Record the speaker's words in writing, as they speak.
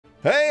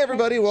Hey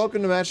everybody,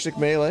 welcome to Matchstick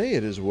Melee.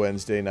 It is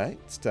Wednesday night.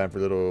 It's time for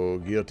a little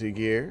Guilty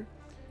Gear.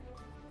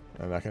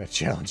 I'm not going to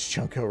challenge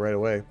Chunko right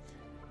away.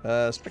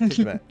 Spectate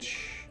the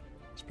match.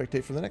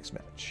 Spectate for the next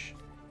match.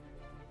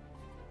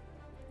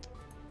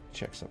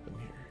 Check something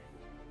here.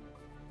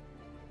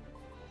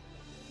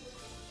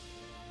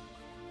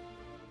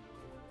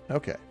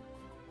 Okay.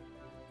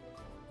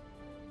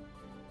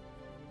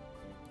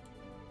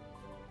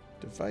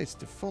 Device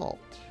default.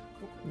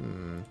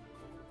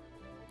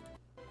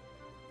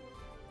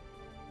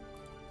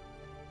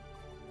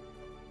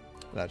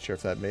 Not sure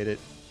if that made it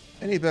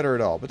any better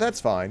at all, but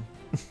that's fine.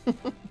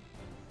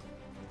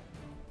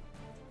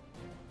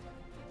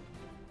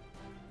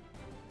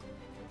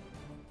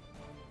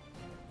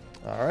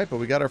 Alright, but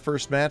we got our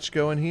first match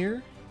going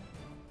here.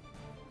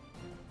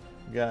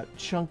 We got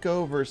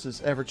Chunko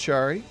versus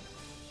Everchari.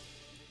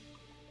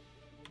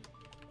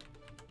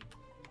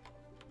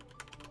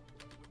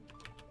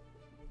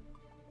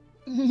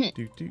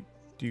 Doot doot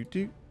doot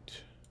doot.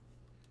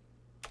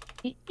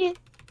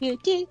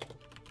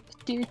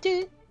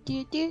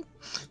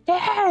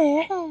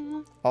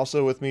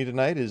 Also with me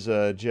tonight is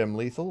Gem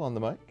Lethal on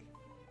the mic.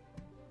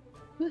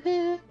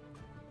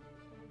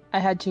 I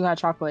had 2 hot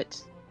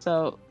chocolates,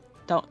 so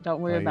don't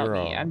worry about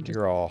me.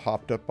 You're all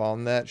hopped up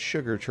on that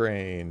sugar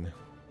train.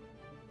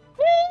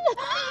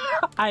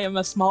 I am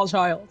a small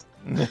child.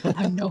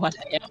 I know what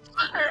I am.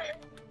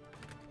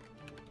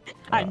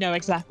 I know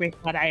exactly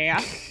what I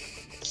am.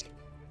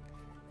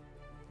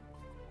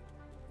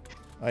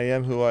 I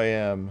am who I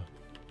am.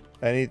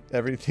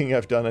 Everything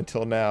I've done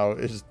until now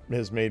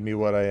has made me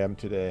what I am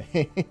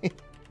today.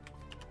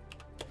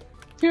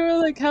 You were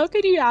like, how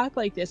could you act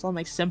like this? I'm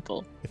like,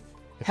 simple.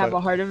 Have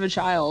a heart of a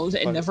child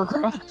and never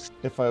grow up.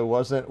 If I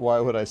wasn't, why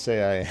would I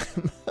say I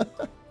am?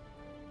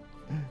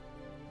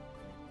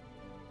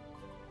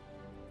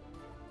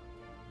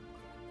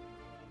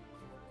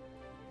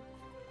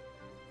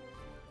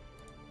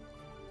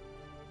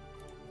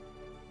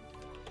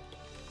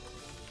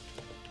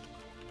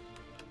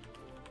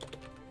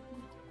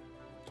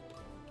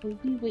 What are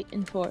we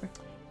waiting for?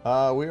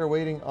 We are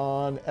waiting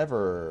on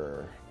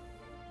Ever.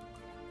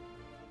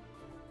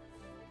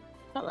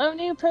 Hello,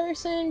 new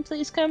person.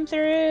 Please come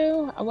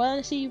through. I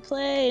want to see you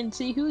play and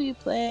see who you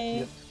play.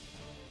 Yep.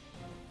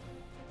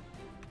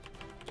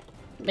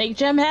 Make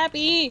Gem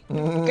happy.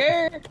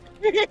 Grr.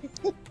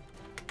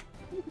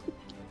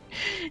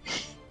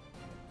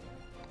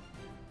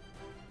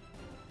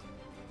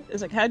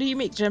 It's like, how do you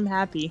make Gem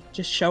happy?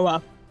 Just show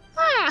up.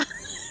 Ah!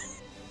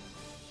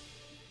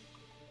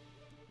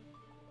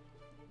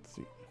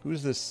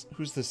 Who's this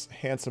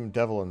handsome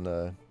devil in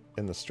the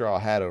straw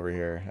hat over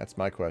here? That's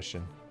my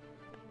question.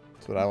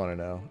 That's what I want to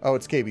know. Oh,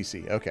 it's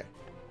KBC. Okay.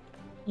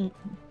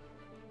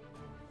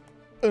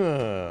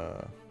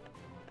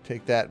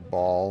 Take that,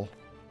 ball.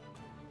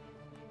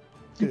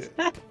 Get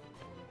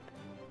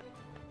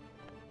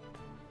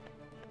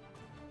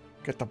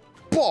the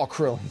ball,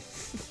 Krillin.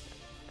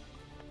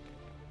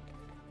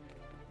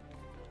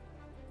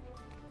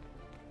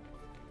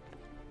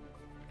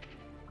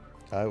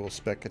 I will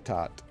spec a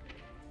tot.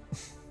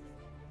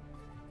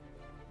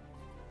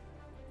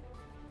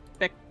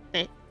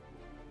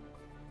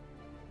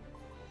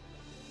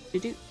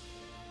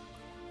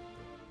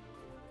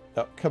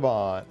 Oh, come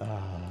on.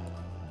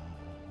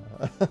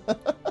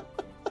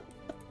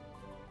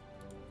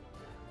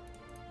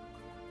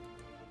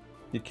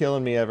 You're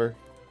killing me, Ever.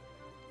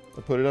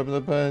 I put it up in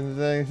the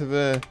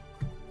thing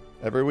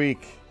every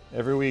week.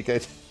 Every week I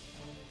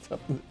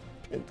up in the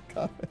pinned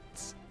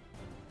comments.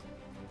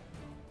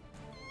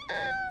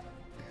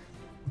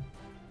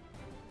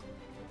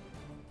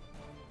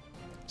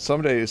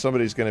 Someday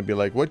somebody's gonna be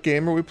like, what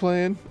game are we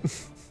playing?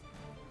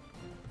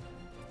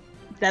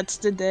 That's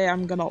the day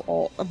I'm gonna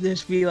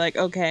just be like,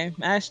 okay,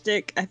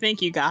 Matchstick, I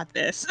think you got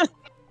this.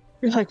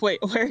 You're like, wait,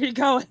 where are you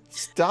going?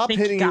 Stop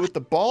hitting you with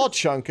the ball,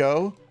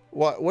 Chunko.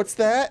 What's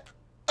that?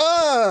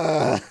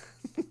 Oh.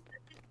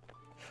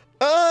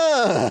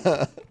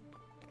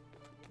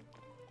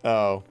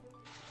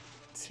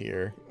 It's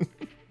here.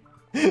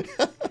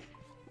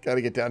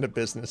 Gotta get down to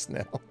business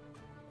now.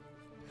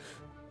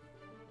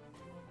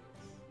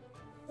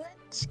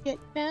 Let's get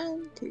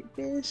down to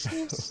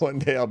business. One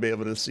day I'll be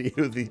able to see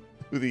who the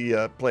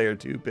player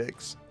 2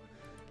 picks.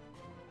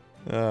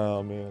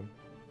 Oh man.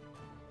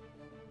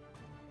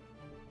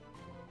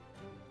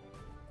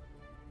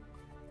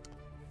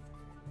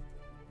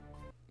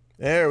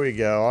 There we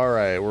go. All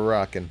right, we're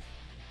rocking.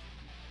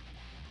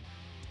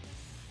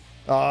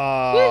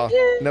 Ah,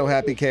 no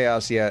happy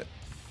chaos yet.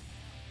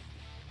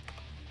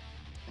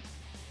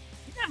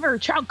 Never,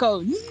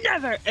 Chunko,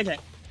 never. Okay.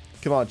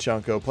 Come on,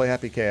 Chunko, play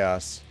happy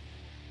chaos.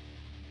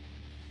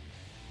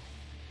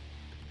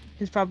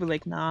 He's probably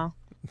like, nah.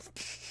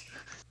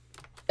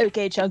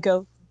 Okay,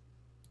 Chunko.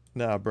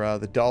 Nah, bro,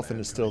 the dolphin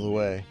is still the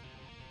way.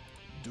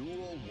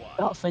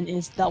 Dolphin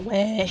is the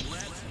way.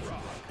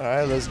 All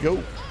right, let's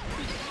go.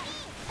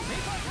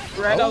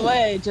 Right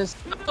away, just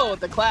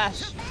the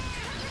clash.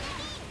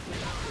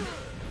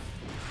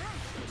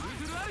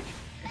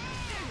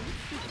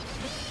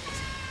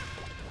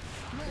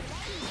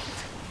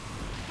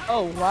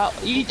 Oh wow!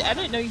 I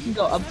didn't know you can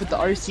go up with the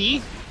RC.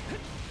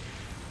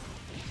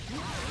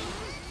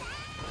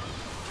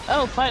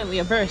 Oh, finally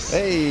a burst.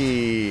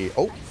 Hey!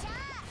 Oh!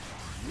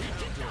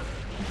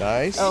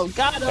 Nice. Oh,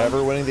 got him.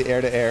 Ever winning the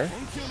air-to-air.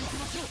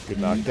 Good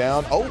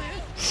knockdown. Oh!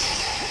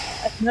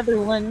 Another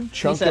one.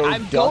 Chunko He said,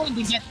 I'm ducked. going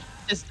to get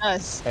this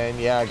dust. And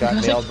yeah, I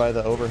got nailed by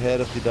the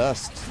overhead of the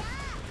dust.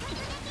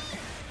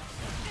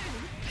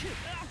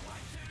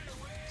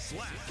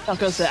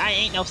 Chunko said, I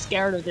ain't no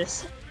scared of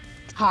this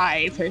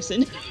high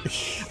person.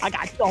 I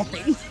got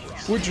dolphins.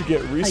 What'd you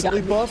get?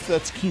 Recently buffed?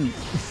 That's cute.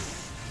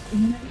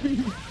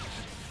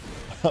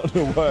 I don't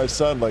know why I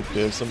sound like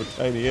this. I'm a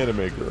tiny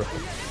anime girl.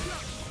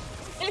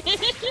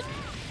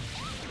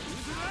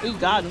 Ooh,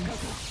 got him.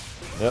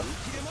 Yep.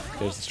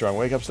 There's the strong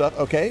wake up stuff.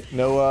 Okay,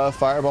 no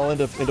fireball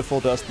into full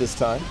dust this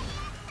time.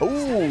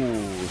 Ooh,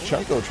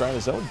 Chunko trying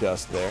his own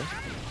dust there.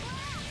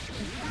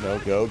 No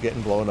go,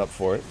 getting blown up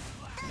for it.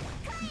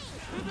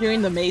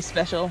 Doing the May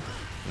special.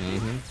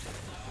 Mm-hmm.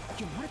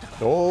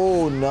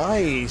 Oh,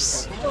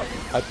 nice.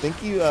 I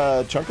think you,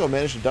 Chunko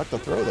managed to duck the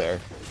throw there.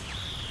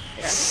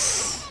 Yeah.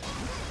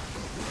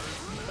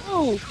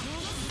 Oh,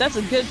 that's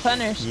a good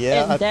punish.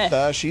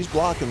 Yeah, she's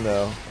blocking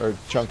though. Or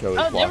Chunko is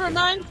blocking. Oh, never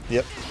mind.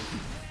 Yep.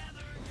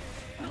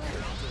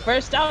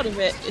 First out of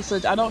it. It's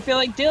like, I don't feel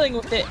like dealing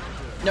with it.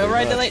 No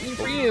ride the lightning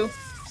for you.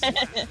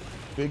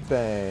 Big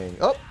bang.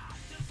 Oh!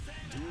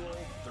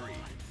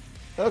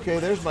 Okay,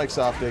 there's Mike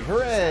Saftig.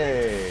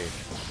 Hooray!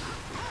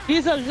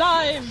 He's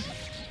alive!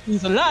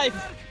 He's alive!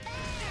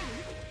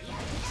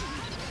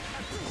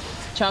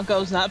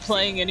 Chunko's not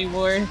playing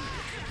anymore.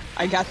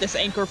 I got this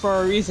anchor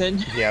for a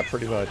reason. Yeah,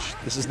 pretty much.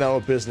 This is now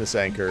a business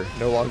anchor,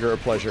 no longer a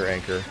pleasure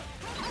anchor.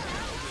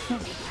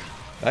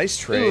 Nice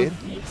trade.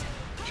 Ooh.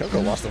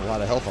 Chunko lost a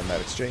lot of health on that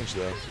exchange,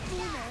 though.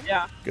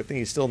 Yeah. Good thing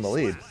he's still in the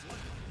lead.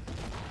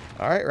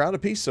 All right, round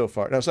of peace so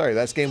far. No, sorry,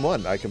 that's game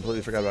one. I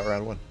completely forgot about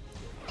round one.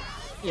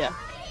 Yeah.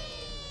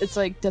 It's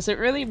like, does it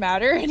really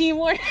matter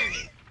anymore?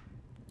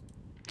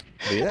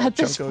 But yeah, at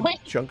this point.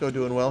 Chunko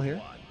doing well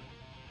here.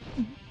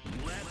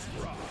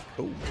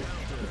 Oh.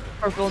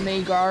 Purple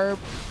May garb.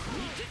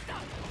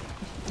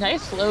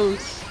 Nice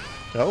flows.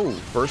 Oh,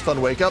 burst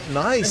on wake up.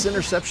 Nice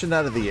interception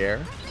out of the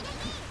air.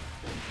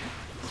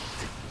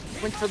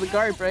 Went for the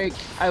guard break.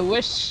 I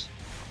wish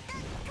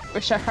I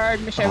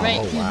heard, wish I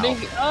right. Wow.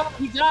 Oh,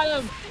 he got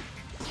him.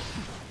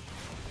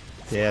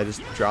 Yeah,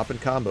 just dropping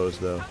combos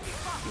though.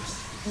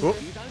 Whoop.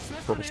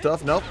 Purple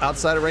stuff. Nope,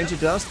 outside of range of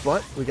dust,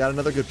 but we got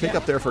another good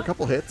pickup there for a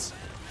couple hits.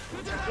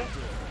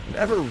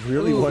 Never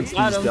really wants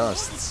these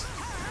dusts.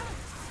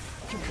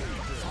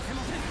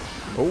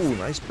 Oh,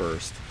 nice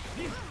burst.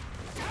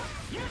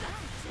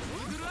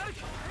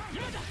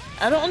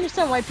 I don't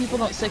understand why people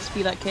don't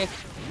 6P that kick.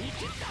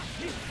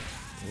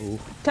 Ooh.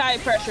 Kai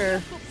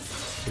pressure.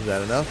 Is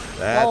that enough?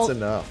 That's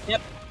enough.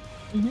 Yep.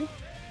 Mm-hmm.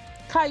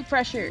 Kai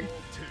pressure.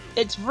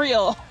 It's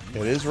real.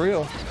 It is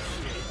real.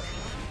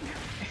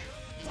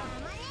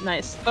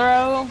 Nice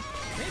throw.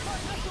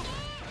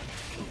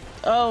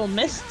 Oh,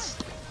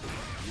 missed.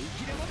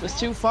 Was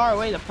too far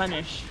away to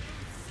punish.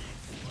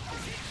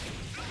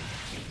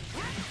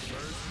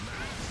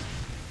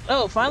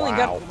 Oh, finally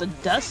got the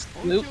dust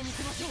loop.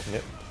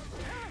 Yep.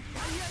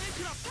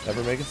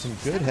 Ever making some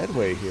good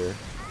headway here.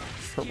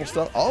 Purple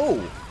stuff. Oh!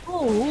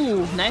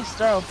 Ooh, nice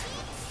throw.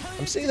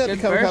 I'm seeing that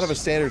become kind of a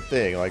standard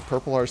thing, like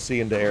purple RC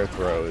into air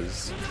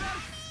throws.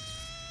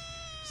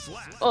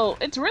 Oh,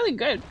 it's really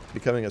good.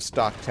 Becoming a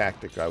stock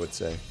tactic, I would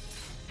say.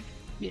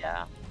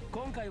 Yeah.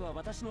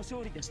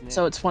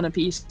 So it's one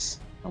apiece.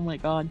 Oh my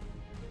god.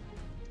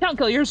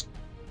 Chunko, you're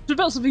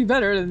supposed to be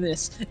better than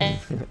this.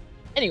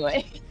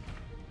 Anyway.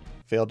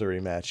 Failed to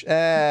rematch.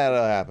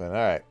 That'll happen.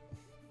 Alright.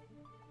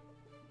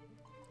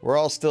 We're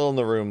all still in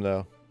the room,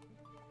 though.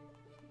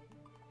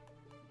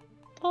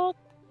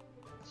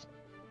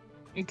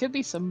 It could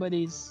be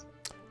somebody's.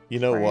 You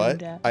know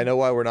what? I know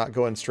why we're not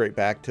going straight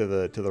back to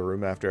the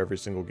room after every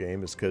single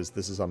game is because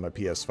this is on my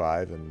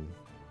PS5 and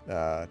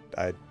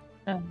I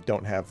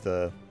don't have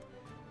the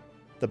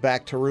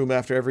back to room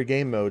after every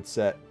game mode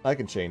set. I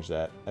can change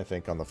that, I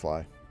think, on the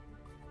fly.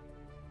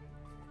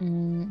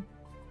 I'm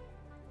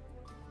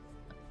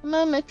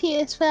on my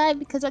PS5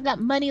 because I got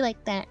money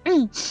like that.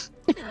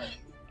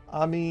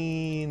 I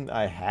mean,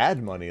 I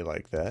had money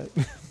like that.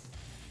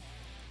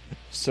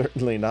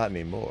 Certainly not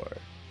anymore.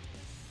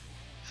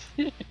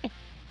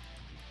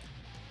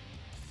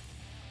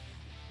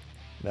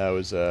 That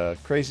was a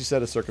crazy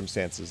set of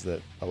circumstances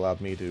that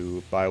allowed me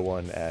to buy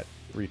one at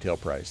retail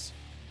price.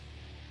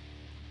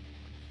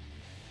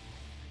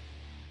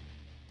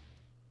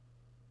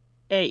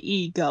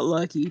 AE got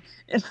lucky.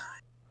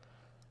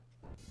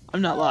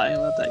 I'm not lying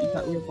about that. You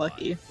got real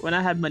lucky. When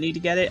I had money to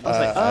get it, I was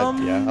like,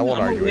 yeah, I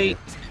won't argue with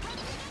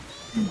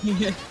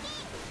you.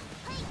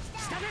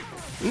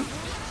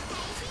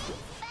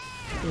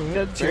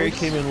 Cherry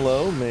came in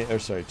low,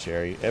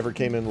 Cherry. Ever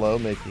came in low,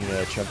 making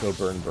a Chunko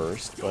burn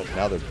burst, but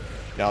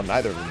now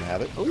neither of them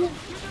have it. Ooh.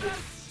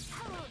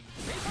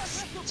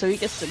 So he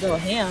gets to go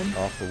ham.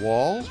 Off the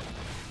wall.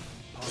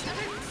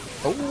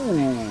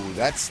 Oh,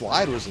 that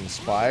slide was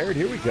inspired.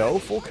 Here we go.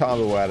 Full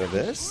combo out of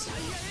this.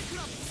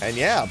 And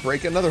yeah,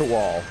 break another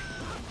wall.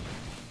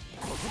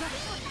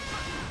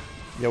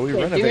 Yeah, we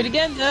renovate. Do it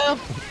again, though.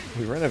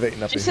 We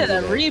renovating up. She said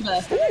a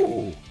Reba.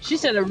 Ooh. She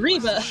said a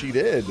Reba. She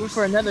did.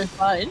 For another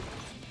slide.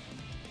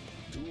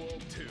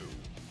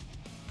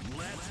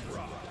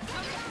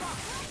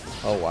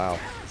 Oh wow.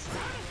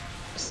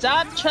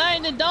 Stop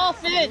trying to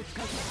dolphin.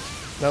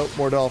 Nope,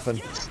 more dolphin.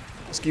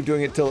 Just keep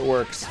doing it till it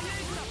works.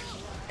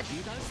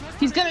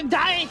 He's gonna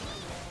die.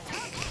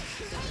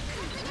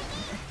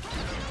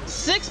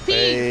 6P.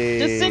 Hey.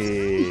 Just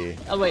 6P.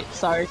 Oh wait,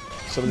 sorry.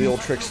 Some of the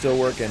old tricks still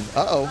working.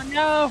 Uh-oh. Oh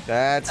no.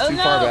 That's too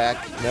far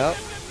back. Nope.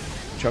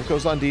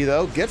 Chunko's on D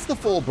though. Gets the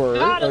full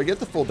bird. Or get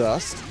the full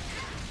dust.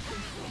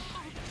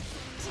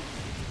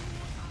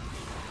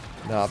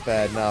 Not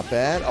bad, not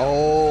bad.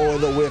 Oh,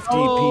 the whiff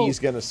DP is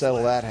going to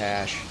settle that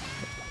hash.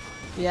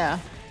 Yeah.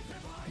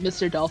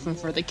 Mr. Dolphin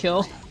for the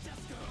kill.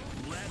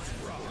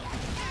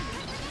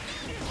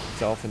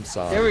 Dolphin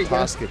song. There we go.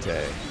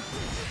 Toskate.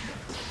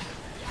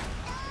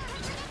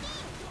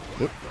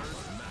 Yep.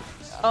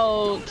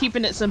 Oh,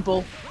 keeping it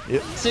simple.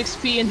 Yep.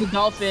 6P into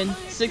Dolphin.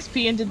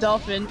 6P into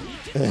Dolphin.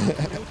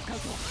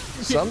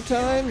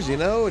 Sometimes, you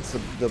know, it's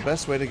the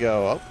best way to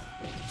go. Oh,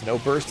 no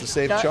burst to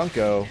save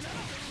Chunko.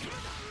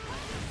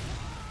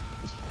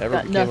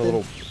 Ever became a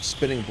little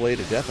spinning blade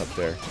of death up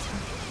there.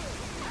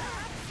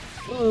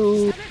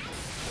 Ooh.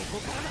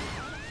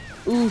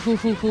 Ooh, hoo,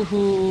 hoo, hoo,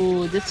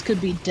 hoo. This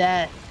could be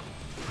death.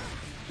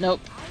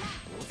 Nope.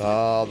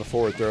 Oh, the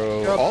forward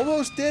throw. Nope.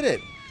 Almost did it.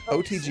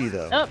 OTG,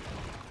 though. Nope.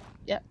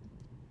 Yep.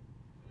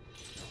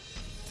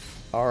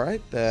 All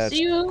right, that's...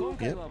 See you.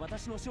 Yep.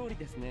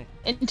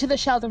 Into the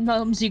Shadow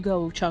Realms you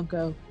go,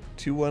 Chunko.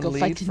 2-1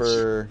 lead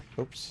for...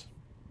 Oops.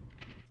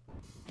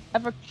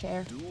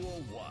 Everchari.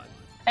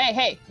 Hey,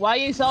 hey, why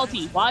you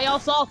salty? Why y'all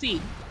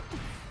salty?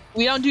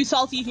 We don't do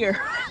salty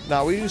here.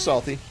 No, we do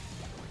salty.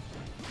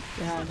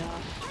 Yeah,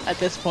 no. At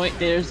this point,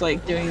 there's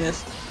like doing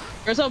this.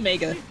 Where's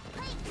Omega?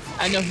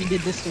 I know he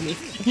did this to me.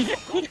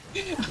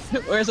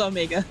 Where's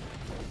Omega?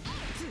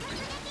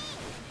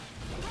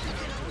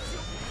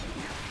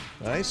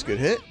 Nice, good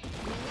hit.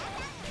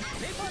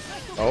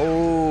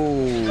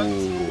 Oh,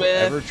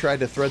 Ever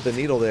tried to thread the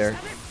needle there.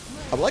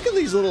 I'm liking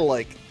these little,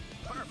 like,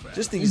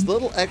 just these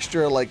little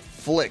extra, like,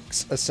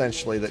 flicks,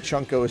 essentially, that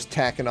Chunko is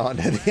tacking on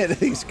to the end of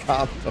these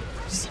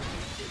combos.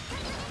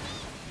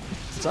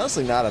 It's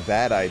honestly not a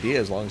bad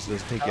idea as long as it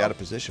doesn't take you out of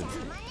position.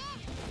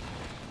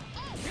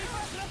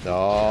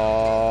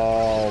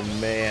 Oh,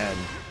 man.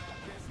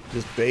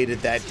 Just baited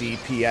that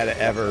DP out of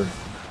Ever.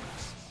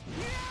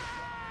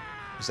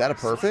 Is that a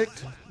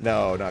perfect?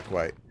 No, not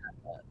quite.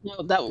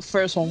 No, that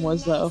first one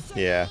was, though.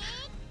 Yeah.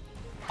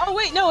 Oh,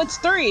 wait, no, it's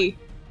 3.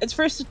 It's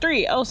first to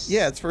 3. Oh,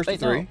 yeah, it's first to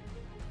 3. No.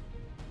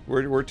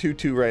 We're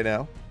 2-2 right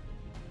now.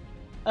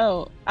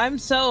 Oh, I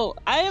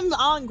am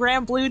on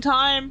Grand Blue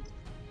time.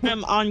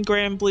 I'm on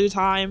Grand Blue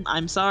time.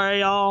 I'm sorry,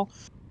 y'all.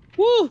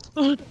 Woo!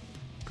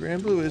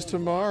 Grand Blue is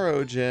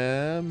tomorrow,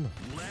 Gem.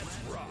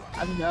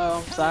 I know,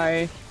 I'm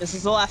sorry. This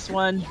is the last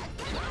one.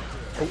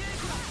 Oh.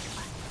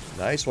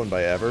 Nice one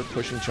by Ever,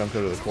 pushing Chunko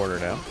to the corner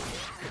now.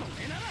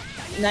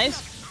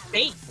 Nice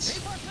bait.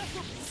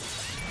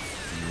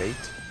 Mate?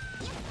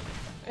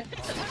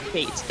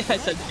 Bait. I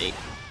said bait.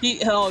 He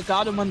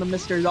got him on the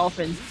Mr.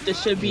 Dolphin. This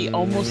should be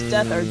almost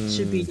death, or it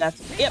should be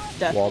death. Yep,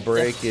 death. Wall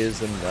break death.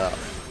 is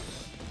enough.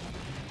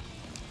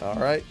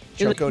 Alright,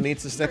 Chunko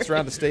needs this next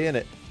round to stay in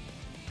it.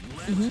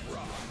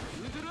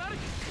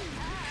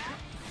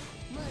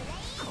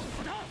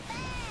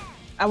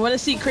 I want to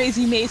see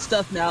Crazy May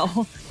stuff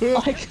now.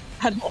 Like,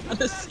 I don't want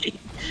to see.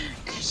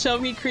 Show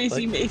me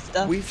Crazy May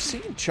stuff. We've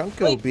seen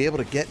Chunko be able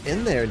to get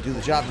in there and do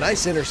the job.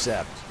 Nice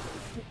intercept.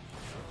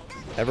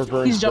 Ever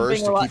burns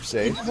burst to keep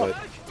safe, but...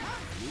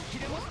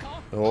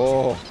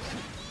 Oh,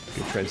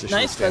 good transition.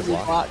 Nice fuzzy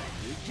block.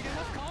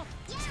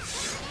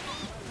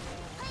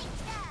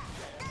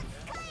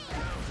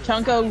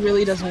 Chunko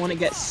really doesn't want to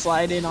get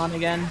slided on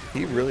again.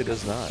 He really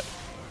does not.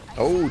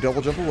 Oh,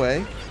 double jump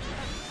away.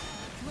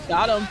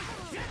 Got him.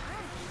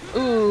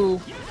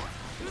 Ooh.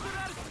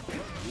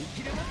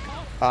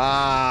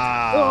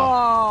 Ah.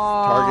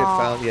 Oh. Target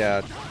found.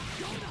 Yeah.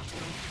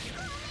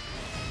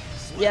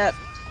 Yep.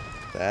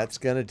 That's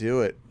gonna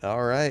do it.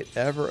 All right,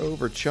 Ever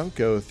over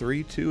Chunko,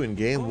 3-2 in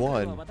game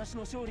 1.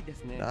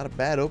 Not a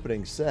bad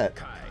opening set.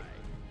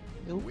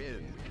 Nope.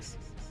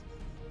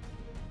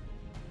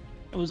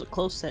 It was a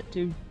close set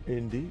too.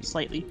 Indeed.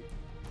 Slightly.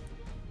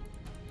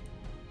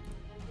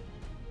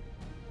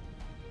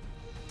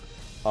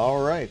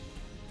 All right.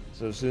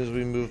 So as soon as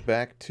we move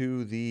back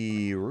to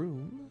the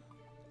room,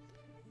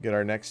 get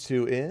our next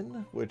 2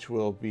 in, which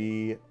will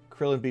be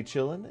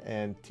KrillinBChillin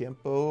and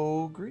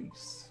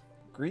TiempoGris.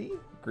 Gree?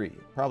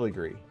 Probably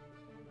Gree.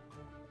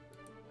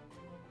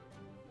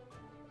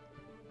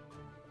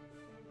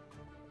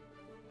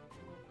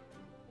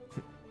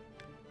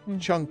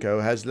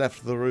 Chunko has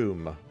left the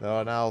room. There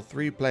are now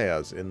 3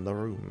 players in the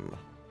room.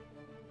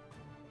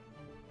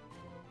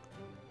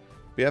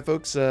 But yeah,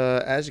 folks,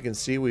 as you can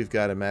see, we've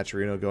got a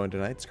Matcherino going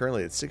tonight. It's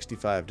currently at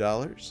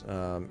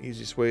 $65.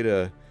 Easiest way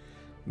to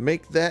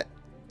make that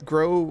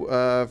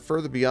grow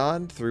further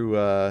beyond through,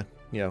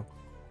 you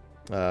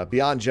know,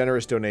 beyond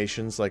generous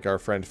donations like our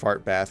friend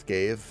Fart Bath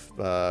gave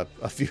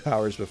a few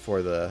hours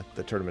before the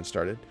tournament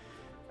started,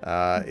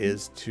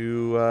 is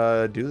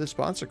to do the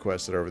sponsor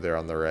quests that are over there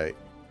on the right.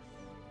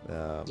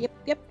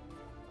 Yep.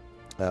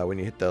 When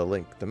you hit the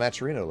link, the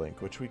Matcherino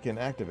link, which we can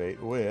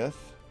activate with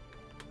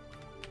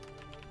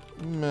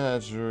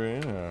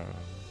Matcherino.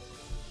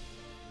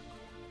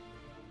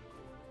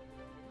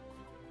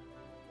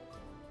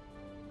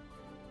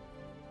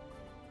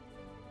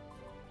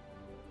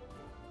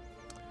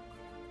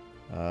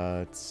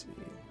 Let's see.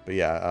 But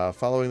yeah,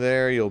 following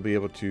there, you'll be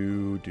able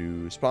to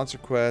do sponsor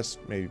quests,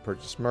 maybe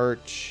purchase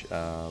merch,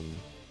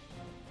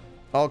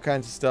 all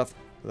kinds of stuff.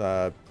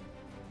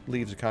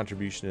 Leaves a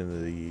contribution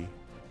in the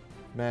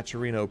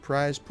Matcherino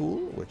prize pool,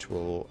 which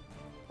will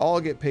all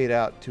get paid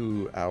out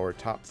to our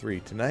top 3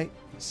 tonight,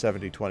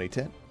 70, 20,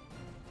 10.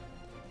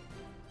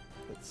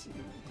 Let's see.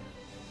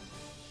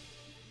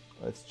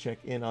 Let's check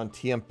in on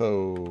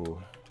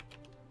Tiempo.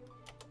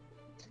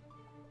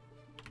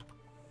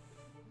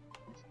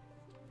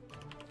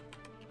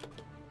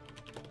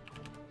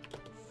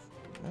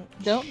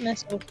 Don't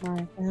mess with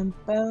my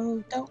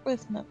tempo. Don't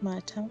rhythm up my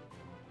tempo.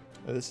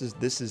 This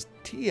is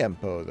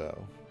Tiempo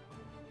though.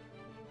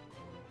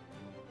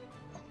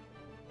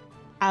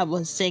 I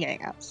was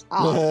singing a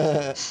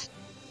song.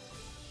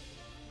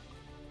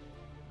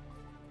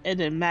 And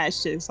then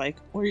Matt is like,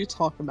 what are you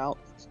talking about?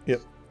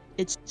 Yep.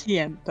 It's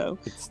Tiempo.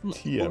 It's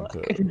Tiempo.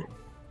 Look.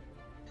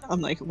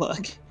 I'm like,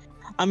 look,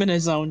 I'm in a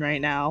zone right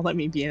now. Let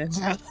me be in a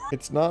zone.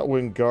 It's not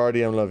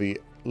Wingardium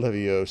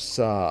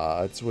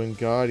Leviosa. It's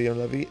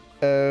Wingardium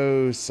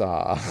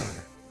Leviosa.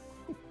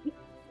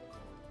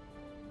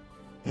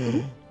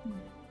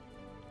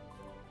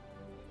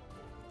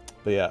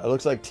 But yeah, it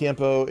looks like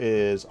Tiempo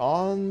is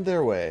on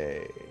their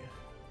way.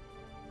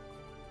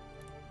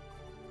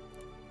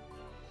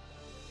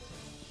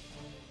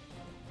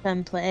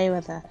 Come play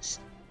with us.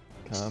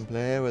 Come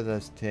play with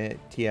us,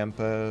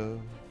 Tiempo.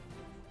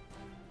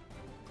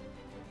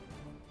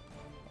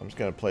 I'm just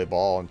gonna play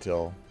ball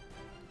until.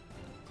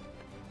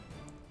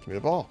 Give me the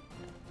ball.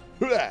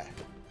 Hooah!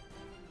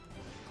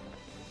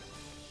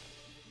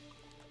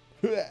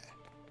 Hooah!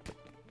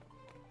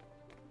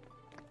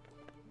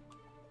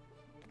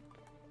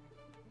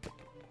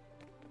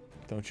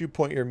 Don't you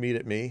point your meat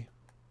at me.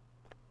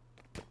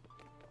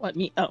 What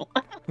meat? Oh.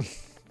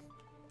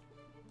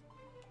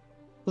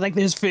 Like,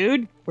 there's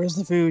food? Where's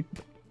the food?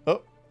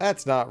 Oh,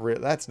 that's not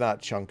real. That's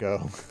not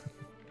Chunko.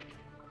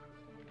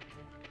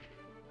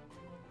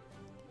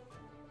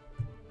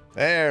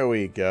 There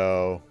we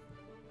go.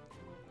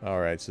 All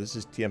right, so this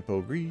is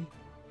TiempoGris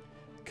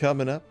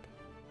coming up.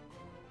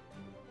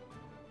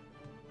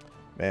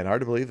 Man,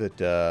 hard to believe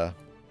that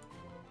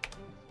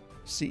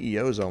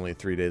CEO is only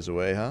 3 days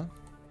away, huh?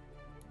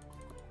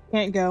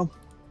 Can't go.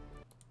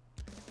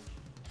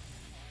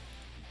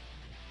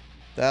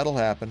 That'll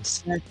happen.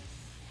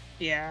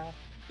 Yeah.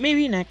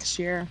 Maybe next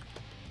year.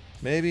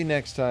 Maybe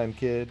next time,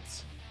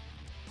 kids.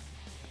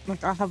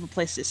 Like, I'll have a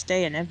place to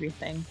stay and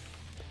everything.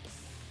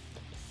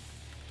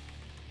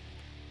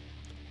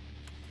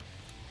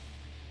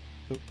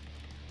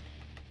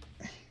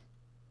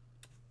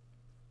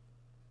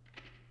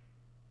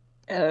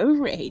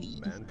 Alrighty.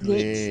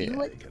 Let's see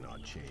what...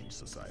 cannot change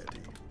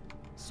society.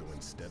 So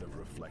instead of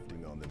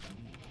reflecting on them.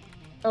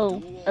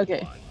 Oh,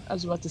 okay. I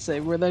was about to say,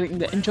 we're letting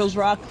the intros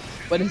rock.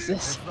 What is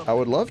this? I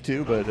would love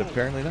to, but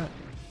apparently not.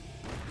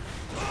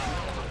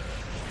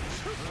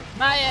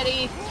 Bye,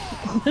 Eddie.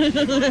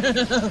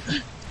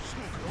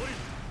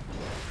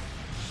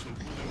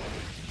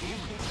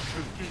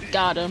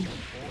 Got him.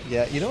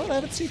 Yeah, you know what? I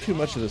haven't seen too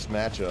much of this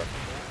matchup.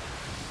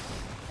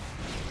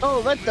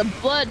 Oh, let the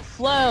blood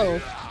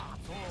flow.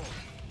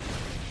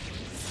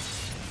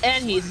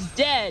 And he's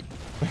dead.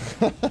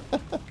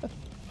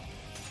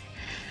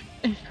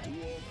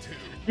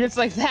 Just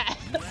like that.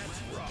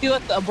 You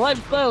let the blood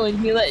flow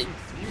and you're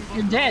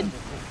dead.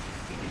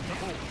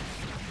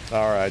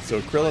 Alright,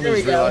 so Krillin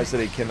has realized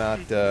that he cannot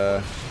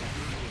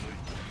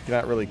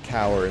really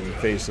cower in the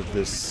face of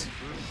this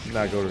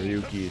Nago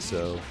Ryuki,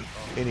 so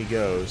in he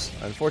goes.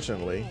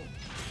 Unfortunately, you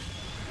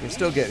can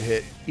still get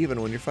hit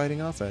even when you're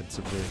fighting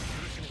offensively.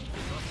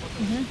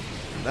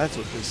 That's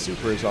what this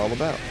super is all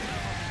about.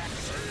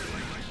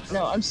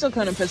 No, I'm still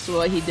kind of pissed at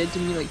what he did to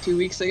me like 2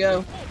 weeks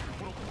ago.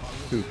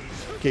 Who?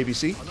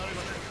 KBC?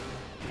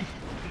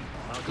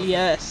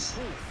 Yes.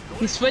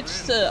 He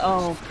switched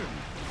to,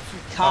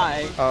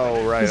 Kai.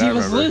 Oh, right. He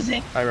was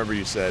losing. I remember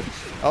you said.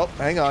 Oh,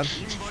 hang on.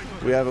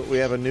 We have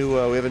a new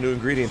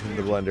ingredient in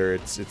the blender.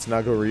 It's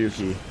Nago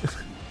Ryuki.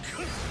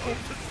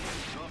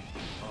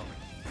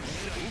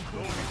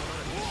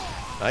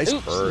 Nice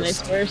burst.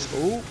 Nice burst.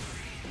 Ooh.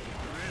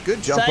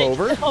 Good jump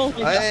over. Oh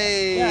my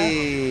Hey.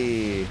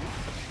 God. Yeah.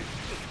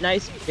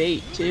 Nice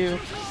bait too.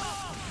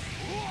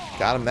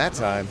 Got him that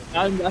time.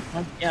 Got him that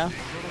time. Yeah.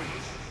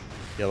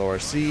 Yellow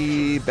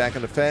RC back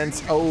on the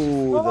fence.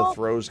 Oh, the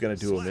throw's gonna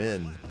do him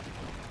in.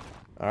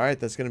 All right,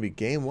 that's going to be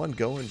game 1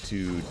 going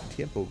to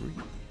TiempoGris.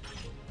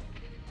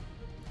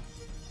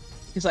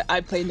 He's like,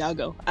 I play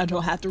Nago. I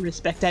don't have to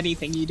respect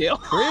anything you do.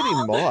 Pretty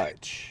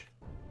much.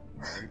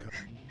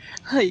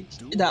 Like,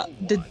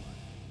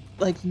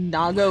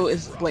 Nago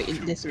is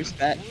blatant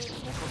disrespect.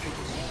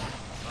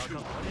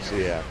 So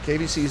yeah,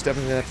 KBC is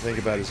definitely going to have to think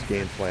about his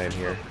game plan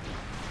here.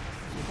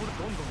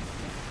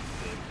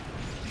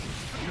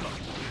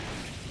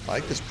 I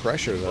like this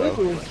pressure, though.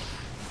 Ooh.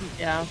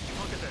 Yeah.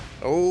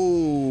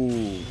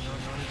 Oh,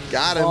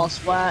 got him. Ball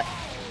splat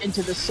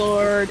into the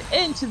sword,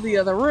 into the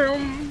other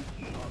room.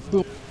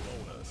 Boom.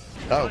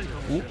 Oh.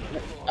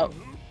 Oh.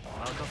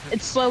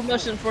 It's slow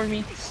motion for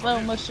me.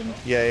 Slow motion.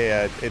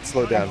 Yeah. It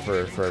slowed down for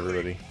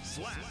everybody.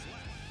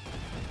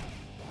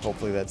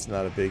 Hopefully that's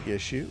not a big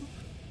issue.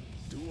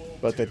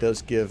 But that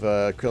does give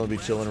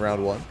KrillinBChillin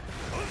round 1.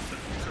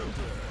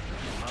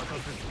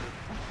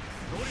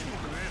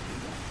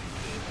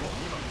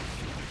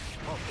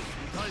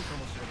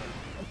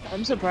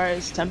 I'm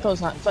surprised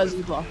Tempo's not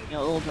fuzzy blocking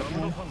a little bit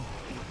more.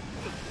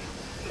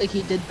 Like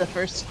he did the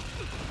first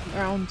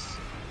rounds.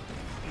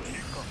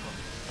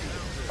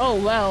 Oh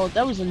wow,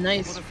 that was a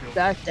nice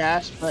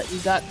backdash, but he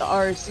got the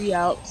RC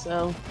out,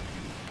 so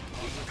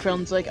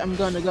Krillin's like, I'm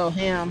gonna go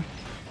ham.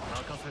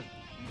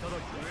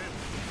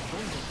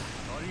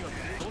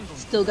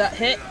 Still got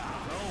hit.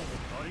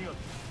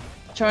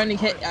 Trying to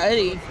hit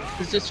Eddie.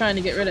 He's just trying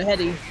to get rid of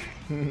Eddie.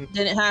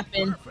 Didn't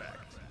happen.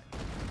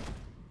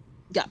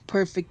 Got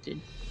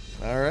perfected.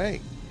 Alright,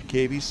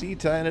 KBC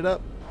tying it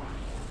up.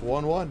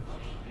 1-1.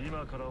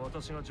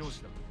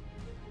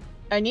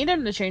 I need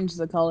him to change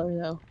the color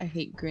though. I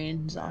hate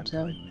green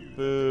ZATO.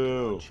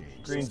 Boo.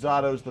 Green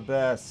ZATO's the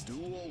best.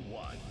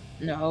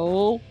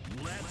 No.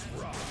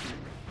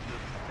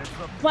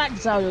 Black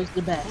ZATO's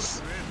the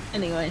best.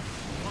 Anyway.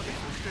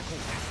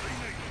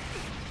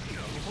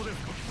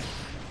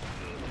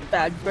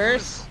 Bad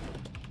burst.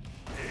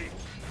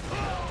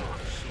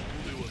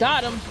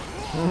 Got him.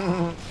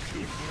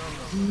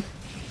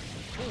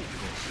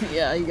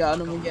 Yeah, you got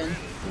him again.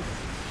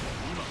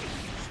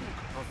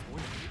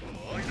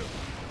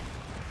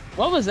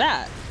 What was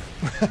that?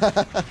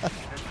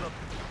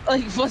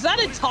 Like, was that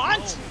a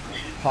taunt?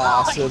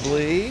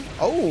 Possibly.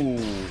 Oh,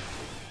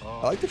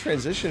 I like the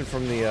transition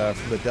from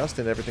the dust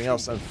and everything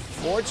else.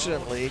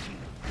 Unfortunately,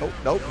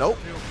 nope.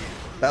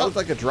 That looked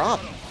like a drop.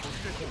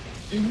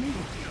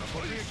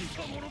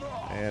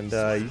 And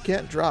you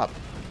can't drop.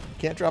 You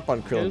can't drop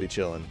on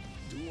KrillinBChillin.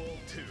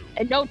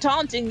 And no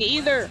taunting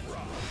either.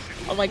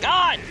 Oh my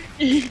god.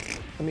 I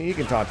mean, you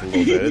can taunt a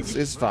little bit.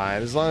 It's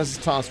fine as long as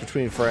it's taunts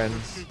between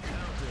friends.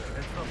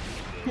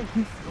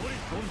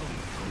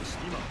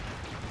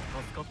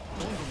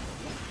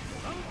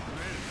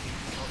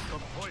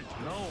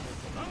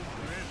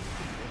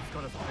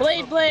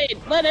 Blade,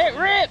 let it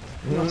rip!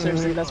 No,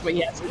 seriously, that's what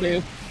he has to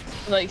do.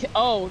 Like,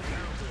 oh,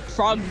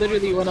 Frog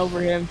literally went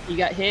over him. He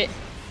got hit.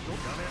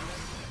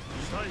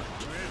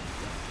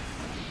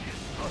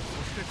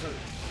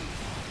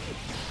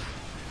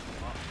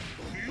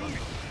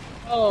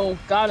 Oh,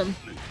 got him.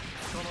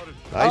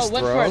 Nice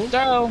went for a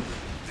throw.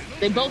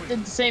 They both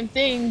did the same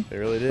thing. They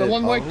really did. But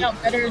one worked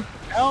out better.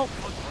 Oh.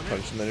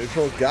 Punch in the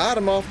neutral. Got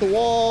him off the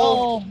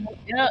wall. Oh,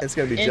 yeah. It's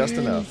going to be just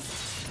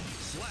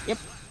enough. Yep.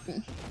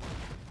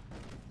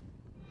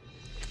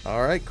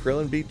 All right,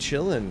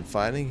 KrillinBChillin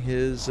finding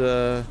his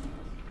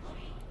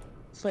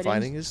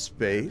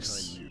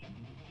space.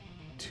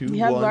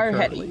 2-1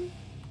 currently.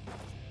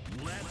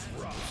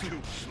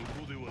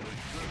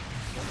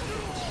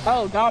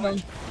 Oh, got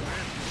him.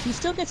 He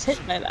still gets hit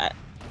by that.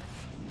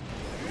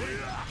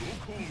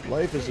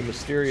 Life is a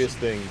mysterious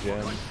thing,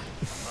 Jen.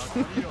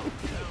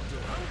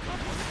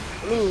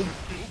 Ooh.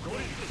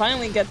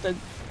 Finally get the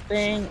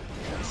thing.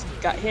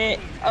 Got hit.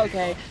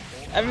 Okay.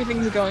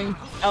 Everything's going.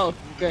 Oh,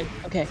 good.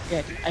 Okay,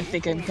 good. I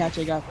think I'm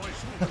catching up.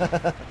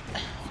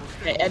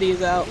 Okay,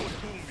 Eddie's out.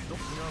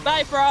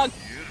 Bye, Frog.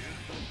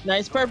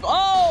 Nice purple.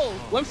 Oh!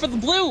 Went for the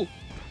blue.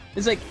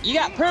 It's like, you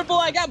got purple,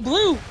 I got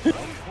blue.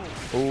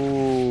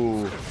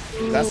 Ooh.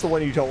 That's the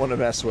one you don't want to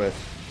mess with.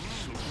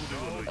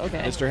 Okay.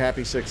 Mr.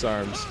 Happy Six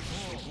Arms.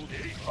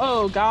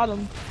 Oh, got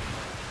him.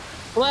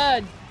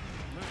 Blood.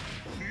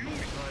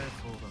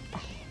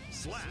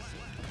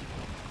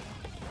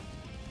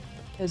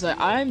 It's like,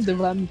 I'm the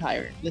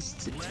vampire.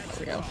 This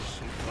is real.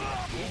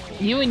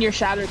 You and your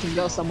shatter can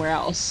go somewhere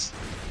else.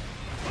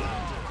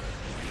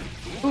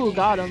 Ooh,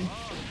 got him.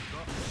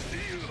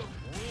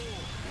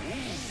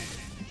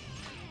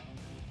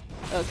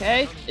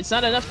 Okay, it's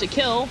not enough to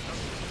kill.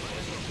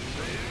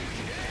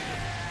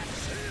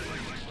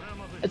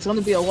 It's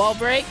gonna be a wall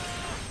break.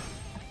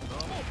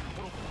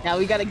 Now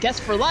we gotta guess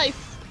for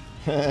life.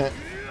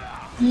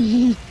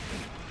 He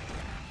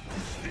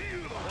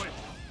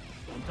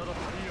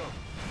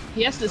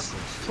has to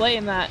play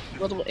in that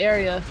little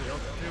area.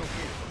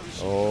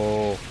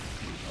 Oh.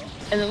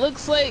 And it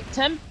looks like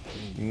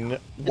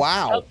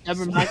Wow. Oh,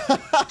 never mind.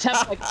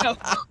 Temp like, no.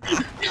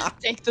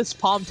 Take this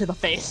palm to the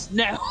face.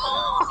 No.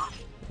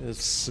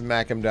 Just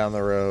smack him down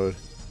the road.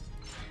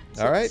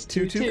 All right,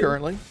 2-2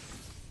 currently.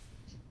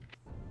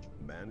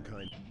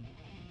 Mankind.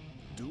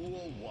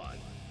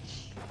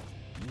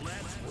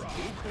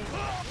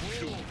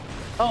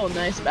 Oh,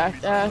 nice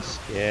backdash.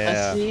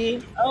 Yeah. I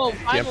see. Oh,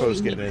 finally.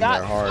 Tiempo's getting in got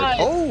there hard. five.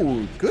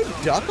 Oh, good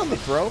duck on the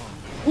throw.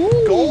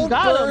 Ooh, Gold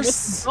got him with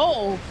bursts. the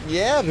goal.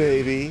 Yeah,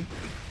 baby.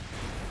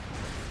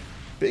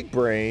 Big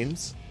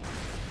brains.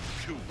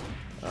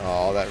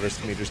 Oh, that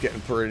risk meter's getting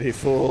pretty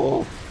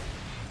full.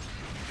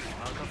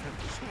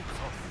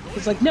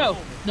 He's like, no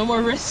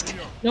more risk.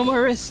 No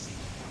more risk.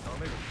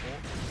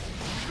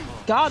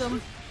 Got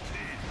him.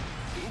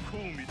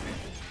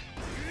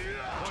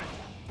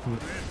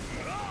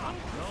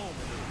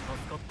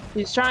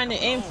 He's trying to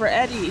aim for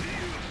Eddie.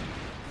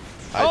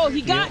 Oh,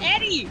 he got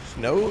Eddie!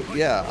 No,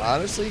 yeah,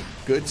 honestly,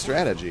 good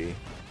strategy.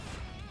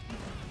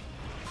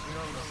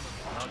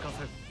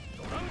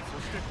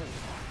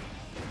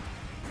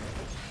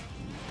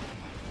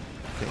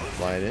 Okay,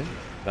 flying in.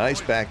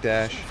 Nice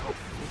backdash.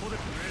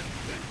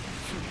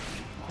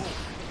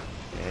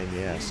 And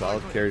yeah,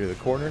 solid carry to the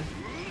corner.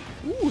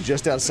 Ooh,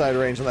 just outside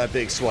range on that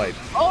big swipe.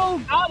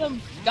 Oh, got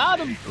him! Got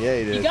him! Yeah,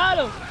 he did. He got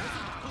him!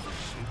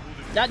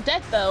 Not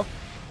dead, though.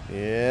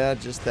 Yeah,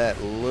 just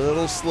that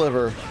little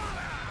sliver.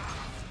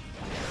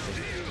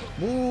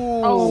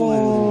 Ooh.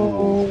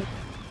 Oh.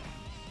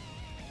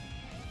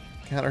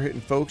 Counter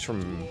hitting folks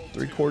from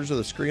 3/4 of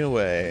the screen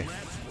away.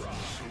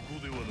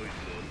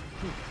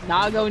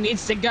 Nago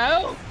needs to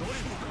go.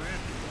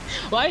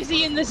 Why is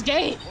he in this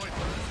game?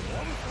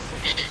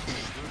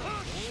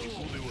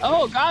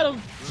 Oh, got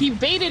him. He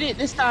baited it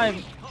this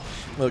time.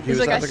 Look, he He's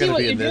was like, either I see going to what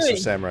be in you're this or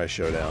doing. Samurai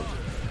Showdown.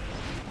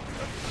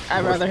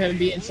 I'd rather him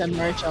be in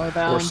Samurai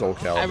Showdown. Or Soul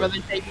Calibur. I'd rather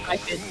take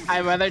Viking.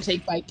 I'd rather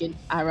take Viking.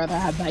 I'd rather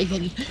have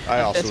Viking. I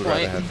at also this would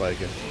rather point. have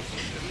Viking.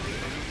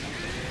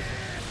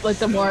 Like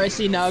the more I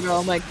see Nago,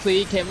 I'm like,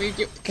 please, can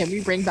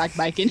we bring back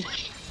Viking?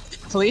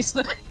 Please.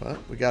 But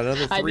we got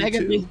another I beg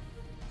of 3-2. you.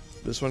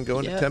 This one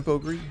going Yep. to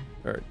TiempoGris.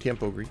 Or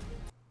TiempoGris.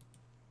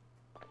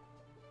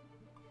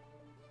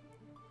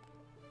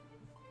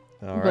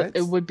 All right. But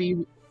it would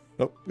be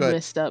Oh, go ahead.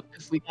 messed up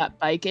if we got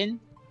Viking.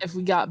 If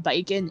we got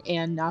Viking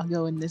and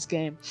Nago in this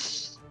game.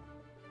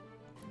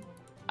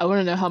 I want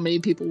to know how many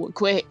people would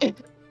quit.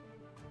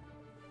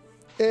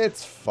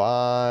 It's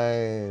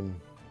fine.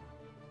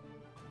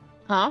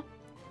 Huh?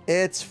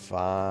 It's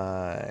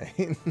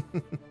fine.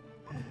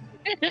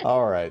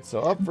 All right. So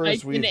up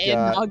first Viking we've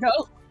and got.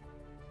 Nago.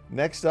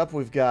 Next up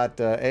we've got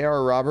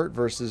AR Robert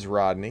versus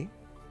Rodney.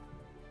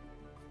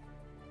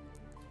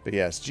 But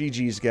yes,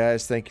 GG's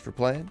guys. Thank you for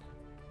playing.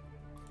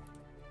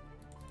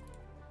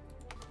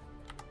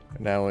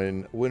 Now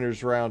in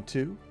winners round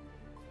 2,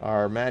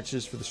 our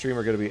matches for the stream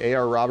are going to be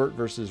AR Robert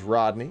versus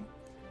Rodney,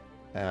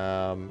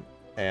 and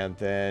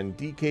then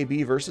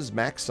DKB versus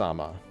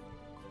MacsSama.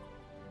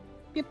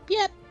 Yep,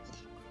 yep.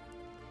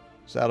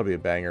 So that'll be a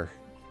banger.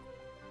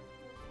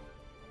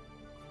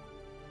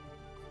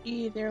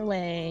 Either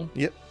way.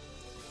 Yep.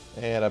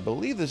 And I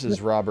believe this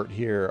is Robert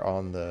here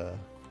on the.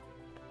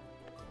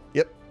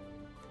 Yep.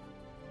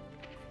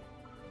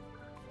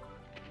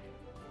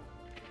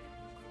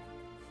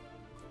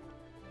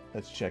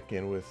 Let's check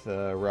in with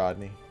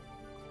Rodney.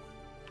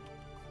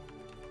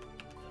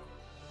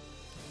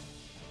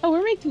 Oh,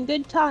 we're making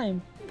good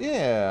time.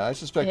 Yeah, I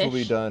suspect we'll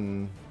be Ish.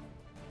 done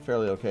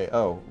fairly okay.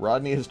 Oh,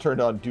 Rodney has turned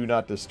on Do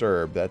Not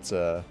Disturb. That's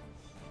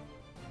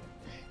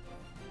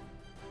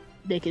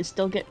They can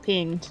still get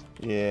pinged.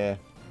 yeah.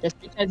 Just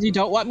because you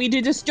don't want me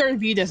to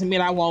disturb you doesn't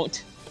mean I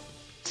won't.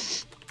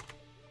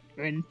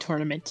 We're in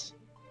tournament.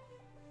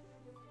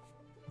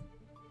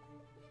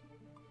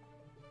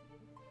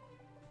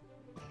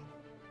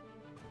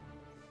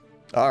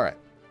 All right.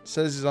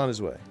 Says he's on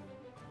his way.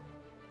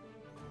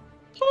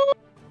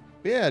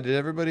 Yeah, did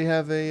everybody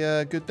have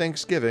a good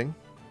Thanksgiving?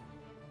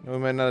 We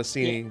might not have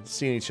seen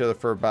each other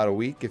for about a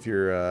week if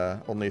you're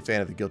only a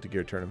fan of the Guilty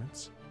Gear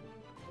tournaments.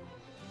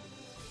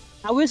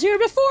 I was here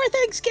before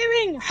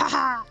Thanksgiving!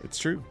 Haha! It's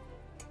true.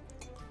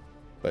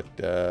 But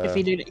If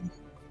you did it.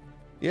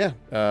 yeah.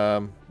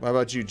 How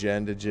about you,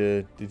 Jen? Did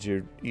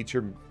you eat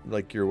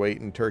your weight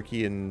in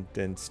turkey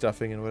and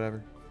stuffing and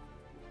whatever?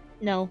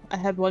 No, I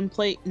had one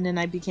plate and then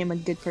I became a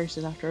good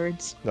person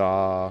afterwards.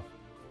 Aw.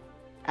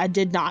 I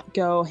did not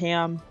go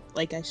ham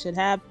like I should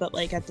have, but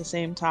like at the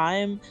same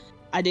time,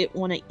 I didn't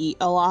want to eat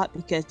a lot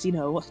because, you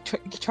know,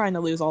 trying to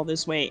lose all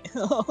this weight.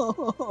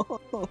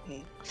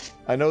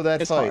 I know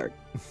that It's fight. hard.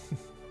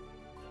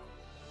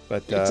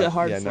 But It's a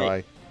hard yeah, no,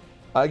 fight.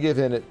 I give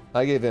in it.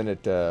 I give in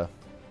it.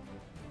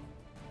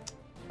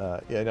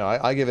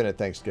 I give in at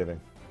Thanksgiving.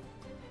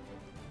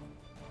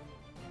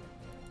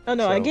 Oh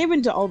no, I So- gave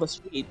in to all the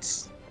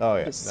sweets. Oh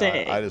yeah, Just no,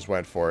 say. I just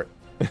went for it.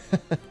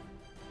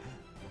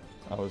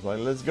 I was like,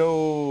 let's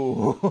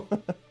go.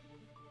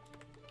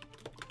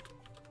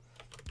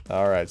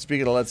 All right,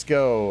 speaking of let's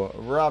go,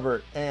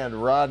 Robert and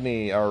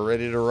Rodney are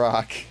ready to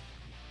rock.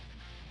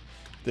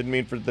 Didn't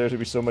mean for there to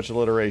be so much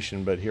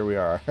alliteration, but here we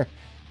are.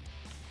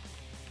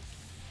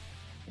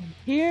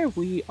 Here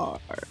we are.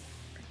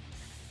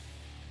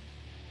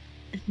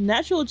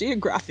 Natural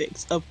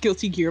Geographics of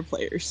Guilty Gear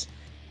players.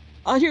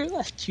 On your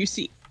left, you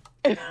see.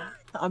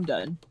 I'm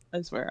done.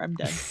 I swear, I'm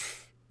done.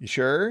 You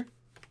sure?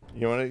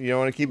 You want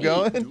to keep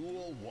going?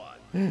 Duel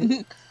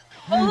 1.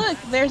 Oh look,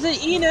 there's an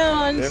Eno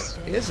on. There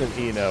is an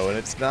Eno, and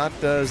it's not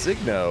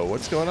Zigno.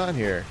 What's going on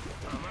here?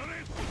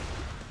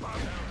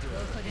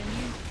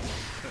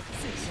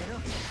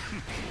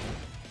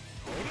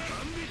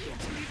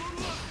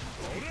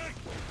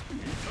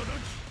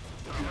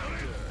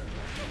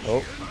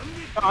 Oh,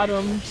 Got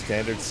him.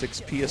 standard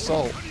 6P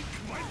assault.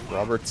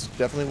 Robert's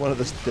definitely one of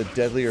the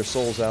deadlier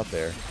souls out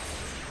there.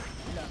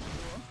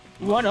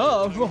 One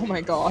of. Oh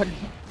my god.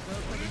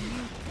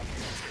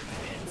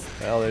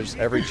 Well, there's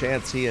every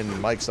chance he and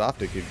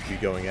Saftig could be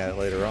going at it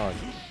later on.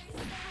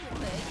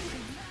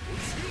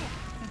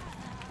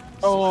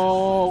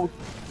 Oh,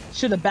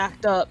 should have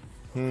backed up.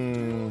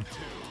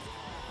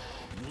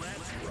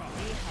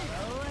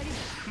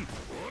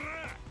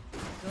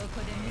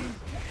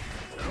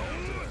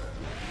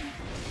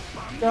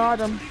 Got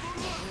him.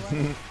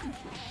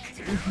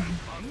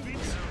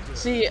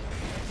 See,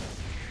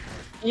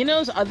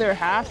 Eno's other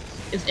half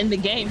is in the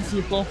game,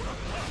 people.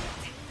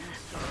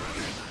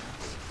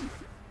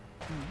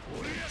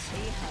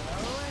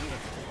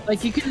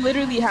 Like, you can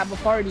literally have a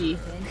party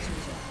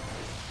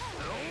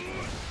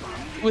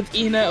with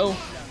Eno,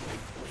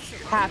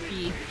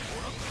 Happy,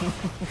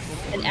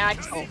 and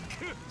Axel.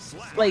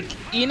 Like,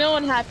 Eno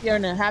and Happy are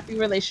in a happy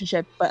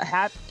relationship, but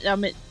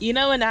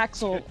Eno and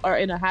Axel are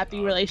in a happy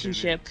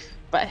relationship,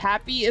 but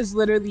Happy is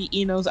literally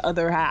Eno's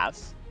other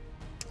half.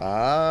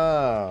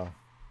 Ah,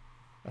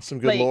 that's some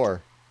good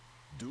lore.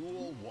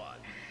 Duel 1.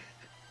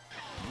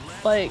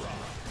 Like,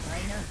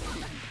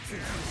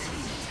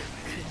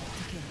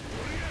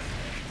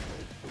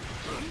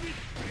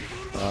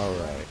 all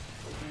right.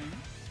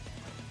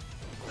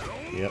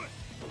 Yep.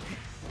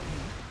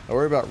 I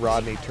worry about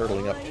Rodney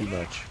turtling up too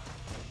much.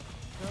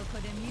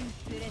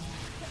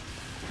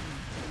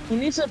 he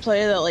needs to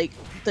play the, like,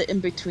 the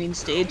in-between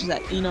stage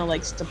that Eno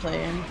likes to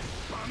play in.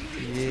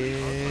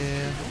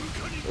 Yeah.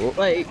 Oh.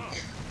 Like,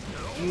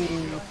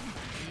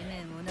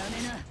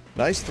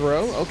 Nice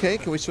throw. Okay,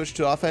 can we switch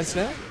to offense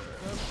now?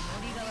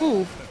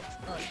 ooh.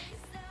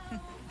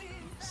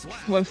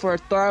 Went for a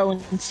throw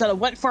instead of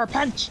went for a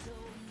punch.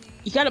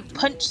 You gotta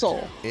punch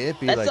Soul. It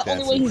be That's like the that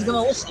only way he's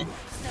gonna sometimes.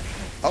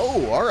 listen.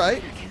 Oh, all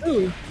right.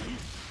 Ooh.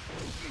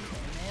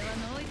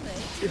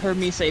 You heard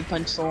me say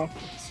punch Soul.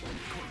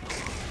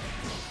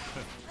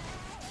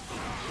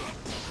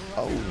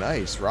 Oh,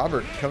 nice.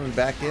 Robert coming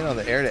back in on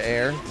the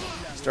air-to-air.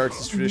 Starts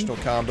his traditional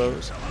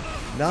combos.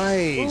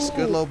 Nice.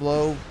 Good low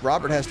blow.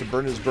 Robert has to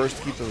burn his burst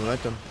to keep the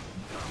momentum.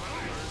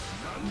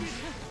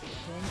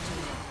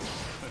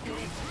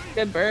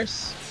 Good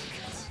burst.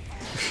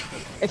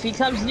 If he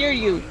comes near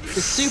you, the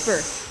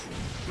super.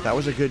 That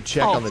was a good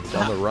check on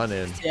the run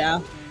in. Yeah.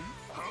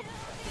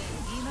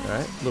 All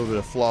right, a little bit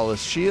of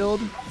flawless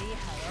shield.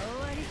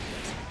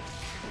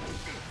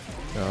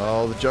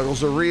 Oh, the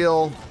juggles are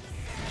real.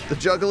 The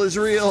juggle is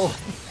real.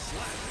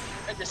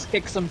 I just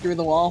kicks him through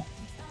the wall.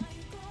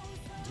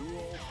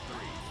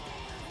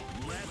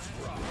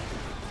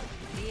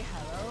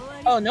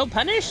 Oh, no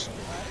punish?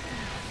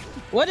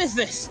 What is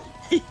this?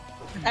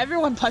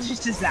 Everyone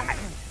punishes that.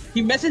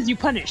 He messes, you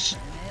punish.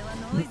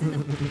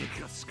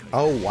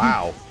 Oh,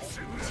 wow.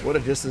 What a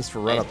distance for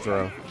run-up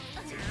throw.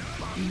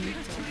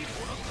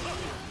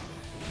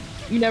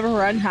 You never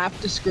run half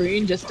the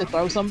screen just to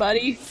throw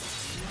somebody?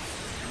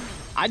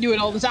 I do it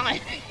all the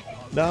time.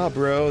 Nah,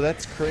 bro,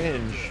 that's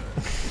cringe.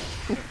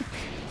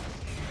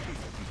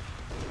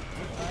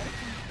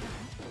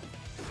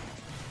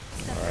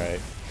 Alright.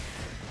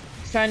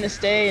 Trying to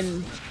stay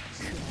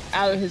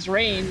out of his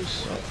range.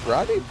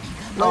 Rodney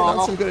laying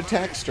on some good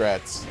attack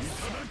strats.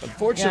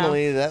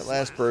 Unfortunately, that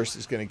last burst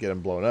is going to get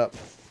him blown up.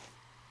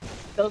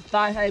 Those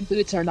thigh-high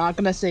boots are not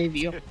going to save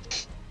you. Okay.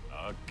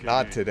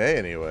 Not today,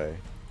 anyway.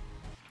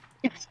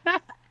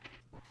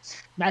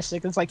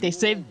 Magic, it's like they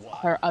saved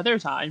her other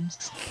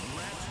times.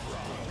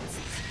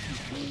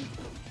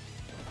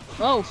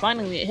 Oh,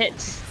 finally it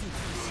hits.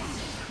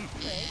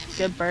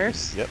 Good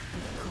burst. Yep.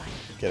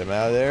 Get him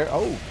out of there.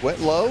 Oh, went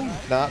low.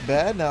 Not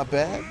bad, not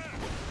bad.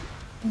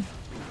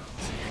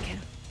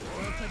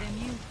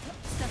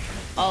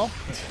 Oh,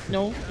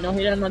 no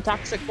hit on the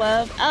toxic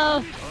love.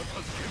 Oh,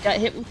 got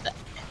hit with the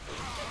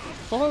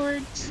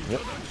forwards.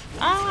 Yep.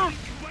 Ah,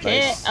 Nice.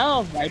 hit.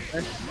 Oh,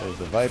 Viper. There's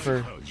the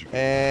Viper.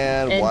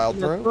 And wild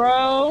the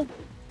throw.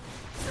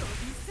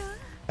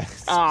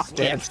 Ah,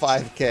 Stand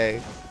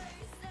 5K.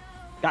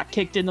 got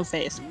kicked in the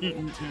face.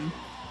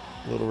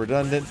 A little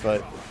redundant,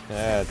 but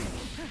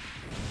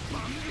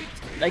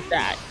Like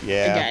that.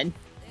 Yeah. Again.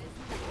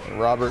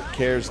 Robert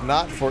cares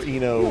not for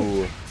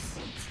Eno.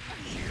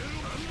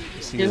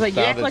 He's like,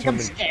 you act like I'm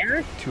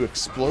scared. To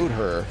explode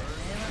her.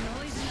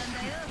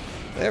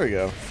 There we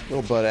go.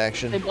 Little butt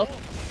action. They both.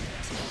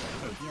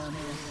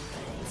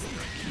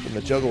 And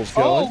the juggle's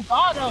going.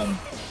 Oh, got him.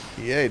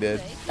 Yeah, he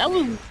did. That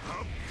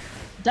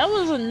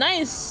was a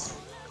nice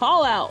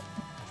call out.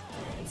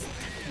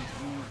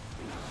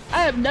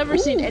 I have never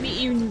seen any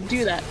even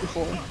do that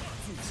before.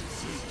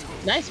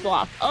 Nice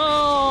block.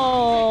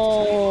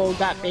 Oh,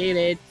 got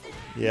baited.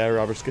 Yeah,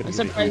 Robert's gonna get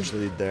a huge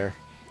lead there.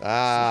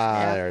 Ah,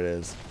 Yeah. there it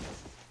is.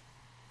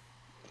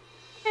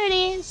 There it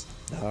is.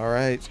 All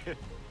right.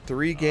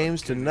 3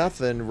 games to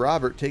nothing.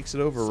 Robert takes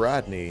it over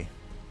Rodney.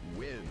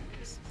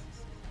 Wins.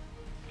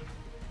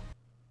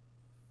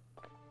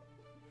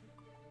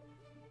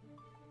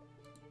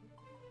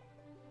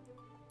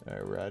 All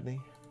right, Rodney.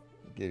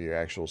 Give your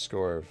actual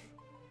score of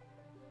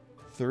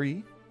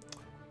 3.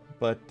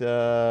 But,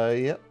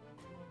 yep.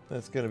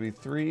 That's going to be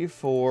 3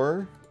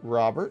 for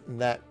Robert in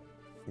that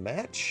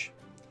match.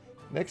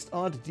 Next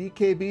on to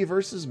DKB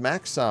versus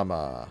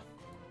MacsSama.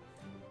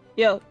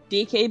 Yo,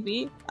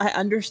 DKB, I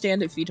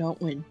understand if you don't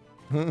win.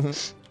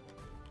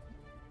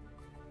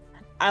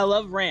 I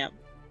love Ram,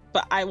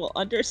 but I will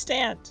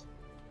understand.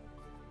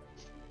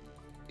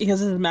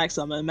 Because it's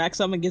MacsSama, and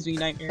MacsSama gives me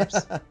nightmares.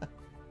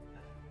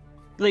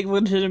 Like,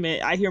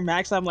 legitimate. I hear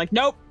Max, I'm like,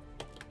 nope.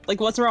 Like,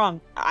 what's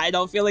wrong? I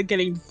don't feel like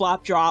getting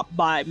flop dropped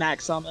by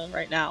MacsSama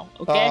right now,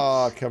 okay?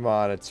 Oh, come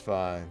on. It's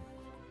fine.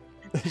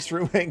 This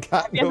room ain't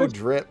got no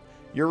drip.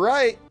 You're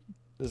right.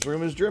 This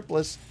room is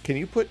dripless. Can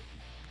you put...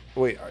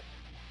 Wait.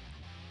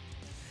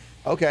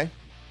 Okay.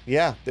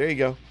 Yeah, there you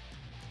go.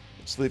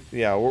 Sleep.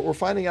 Yeah, we're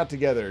finding out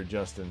together,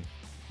 Justin.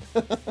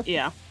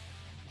 Yeah.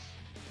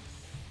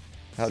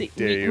 How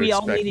dare you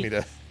expect me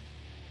to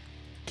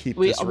keep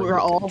this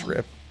room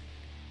drip?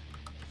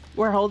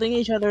 We're holding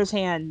each other's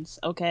hands,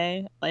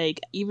 okay? Like,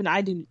 even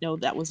I didn't know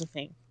that was a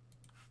thing.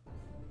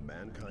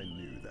 Mankind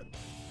knew that.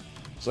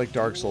 It's like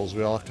Dark Souls.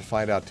 We all have to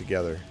find out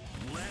together.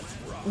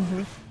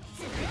 Mm-hmm.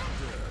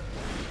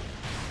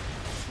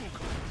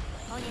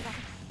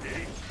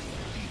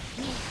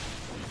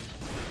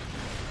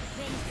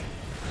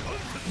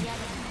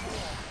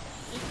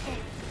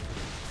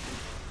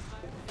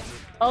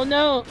 Oh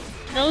no!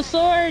 No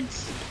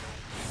swords!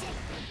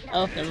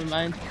 Oh, never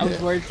mind. I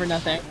was worried for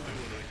nothing.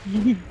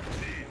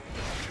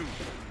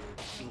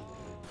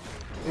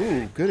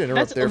 Ooh, good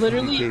interrupt That's there from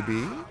literally-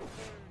 DKB.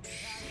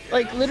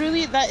 Like,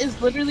 literally, that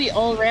is literally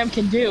all Ram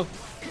can do.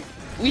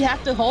 We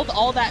have to hold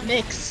all that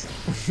mix.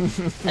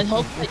 And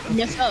hope that you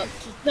mess up.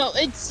 No,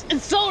 it's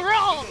so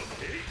wrong!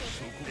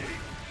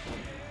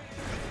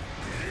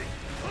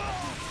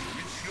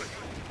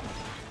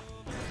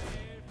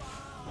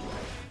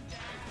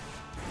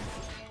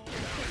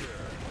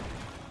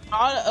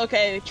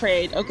 Okay,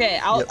 trade. Okay,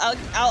 I'll,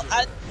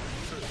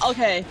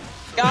 okay.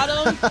 Got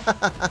him.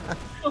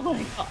 Oh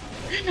my god.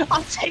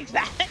 I'll take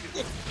that.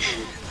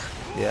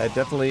 Yeah,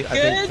 definitely. I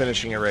think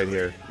finishing it right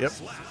here. Yep.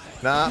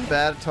 Not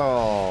bad at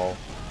all.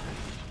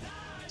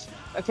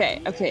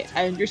 Okay,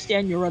 I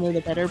understand you're one of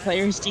the better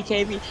players,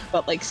 DKB,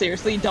 but like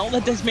seriously, don't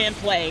let this man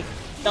play.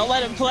 Don't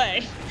let him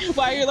play.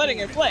 Why are you letting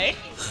him play?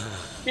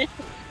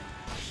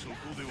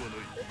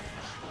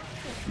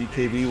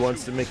 DKB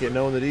wants to make it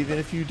known that even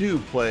if you do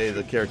play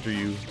the character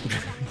you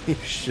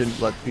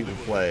shouldn't let people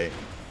play,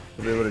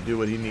 to be able to do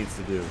what he needs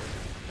to do.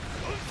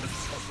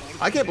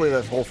 I can't believe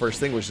that whole first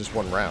thing was just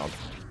 1 round.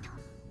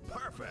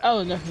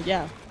 Oh no,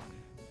 yeah.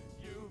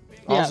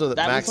 Also, yeah,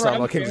 that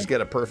MacsSama can just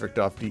get a perfect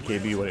off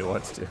DKB when he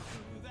wants to.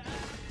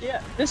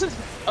 Yeah, this is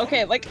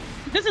okay. Like,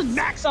 this is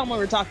MacsSama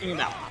we're talking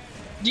about.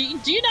 Do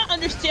you not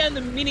understand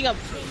the meaning of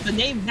the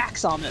name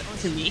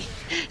MacsSama to me?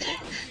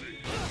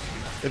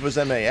 If it was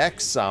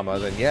MAXSama,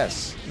 then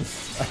yes.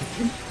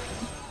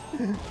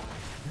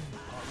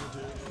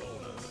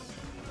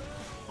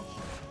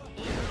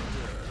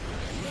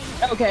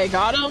 Okay,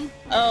 got him.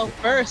 Oh,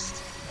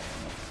 first.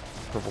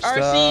 Purple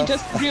RC stuff.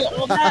 just to do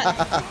all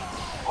that.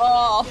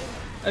 Oh,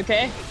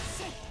 okay.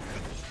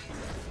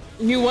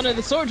 Knew one of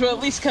the swords were at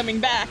least coming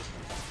back.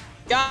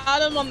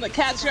 Got him on the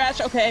cat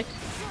scratch. Okay.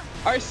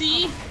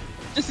 RC,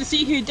 just to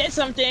see who did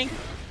something.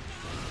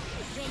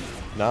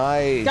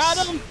 Nice.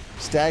 Got him.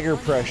 Stagger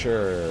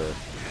pressure.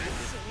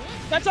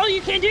 That's all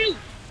you can do.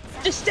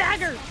 Just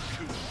stagger.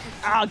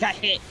 Oh, got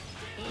hit.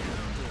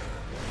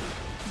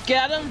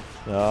 Got him.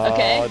 Oh,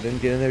 okay.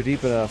 Didn't get in there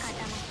deep enough.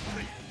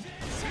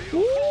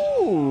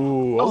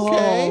 Ooh,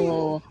 okay.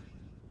 Oh.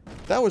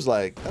 That was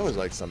like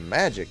some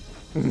magic.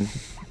 It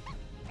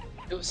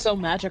was so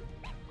magic.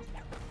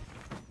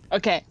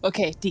 Okay,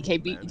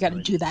 DKB, you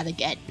gotta do that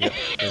again. Yep.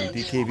 And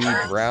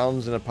DKB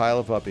drowns in a pile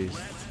of puppies.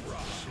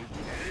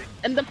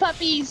 And the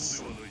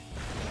puppies.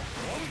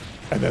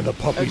 And then the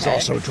puppies Okay.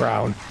 also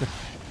drown.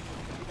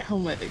 Oh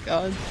my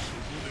god.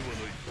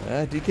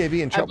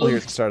 DKB in trouble here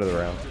at the start of the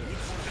round.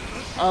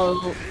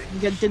 Oh,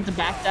 you did the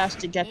backdash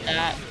to get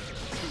that.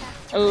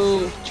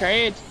 Oh,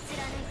 trade.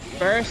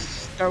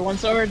 First, throw one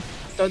sword,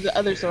 throw the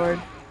other sword.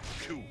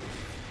 I'm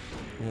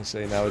gonna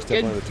say now is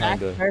definitely the time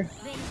to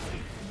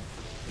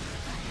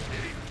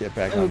get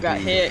back on. Oh, got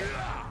hit.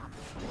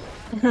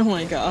 Oh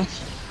my gosh.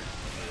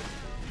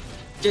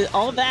 Did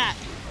all that.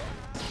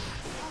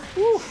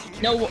 Whew.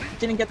 No,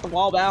 didn't get the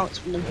wall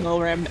bounce. No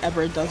Ram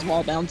ever does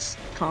wall bounce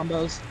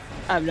combos.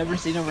 I've never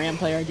seen a Ram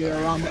player do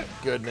a wall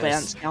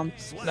bounce count.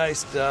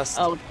 Nice dust.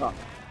 Oh god.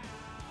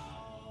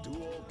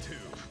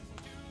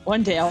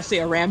 One day I'll see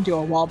a Ram do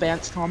a wall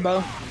bounce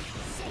combo.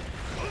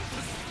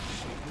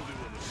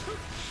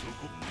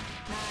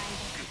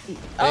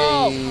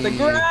 Oh, the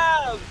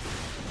grab!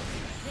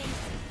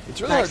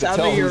 It's really hard to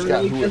tell who's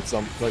got who at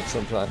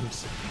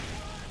sometimes.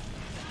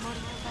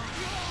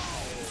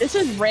 This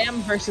is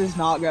Ram versus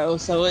Nago,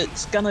 so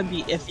it's gonna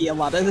be iffy a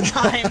lot of the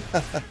time.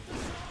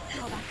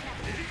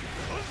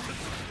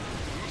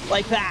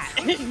 Like that.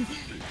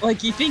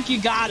 Like you think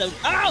you got him.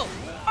 Oh!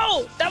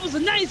 Oh! That was a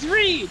nice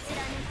read!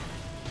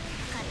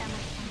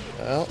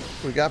 Well,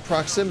 we got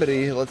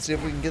proximity. Let's see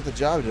if we can get the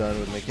job done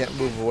when they can't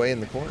move away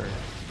in the corner.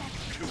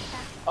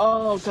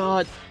 Oh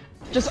god.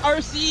 Just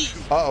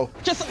RC! Uh-oh.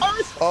 Just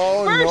RC!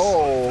 Oh First.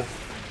 no!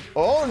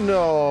 Oh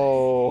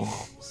no!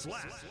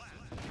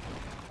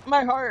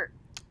 My heart.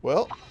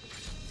 Well,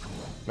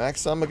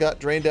 MacsSama got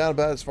drained down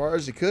about as far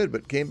as he could,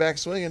 but came back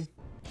swinging.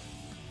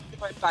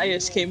 My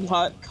bias came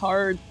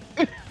hard.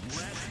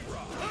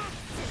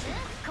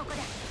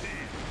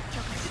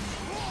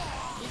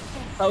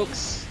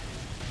 Folks.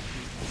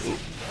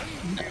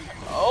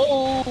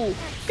 Oh,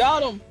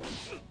 got him.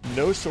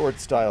 No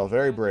sword style,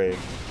 very brave.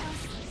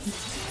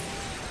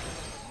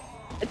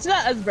 It's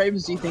not as brave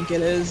as you think it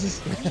is.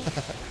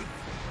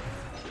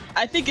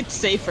 I think it's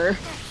safer.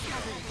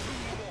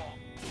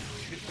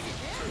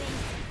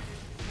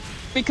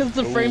 Because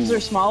the frames are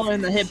smaller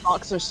and the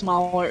hitbox are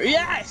smaller.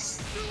 Yes!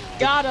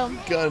 Got him!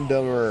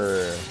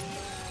 Gundammer.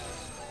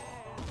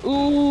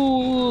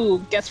 Ooh,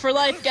 guess for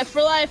life, guess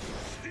for life!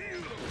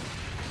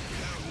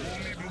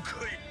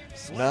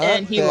 Not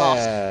And he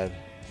bad. lost.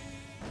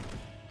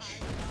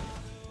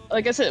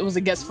 Like I said, it was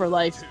a guess for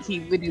life. He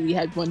literally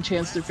had one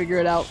chance to figure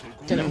it out.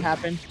 Didn't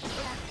happen.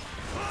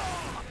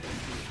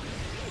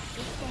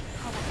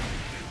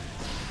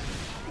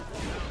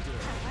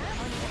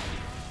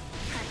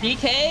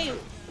 DK?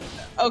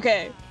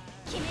 Okay.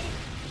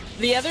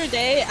 The other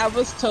day, I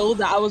was told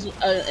that I was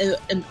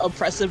an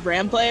oppressive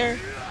Ram player.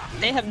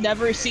 They have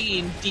never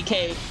seen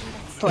DK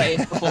play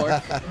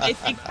before. They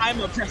think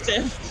I'm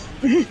oppressive.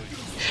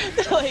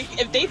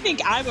 Like, if they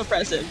think I'm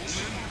oppressive,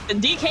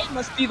 then DK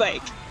must be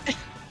like...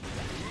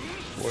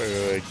 Where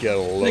do I get a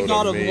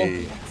load of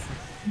me?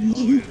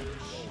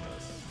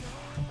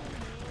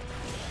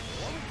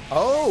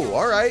 Oh,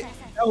 all right.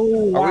 Oh,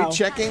 wow. Are we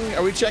checking?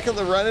 Are we checking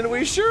the run-in?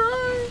 We sure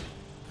are.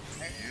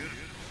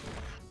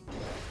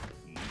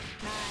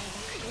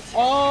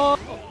 Oh,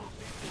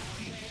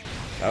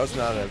 That was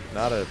not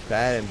a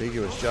bad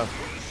ambiguous jump.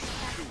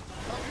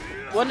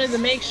 wanted to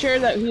make sure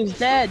that he was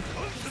dead.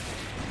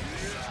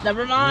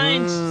 Never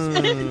mind.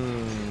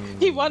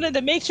 He wanted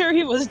to make sure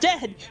he was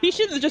dead. He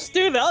should have just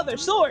threw the other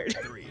sword.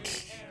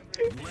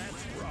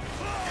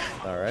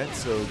 All right,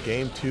 so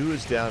game 2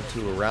 is down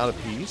to a round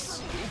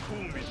apiece.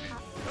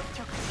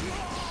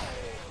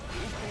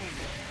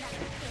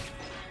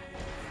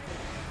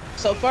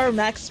 So far,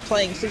 Max is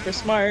playing super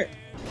smart.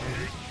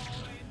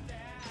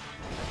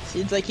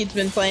 Seems like he's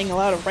been playing a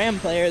lot of Ram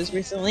players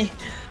recently.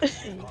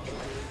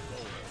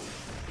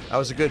 That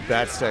was a good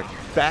back step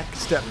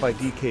by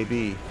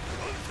DKB.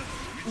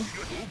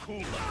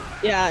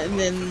 Yeah, and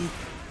then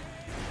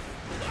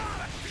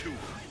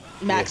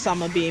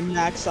MacsSama being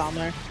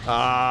MacsSama.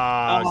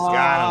 Ah,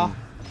 got him.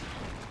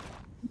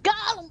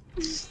 Got him!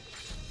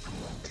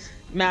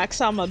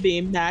 MacsSama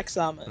being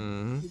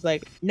MacsSama. He's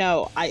like,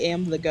 no, I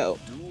am the GOAT.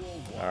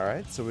 All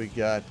right, so we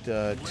got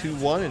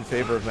 2-1 in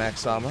favor of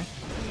MacsSama.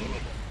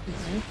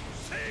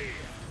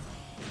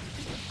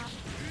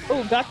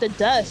 Oh, got the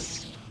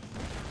dust.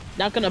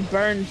 Not gonna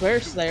burn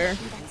burst there.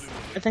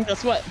 I think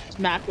that's what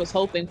Mac was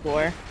hoping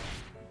for.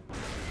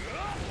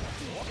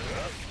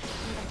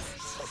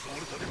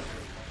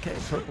 Okay,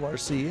 purple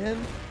RC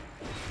in.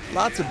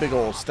 Lots of big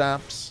old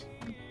stomps.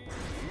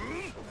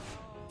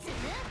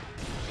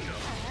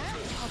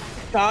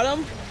 Got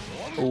him?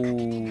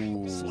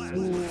 Ooh,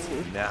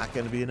 not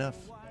gonna be enough.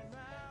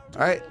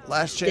 All right,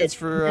 last chance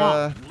for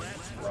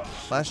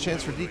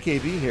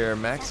DKB here.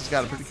 Max has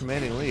got a pretty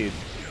commanding lead.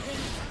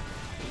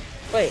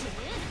 Wait,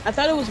 I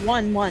thought it was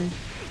 1-1.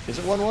 Is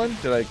it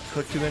 1-1? Did I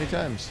click too many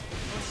times?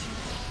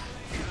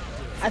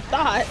 I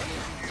thought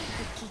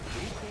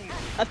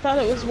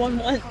it was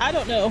 1-1. I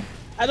don't know.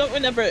 I don't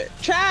remember.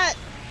 Chat,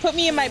 put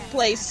me in my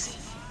place.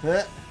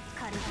 Eh.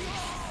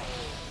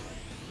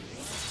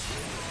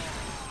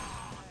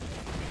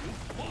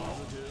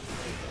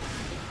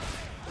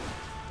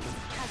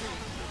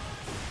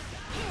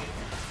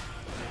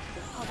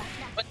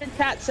 What did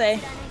chat say?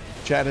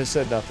 Chat has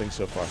said nothing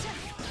so far.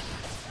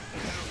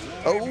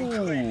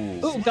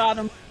 Oh. Ooh, got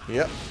him.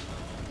 Yep.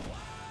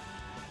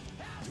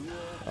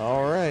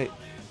 All right.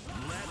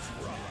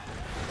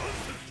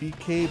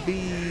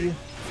 DKB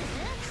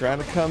trying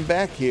to come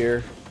back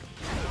here.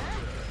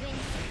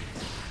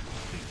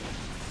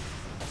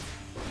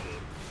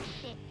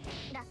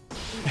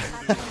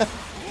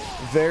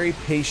 Very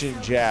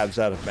patient jabs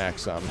out of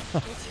MacsSama.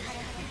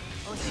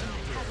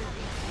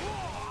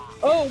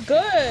 Oh,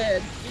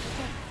 good.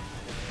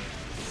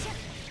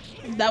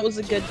 That was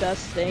a good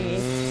dust thingy.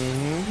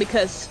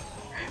 Because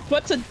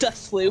what's a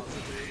dust loop?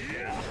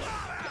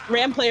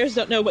 Ram players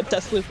don't know what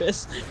dust loop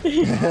is.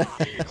 We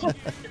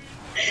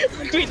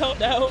don't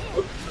know.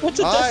 What's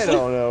a dust I loop?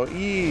 don't know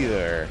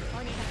either.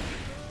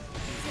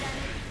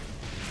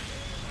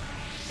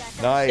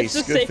 Nice, It's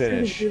just good safer to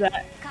finish. do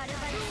that.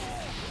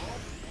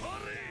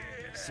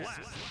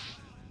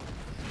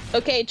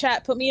 Okay,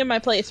 chat, put me in my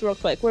place real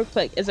quick, real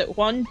quick. Is it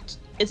 1?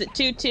 Is it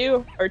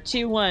 2-2 or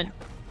 2-1?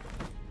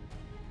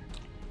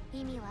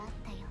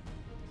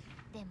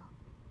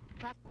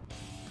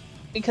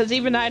 Because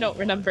even I don't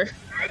remember.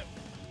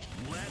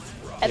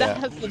 And I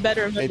have the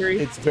better memory.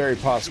 It's very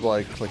possible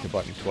I clicked a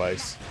button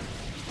twice.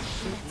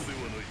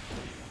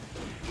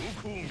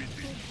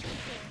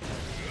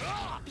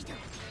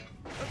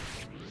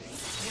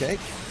 Okay.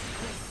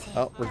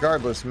 Oh,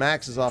 regardless,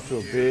 Max is off to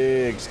a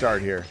big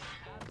start here.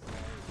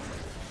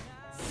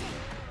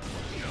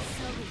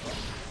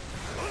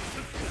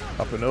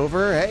 Up and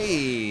over.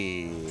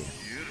 Hey!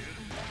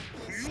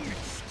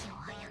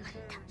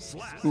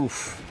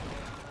 Oof.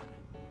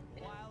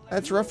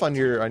 That's rough on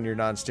your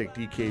non-stick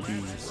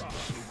DKBs.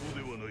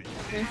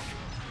 Okay.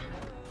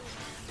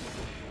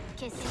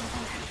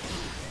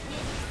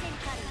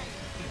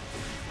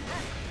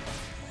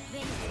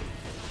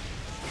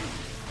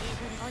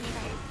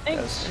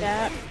 Thanks,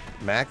 chat.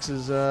 Max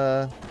is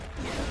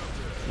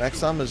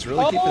MacsSama is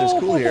really keeping his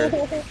cool here.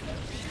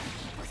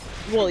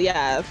 Well,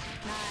 yeah.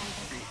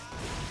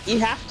 You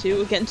have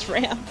to against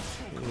Ram.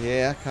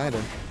 Yeah, kind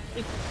of.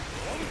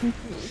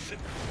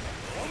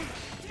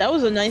 That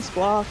was a nice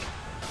block.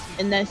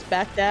 And nice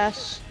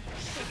backdash.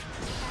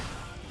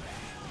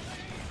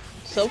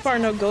 So far,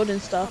 no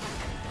golden stuff.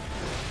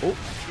 Oh,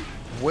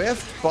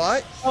 whiffed,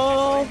 but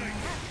Oh,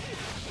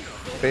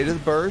 beta the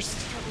burst.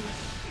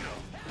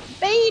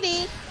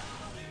 baity!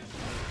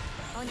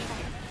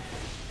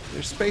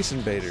 They're space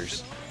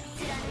invaders.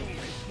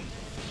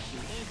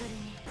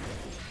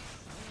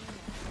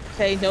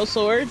 Okay, no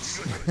swords.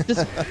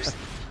 Just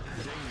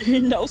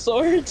no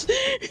swords.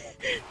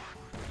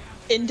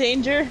 In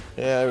danger.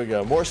 Yeah, there we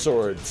go. More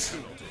swords.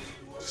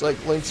 It's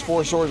like Link's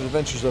 4 Swords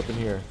Adventures up in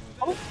here.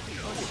 Oh,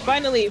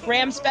 finally,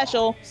 Ram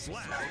special.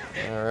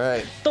 All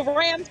right. The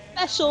Ram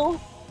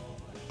special.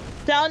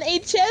 Down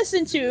HS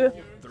into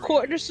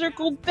quarter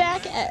circle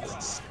back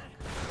S.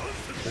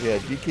 Yeah,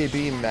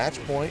 DKB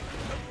match point.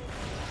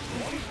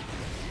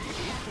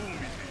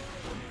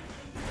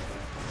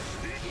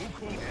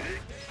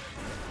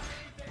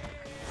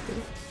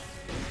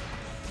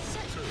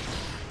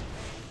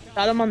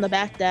 Got him on the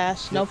back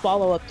dash. No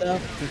follow up though.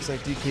 Looks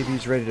like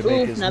DKB's ready to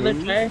make his another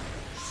move. try.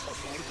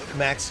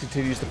 Max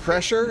continues the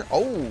pressure.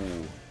 Oh,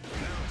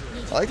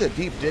 I like that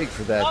deep dig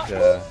for that.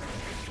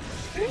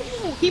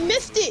 Ooh, he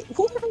missed it.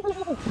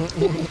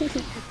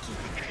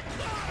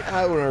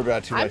 I wouldn't worry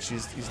about it too much.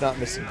 He's not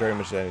missing very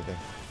much of anything.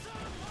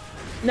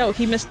 No,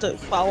 he missed the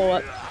follow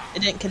up.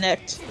 It didn't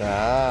connect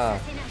Ah,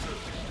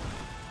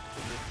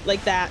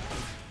 like that.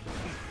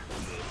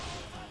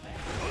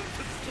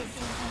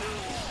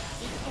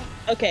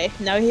 Okay,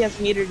 now he has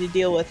meter to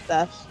deal with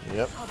stuff.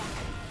 yep.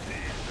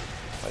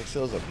 Mike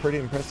still has a pretty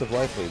impressive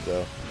life lead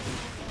though.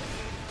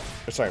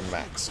 Oh, sorry,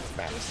 Max.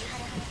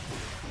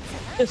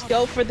 Just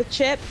go for the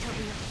chip.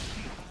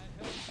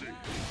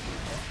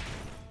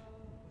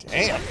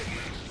 Damn.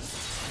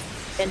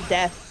 And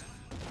death.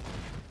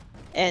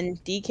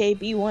 And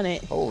DKB won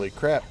it. Holy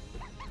crap.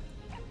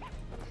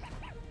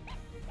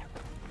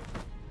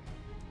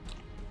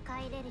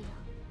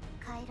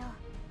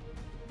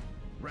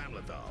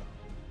 Ramlethal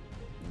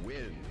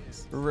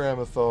wins.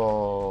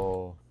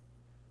 Ramethal.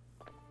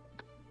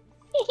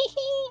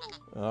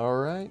 All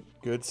right.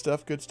 Good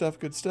stuff, good stuff,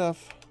 good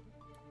stuff.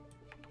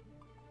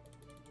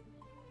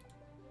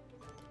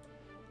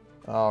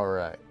 All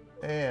right.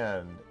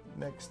 And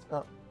next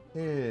up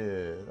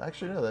is...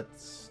 Actually, no,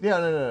 that's... Yeah,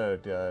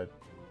 no.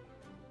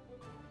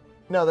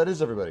 No, that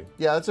is everybody.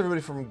 Yeah, that's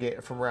everybody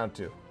from round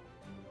 2.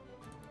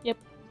 Yep.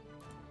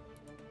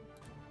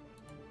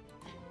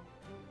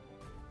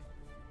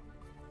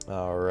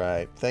 All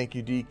right. Thank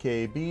you,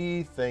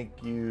 DKB.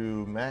 Thank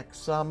you,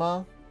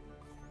 MacsSama.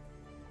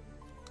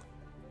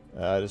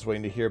 Just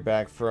waiting to hear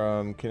back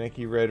from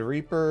Kaneki Red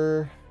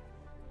Reaper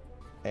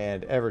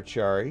and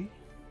Everchari.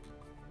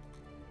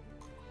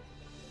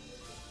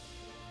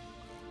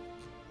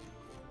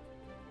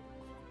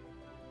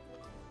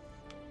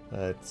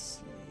 Let's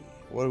see.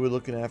 What are we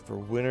looking at for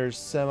winners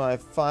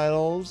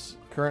semifinals?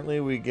 Currently,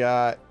 we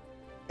got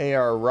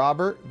AR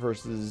Robert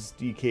versus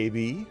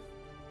DKB.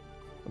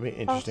 I mean,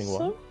 interesting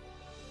one.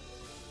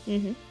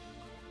 Mm-hmm.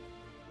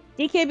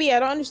 DKB, I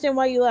don't understand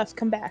why you left.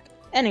 Come back.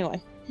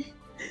 Anyway.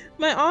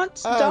 My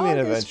aunt's dog I mean,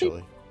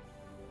 eventually.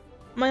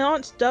 My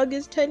aunt's dog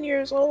is 10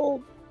 years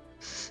old.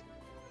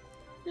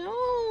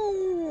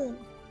 No.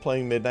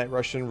 Playing Midnight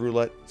Russian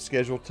Roulette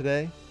schedule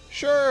today?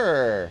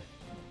 Sure.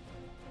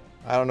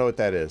 I don't know what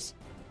that is.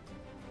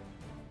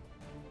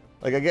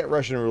 Like, I get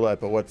Russian Roulette,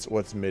 but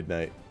what's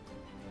Midnight?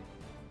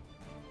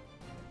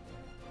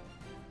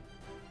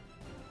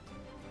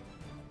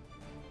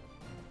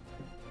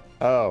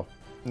 Oh.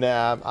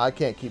 Nah, I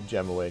can't keep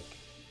Gem awake.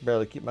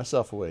 Barely keep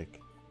myself awake.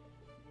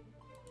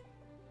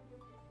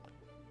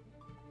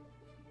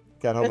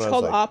 Got home It's and I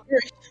was called like,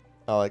 operation.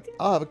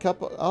 I'll have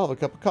a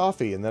cup of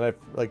coffee, and then I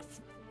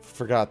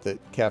forgot that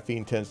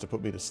caffeine tends to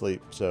put me to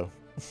sleep. So,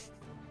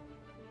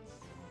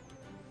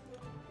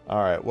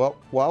 all right. Well,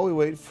 while we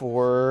wait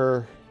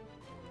for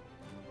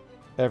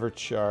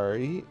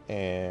Everchari,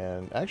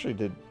 and actually,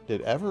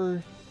 did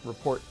Ever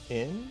report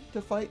in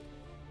to fight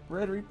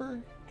Red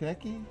Reaper?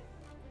 Kaneki?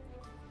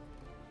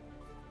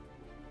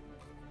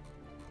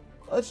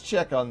 Let's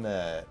check on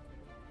that.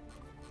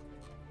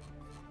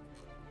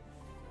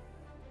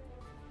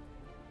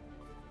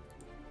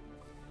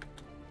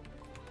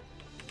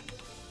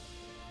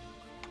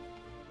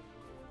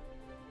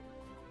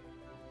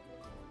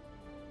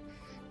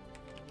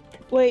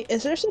 Wait,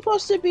 is there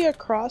supposed to be a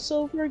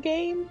crossover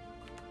game?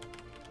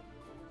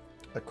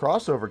 A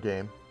crossover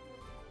game?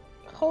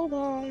 Hold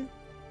on.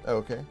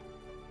 Okay.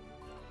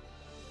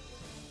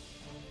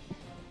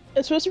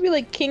 It's supposed to be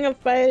like King of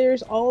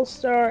Fighters,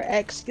 All-Star,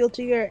 X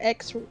Guilty Gear,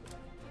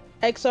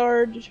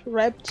 XR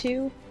Rep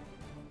 2.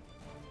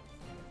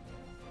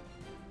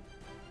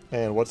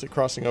 And what's it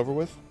crossing over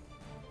with?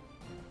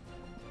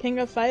 King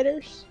of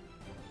Fighters?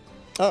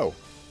 Oh.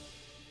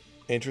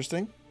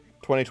 Interesting.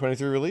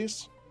 2023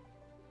 release?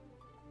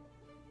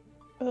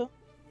 Oh.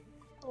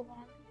 Hold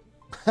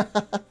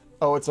on.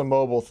 Oh, it's a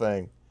mobile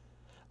thing.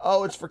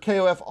 Oh, it's for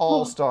KOF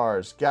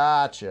All-Stars.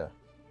 Gotcha.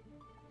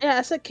 Yeah,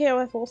 I said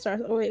KOF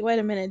All-Stars. Oh, wait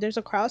a minute. There's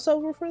a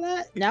crossover for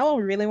that? Now I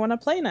really want to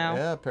play now.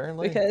 Yeah,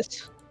 apparently.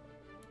 Because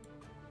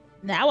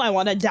now I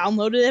want to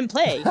download it and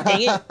play.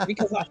 Dang it.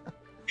 Because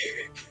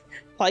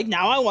like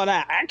now I want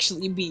to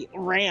actually beat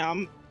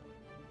Ram.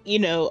 You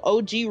know,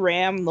 OG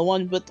Ram, the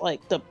one with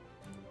like the...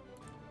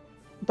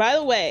 By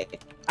the way,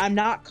 I'm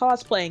not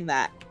cosplaying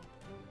that.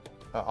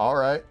 All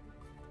right.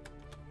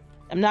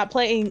 I'm not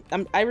playing...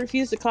 I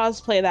refuse to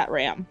cosplay that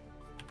Ram.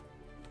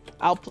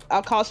 I'll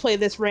cosplay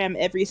this Ram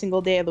every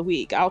single day of the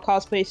week. I'll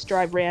cosplay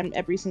Strive Ram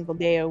every single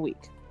day of the week.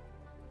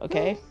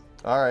 Okay?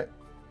 All right.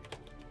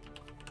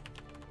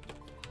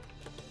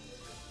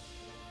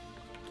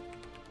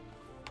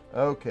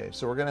 Okay,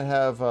 so we're gonna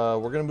have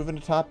we're gonna move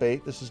into top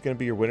 8. This is gonna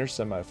be your winner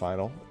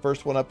semifinal.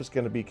 First one up is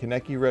gonna be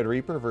Kaneki Red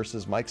Reaper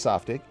versus Mike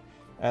Saftig,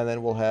 and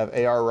then we'll have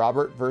AR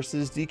Robert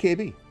versus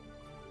DKB.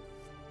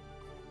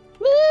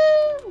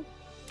 Woo!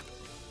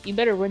 You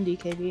better win,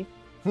 DKB.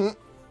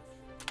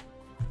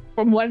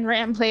 From one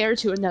Ram player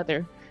to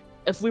another.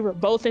 If we were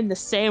both in the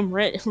same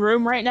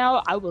room right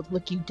now, I would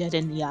look you dead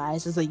in the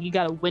eyes. It's like, you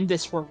gotta win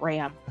this for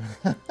Ram.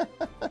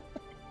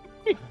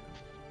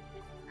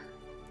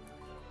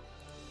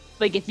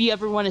 Like, if you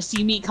ever want to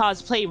see me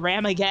cosplay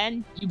Ram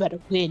again, you better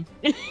win.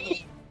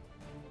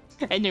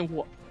 And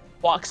then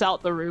walks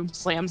out the room,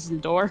 slams the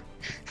door.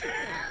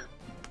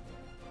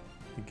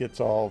 He gets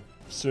all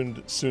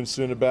soon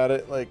about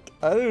it. Like,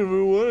 I didn't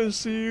even want to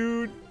see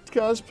you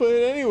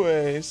cosplay it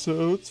anyway,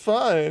 so it's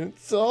fine.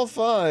 It's all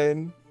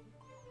fine.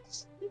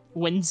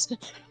 Wins.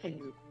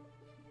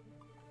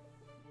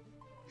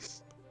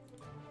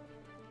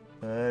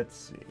 Let's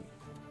see.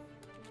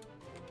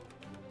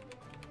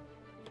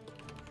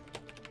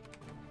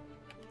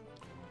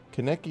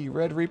 Kaneki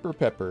Red Reaper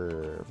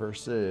Pepper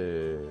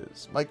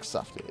versus Mike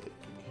Saftig.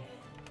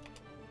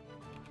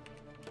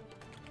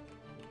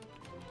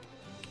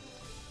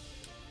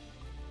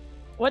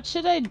 What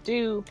should I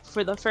do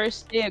for the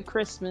first day of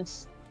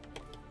Christmas?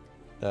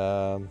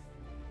 When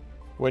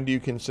do you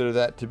consider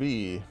that to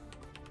be?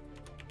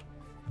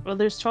 Well,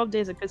 there's 12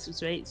 days of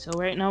Christmas, right? So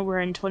right now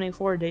we're in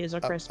 24 days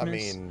of Christmas. I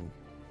mean,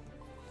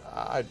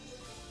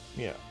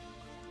 you know,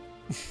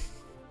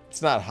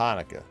 it's not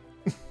Hanukkah.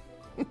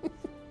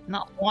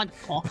 Not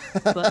wonderful,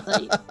 but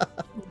like...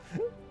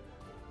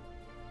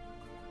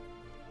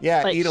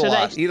 Yeah, like, eat a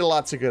lot. Eat a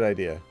lot's a good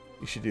idea.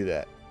 You should do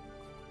that.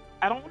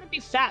 I don't want to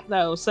be fat,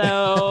 though,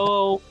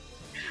 so...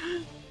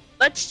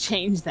 Let's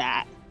change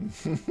that.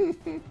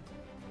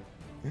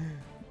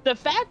 The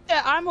fact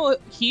that I'm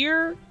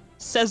here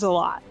says a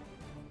lot.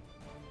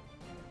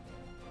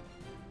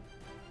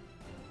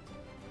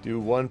 Do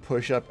one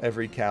push-up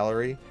every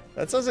calorie.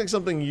 That sounds like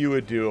something you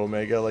would do,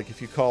 Omega. Like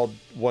if you called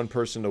one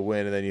person to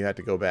win and then you had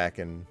to go back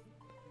and...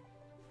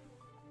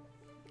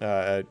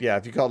 yeah,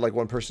 if you called like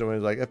one person to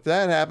win, like, if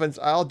that happens,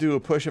 I'll do a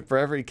push-up for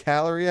every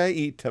calorie I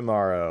eat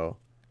tomorrow.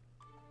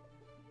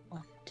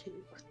 1, 2,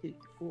 3,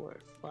 4,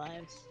 5,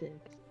 6,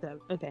 7.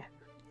 Okay.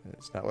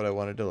 That's not what I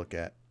wanted to look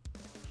at.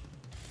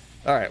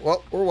 Alright,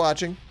 well, we're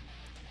watching.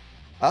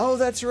 Oh,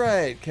 that's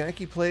right.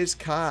 Kaneki plays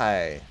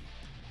Kai.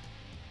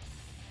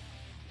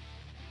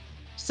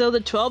 So the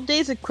 12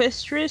 days of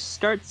Christmas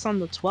starts on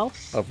the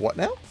 12th Of what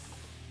now?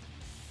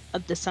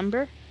 of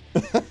December.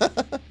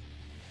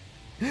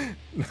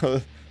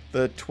 No,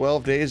 the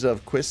 12 days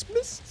of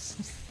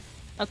Christmas?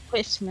 Of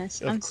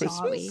Christmas. I'm Christmas?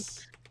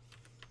 sorry.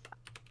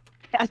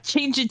 I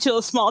changed it to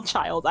a small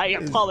child. I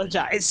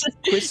apologize.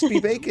 Crispy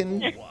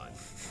bacon.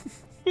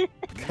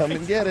 Come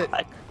and get it.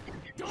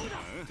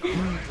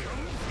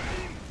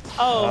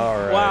 Oh,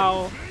 Alright.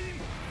 wow.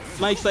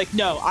 Mike's like,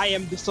 no, I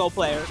am the sole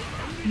player.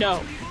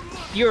 No,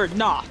 you're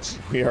not.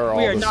 We are all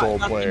We are the not sole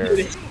about to do players.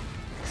 this.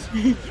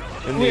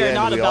 In We the are end,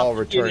 not we about all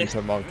to do return this.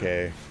 to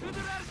Monkey.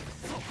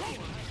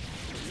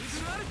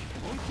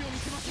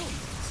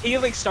 He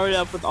like started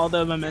up with all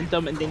the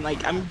momentum, and then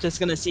like I'm just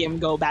gonna see him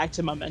go back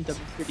to momentum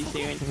pretty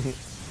soon.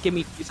 Give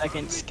me 2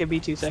 seconds. Give me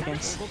 2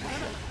 seconds.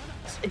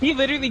 He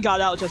literally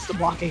got out just to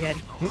block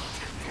again.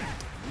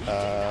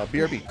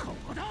 BRB.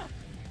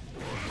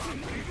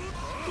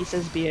 He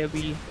says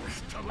B.O.B.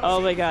 Oh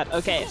my god.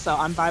 Okay, so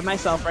I'm by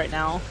myself right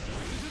now.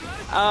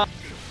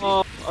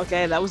 Oh,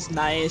 okay, that was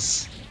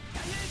nice.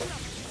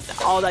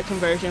 All that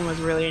conversion was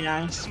really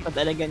nice. But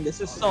then again, this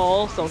is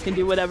Soul. Soul can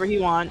do whatever he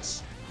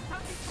wants.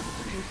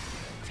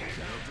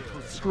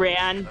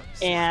 Ran,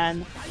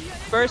 and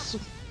first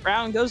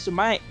round goes to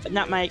Mike.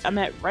 Not Mike, I'm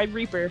at Red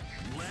Reaper.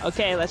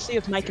 Okay, let's see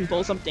if Mike can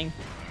pull something.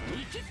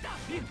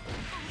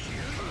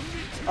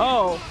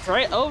 Oh,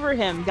 right over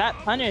him. Got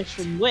punished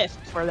and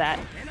whiffed for that.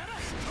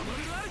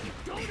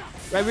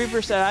 Red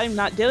Reaper said, I'm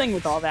not dealing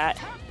with all that.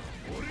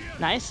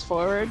 Nice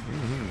forward.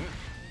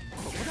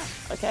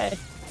 Okay.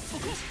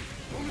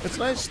 It's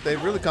nice. They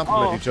really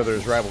complement each other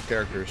as rival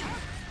characters.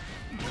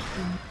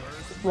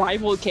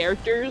 Rival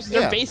characters?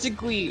 They're Yeah.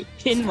 basically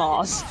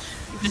in-laws.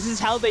 This is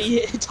how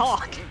they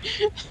talk.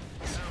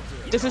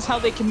 This is how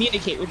they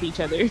communicate with each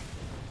other.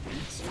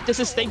 This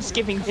is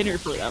Thanksgiving dinner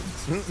for them.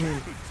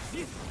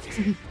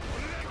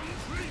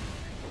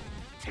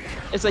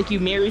 It's like, you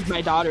married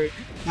my daughter,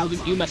 now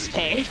you must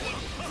pay.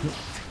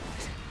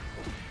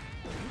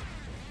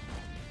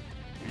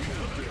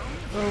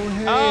 Oh,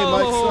 hey, Oh.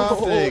 Mike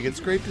Saftig. It's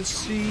great to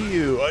see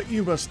you.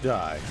 You must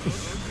die.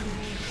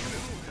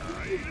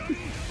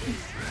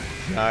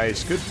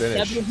 Nice. Good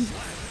finish.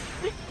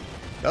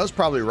 That was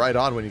probably right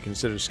on when you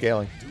consider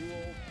scaling.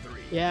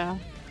 Yeah.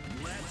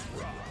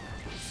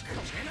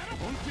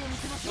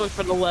 Look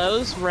for the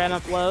lows, ran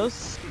up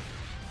lows.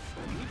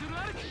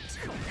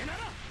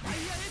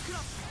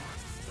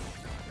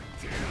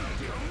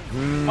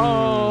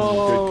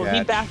 Oh, good he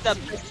catch. backed up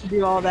just to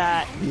do all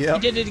that. Yep.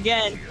 He did it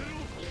again.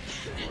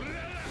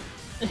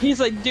 He's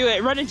like, do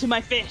it, run into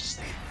my fish.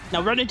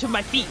 Now run into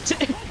my feet.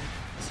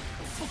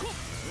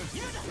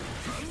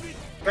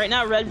 Right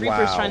now, Red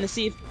Reaper's Wow. trying to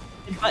see if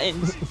it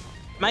buttons.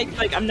 Mike's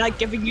like, I'm not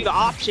giving you the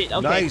option.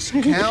 Okay. Nice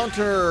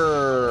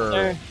counter.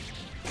 Sure.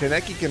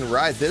 Kaneki can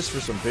ride this for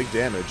some big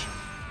damage.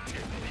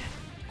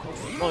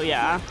 Oh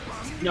yeah.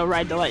 No,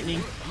 ride the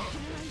lightning.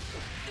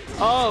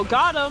 Oh,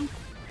 got him.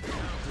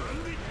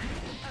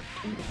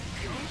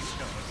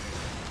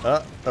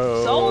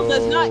 Uh-oh. Soul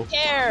does not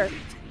care.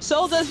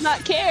 Soul does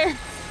not care.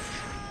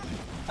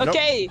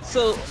 Okay,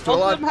 so Still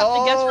both of them have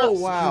to guess. Oh,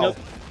 wow. Nope.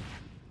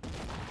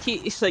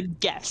 He's like,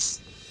 guess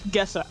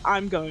what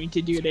I'm going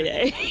to do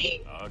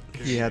today.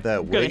 He had that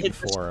Gonna waiting hit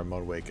this. for him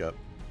on Wake Up.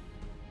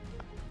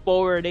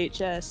 Forward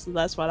HS. So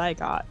that's what I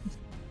got.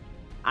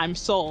 I'm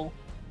Soul.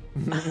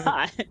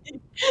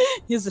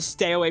 He has to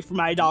stay away from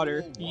my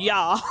daughter.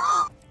 Yeah.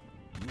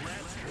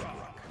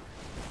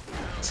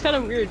 It's kind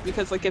of weird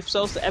because, like, if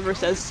Soul ever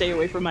says "stay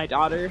away from my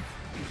daughter,"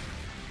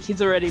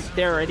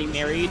 they're already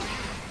married.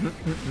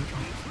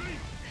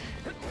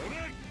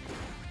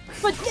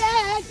 But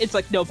Dad, it's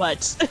like no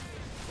buts.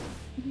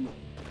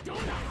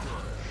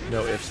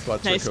 No ifs,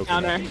 buts, Nice or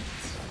coconut.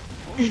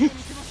 counter.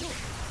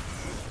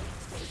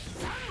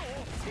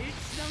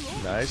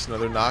 Nice.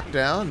 Another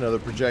knockdown. Another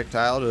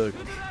projectile to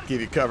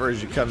give you cover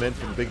as you come in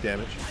for the big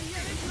damage.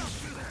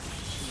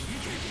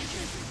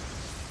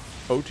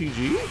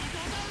 OTG?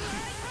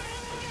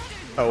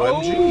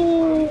 OMG?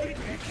 Oh.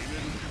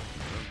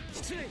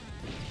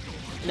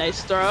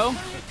 Nice throw.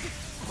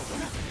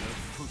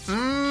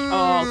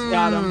 Oh,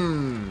 got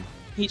him.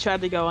 He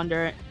tried to go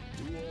under it.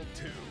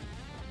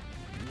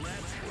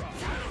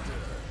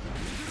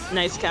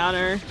 Nice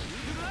counter.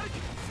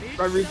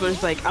 Red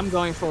Reaper's like, I'm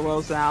going for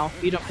lows now.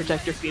 You don't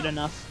protect your feet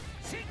enough.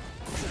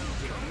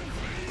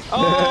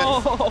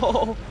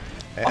 Oh!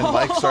 And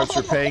Mike starts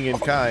repaying in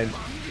kind.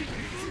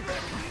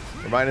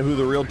 Remind him who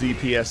the real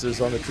DPS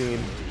is on the team.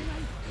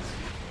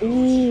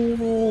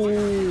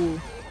 Ooh.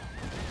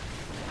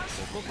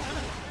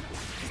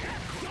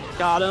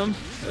 Got him.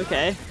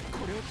 Okay.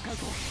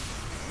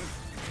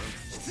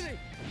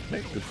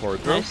 Hey, good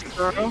forward throw. Nice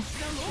throw.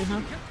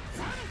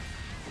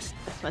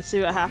 Let's see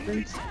what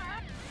happens.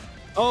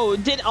 Oh,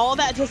 did all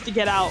that just to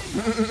get out.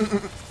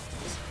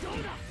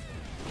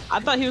 I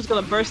thought he was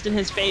gonna burst in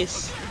his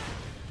face.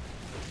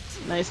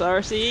 Nice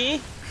RC.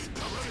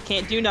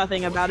 Can't do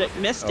nothing about it.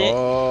 Missed it.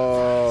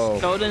 Oh.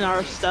 Golden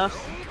R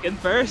stuff.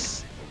 Good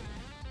burst.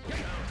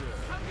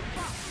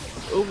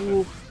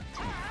 Ooh.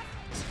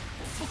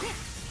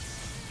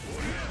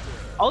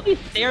 All these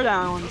stare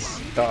downs.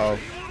 Uh-oh.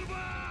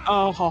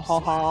 Oh, ho, ho,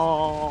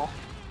 ho.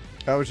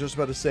 I was just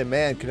about to say,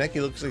 man,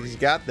 Kaneki looks like he's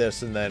got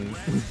this, and then...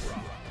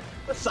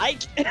 Psych.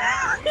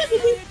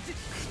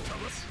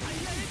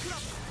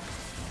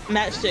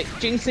 Matchstick.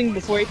 Jinxing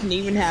before it can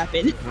even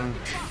happen.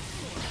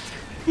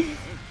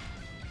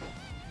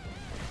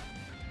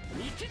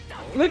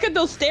 Look at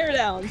those stare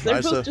downs.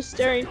 They're both just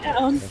staring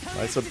down.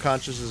 My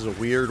subconscious is a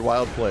weird,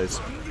 wild place.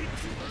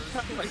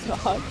 Oh my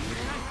god.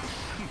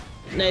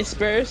 Nice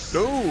burst.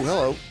 Oh,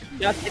 hello.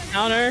 Got the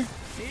counter.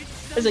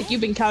 It's like,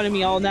 you've been counting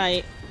me all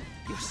night.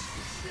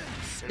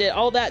 Did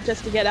all that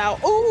just to get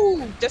out.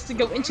 Ooh! Just to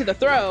go into the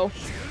throw.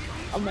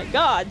 Oh my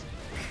god.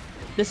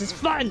 This is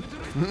fun.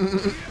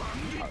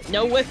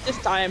 No whiff this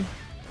time.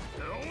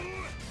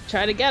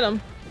 Try to get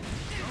him.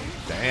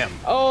 Damn.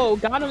 Oh,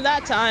 got him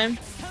that time.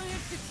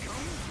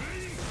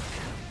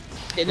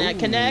 Did not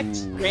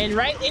connect. Ran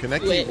right into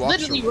Kaneki it. walks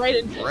Literally right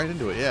into it. Right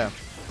into it, yeah.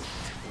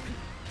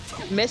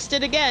 Missed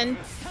it again.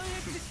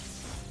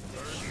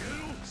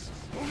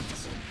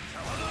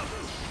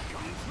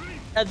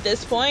 At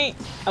this point,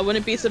 I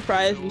wouldn't be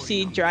surprised if we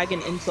see Dragon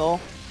Insole.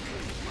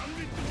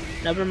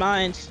 Never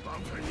mind.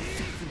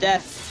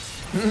 Death.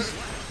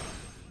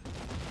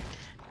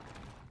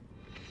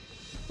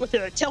 What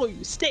did I tell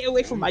you? Stay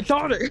away from my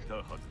daughter.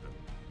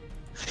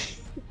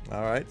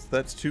 Alright, so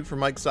that's 2 for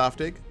Mike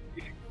Saftig.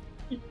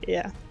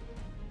 Yeah.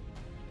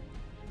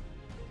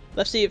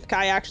 Let's see if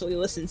Kai actually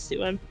listens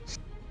to him.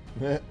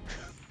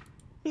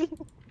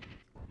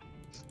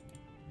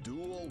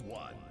 Duel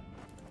 1.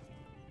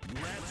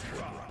 Let's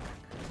rock.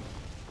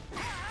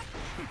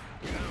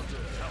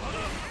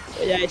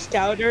 Nice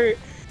counter.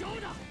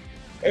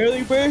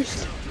 Early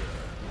burst.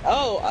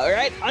 Oh,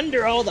 alright.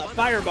 Under all the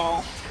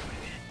fireball.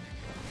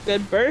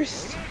 Good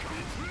burst.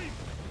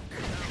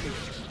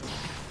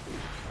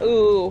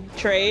 Ooh,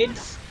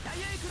 trades.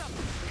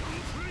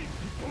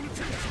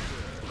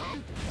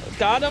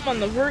 Got him on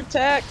the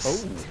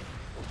vertex. Oh.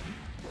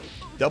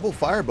 Double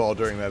fireball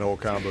during that whole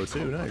combo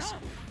too. Nice.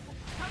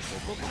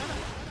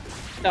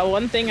 The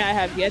one thing I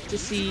have yet to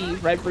see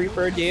Red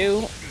Reaper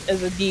do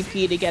is a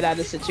DP to get out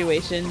of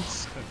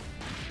situations.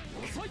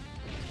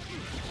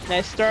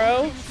 Nice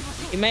throw.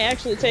 He may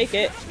actually take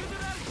it.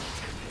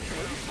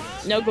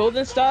 No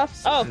golden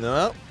stuff. Oh,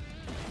 No.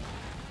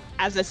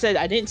 as I said,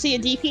 I didn't see a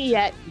DP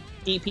yet.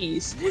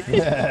 DPs.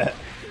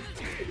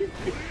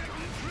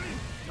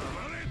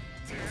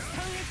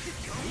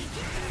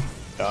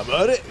 How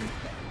about it?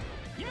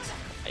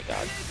 My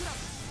God.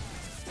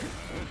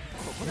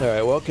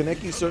 Alright, well,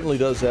 Kaneki certainly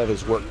does have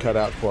his work cut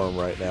out for him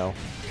right now.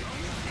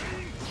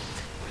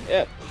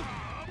 Yep.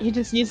 He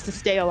just needs to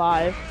stay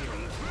alive.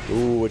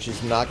 Ooh, which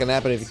is not going to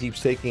happen if he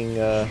keeps taking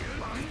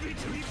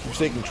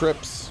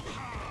trips.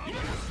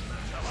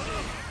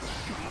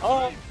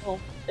 Oh,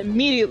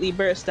 immediately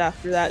burst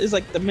after that. It's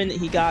like the minute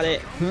he got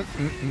it.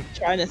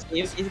 Trying to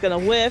see if he's gonna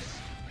whiff.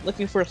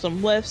 Looking for some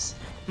whiffs.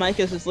 Mike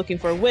is just looking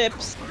for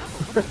whips.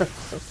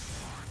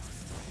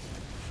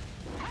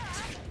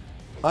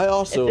 I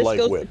also like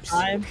whips.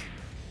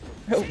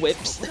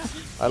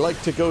 Whips. I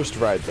like to ghost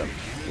ride them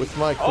with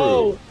my crew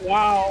Oh,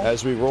 wow.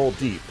 as we roll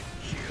deep.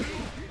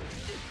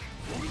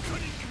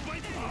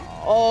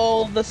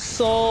 Oh, the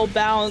soul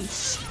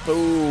bounce.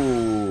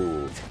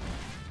 Ooh.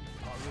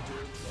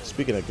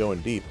 Speaking of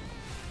going deep.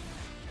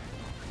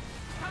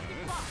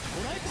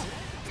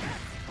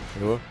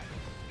 Ooh.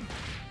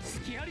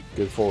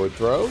 Good forward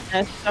throw.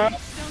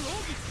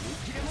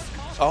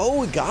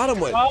 Oh, we got him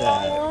with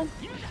that.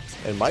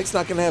 And Mike's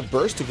not going to have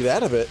burst to get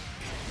out of it.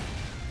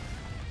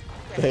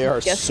 They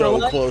are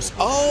so close.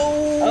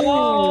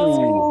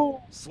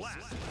 Oh!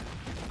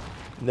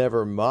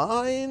 Never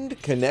mind.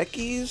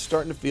 Kaneki's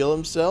starting to feel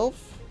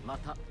himself.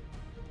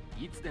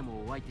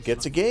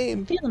 Gets a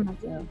game.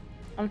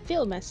 I'm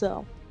feeling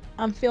myself.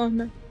 I'm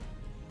feeling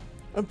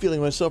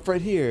myself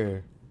right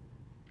here.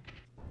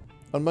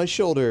 On my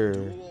shoulder.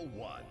 Duel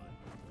 1.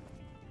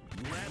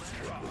 Let's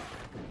rock.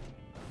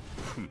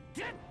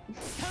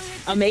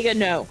 Omega,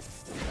 no.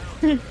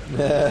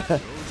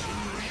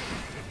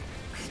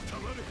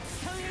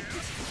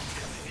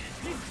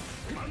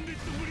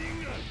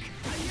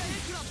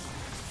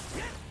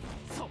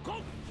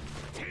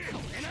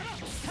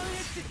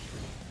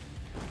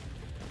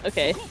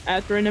 Okay, I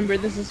have to remember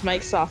this is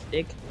Mike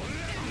Saftig.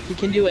 He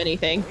can do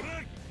anything.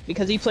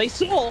 Because he plays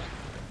Soul!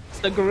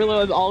 The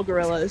gorilla of all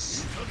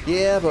gorillas.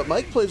 Yeah, but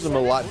Mike plays them a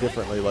lot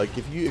differently. Like,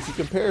 if you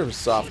compare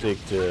Saftig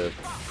to,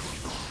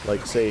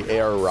 like, say,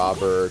 A.R.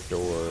 Robert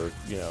or,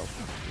 you know...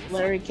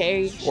 Larry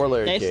Cage. Or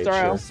Larry nice Cage,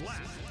 throw. sure.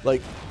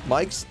 Like,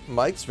 Mike's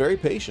very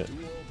patient.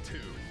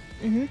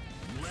 Mm-hmm.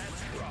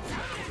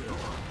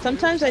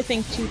 Sometimes I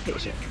think too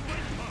patient.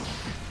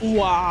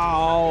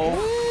 Wow.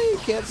 You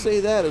can't say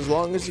that as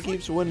long as he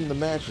keeps winning the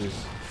matches.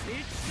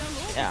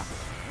 Yeah.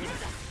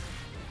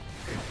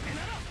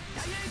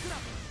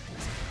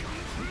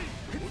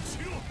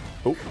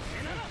 Oh.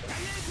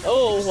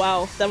 Oh,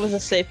 wow. That was a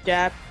safe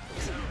jab.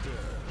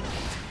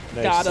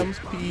 Nice Got him.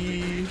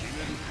 6P.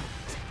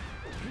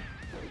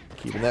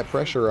 Keeping that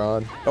pressure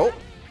on. Oh.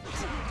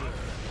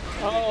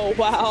 Oh,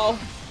 wow.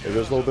 There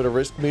goes a little bit of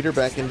risk meter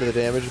back into the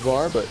damage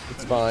bar, but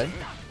it's fine.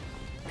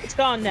 It's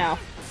gone now.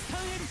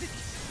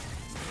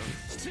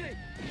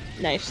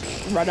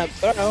 Nice run up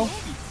throw.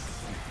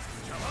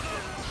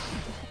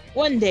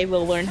 One day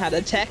we'll learn how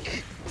to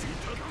tech.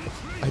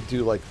 I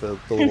do like the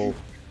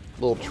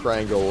little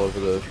triangle over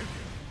the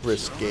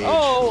wrist gauge.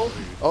 Oh!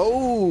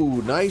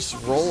 Oh, nice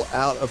roll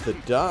out of the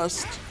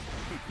dust.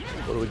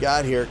 What do we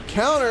got here?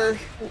 Counter!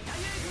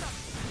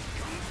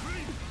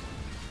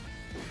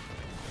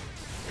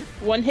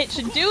 One hit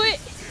should do it!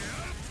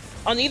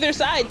 On either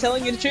side,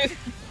 telling you the truth.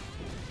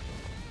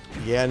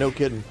 Yeah, no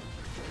kidding.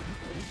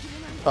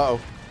 Uh-oh.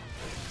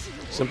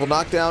 Simple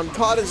knockdown.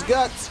 Caught his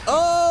guts.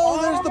 Oh,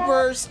 there's the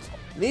burst.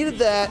 Needed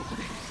that.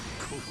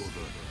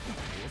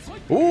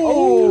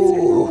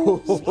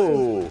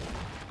 Ooh.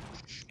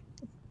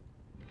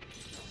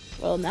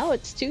 Well, now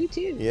it's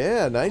 2-2.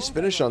 Yeah, nice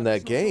finish on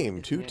that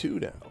game.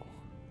 2-2 now.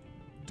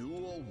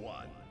 Duel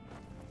 1.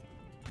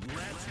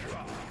 Let's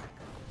rock.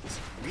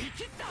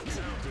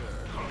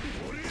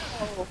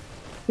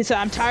 He said,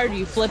 I'm tired of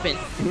you flipping.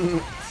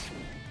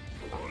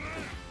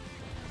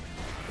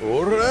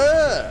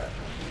 Alright.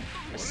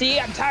 See,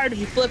 I'm tired of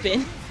you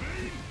flipping.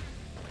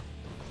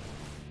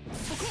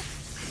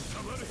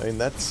 I mean,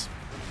 that's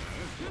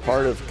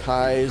part of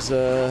Kai's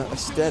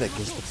aesthetic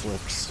is the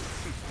flips.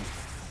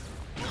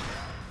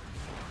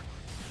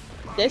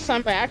 This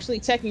time by actually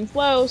checking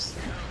flows.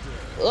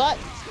 What?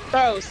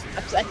 Throws.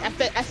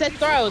 I said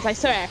throws, I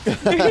swear.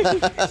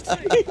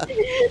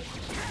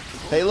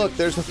 Hey, look,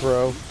 there's a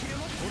throw.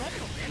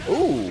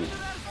 Ooh.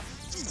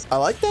 I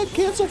like that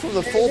cancel from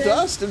the full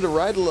dust into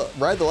ride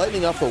the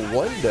lightning off the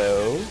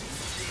window.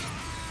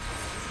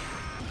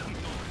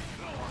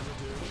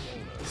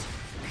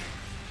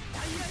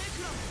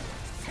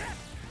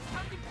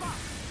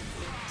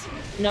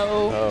 No.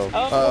 Oh.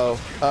 Oh.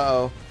 Uh-oh.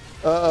 Uh-oh.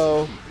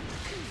 Uh-oh.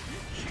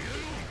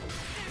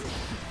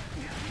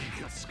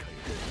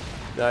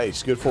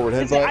 Nice. Good forward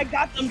I headbutt.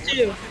 got them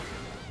too.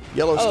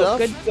 Yellow stuff?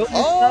 Good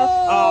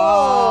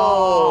Oh!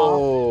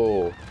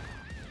 stuff.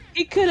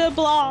 He could have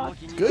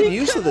blocked. Good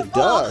use of the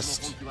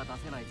dust.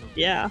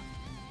 Yeah.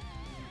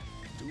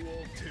 Duel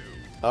 2.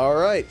 All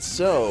right,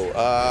 so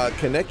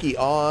Kaneki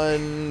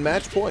on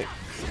match point.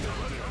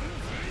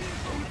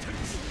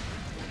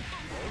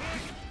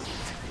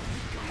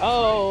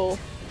 Oh,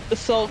 the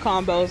soul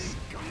combos.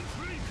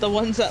 The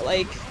ones that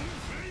like...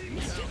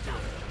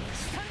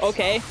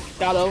 Okay,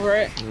 got over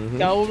it.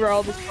 Got over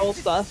all the soul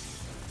stuff.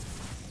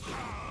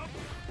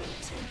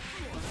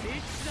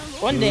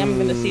 One day I'm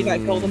gonna see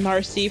that golden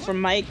RC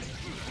from Mike.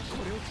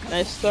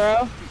 Nice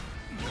throw.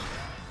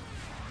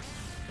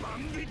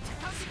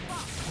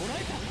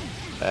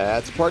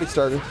 That's a party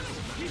starter.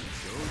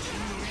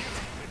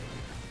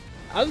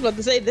 I was about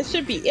to say, this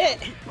should be it.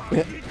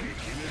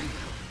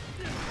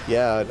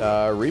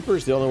 Yeah,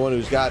 Reaper's the only one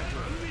who's got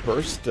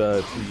burst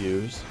to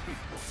use.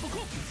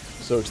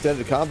 So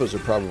extended combos are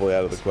probably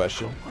out of the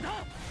question.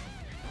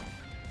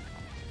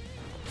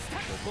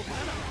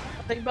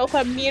 They both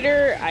have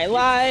meter. I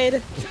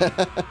lied.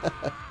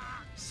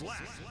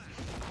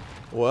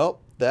 Well,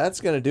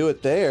 that's going to do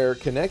it there.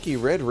 Kaneki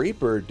Red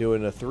Reaper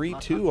doing a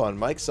 3-2 on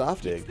Mike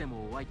Saftig.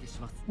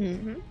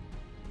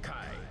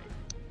 Kai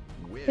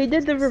He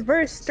did the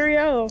reverse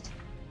 3-0.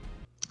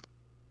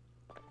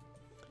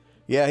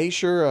 Yeah, he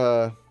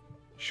sure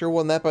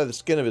won that by the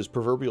skin of his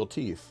proverbial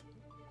teeth.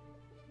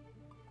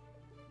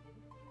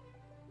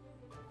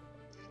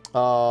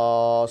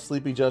 Oh,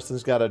 Sleepy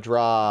Justin's got a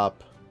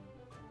drop.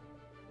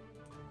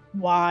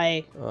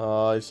 Why?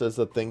 Oh, he says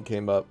the thing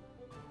came up.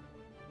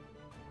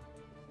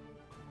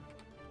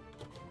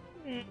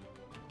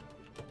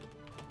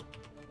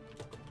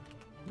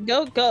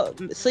 Go.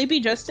 Sleepy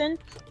Justin,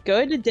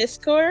 go to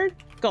Discord.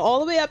 Go all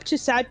the way up to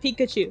Sad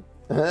Pikachu.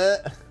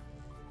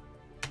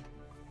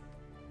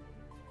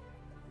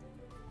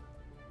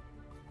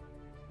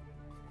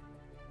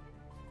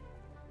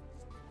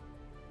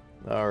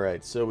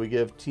 Alright, so we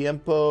give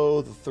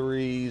Tiempo the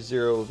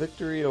 3-0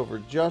 victory over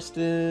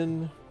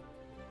Justin.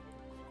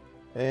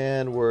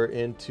 And we're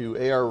into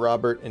AR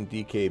Robert and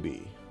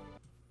DKB.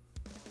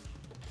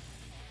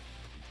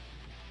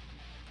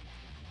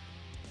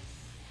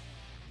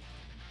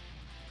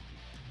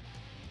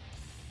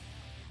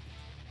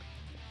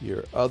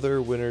 Your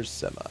other winner's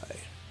semi.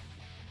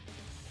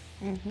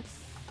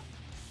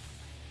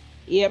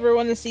 You ever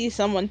want to see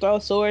someone throw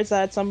swords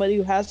at somebody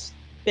who has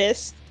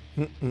fists?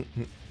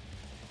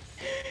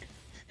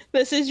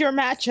 This is your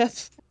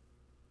matchup.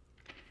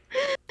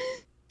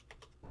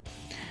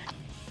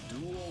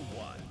 Duel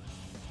 1.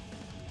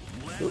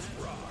 Let's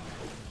rock.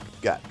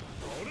 Got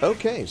it.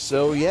 Okay,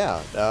 so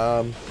yeah.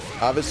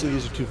 Obviously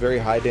these are two very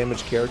high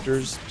damage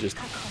characters. Just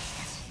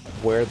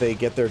where they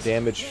get their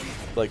damage,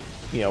 like,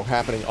 you know,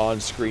 happening on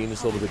screen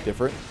is a little bit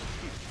different.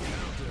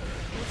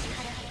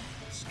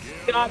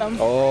 Got him.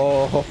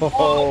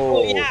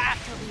 Oh, yeah.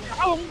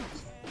 Oh.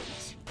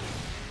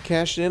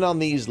 Cashing in on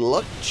these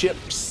luck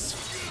chips.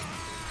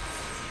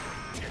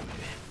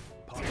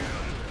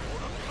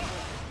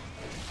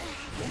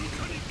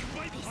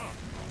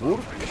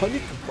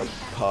 Volcanic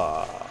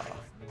Viper.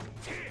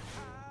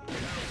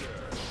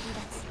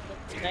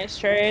 Nice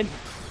trade.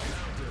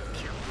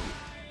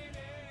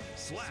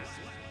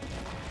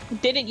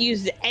 Didn't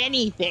use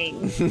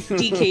anything,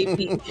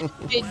 DKP.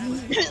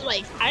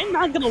 Like, I'm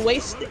not gonna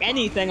waste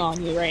anything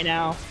on you right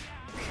now.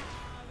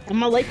 I'm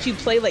gonna let you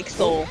play like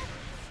Soul.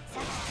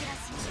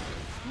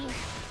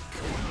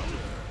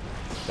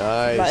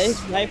 Nice. That is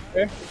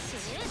Viper.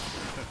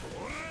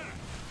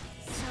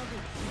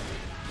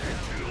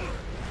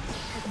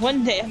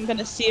 One day I'm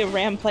gonna see a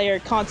Ram player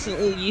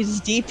constantly use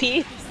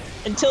DP.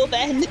 Until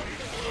then,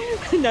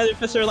 none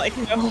of us are like,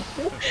 no,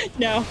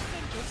 no.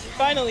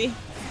 Finally.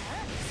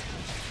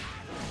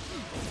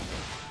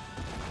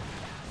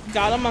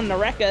 Got him on the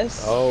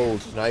Rekkas. Oh,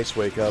 nice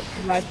wake up.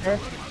 Viper.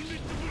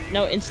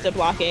 No insta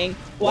blocking.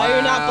 Why are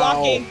you not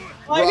blocking?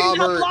 Why are you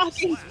not Robert.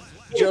 blocking?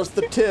 Just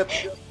the tip.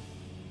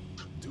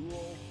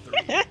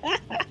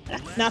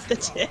 Not the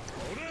tip.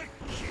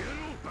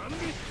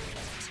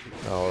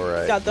 All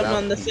right. Got them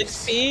on the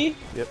mountains. 6P.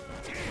 Yep.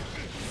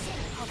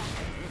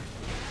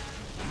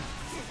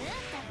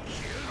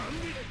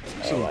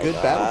 Some good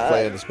battle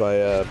plans by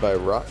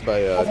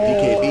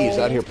DKB. He's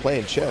out here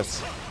playing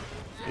chess.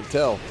 You can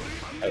tell.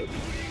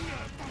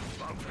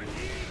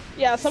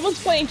 Yeah,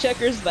 someone's playing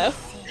checkers though,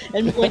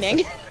 and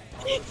winning.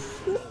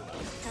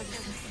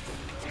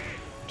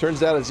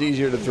 Turns out it's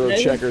easier to throw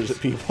checkers at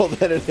people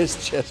than it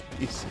is chess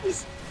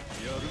pieces.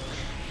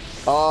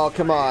 Oh,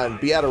 come on.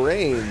 Be out of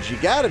range. You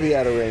gotta be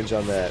out of range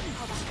on that.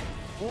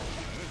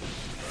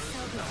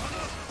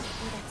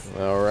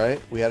 Alright,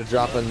 we had a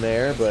drop in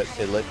there, but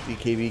it let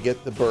DKB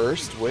get the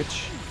burst,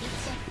 which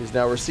he's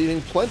now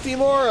receiving plenty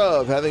more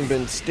of, having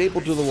been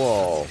stapled to the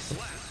wall.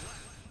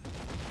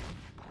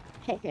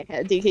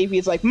 DKB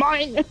is like,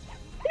 mine!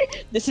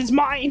 This is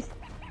mine!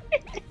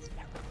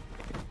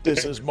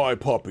 This is my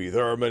puppy.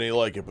 There are many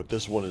like it, but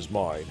this one is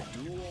mine.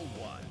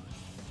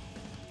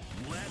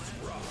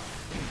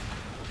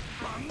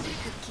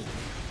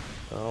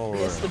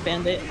 Alright. It's the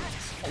bandit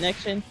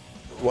connection.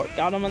 What?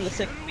 Got him on the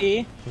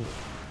 6B.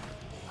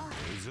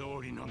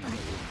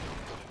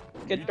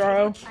 Good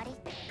throw.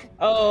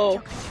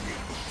 Oh.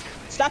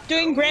 Stop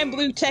doing Grand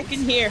Blue Tech in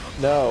here.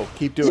 No,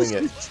 keep doing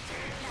it.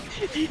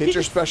 Hit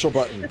your special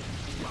button.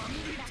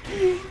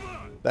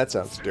 That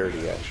sounds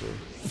dirty, actually.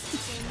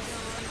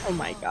 Oh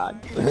my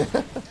god.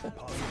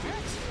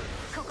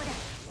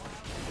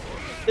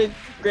 The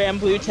Grand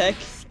Blue Tech.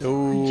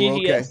 Ooh,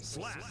 okay. GGS.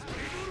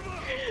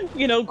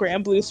 You know,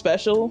 Grand Blue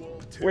Special,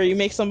 where you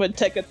make someone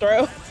take a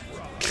throw.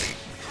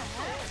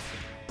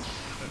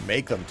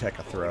 Make them take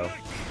a throw.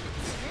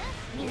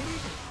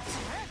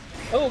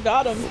 Oh,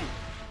 got him.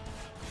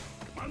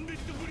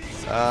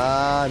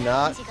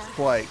 Not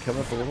quite.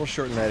 Coming up a little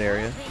short in that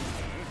area.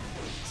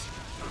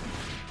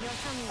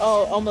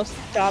 Oh, almost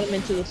got him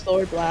into the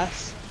Sword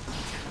Blast.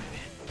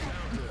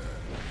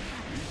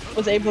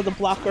 Was able to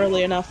block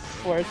early enough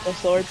for the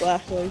Sword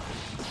Blast.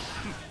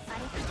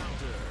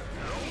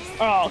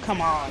 Oh,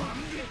 come on.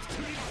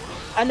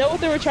 I know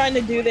what they were trying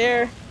to do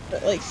there,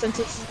 but like, since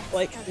it's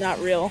like not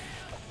real.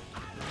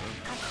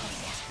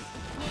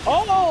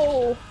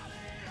 Oh!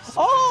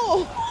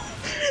 Oh!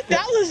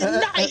 That was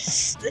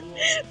nice! That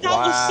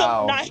was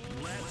so nice!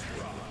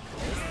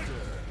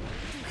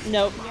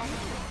 Nope.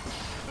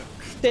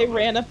 They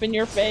ran up in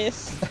your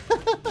face.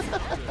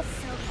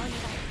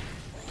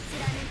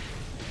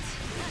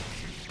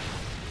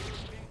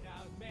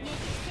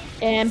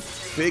 And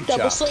Big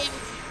double chop. sleeve.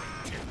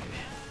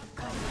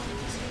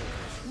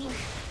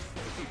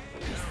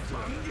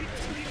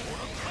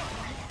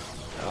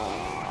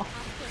 Oh.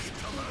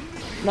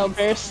 No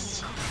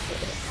burst.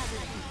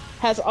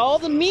 Has all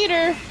the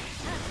meter.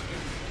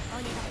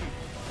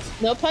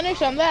 No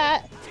punish on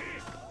that.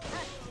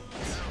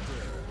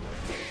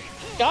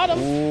 Got him.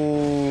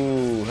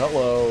 Ooh,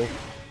 hello.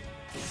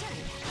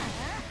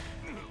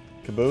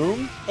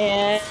 Kaboom.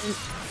 And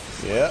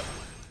Yep.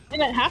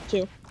 didn't have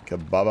to.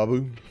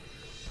 Kabababoom.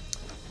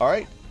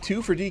 Alright,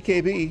 2 for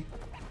DKB.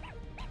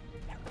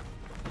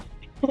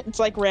 It's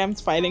like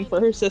Ram's fighting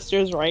for her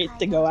sister's right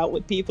to go out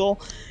with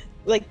people.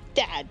 Like,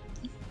 Dad,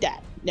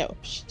 no,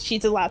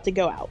 she's allowed to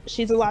go out.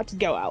 She's allowed to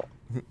go out.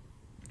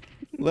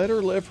 Let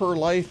her live her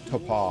life,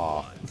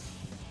 Papa.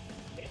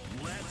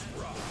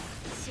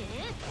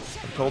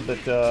 I'm told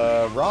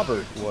that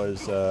Robert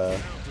was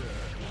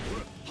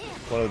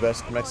one of the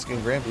best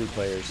Mexican Grand Blue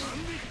players.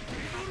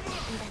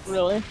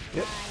 Really?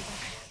 Yep.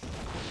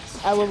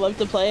 I would love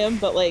to play him,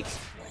 but like,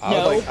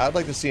 no. I'd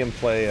like to see him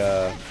play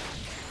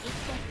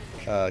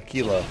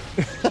Kilo.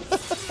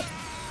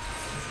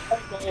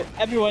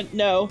 Everyone,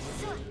 no.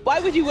 Why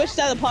would you wish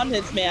that upon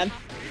his man?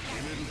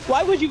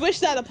 Why would you wish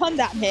that upon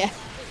that man?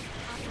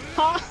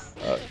 Huh?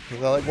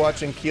 Because I like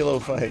watching Kilo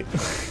fight.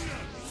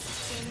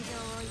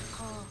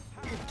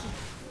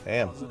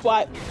 Damn.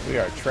 What? We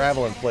are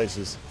traveling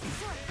places.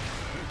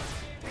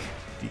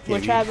 We're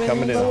DKB traveling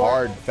coming in the world.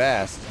 hard,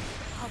 fast.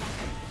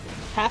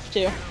 Have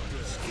to.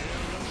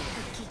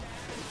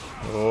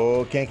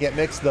 Oh, can't get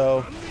mixed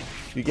though.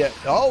 You get,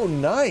 oh,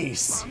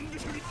 nice.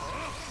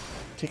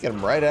 Taking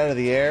him right out of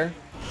the air.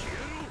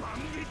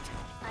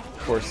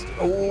 Of course.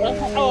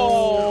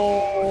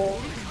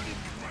 Oh.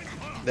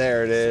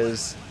 There it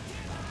is.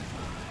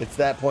 It's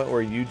that point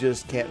where you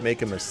just can't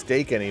make a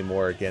mistake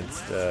anymore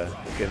against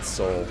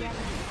Soul.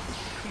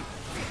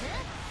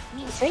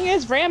 The thing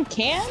is, Ram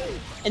can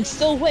and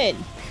still win.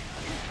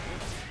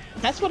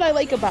 That's what I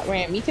like about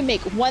Ram. You can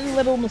make one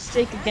little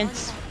mistake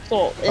against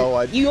Soul.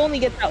 You only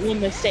get that one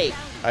mistake.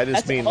 I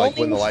just mean like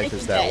when the life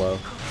is that low.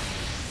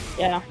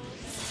 Yeah.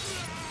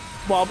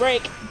 Wall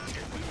break.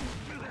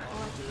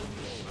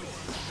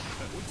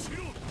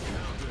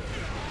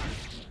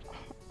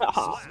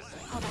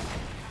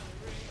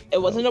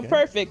 It wasn't a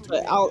perfect,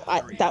 but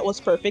that was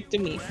perfect to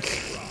me.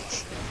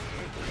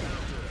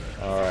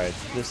 Alright,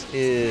 this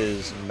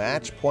is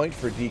match point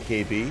for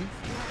DKB.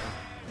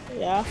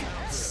 Yeah.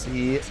 Let's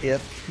see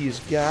if he's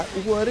got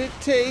what it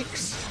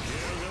takes.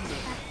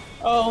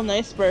 Oh,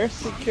 nice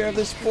burst. Take care of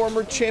this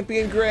former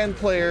champion grand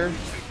player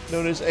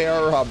known as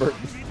AR Robert.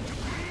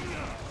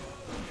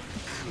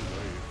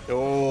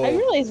 Oh. I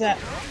realize that.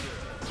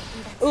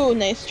 Ooh,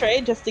 nice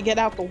trade just to get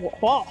out the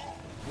wall.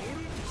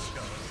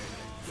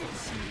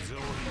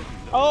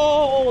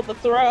 Oh, the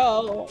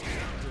throw.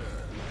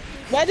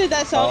 Why did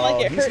that sound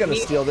like it hurt me? He's gonna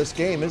steal this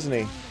game, isn't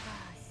he?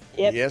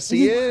 Yep. Yes,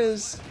 he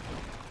is.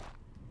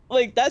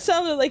 Like, that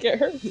sounded like it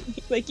hurt me.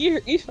 Like,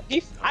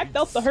 I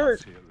felt the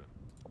hurt.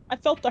 I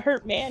felt the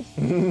hurt, man.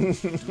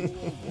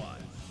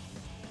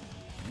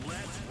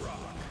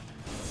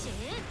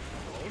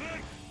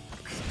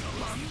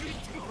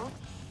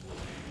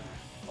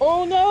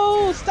 Oh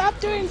no! Stop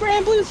doing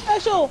Grand Blue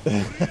Special!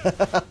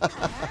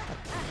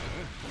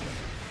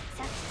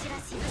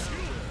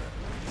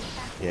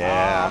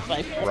 Yeah,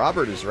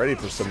 Robert is ready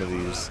for some of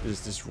these.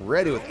 Is just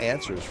ready with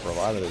answers for a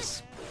lot of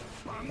this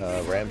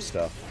Ram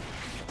stuff.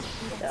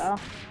 Yeah.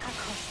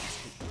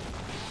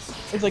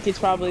 Looks like he's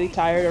probably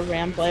tired of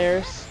Ram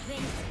players.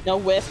 No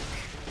whiff.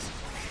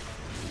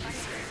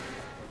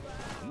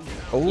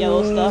 Oh,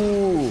 Yellow stuff.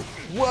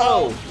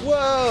 Whoa!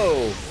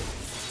 Whoa!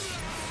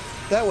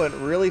 That went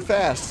really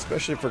fast,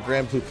 especially for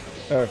Grand Blue.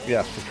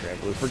 Yeah, for Grand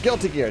Blue. For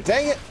Guilty Gear.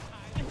 Dang it!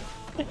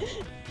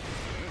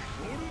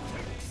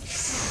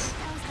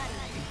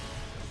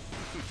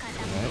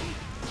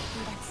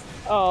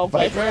 Oh,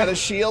 Viper had a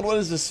shield. What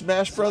is this,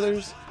 Smash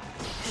Brothers?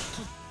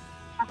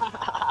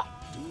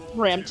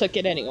 Ram took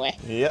it anyway.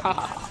 Yep.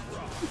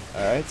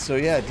 Alright, so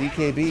yeah,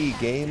 DKB,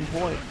 game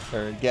point.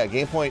 Or, yeah,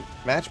 game point,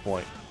 match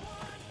point.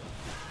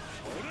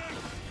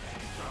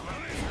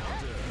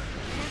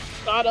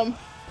 Got him.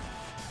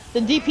 The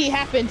DP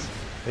happened.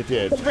 It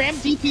did. The Ram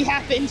DP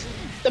happened.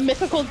 The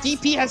mythical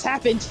DP has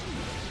happened.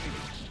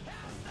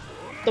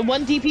 The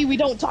one DP we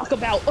don't talk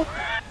about.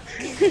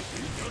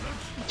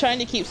 Trying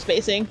to keep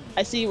spacing.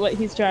 I see what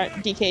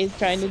DK is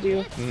trying to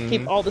do.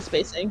 Keep all the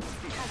spacing.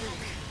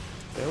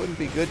 That wouldn't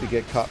be good to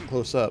get caught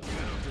close up.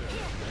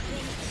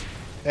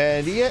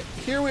 And yet,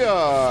 here we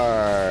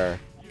are.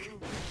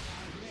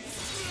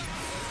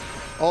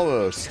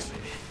 Almost.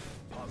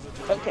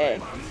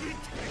 Okay.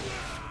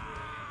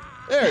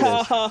 There it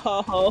is.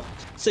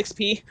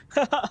 6p.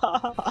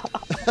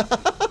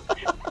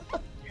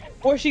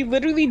 Or she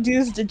literally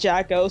does the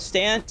Jacko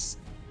stance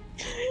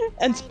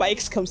and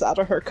spikes comes out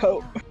of her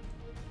coat.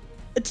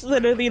 It's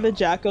literally the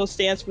Jacko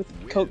stance with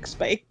coke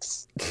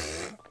spikes.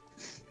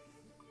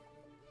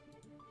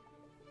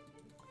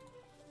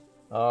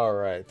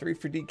 Alright, 3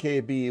 for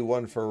DKB,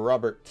 1 for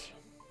Robert.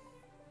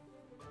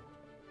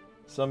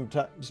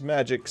 Sometimes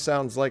magic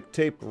sounds like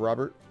tape,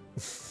 Robert.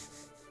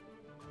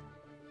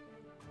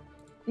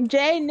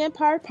 J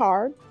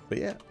Niparpar. But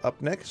yeah,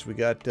 up next we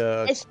got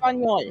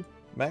Espanol.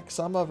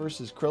 MacsSama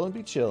versus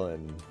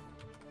KrillinBChillin.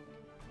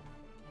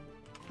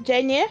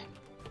 Je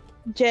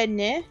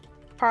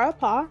parle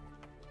pas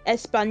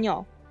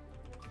espagnol.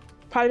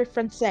 Parle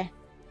français.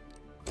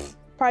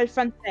 Parle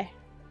français.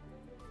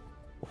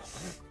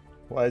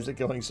 Why is it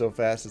going so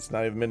fast? It's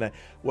not even midnight.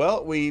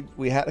 Well, we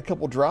had a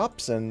couple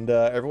drops, and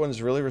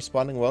everyone's really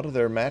responding well to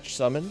their match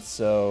summons.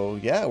 So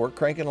yeah, we're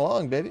cranking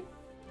along, baby.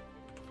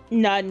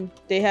 None.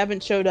 They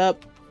haven't showed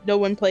up. No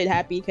one played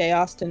Happy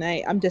Chaos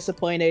tonight. I'm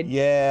disappointed.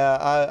 Yeah,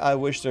 I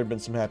wish there had been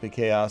some Happy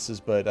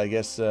Chaoses, but I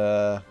guess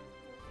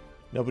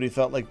nobody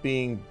felt like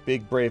being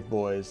big brave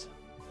boys.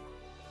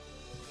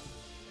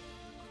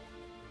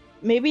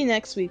 Maybe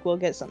next week we'll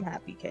get some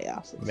Happy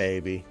Chaoses.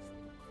 Maybe.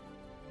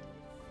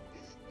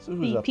 So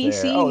who's The up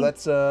PC. there? Oh,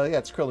 that's yeah,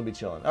 it's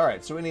KrillinBChillin. All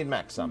right, so we need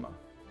MacsSama,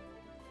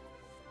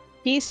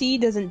 PC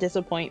doesn't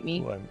disappoint me.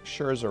 who I'm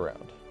sure is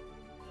around.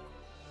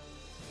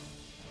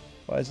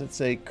 Why does it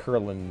say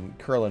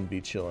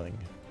KrillinBChillin?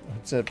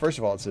 First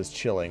of all, it says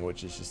chilling,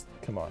 which is just,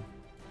 come on.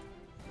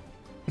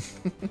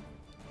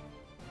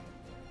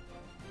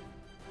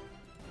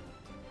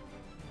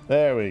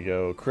 There we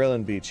go,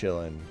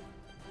 KrillinBChillin.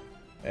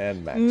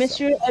 And MacsSama.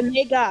 Mr.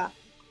 Omega.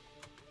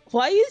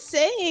 Why are you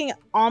saying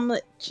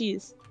omelet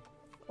cheese?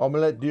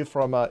 Omelette du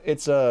fromage.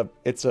 It's a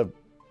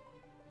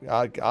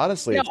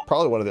honestly, No. it's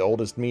probably one of the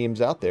oldest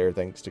memes out there,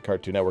 thanks to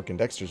Cartoon Network and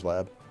Dexter's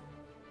Lab.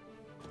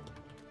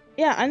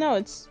 Yeah, I know,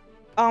 it's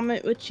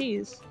omelet with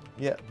cheese.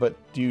 Yeah, but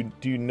do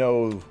you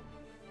know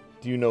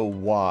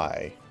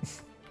why?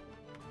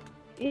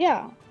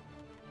 Yeah.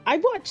 I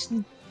watched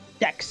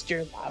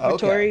Dexter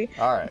Laboratory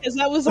Okay, all right. because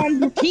that was on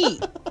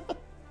repeat.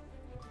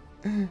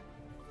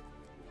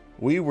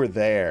 We were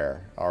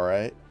there, all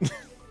right?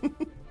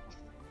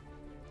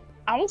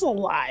 I was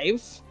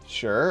alive.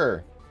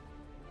 Sure.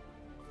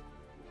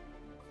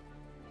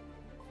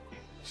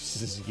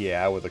 This is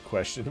yeah with a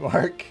question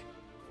mark.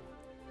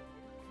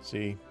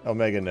 See,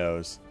 Omega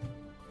knows.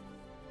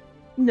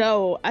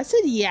 No, I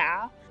said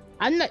yeah.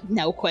 I'm not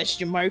no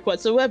question mark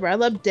whatsoever. I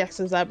love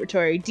Dexter's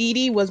Laboratory. Dee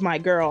Dee was my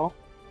girl.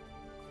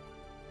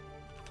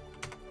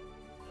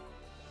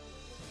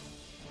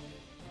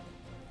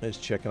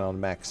 Just checking on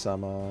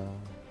MacsSama.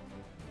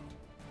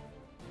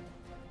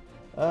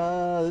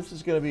 This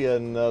is gonna be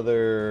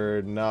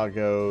another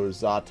Nago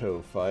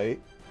ZATO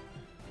fight.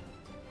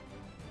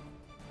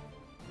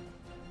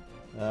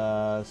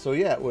 So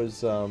yeah, it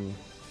was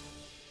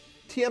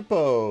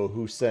Tiempo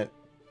who sent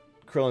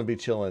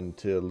KrillinBChillin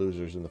to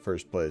losers in the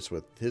first place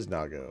with his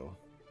Nago.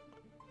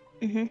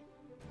 Mm-hmm.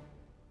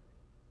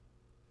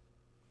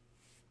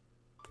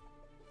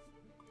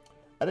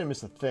 I didn't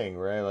miss a thing,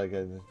 right? Like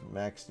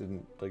Max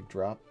didn't like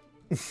drop.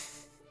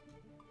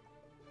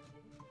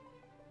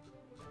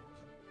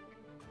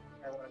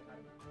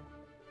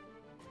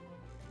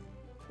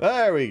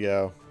 There we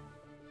go.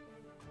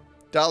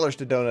 Dollars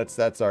to donuts,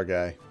 that's our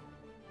guy.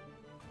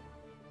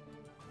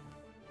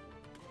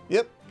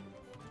 Yep.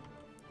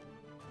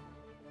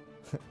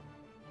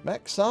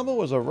 MacsSama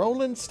was a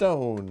rolling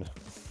stone.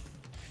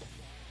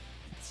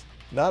 It's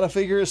not a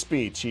figure of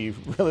speech. He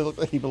really looked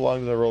like he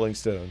belonged to the Rolling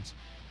Stones.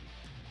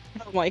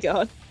 Oh my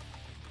god.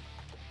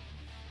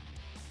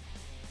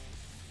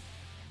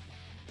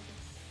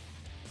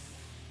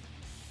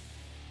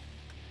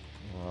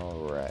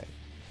 Alright.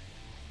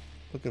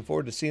 Looking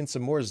forward to seeing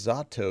some more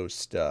ZATO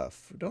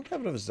stuff. We don't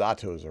have enough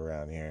ZATOs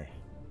around here.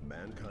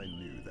 Mankind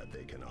knew that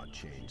they cannot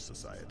change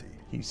society.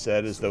 He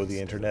said as though the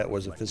internet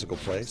was a physical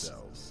place.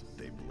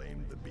 They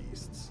blamed the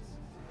beasts.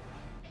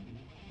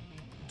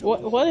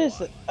 What is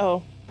it?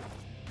 Oh.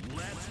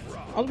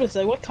 I was gonna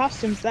say, what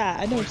costume's that?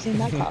 I've never seen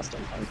that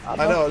costume. I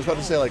know, I was about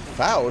to say like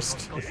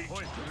Faust.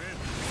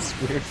 It's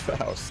weird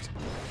Faust.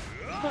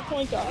 Oh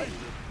my god.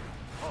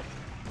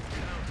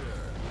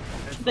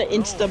 The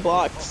insta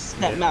blocks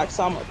that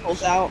MacsSama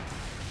pulls out.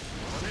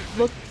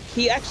 Look,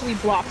 he actually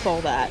blocks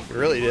all that. He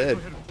really did.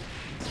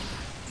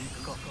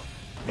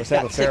 Must have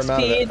a Got fair 6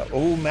 amount speed.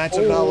 of match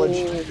of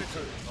knowledge.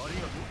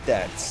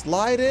 That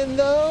slide in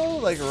though,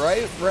 like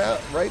right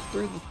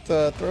through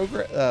the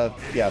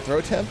throw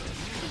attempt.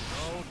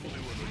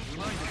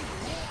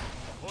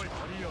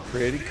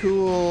 Pretty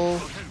cool.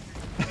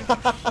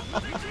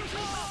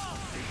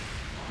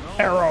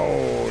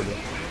 Arrowed.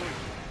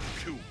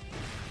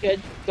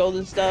 Good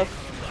golden stuff.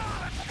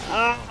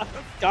 Ah,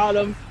 got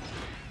him.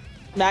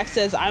 Max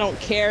says, I don't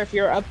care if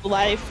you're up to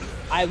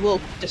life, I will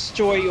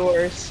destroy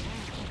yours.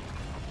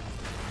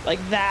 Like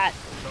that.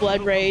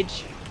 Blood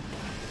rage.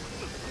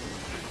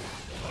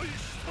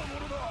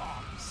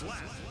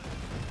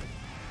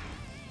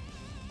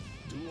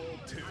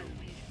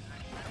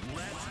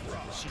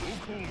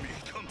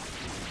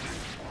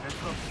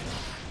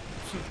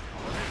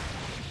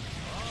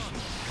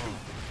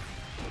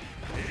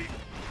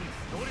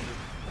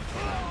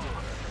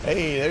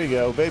 Hey, there you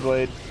go,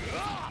 Beyblade.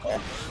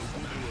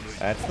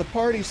 That's the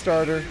party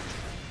starter.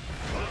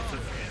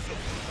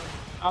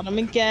 Got him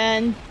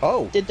again.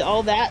 Oh, Did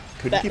all that.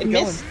 couldn't keep it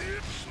missed.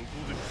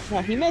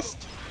 No, he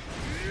missed.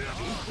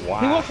 Wow.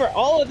 He went for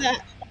all of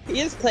that.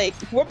 He is like,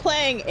 we're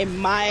playing in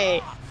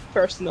my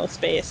personal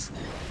space.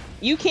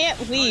 You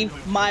can't leave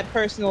my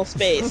personal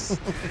space.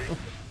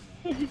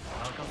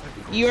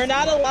 You are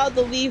not allowed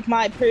to leave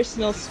my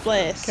personal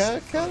space.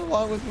 Count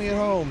along with me at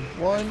home.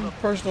 1,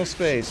 personal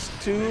space.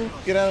 2,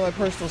 get out of my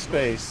personal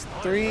space.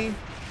 3,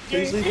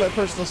 please leave my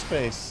personal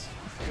space.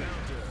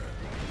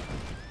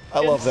 I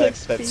love that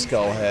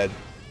skull head.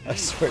 I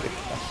swear to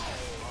God.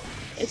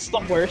 It's the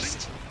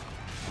worst.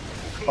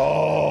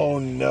 Oh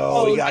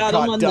no, he got him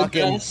caught on the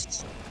ducking.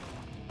 dust.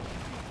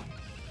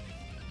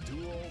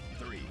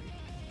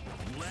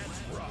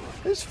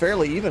 It's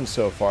fairly even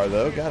so far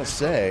though, gotta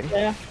say.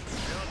 Yeah.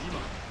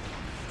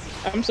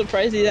 I'm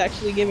surprised he's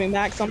actually giving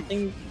Max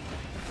something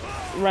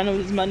run of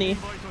his money.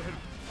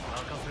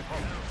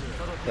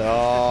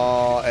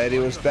 Oh, Eddie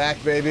was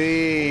back,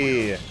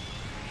 baby.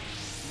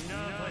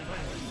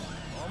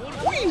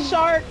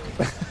 Shark!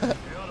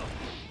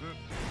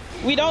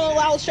 We don't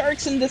allow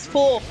sharks in this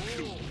pool.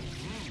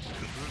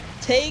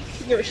 Take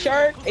your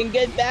shark and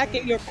get back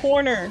in your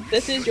corner.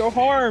 This is your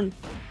home.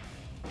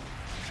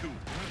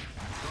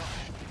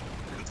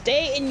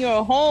 Stay in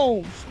your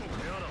home.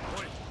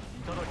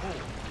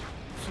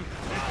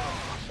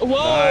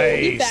 Whoa,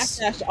 he Nice.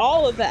 backdashed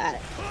all of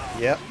that.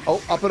 Yep.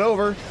 Oh, up and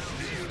over.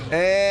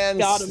 And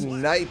Got him.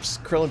 snipes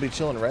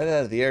KrillinBChillin right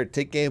out of the air to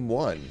take game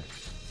 1.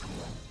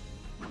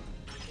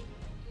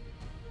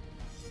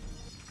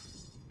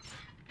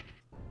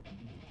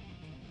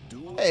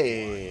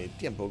 Hey,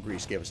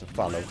 TiempoGris gave us a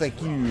follow.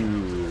 Thank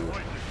you.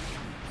 I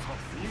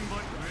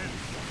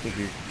think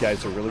you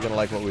guys are really gonna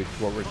like what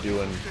we're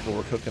doing, what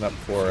we're cooking up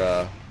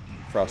for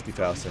Frosty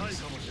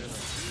Faustins.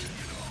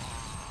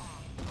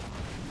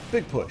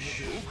 Big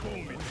push.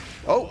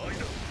 Oh,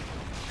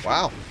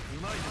 wow.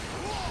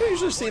 I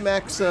usually see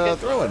Max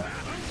throwing.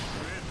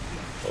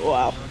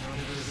 Wow.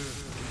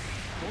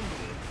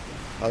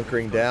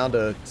 Hunkering down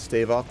to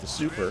stave off the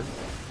super.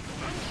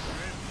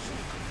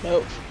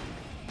 Nope.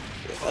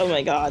 Oh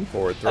my god.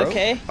 Forward throw.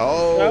 Okay.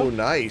 Oh, Throw.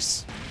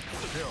 nice.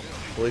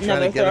 Really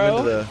trying Another to get him throw.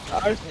 into the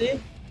RC.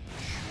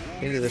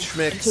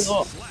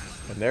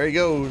 schmicks. And there he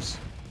goes.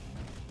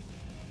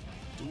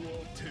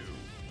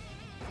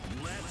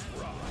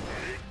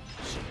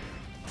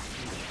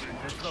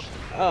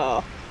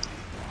 Oh.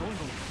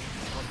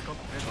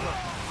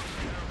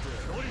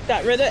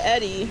 Got rid of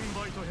Eddie.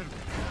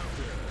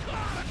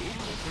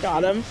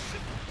 Got him.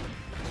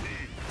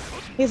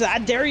 He's like, I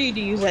dare you to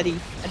use Eddie.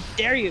 I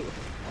dare you.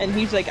 and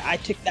he's like, I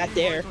took that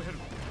there.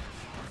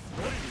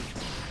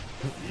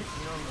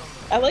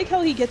 I like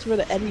how he gets rid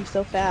of Eddie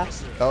so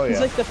fast. Oh, yeah.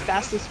 He's like the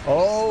fastest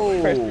Oh!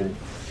 person.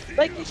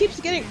 Like, he keeps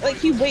getting, like,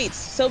 he waits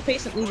so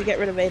patiently to get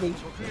rid of Eddie.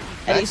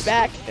 Eddie's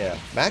back. Yeah.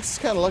 Max is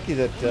kind of lucky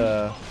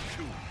that,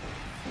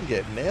 he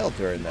get nailed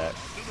during that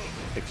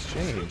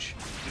exchange.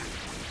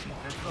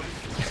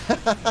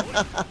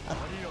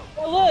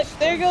 Oh, look,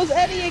 there goes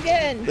Eddie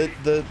again.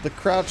 The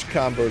crouch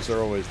combos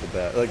are always the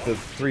best. Like the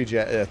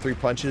three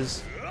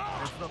punches.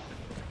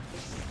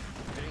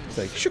 It's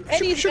like shook,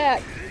 Eddie's shook,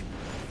 back.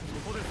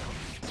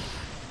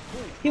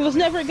 He was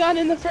never gone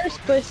in the first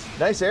place.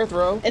 Nice air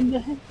throw.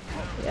 And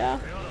yeah.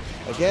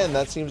 Again,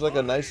 that seems like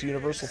a nice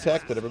universal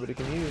tech that everybody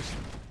can use.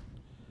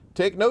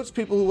 Take notes,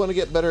 people who want to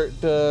get better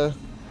at,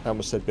 I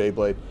almost said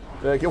Beyblade.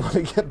 Want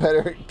to get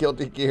better at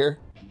Guilty Gear.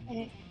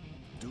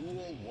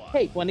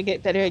 Hey, want to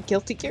get better at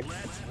Guilty Gear?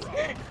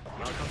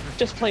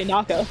 Just play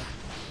Nago.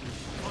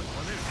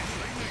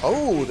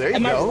 Oh, there you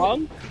Am go. I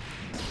wrong?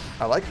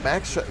 I like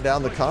Max shutting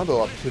down the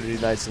combo opportunity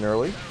nice and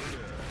early.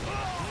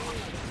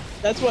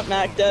 That's what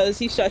Mac does.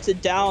 He shuts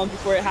it down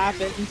before it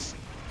happens.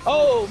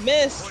 Oh,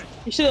 miss!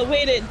 You should have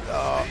waited.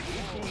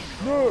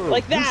 No,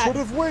 like that. You should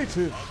have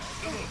waited.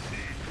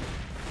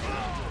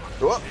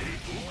 Whoop.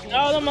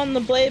 Got him on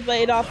the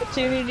blade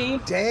opportunity.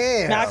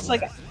 Damn. Mac's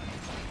like,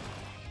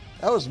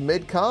 that was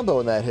mid combo,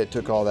 and that hit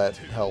took all that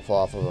health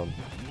off of him.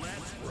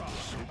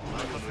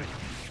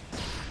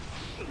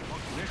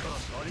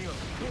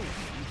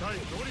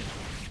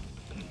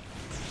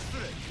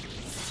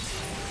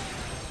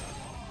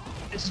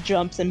 just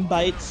jumps and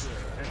bites.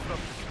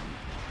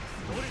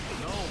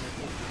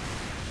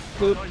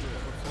 Boop.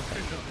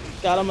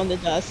 Got him on the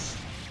dust.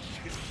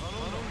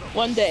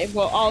 One day,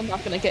 we're all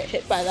not gonna get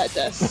hit by that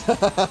dust.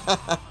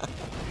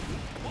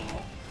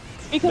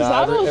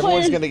 Because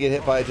everyone's gonna get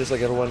hit by it just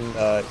like everyone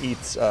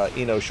eats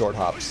Eno short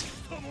hops.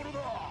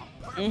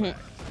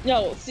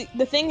 No, see,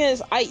 the thing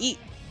is, I eat,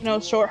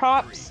 short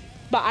hops,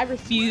 but I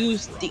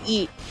refuse to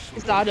eat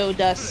ZATO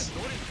dust.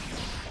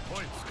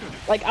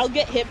 Like, I'll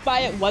get hit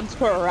by it once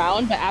per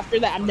round, but after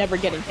that, I'm never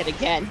getting hit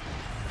again.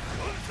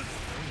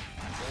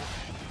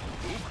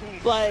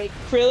 Like,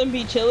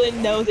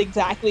 KrillinBChillin knows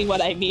exactly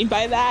what I mean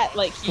by that.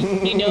 Like,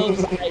 he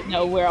knows I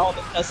know where all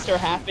the dusts are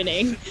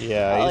happening.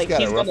 Yeah, he's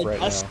got it rough right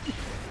now.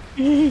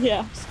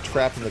 Yeah. He's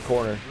trapped in the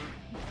corner.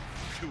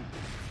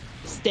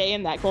 Stay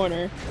in that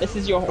corner. This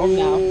is your home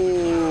now.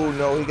 Oh,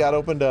 no, he got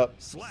opened up.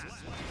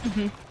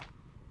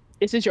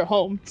 This is your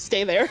home.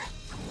 Stay there.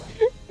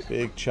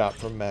 Big chop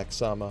from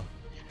MacsSama.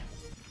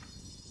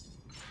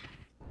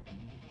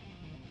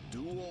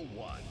 Duel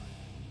 1.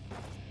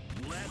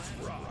 Let's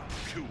rock.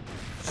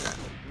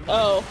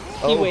 Oh,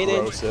 he waited.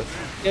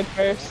 Corrosive. Good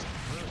first.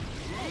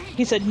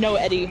 He said no,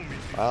 Eddie.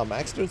 Wow,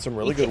 Max doing some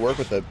really good work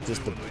with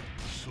just the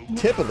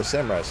tip of the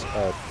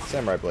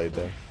samurai blade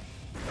there.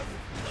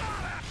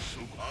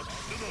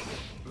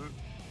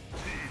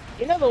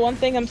 The one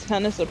thing I'm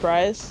kind of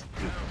surprised.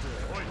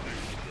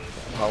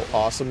 How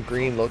awesome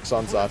green looks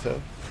on ZATO.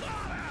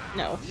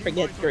 No,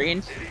 forget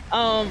green.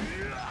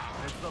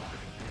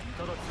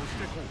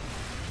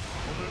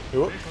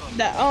 Whoop.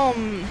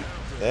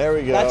 There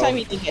we go. That time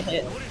he didn't get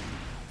hit.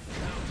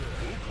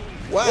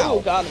 Wow.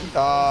 Ooh, got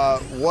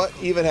him. What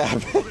even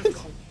happened?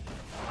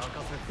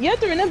 You have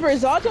to remember,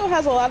 ZATO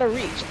has a lot of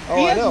reach. Oh,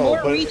 he I has know,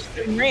 more but reach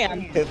than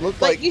Ram. It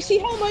looked like you see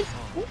how much.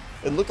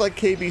 It looked like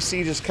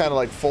KBC just kind of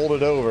like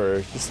folded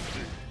over.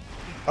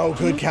 Oh,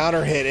 good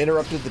counter hit.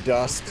 Interrupted the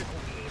dust.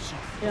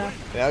 Yeah.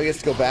 Now he gets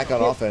to go back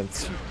on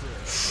offense.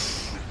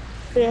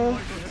 Yeah.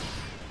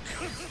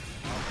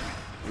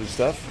 Good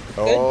stuff.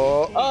 Good.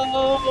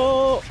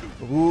 Oh.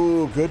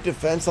 Ooh, good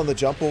defense on the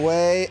jump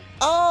away.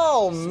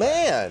 Oh,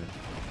 man.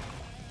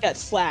 Got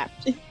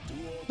slapped.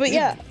 But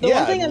yeah, the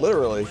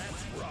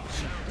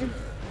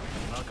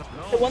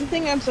one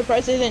thing I'm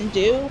surprised they didn't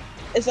do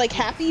is like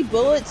Happy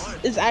Bullets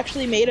is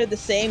actually made of the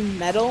same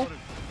metal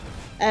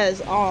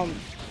as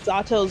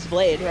ZATO's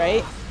blade,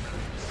 right?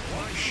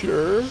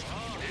 Sure.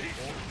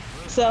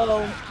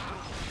 So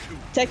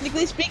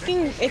technically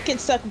speaking, it can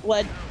suck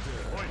blood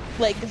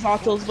like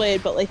ZATO's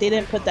blade, but like they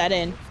didn't put that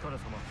in.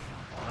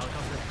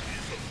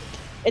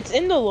 It's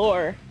in the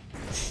lore.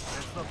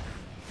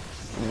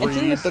 It's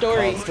in the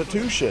story.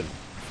 Constitution.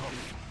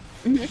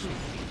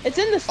 It's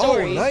in the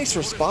story. Oh, nice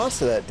response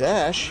to that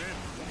dash.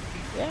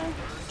 Yeah.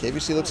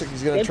 KBC looks like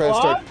he's gonna try to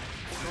start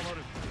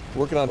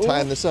working on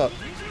tying this up.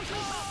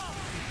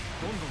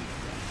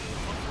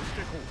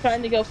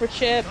 Trying to go for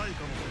chip.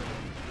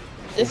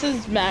 This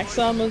is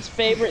MacsSama's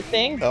favorite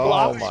thing. Oh,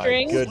 block my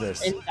strings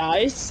goodness. and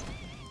dice.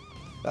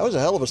 That was a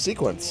hell of a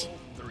sequence.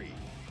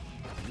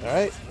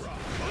 Alright.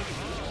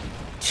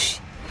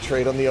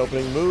 Trade on the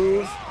opening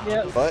move.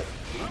 Yep. But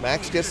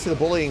Max gets to the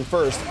bullying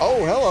first.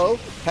 Oh, hello.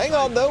 Hang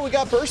on, though. We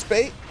got burst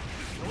bait.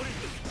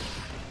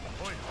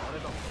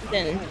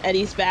 Then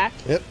Eddie's back.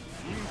 Yep.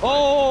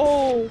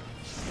 Oh!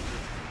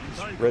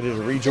 Ready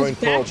to rejoin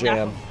Pearl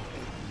Jam.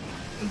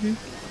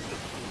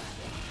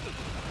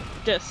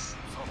 Just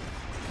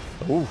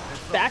Ooh.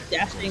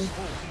 backdashing.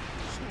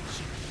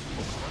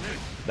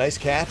 Nice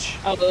catch.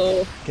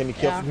 Oh. Can you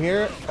kill Yeah. from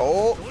here?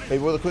 Oh,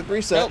 maybe with a quick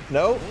reset.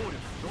 Nope.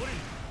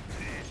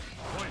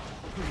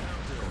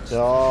 No.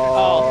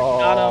 Oh,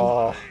 got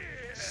Oh.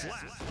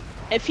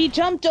 If he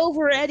jumped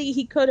over Eddie,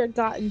 he could have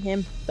gotten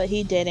him, but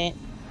he didn't.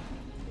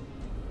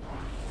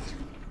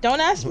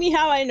 Don't ask me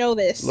how I know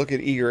this. Look at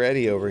Eager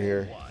Eddie over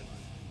here.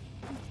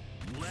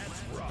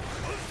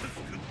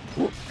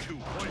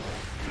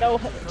 No,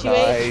 2H.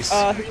 Nice.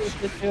 Oh, he was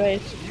the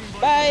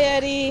 2H. Bye,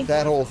 Eddie.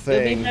 That whole You'll be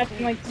thing. back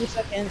in like 2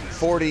 seconds.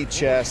 40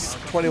 chests,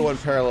 21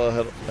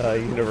 parallel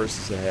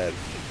universes ahead.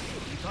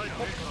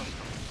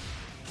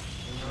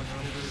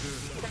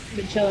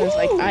 The Chillin's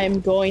like, I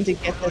am going to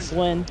get this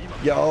win.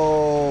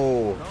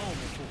 Yo!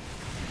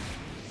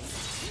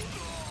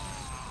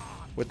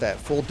 With that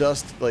full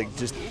dust, like,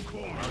 just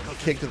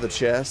kick to the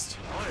chest.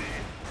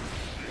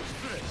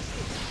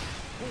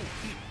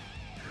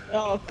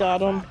 Oh,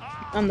 got him.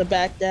 On the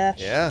back dash.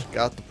 Yeah,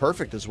 got the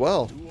perfect as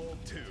well.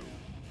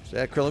 So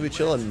yeah,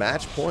 KrillinBChillin,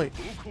 match point.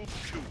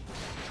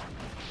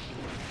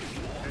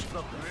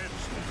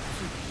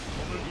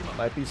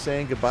 Might be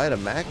saying goodbye to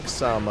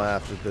MacsSama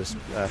after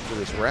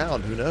this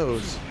round. Who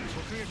knows?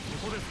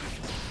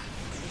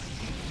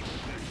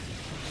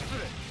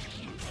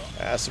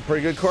 That's some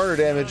pretty good corner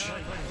damage.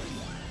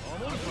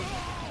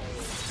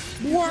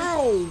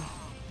 Wow.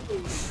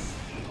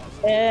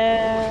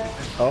 Yeah.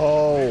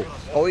 Oh,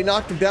 he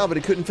knocked him down, but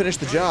he couldn't finish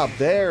the job.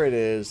 There it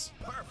is.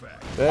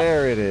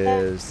 There it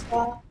is.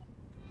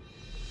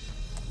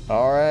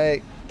 All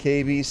right,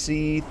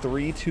 KBC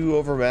 3-2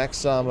 over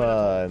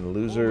MacsSama, and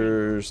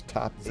losers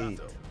top 8.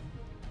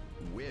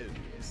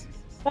 Wins.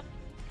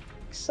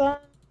 So,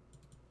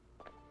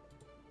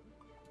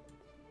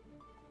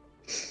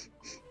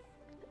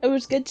 it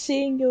was good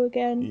seeing you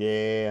again.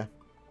 Yeah.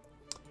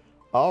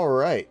 All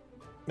right.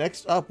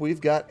 Next up,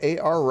 we've got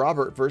AR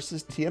Robert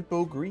versus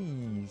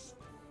TiempoGris.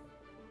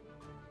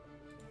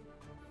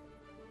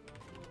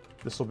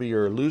 This will be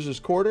your losers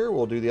quarter.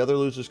 We'll do the other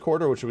losers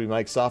quarter, which will be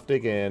Mike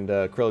Saftig and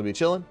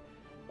KrillinBChillin,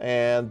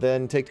 and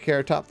then take care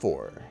of top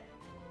 4.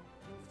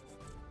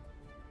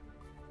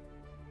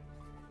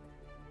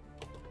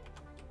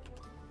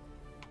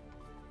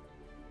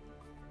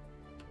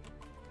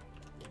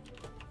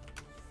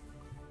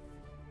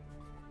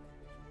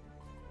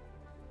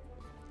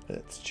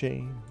 Let's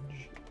change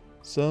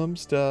some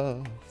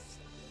stuff.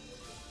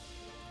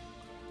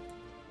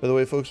 By the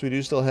way, folks, we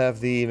do still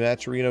have the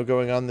Matcherino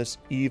going on this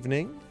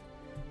evening.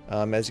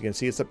 As you can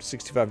see, it's up to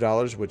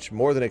 $65, which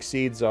more than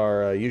exceeds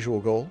our usual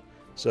goal.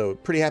 So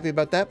pretty happy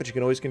about that, but you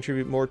can always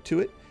contribute more to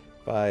it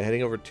by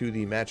heading over to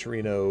the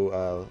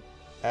Matcherino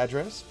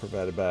address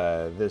provided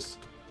by this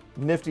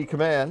nifty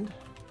command.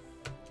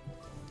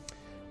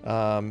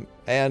 And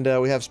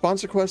we have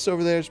sponsor quests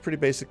over there. It's pretty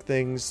basic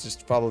things.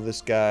 Just follow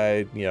this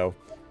guy, you know,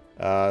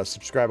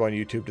 subscribe on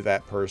YouTube to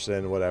that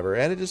person, whatever.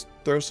 And it just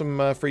throws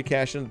some free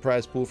cash into the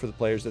prize pool for the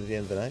players at the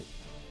end of the night.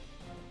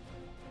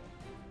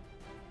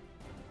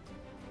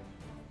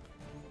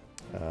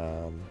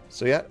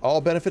 So yeah,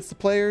 all benefits the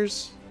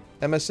players.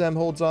 MSM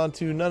holds on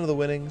to none of the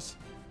winnings.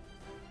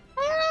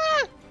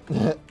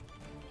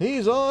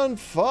 He's on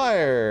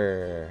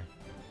fire.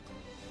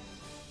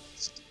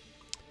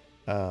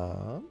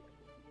 But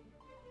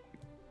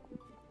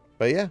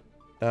yeah,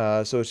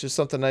 so it's just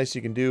something nice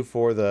you can do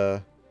for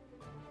the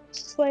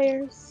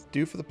Players.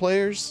 do for the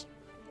players,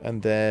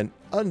 and then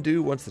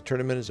undo once the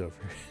tournament is over.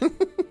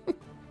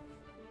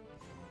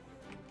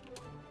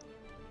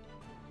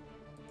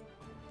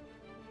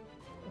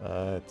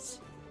 It's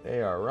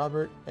AR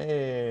Robert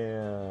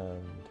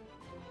and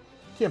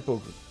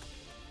TiempoGris.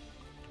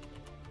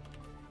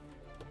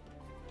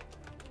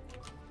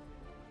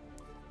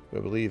 Who I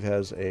believe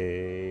has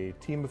a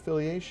team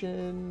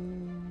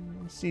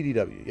affiliation.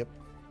 CDW, yep.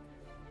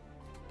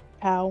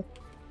 Cow.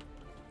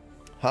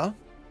 Huh?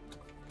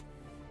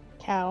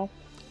 Cow.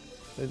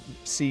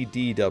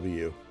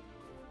 CDW.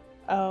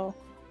 Oh.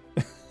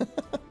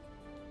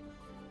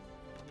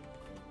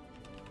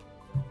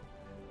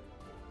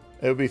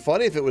 It would be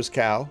funny if it was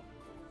cow.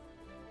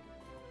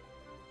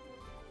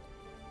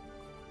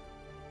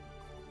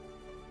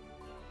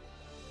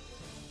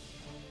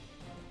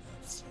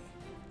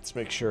 Let's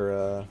make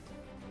sure,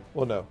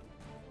 well, no.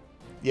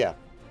 Yeah.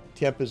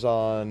 Tiemp is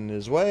on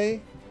his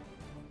way.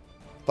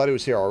 Thought he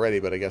was here already,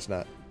 but I guess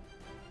not.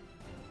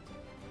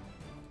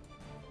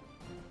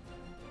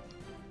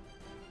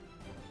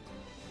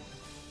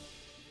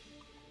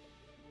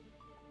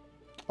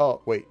 Oh,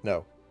 wait,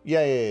 no.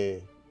 Yeah.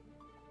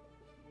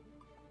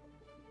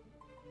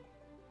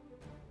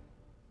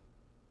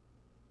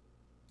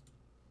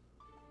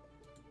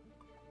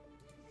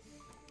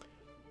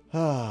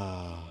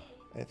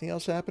 Anything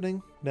else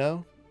happening?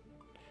 No?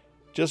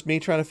 Just me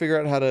trying to figure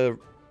out how to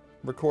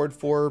record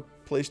 4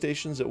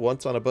 PlayStations at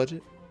once on a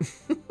budget?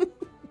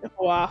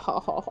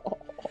 Wow.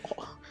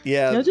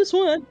 Yeah. No, just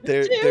one.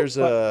 There's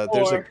a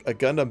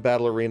Gundam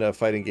Battle Arena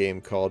fighting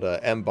game called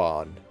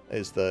MBON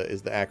is the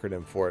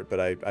acronym for it, but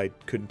I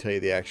couldn't tell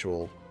you the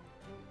actual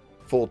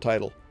full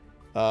title.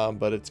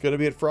 But it's going to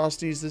be at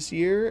Frosty's this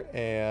year,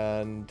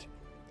 and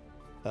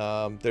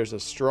there's a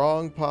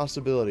strong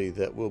possibility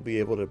that we'll be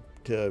able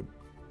to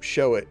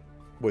show it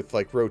with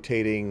like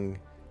rotating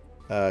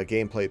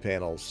gameplay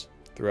panels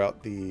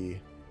throughout the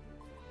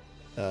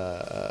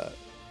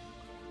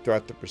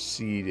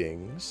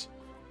proceedings.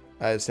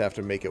 I just have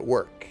to make it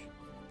work.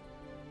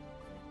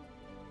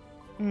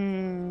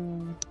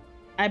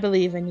 I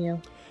believe in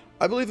you.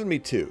 I believe in me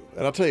too,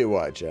 and I'll tell you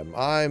why, Jem.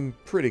 I'm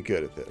pretty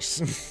good at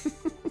this.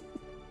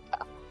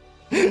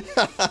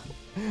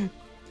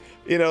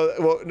 You know,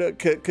 well,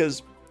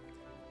 because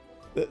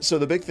so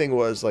the big thing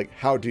was like,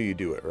 how do you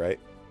do it, right?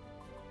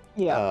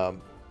 Yeah.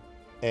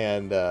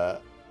 And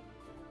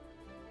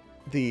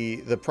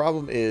the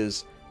problem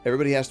is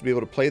everybody has to be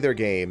able to play their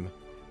game,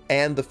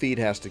 and the feed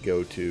has to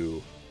go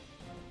to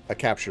a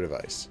capture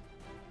device.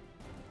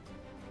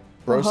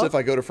 Bros, if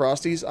I go to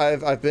Frosty's, I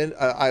went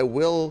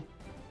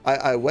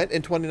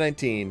in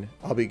 2019.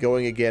 I'll be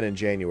going again in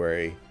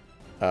January.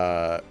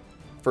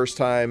 First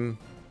time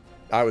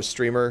I was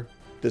streamer.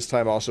 This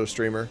time also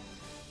streamer.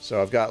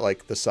 So I've got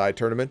like the side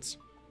tournaments.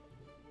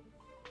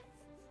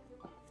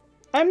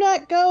 I'm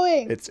not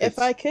going. It's if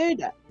I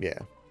could. Yeah.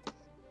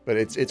 But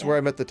it's where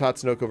I met the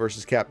Tatsunoko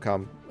versus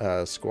Capcom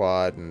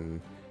squad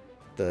and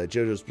the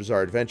JoJo's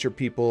Bizarre Adventure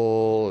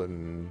people,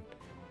 and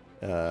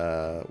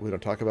we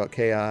don't talk about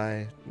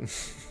KI.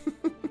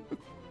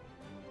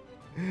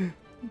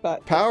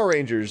 But Power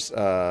Rangers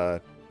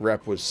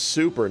rep was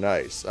super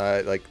nice.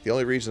 Like the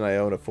only reason I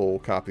own a full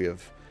copy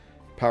of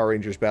Power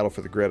Rangers Battle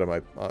for the Grid on my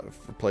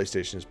for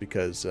PlayStation is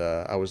because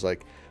I was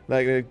like,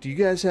 do you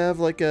guys have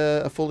like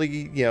a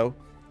fully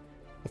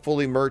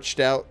merched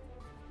out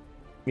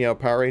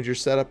Power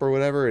Rangers setup or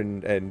whatever?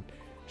 And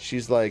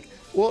she's like,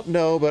 well,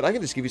 no, but I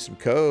can just give you some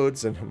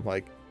codes. And I'm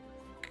like,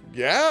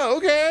 yeah,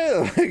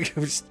 okay. Like,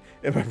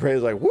 and my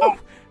brain's like, whoop,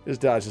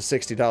 just dodged a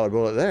 $60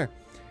 bullet there.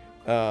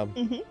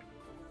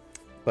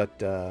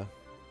 But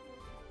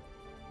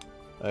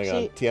hang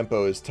on,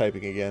 Tiempo is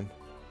typing again.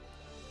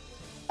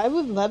 I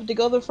would love to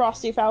go to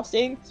Frosty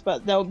Faustings,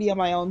 but that would be on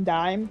my own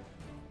dime.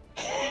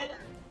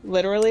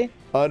 Literally.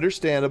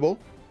 Understandable.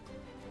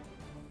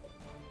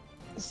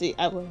 See,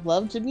 I would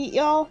love to meet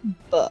y'all,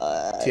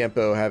 but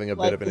Tiempo having a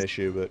bit of an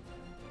issue, but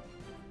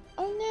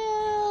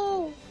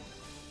oh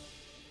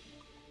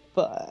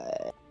no.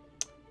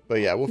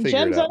 But yeah, we'll figure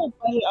it out. Jem's on a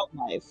budget on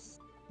life.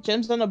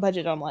 Jem's on a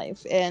budget on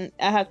life, and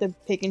I have to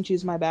pick and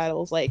choose my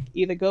battles. Like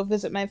either go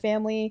visit my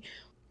family,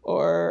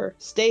 or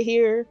stay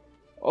here,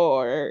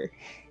 or.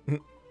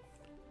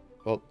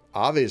 Well,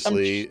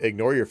 obviously,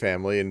 ignore your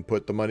family and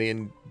put the money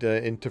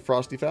into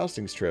Frosty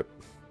Fausting's trip.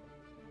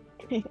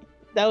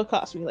 That would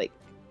cost me like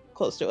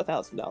close to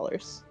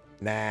 $1,000.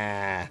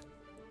 Nah.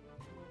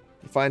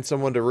 You find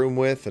someone to room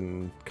with,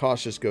 and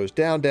cost just goes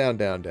down, down,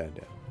 down, down,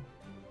 down.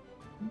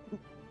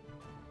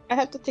 I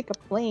have to take a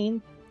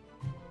plane.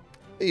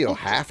 You don't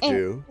have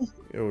to.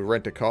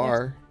 Rent a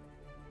car.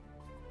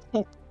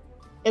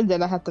 And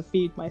then I have to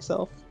feed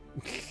myself.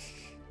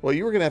 Well,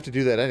 you were gonna have to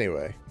do that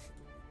anyway.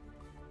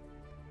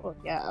 Well,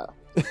 yeah.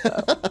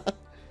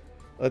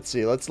 Let's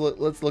see. Let's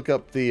look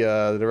up the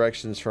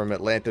directions from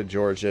Atlanta,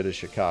 Georgia to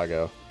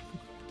Chicago.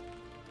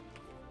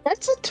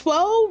 That's a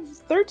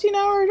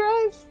 13-hour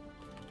drive.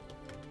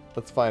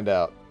 Let's find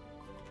out.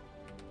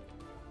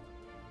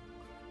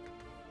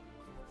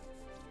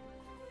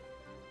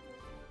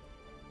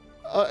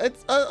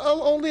 It's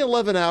only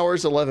 11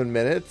 hours, 11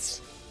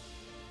 minutes.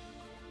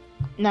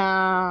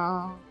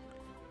 Nah.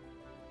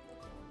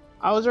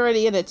 I was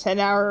already in a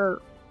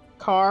 10-hour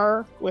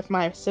car with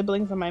my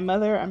siblings and my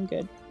mother. I'm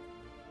good.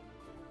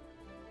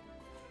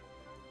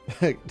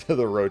 To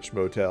the Roach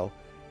Motel.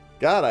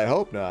 God, I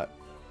hope not.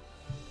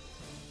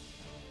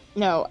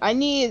 No, I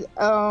need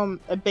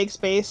a big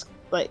space,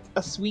 like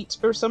a suite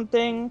or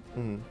something.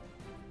 Mm-hmm.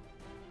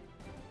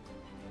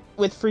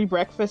 With free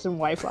breakfast and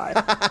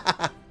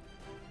Wi-Fi.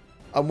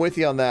 I'm with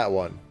you on that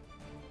one.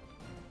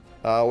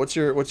 What's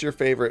your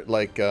favorite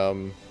like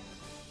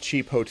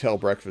cheap hotel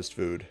breakfast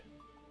food?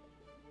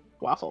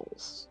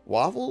 Waffles.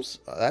 Waffles?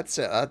 That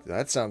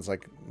sounds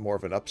like more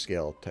of an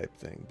upscale type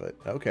thing, but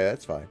okay,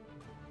 that's fine.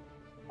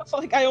 It's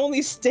like I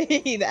only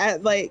stayed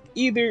at like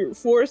either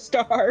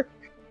 4-star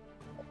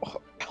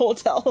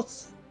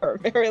hotels for a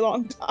very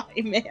long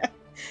time, man.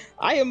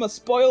 I am a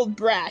spoiled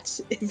brat,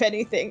 if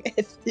anything,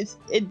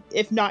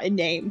 if not in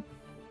name.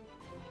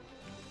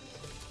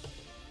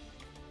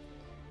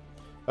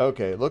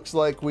 Okay, looks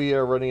like we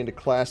are running into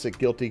classic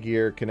Guilty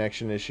Gear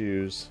connection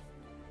issues.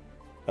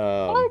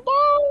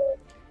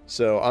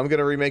 So I'm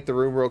gonna remake the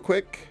room real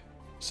quick.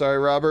 Sorry,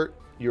 Robert,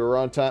 you were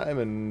on time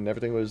and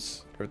everything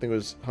was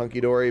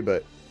hunky dory,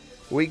 but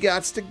we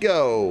gots to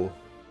go.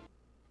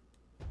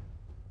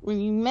 When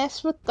you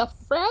mess with the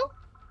fro,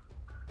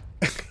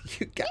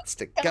 you gots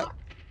to go.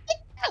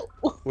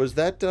 Was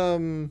that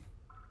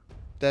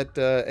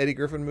Eddie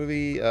Griffin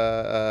movie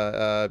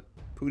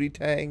Pootie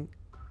Tang?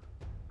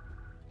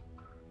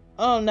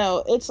 Oh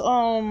no, it's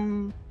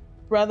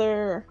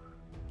brother.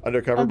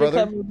 Undercover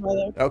brother?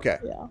 Brother. Okay.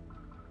 Yeah.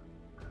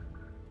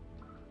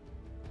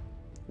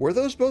 Were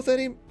those both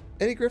Eddie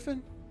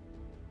Griffin?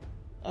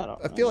 I don't know.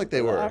 I feel like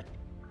they were.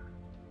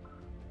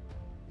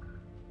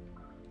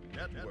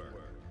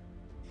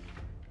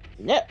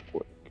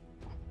 Network.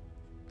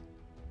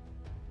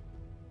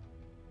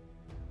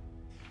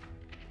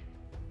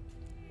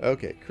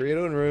 Okay, create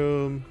own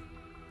room.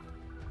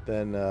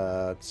 Then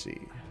let's see.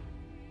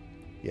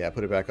 Yeah,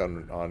 put it back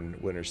on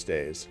winter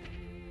stays.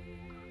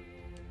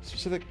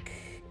 Specific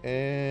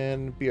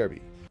and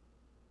BRB.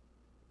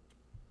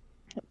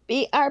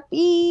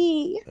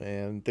 BRB.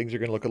 And things are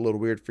gonna look a little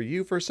weird for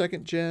you for a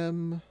second,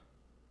 Gem.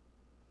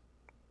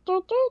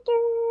 Do, do, do.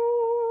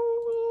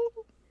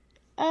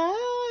 Ah.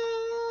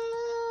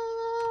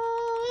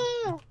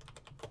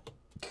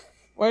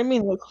 What do you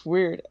mean looks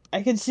weird?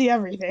 I can see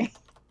everything.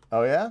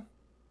 Oh yeah?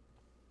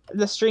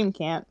 The stream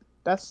can't.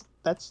 That's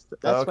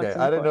okay.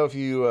 I didn't know if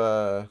you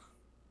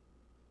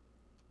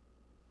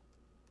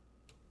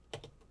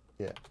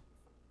yeah.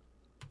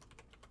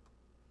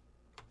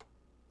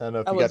 I don't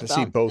know if you got to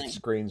see both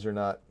screens or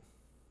not.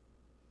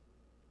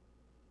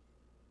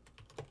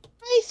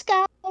 Hi,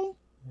 Sky.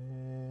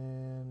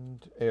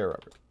 And air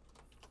rubber.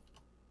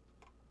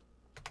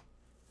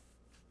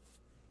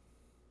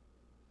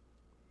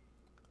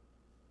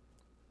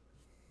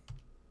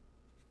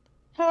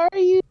 How are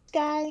you,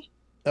 Sky?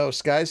 Oh,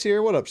 Sky's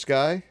here? What up,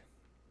 Sky?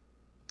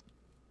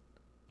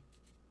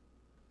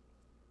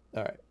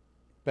 Alright.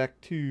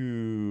 Back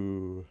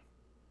to...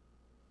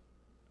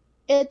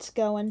 It's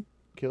going.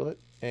 Kill it,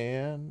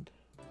 and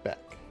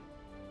back.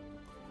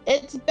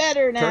 It's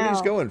better now.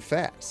 Turning's going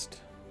fast.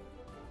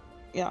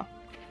 Yeah.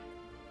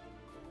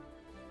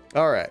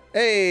 Alright.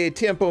 Hey,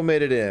 Tiempo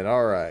made it in.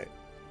 Alright.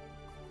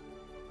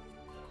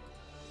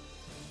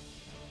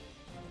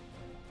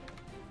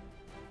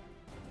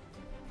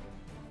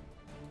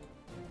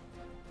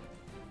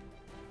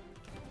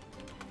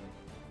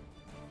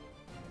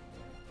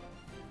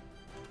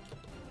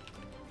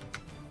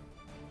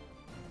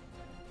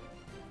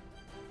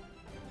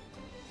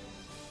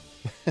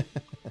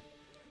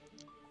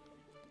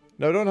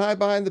 No, don't hide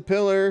behind the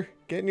pillar.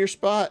 Get in your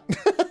spot.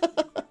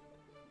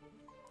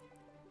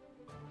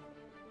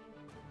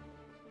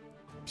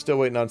 Still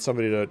waiting on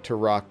somebody to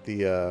rock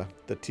the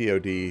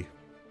TOD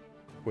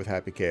with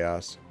Happy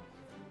Chaos.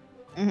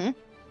 I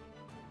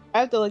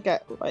have to look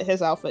at what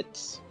his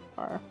outfits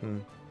are.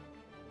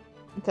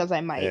 Because I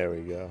might. There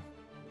we go.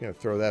 Gonna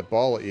throw that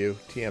ball at you,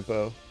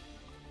 Tiempo.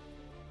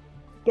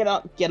 Get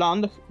on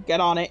it.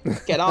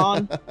 Get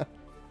on.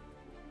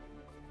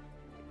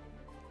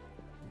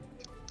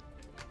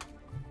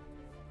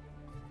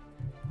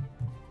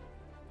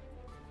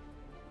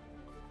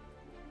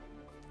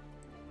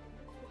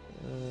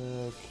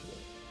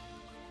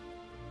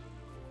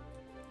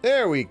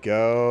 There we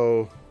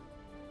go.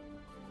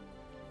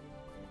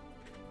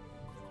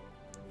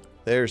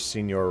 There's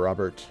Senor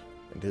Robert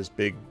and his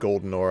big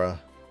golden aura.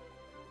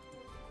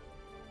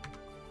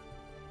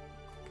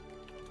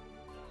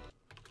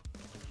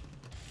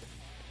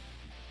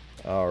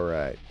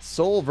 Alright.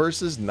 Soul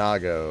versus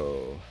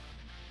Nago.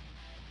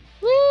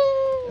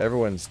 Woo!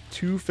 Everyone's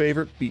two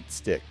favorite beat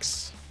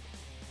sticks.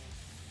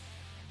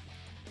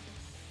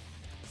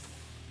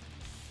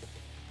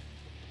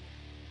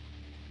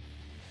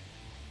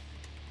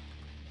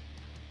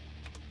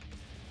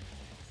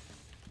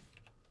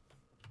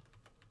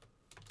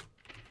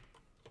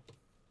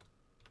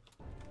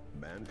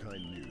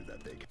 Mankind knew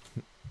that they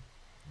could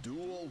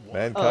duel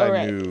one.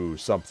 Mankind knew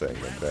something,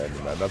 and then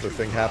another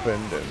thing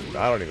happened, and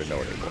I don't even know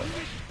anymore.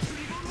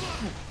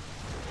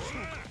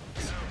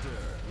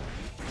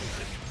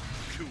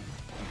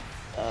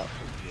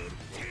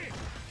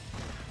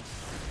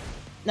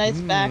 Nice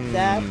back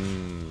dab.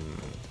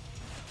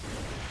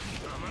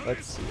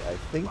 Let's see. I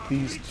think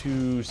these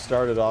two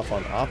started off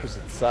on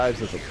opposite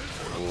sides of the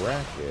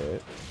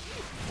bracket.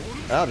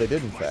 Ah, they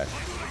did, in fact.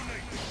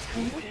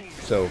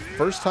 So,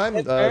 first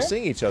time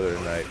seeing each other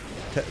tonight.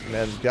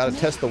 Man, got to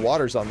test the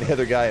waters on the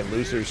other guy in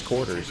losers'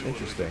 quarters.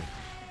 Interesting.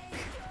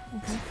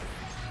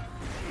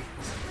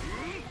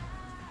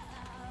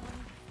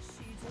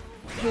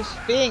 He's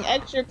being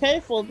extra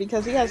careful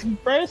because he has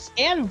bursts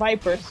and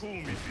vipers.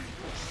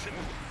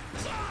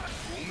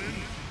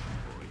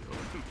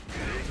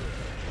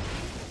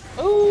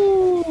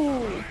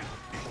 Ooh!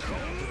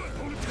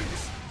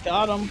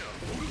 Got him.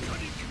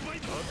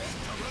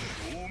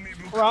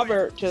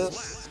 Robert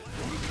just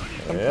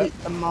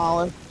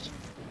demolished.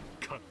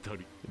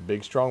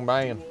 Big strong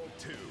man.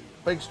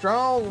 Big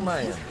strong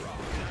man.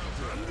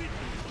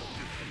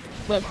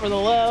 Went for the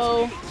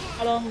low.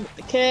 Got him with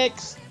the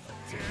kicks.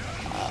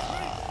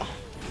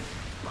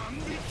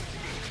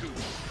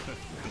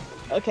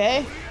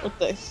 Okay, with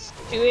this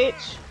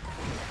 2H.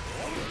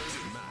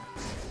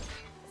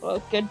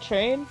 Well, good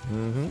trade.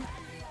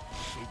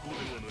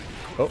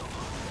 Oh,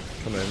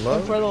 coming in low.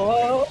 Went for the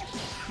low.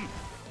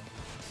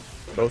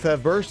 Both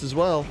have burst as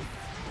well.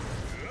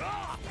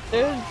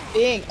 They're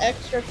being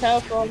extra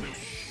careful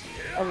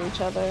of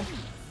each other.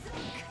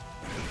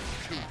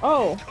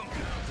 Oh,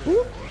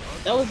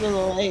 that was a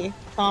delay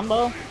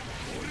combo.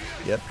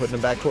 Yep, putting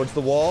him back towards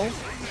the wall.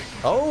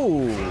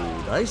 Oh,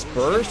 nice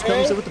burst.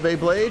 Comes in with the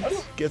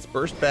Beyblade. Gets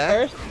burst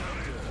back. Burst.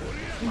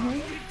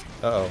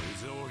 Uh-oh.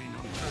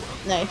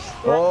 Nice.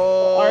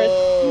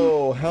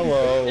 Oh,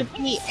 hello. It.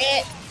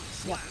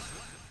 Yeah.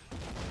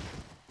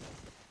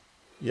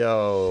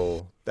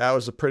 Yo, that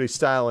was a pretty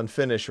styling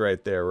finish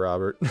right there,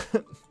 Robert.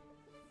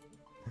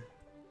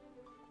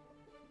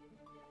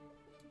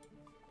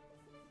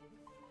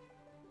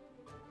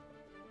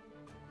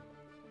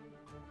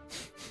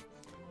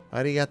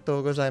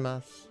 Arigatou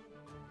gozaimasu.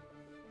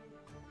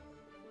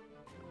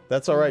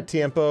 That's all right,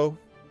 Tiempo.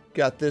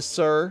 Got this,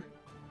 sir.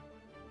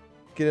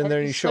 Get in there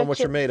and you show them what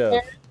you're made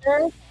of.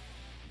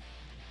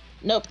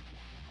 Nope.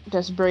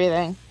 Just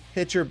breathing.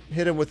 Hit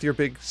him with your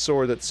big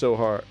sword that's so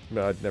hard.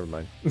 No, never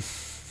mind.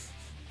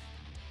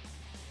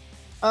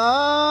 I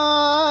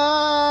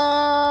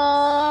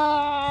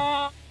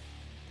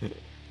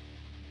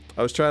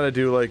was trying to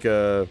do like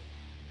a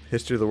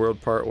History of the World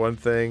Part 1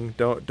 thing.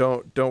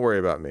 Don't worry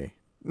about me.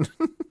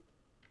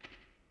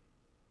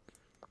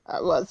 I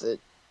wasn't.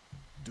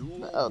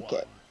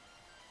 Okay.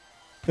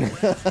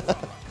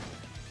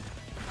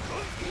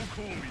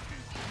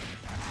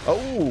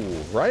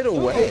 Oh, right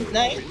away. Ooh,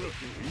 nice.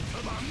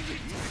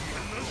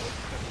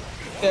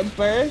 Good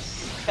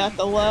burst. Got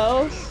the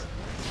lows.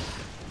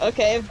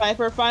 Okay,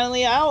 Viper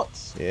finally out.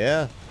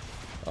 Yeah.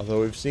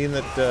 Although we've seen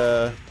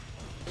that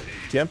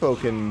Tiempo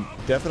can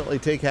definitely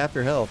take half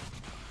your health.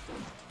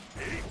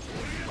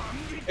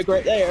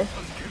 Right there.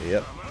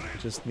 Yep.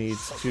 Just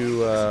needs to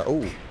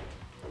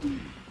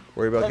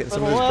worry about getting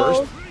some of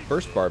his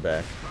burst bar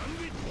back.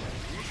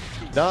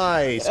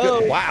 Nice.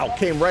 Good. Wow,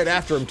 came right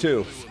after him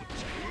too.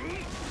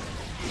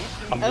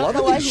 I'm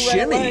loving these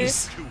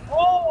shimmies.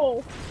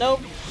 Oh, no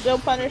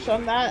punish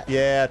on that.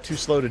 Yeah, too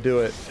slow to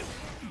do it.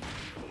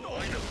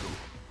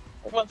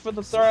 Went for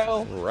the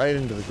throw. Right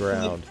into the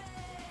ground.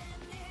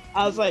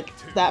 I was like,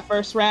 that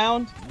first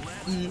round.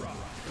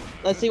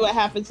 Let's see what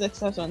happens next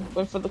session.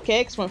 Went for the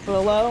kicks, went for the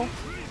low.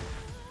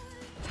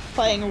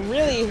 Playing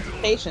really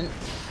patient.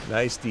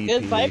 Nice DP.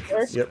 Good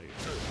Viper. Yep.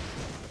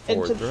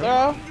 Into the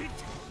throw.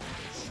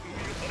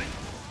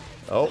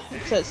 Oh.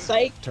 To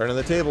psych. Turning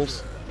the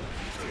tables.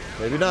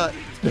 Maybe not.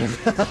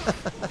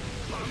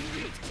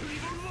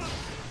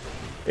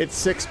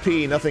 It's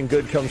 6P. Nothing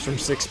good comes from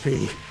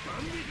 6P.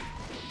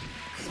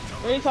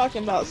 What are you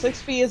talking about?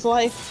 6P is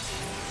life.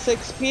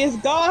 6P is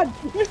God.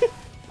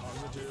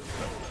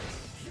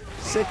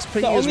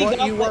 6P is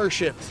what you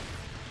worship.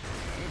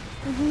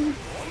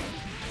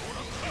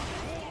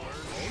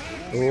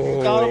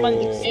 Got him on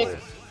the kick.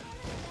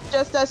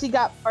 Just as he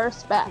got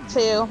first back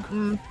too.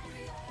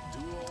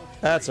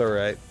 That's all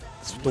right.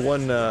 It's the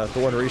one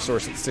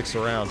resource that sticks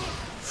around.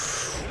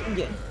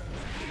 Yeah.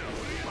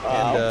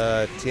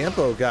 And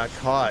Tiempo got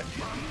caught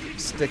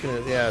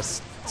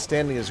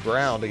standing his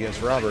ground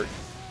against Robert.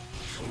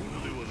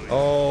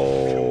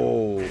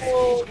 Oh.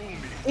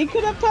 He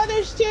could have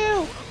punished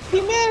too. He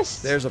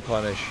missed. There's a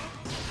punish.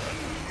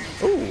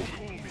 Ooh.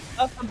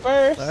 Up the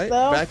burst, all right,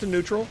 though. back to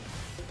neutral.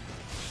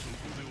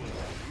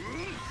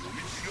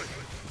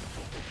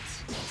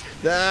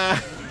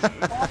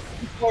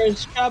 For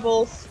his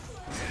troubles.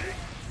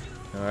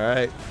 All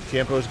right,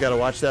 Tiempo's got to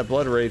watch that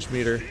blood rage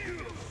meter.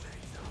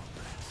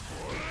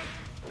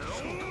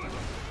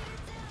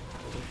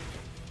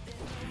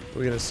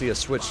 We're gonna see a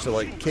switch to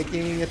like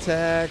kicking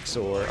attacks,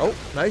 or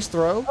nice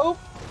throw. Oh.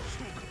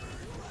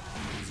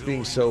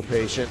 Being so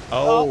patient.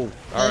 Oh,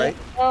 all right.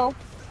 Oh.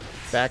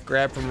 Back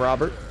grab from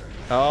Robert.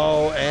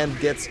 Oh, and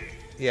gets,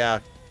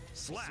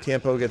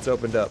 Tiempo gets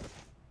opened up.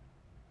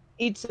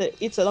 Eats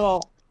it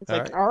all. It's all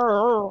like,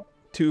 right.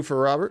 2 for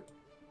Robert.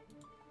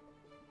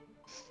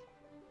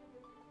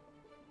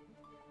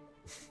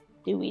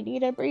 Do we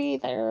need a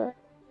breather?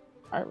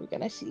 Are we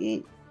gonna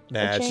see?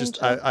 Nah, it's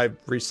just I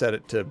reset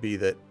it to be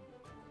that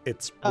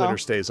it's winner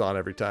stays on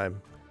every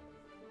time.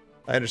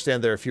 I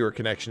understand there are fewer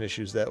connection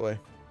issues that way.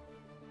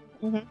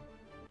 Of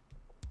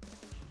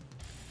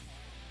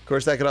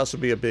course, that could also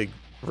be a big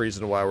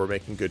reason why we're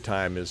making good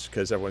time, is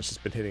because everyone's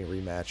just been hitting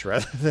rematch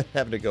rather than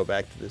having to go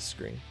back to this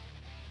screen.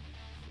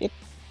 Yep.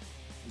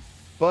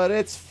 But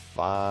it's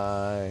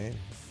fine.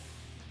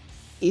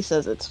 He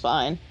says it's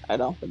fine. I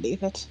don't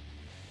believe it.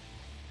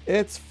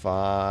 It's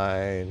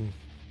fine.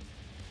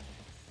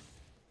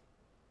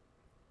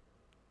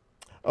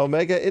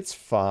 Omega, it's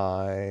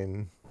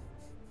fine.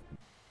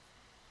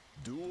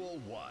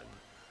 Duel 1.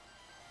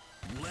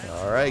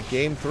 Alright,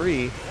 game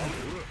 3.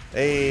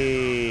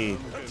 Hey,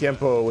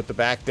 Tiempo with the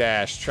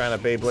backdash, trying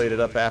to Beyblade it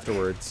up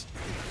afterwards.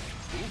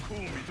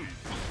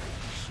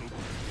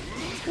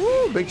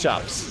 Woo, big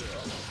chops.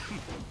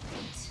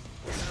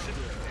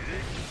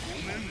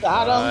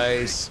 Got him.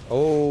 Nice.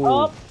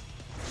 Oh.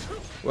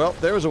 Well,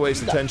 there was a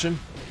waste of tension.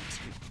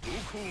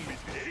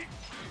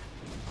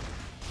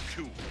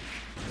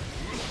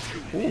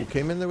 Ooh,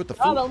 came in there with the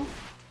foot. Got him.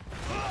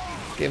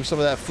 Gave him some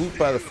of that foot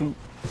by the foot.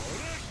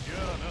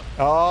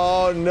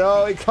 Oh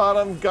no, he caught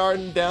him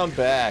guarding down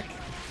back.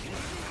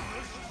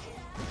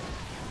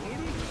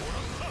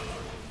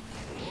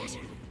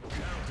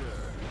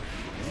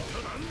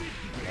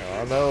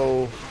 Oh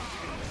no.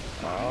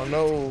 Oh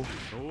no.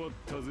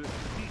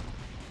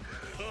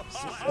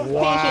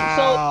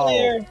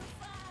 Wow.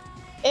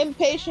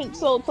 Impatient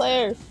soul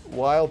player.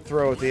 Wild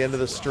throw at the end of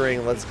the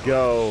string. Let's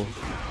go.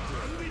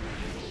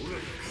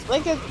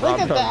 Look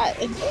at that.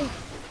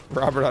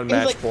 Robert on He's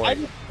match like,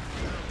 point.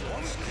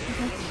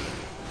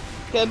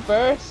 Good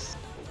burst.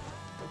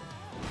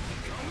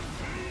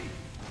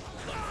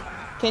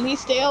 Can he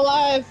stay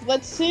alive?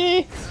 Let's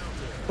see.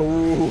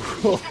 Ooh.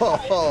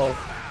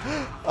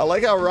 I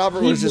like how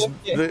Robert was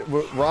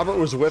Robert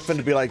was whiffing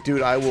to be like,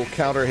 dude, I will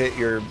counter hit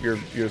your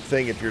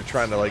thing if you're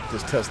trying to like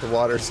just test the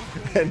waters.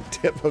 And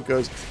Tiempo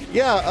goes,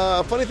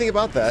 yeah, funny thing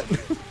about that.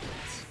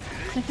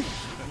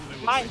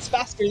 Mine's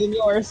faster than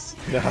yours.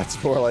 No,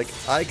 it's more like,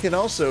 I can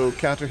also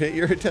counter hit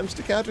your attempts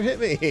to counter hit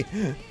me.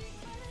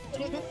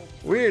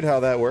 Weird how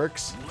that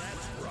works.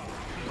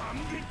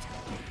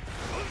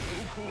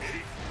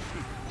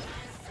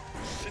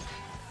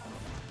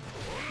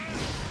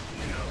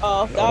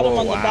 Oh, got him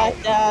on the back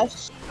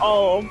dash.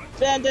 Oh,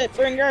 Bandit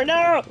Bringer,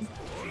 no!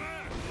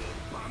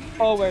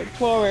 Forward,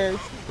 forward.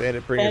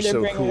 Bandit Bringer's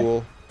so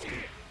cool.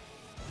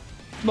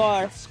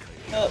 Bar.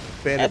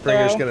 Bandit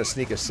Bringer's gonna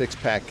sneak a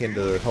 6-pack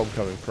into the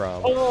homecoming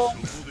prom. Oh.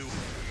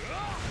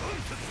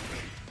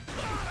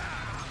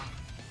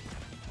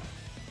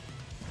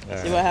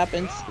 Let's see what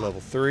happens.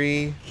 Level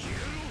 3.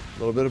 A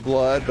little bit of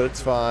blood, but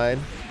it's fine.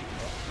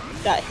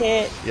 Got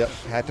hit. Yep,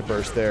 had to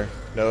burst there.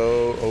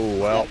 No, oh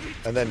well.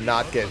 And then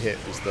not get hit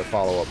is the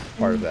follow-up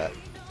part of that.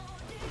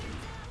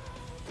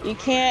 You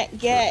can't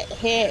get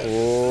hit.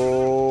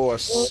 Oh, a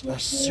super...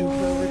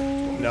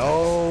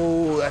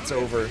 No, that's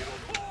over.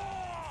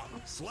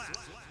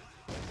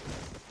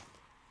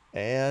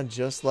 And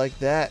just like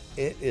that,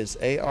 it is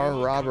AR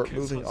Robert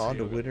moving on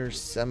to winners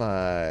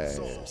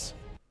semis.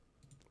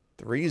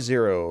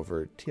 3-0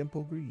 over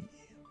TiempoGris.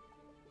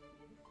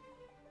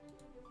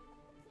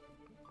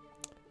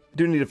 I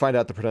do need to find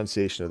out the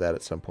pronunciation of that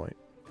at some point.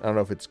 I don't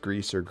know if it's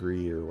Grease or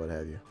Gree or what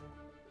have you.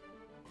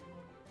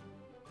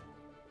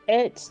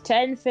 It's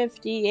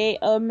 10:58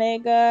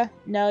 Omega.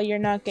 No, you're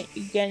not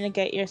gonna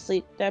get your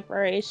sleep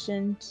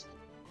deprivations.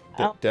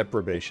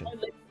 Deprivation.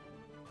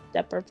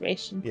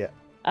 Deprivation. Yeah.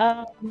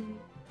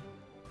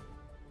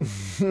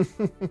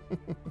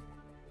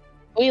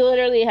 We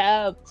literally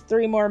have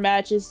 3 more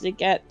matches to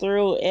get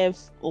through if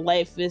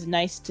life is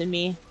nice to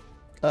me.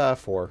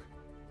 4.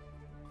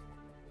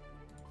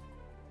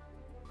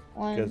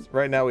 Because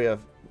right now we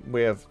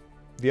have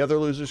the other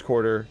losers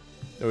quarter,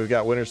 and we've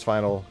got winners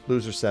final,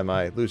 losers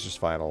semi, losers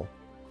final.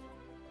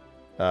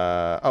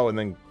 Oh, and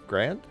then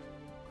grand.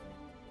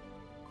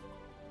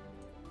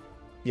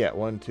 Yeah,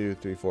 1, 2,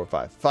 3, 4,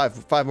 5.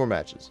 Five more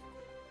matches,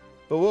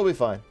 but we'll be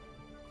fine.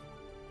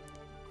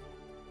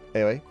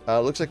 Anyway,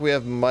 looks like we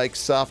have Mike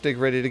Saftig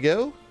ready to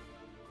go.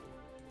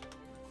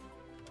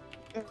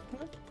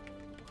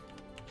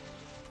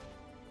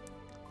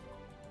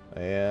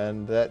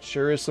 And that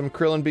sure is some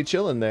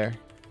KrillinBChillin there.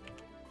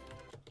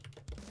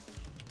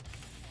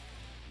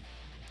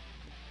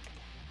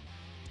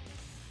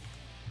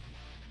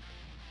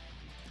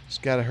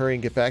 Just gotta hurry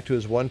and get back to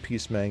his One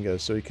Piece manga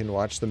so he can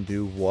watch them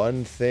do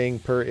one thing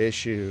per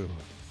issue.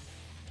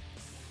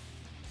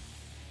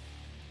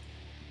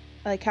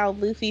 Like how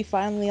Luffy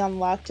finally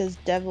unlocked his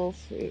devil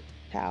fruit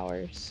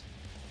powers.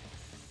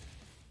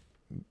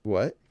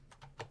 What?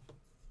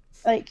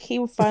 Like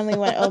he finally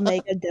went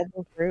Omega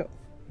Devil Fruit.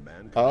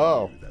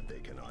 Oh. That they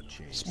cannot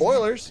change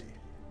Spoilers.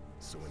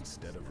 so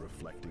instead of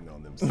reflecting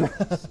on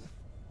themselves,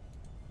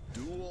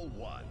 Duel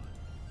 1.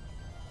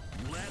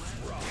 Let's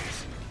rock.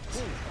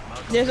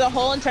 There's a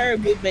whole entire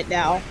movement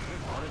now.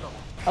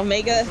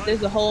 Omega,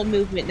 there's a whole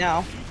movement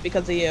now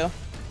because of you.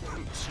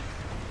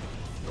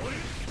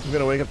 I'm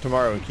gonna wake up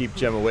tomorrow and keep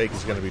Gem awake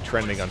is gonna be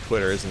trending on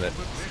Twitter, isn't it?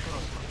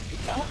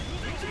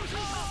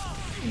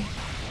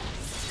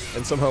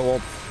 And somehow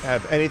won't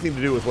have anything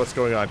to do with what's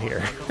going on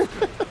here.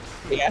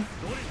 Yeah.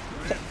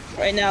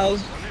 Right now,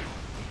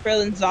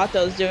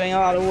 ZATO's doing a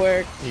lot of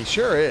work. He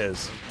sure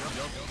is.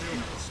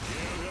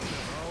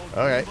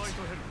 Okay.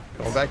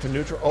 Going back to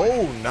neutral.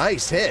 Oh,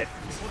 nice hit.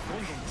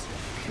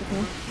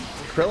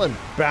 Krillin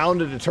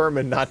bound and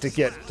determined not to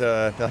get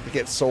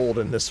sold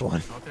in this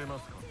one.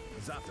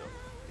 ZATO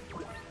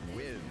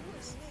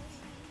wins.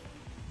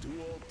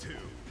 Duel 2.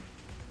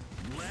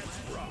 Let's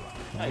rock.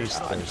 Nice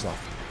things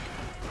off.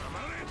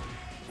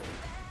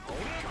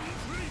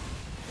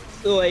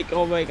 Like,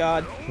 oh my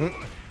god.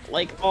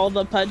 Like, all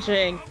the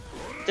punching.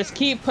 Just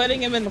keep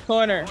putting him in the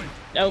corner.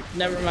 Nope,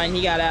 never mind,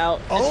 he got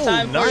out. Oh,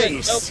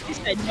 nice. Nope, he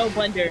said no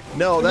blender.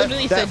 No, that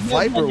said no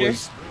Viper blender.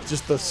 was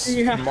just the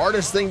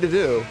smartest thing to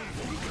do.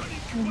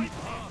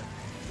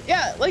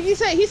 Yeah, like he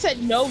said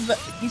no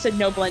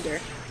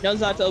blender. No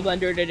ZATO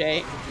blender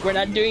today. We're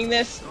not doing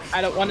this.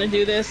 I don't want to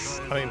do this.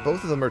 I mean,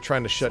 both of them are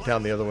trying to shut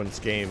down the other one's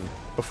game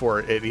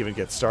before it even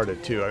gets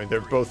started, too. I mean,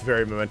 they're both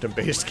very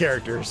momentum-based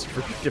characters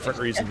for different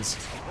reasons.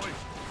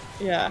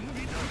 Yeah.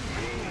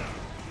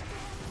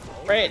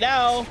 Right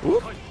now,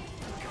 Whoop.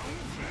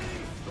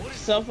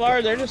 so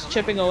far, they're just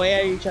chipping away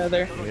at each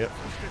other. Yep.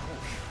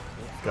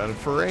 Gun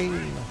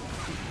frame.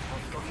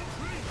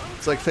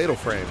 It's like Fatal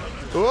Frame.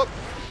 Whoop.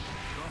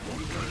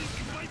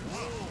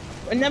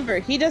 Remember,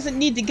 he doesn't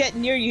need to get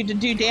near you to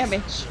do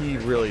damage. He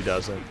really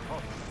doesn't.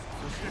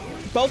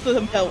 Both of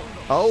them don't.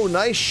 Oh,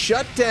 nice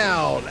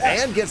shutdown!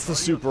 And gets the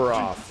super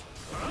off.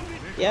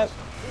 Yep.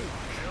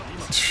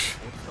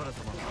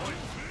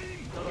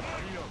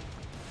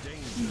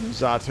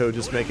 ZATO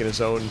just making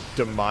his own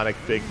demonic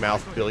big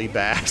mouth Billy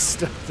Bass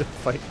stuff to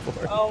fight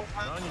for. Oh.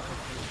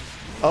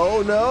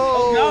 Oh no!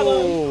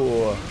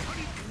 Oh,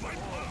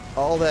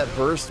 all that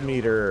burst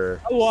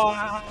meter.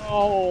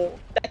 wow.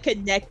 That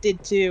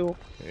connected too.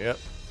 Yep.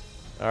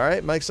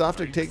 Alright,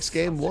 Saftig takes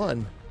game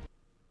 1.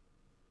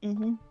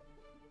 Mm-hmm.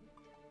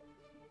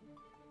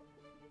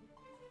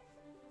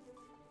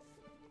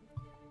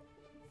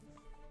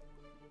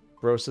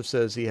 Broseph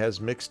says he has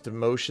mixed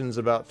emotions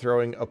about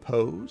throwing a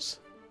pose.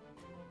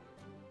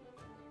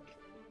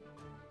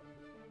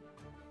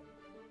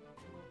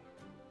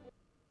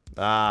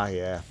 Ah,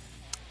 yeah.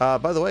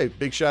 By the way,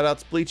 big shout out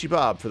to Bleachy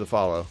Bob for the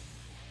follow.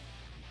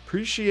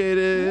 Appreciate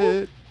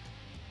it.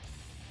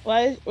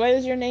 Why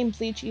is your name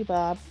Bleachy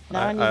Bob?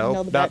 Now I need to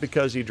know the not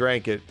because he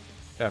drank it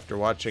after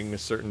watching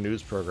certain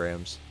news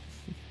programs.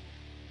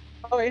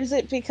 Or is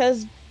it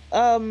because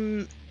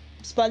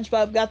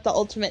SpongeBob got the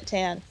ultimate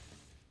tan?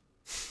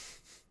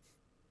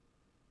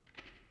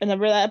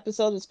 Remember that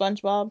episode of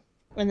SpongeBob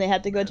when they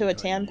had to go to a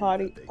tan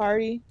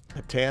party?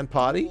 A tan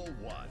potty?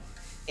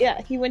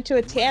 Yeah, he went to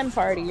a tan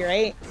party,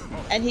 right?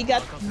 And he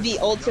got the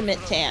ultimate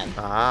tan.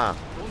 Ah.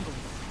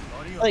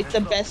 Like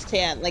the best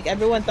tan. Like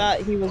everyone thought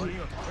he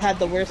had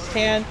the worst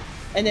tan,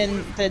 and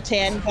then the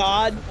tan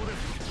god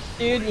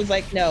dude was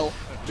like, no,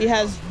 he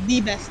has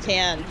the best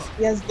tan.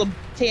 He has the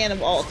tan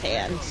of all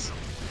tans.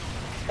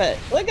 But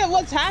look at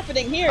what's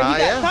happening here. He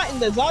got caught in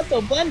the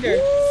ZATO blender.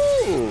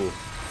 Woo!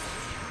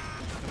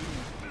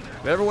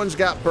 Everyone's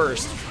got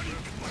burst.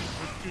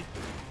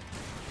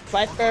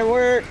 Viper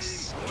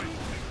works.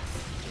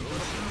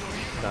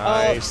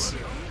 Nice.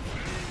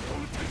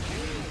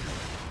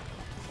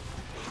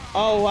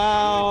 Oh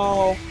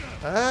wow.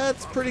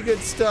 That's pretty good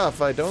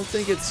stuff. I don't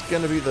think it's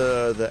gonna be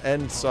the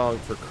end song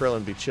for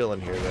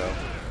KrillinBChillin here though.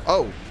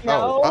 Oh,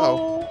 No.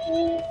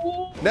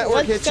 oh.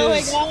 Network What's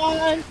hitches. going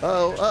on?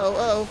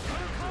 Oh.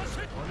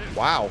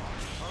 Wow.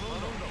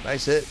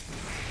 Nice hit.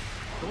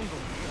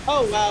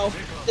 Oh wow.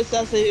 This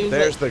doesn't.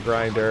 There's the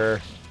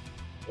grinder.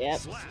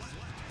 Yep.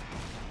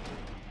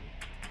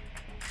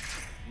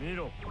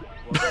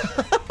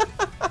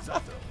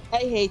 I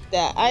hate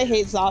that. I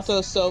hate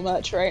ZATO so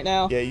much right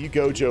now. Yeah, you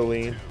go,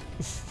 Jolene.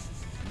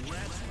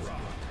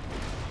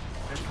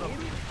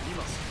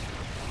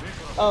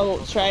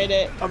 Oh, tried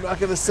it. I'm not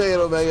gonna say it,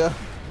 Omega.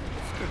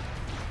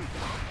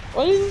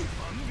 What is?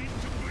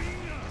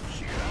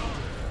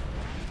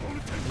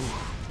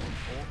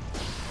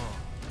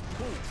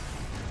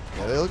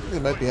 Yeah, they look like they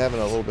might be having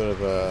a little bit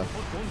of a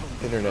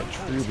internet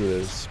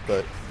troubles,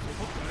 but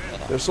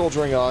they're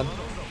soldiering on.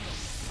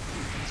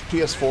 It's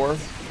PS4.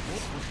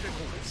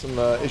 Some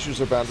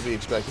issues are bound to be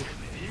expected.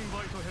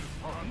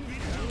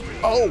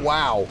 Oh,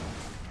 wow.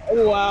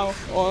 Oh, wow.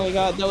 Oh my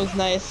god, that was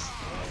nice.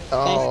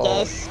 Oh,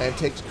 Nice dust. and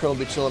takes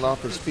KrillinBChillin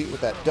off his feet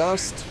with that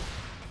dust.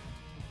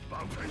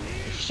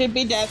 Should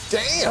be dead.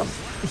 Damn!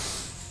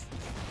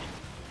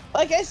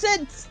 Like I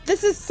said,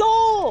 this is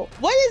Soul!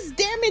 What is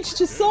damage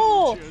to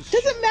Soul?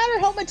 Doesn't matter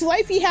how much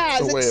life he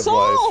has, It's a way it's of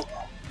Soul! life.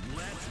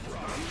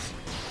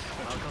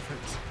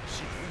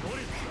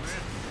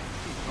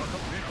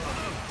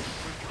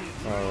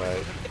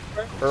 Alright.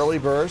 Early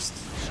burst.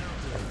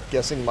 I'm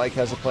guessing Mike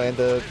has a plan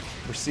to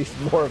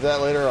receive more of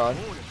that later on.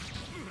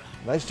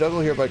 Nice juggle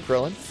here by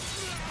Krillin.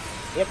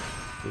 Yep.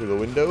 Through the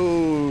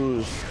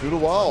windows. Through the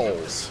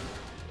walls.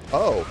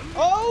 Oh.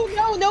 Oh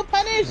no, no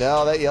punish!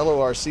 Now that yellow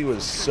RC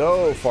was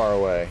so far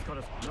away.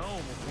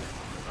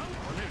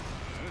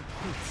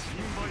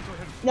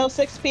 No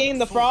 6Ping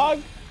the frog?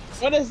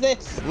 What is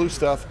this? The blue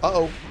stuff.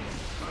 Uh-oh.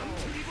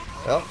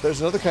 Well,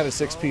 there's another kind of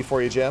 6P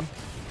for you, Gem.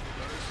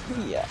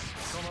 Yeah.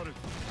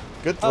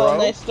 Good throw. Oh,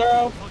 nice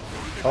throw.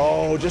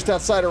 Oh, just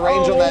outside of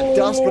range on that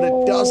dust, but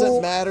it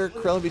doesn't matter.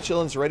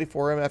 KrillinBChillin's ready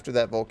for him after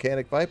that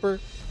volcanic viper.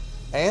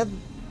 And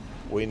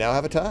we now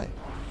have a tie.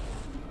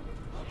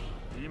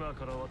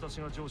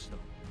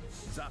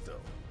 ZATO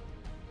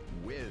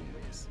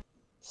wins.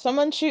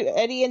 Someone shoot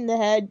Eddie in the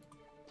head,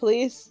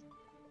 please.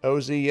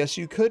 OZ, yes,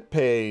 you could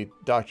pay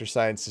Dr.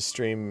 Science to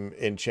stream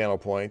in channel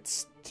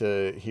points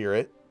to hear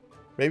it.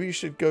 Maybe you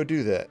should go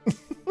do that.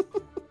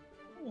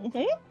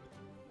 Mm-hmm.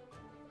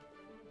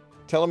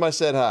 Tell him I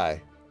said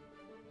hi.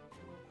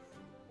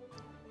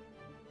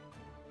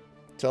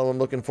 Tell him I'm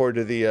looking forward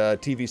to the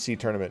TVC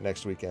tournament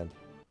next weekend.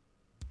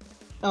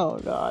 Oh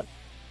god.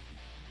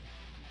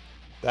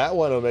 That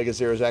one Omega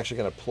Zero is actually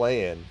going to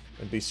play in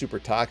and be super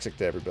toxic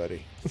to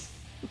everybody.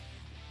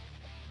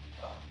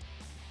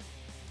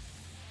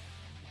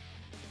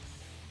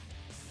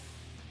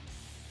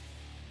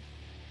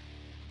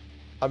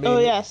 I mean, Oh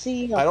yeah,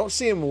 see. I don't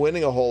see him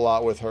winning a whole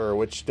lot with her,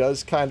 which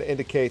does kind of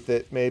indicate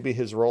that maybe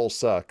his role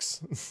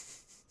sucks.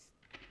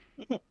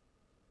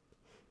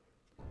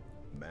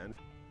 Man,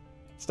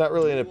 It's not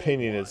really an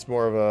opinion, it's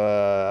more of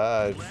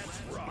a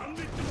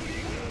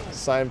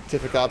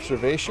scientific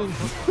observation.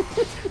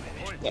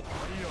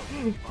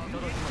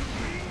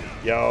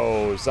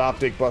 Yo,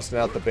 Saftig busting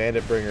out the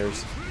bandit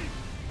bringers.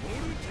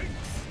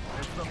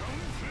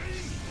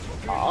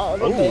 Oh,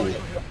 the Ooh,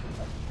 bandit.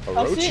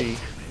 Orochi.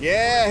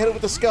 Yeah, hit it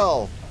with the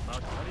skull.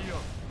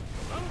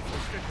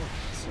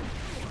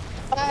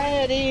 Bye,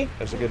 Eddie.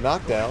 There's a good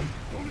knockdown.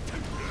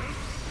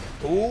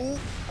 Ooh.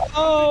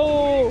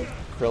 Oh.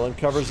 Krillin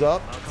covers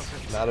up.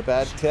 Not a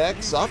bad tech.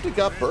 Saftig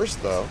got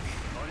burst though.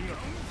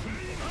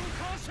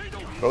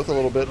 Both a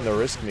little bit in the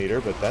risk meter,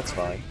 but that's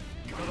fine.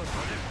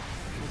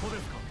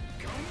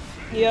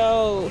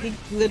 Yo, he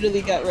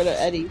literally got rid of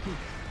Eddie.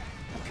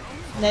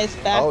 Nice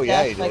back Oh,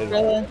 yeah, he dash by did.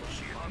 Krillin.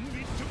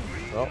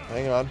 Oh,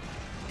 hang on.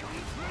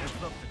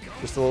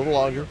 Just a little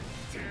longer.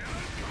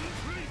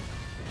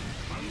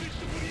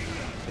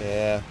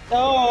 Yeah.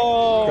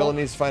 Oh. Krillin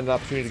needs to find an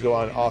opportunity to go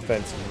on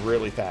offense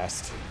really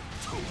fast.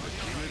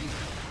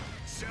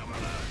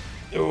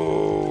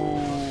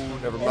 Oh,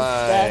 never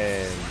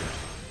mind.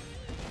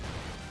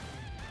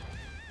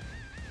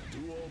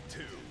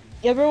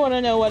 You ever want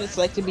to know what it's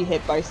like to be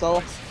hit by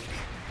Soul?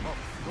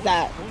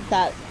 That.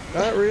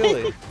 Not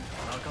really.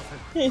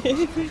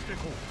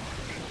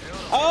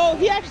 Oh,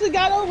 he actually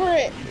got over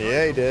it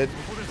Yeah, he did.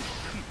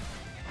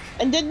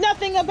 and did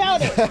nothing about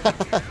it.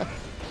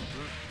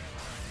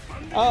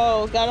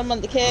 Oh, got him on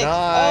the kick. Oh,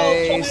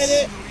 tried Nice.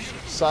 it.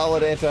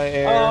 Solid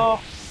anti-air.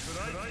 Oh,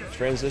 the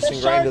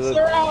Transitioning right into sharks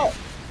are the... out.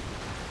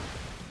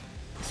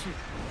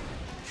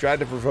 Tried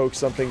to provoke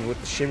something with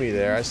the shimmy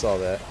there. I saw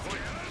that.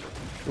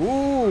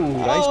 Ooh,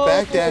 nice Oh.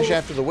 backdash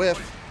after the whiff.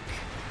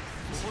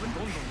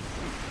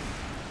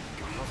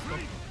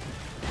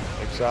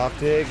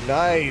 Saftig,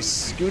 nice.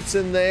 Scoots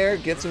in there,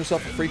 gets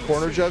himself a free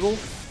corner juggle.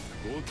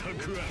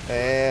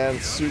 And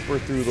super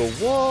through the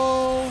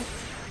wall.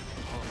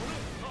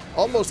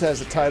 Almost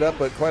has it tied up,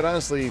 but quite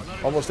honestly,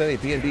 almost any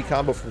B&B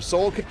combo from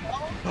Soul could...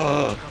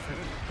 No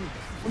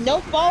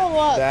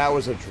follow-up. That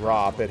was a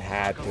drop. It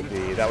had to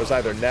be. That was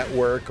either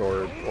network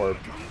or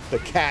the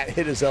cat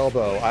hit his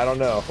elbow. I don't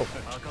know.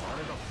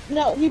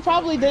 No, he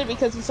probably did it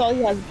because he saw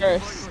he has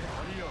burst.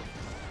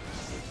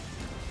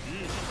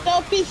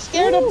 Don't be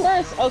scared of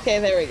burst. Okay,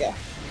 there we go.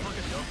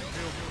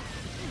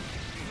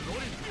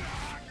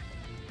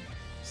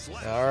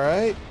 All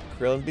right,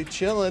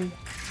 KrillinBChillin,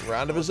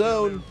 round of his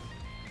own.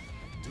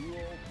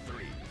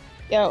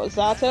 Yo,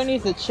 Zato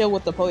needs to chill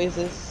with the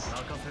poises.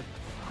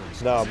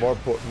 No,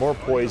 more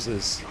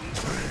poises.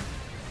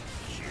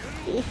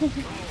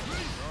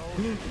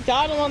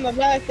 Got him on the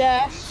back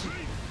dash.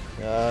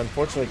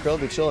 Unfortunately,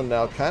 KrillinBChillin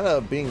now kind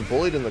of being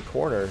bullied in the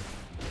corner.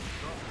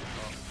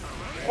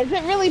 Is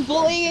it really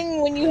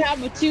bullying when you have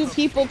two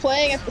people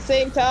playing at the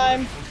same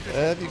time?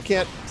 If you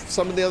can't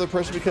summon the other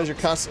person because you're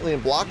constantly in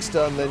block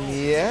stun, then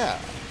yeah.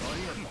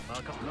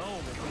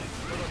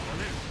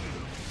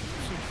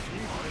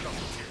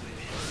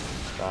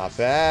 Not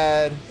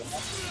bad.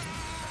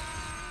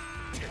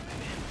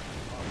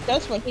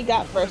 That's when he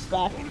got first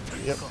back.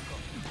 Yep.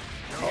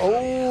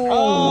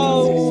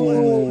 Oh.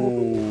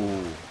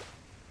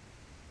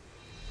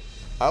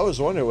 I was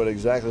wondering what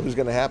exactly was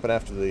going to happen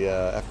after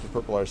the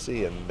purple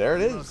RC, and there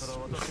it is.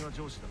 All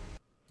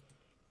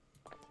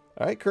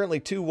right, currently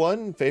 2-1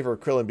 in favor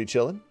of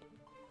KrillinBChillin.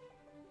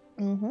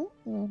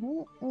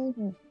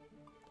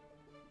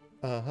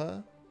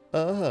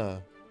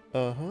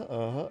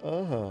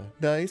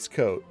 Nice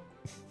coat.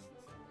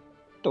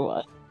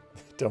 What?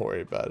 Don't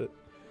worry about it.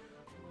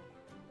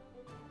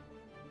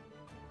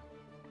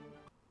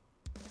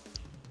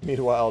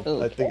 Meanwhile,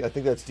 Okay. I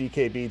think that's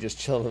DKB just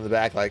chilling in the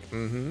back, like,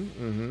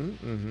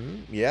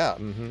 yeah,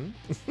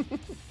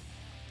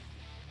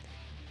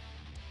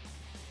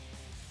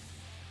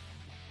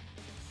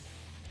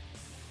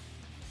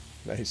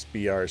 Nice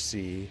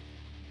BRC.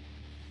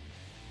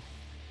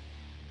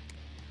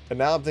 And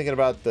now I'm thinking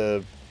about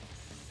the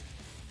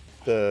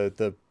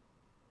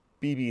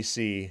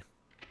BBC,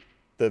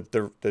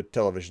 the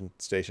television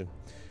station.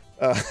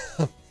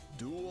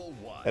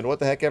 And what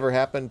the heck ever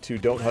happened to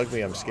Don't Hug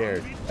Me, I'm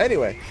Scared?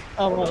 Anyway.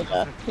 Oh my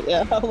god.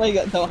 Yeah, oh my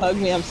god, don't hug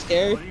me, I'm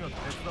scared.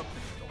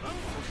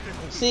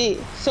 See,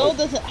 Soul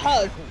doesn't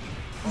hug.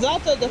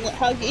 Zato doesn't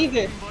hug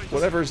either.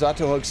 Whatever,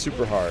 Zato hugs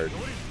super hard.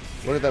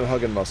 What are them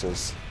hugging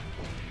muscles?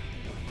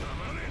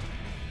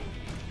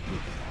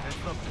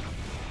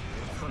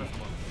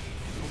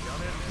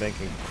 Man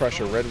can crush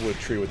a redwood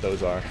tree with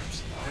those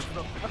arms.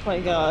 Oh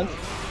my god.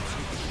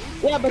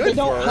 Yeah, but Good they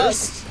don't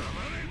burst.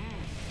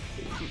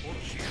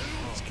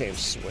 This came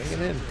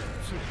swinging in.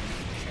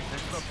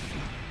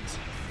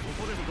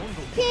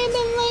 Came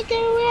in like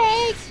a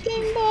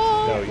wrecking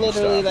ball. No, you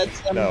Literally, stop.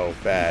 that's No,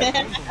 bad.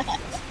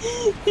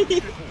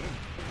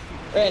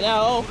 Right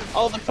now,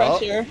 all the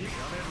pressure.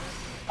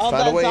 All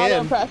Found a that way Zato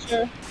in.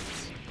 pressure.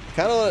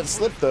 Kind of let it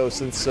slip though,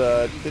 since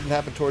it didn't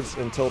happen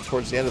until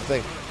towards the end of the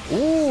thing.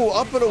 Ooh,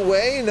 up and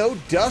away. No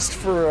dust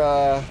for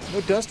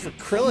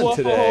Krillin Whoa.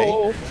 today.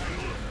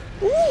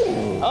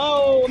 Ooh.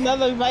 Oh,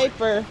 another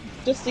Viper.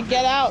 Just to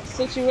get out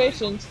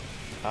situations.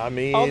 I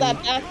mean, All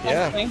that back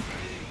yeah, thing.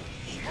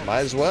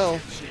 might as well.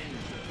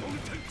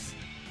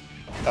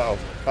 Uh-oh.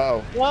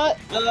 Uh-oh. What?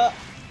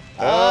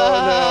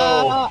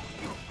 Oh, no.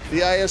 The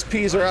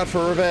ISPs are out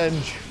for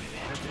revenge.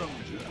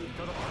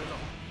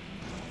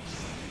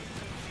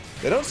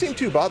 They don't seem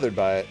too bothered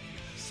by it.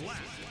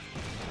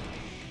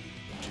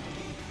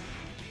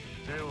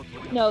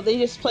 No, they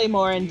just play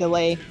more and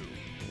delay.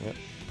 Yep.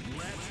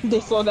 They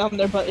slow down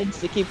their buttons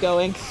to keep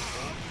going.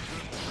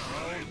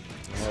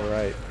 All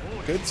right.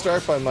 Good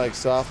start by Mike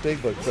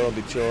Saftig, but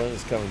KrillinBChillin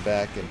is coming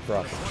back in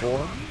proper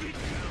form.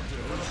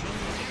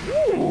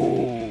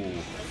 Ooh.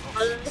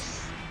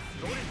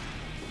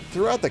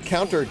 Threw out the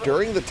counter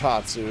during the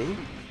Tatsu.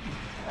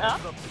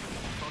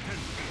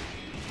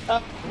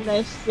 Oh,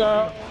 nice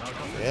throw.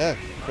 Yeah,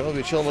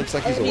 KrillinBChillin looks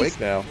like he's awake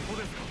now.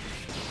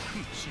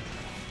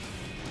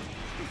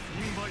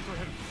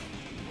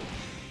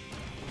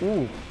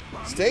 Ooh,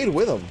 stayed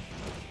with him.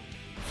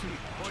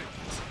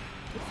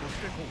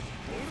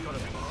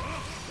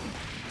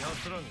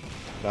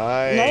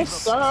 Nice.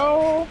 Nice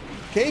throw.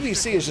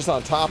 KBC is just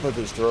on top of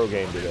his throw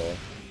game today.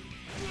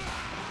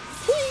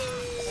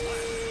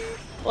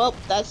 Well,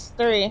 that's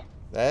 3.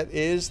 That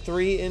is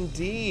 3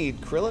 indeed.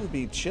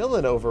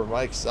 KrillinBChillin over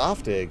Mike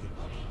Saftig.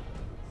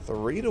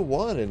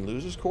 3-1 in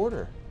loser's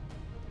quarter.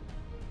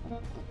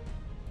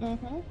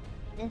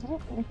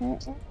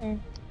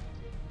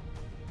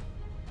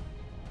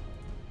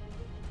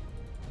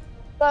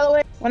 By the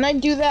way, when I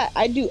do that,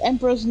 I do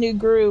Emperor's New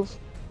Groove.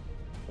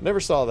 I never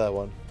saw that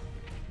one.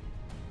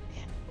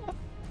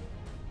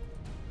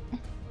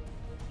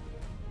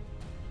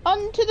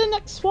 On to the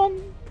next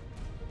one.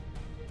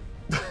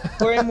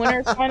 We're in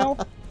winner's final.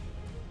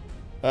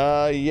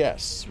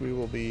 Yes, we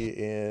will be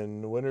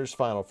in winner's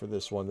final for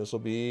this one. This will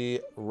be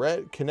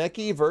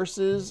Kaneki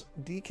versus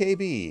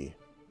DKB.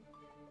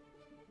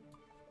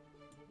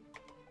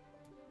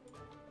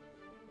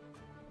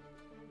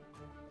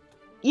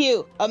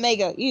 You,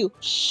 Omega, you.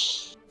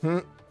 Shh.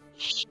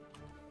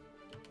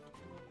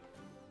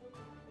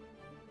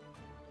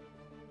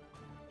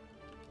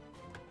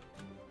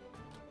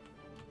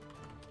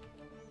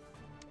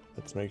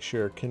 Let's make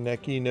sure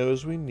Kaneki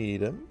knows we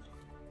need him.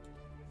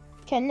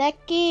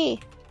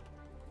 Kaneki.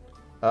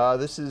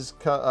 This is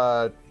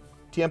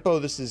Tiempo.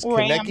 This is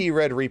Ram. Kaneki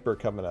Red Reaper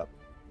coming up.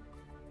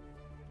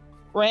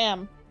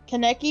 Ram.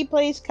 Kaneki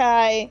plays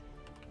Kai.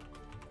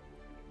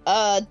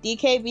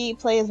 DKB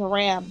plays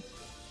Ram.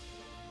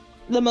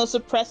 The most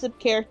oppressive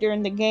character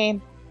in the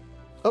game.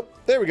 Oh,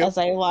 there we go. As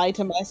I lie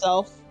to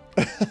myself.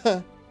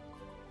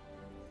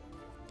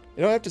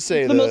 You know, I have to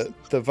say,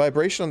 the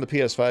vibration on the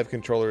PS5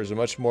 controller is a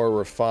much more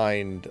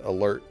refined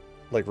alert,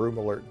 like room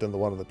alert, than the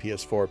one on the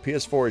PS4.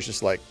 PS4 is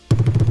just like...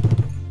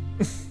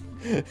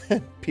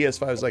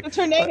 PS5 is like... A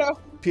tornado!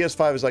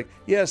 PS5 is like,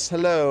 yes,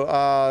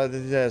 hello,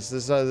 yes,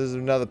 there's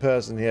another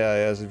person here,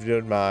 yes, if you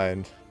don't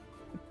mind.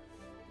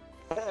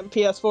 And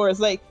PS4 is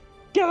like,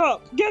 get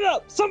up,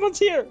 someone's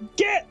here,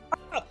 get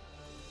up!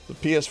 The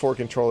PS4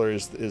 controller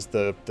is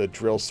the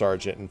drill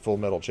sergeant in Full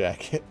Metal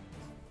Jacket.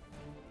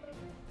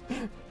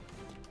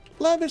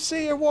 Let me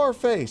see your war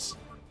face.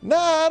 Nah,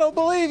 I don't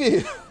believe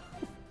you.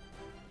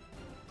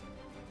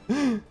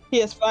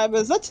 PS5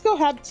 is, let's go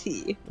have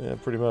tea. Yeah,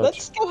 pretty much.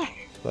 Let's go.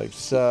 Like,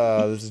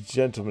 there's a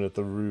gentleman at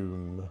the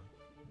room.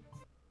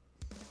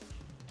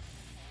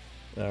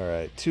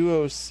 Alright,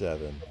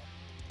 207.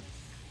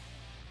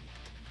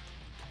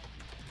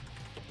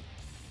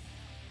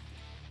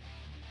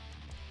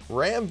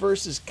 Ram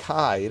versus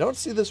Kai. You don't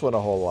see this one a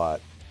whole lot.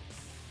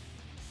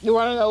 You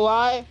want to know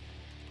why?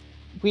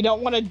 We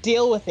don't want to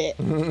deal with it.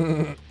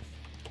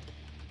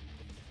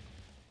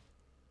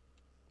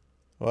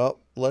 Well,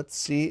 let's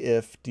see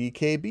if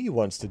DKB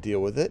wants to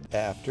deal with it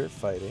after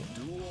fighting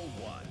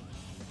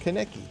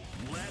Kaneki.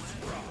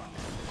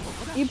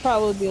 You'd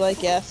probably be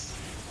like, yes.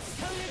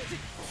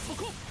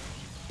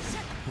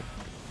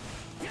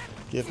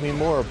 Give me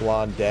more,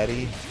 blonde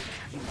daddy.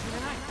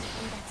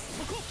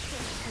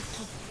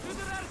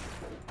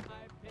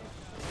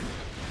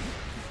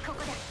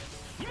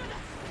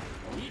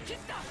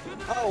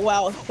 Oh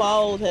wow, it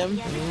followed him.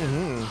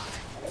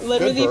 Mm-hmm.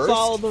 Literally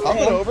followed him. Up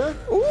and over.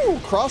 Ooh,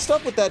 crossed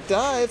up with that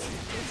dive.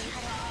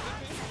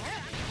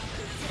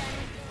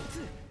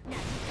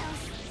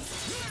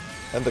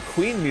 And the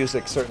Queen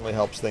music certainly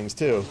helps things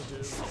too.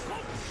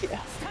 Yeah.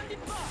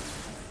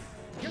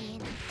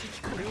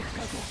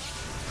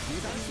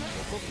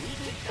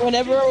 When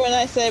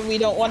I said we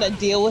don't want to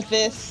deal with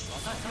this,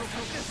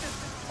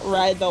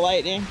 ride the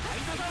lightning.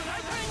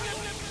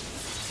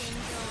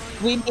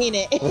 We mean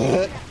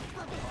it.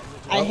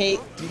 I hate.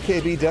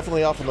 DKB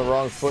definitely off on the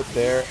wrong foot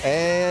there,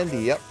 and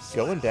yep,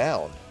 going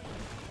down.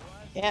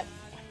 Yep.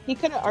 He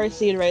could have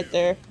RC'd right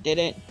there,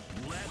 didn't.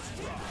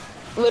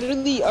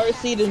 Literally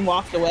RC'd and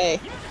walked away.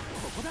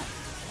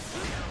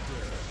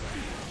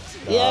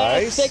 Nice.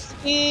 Yeah,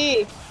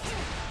 60!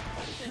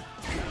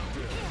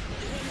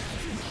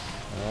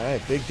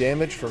 Alright, big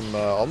damage from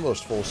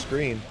almost full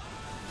screen.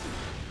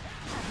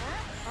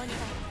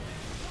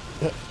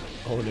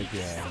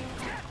 Onigiri.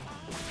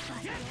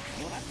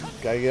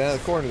 Gotta get out of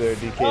the corner there,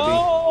 DKB.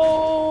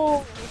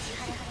 Oh!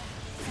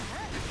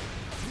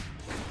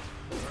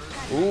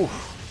 Ooh.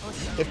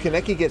 If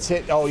Kaneki gets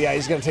hit, oh yeah,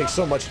 he's gonna take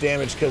so much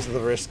damage because of the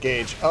wrist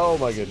gauge. Oh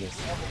my goodness.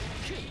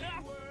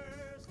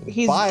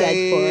 He's Bye.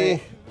 dead for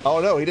it. Oh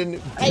no, he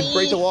didn't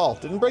break the wall.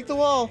 Didn't break the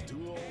wall.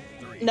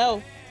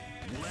 No.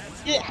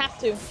 You didn't have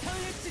to.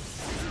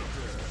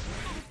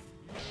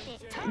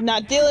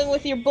 Not dealing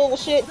with your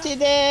bullshit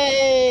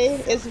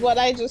today is what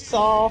I just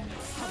saw.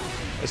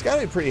 It's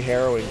gotta be pretty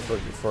harrowing for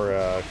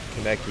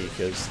Kaneki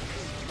because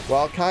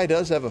while Kai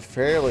does have a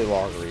fairly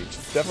long reach,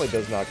 it definitely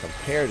does not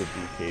compare to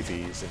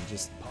DKB's, and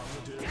just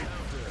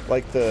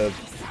like the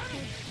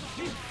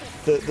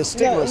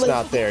stigma's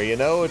not there, you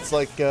know? It's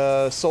like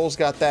Soul's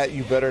got that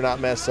you better not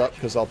mess up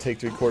because I'll take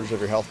 3/4 of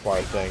your health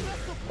bar thing.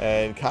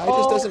 And Kai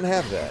just doesn't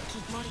have that.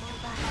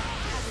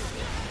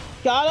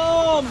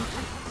 Got him!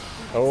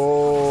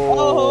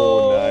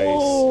 Oh,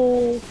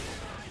 nice.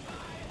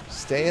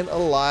 Staying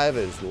alive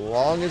as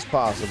long as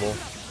possible.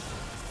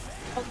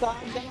 Oh god,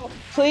 no.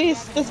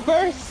 Please,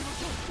 disperse!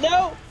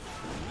 No!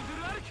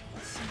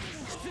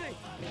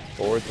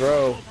 Forward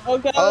throw. Oh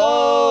god!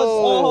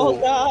 Oh,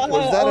 God!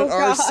 Was that an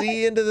God.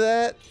 RC into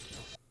that?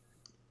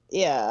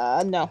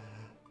 Yeah, no.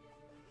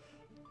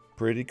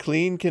 Pretty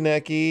clean,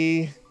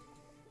 Kaneki.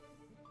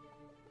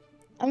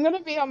 I'm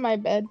gonna be on my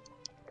bed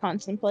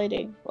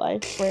contemplating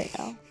life right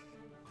now.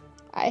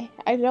 I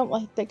don't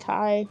like the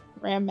Kai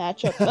Ram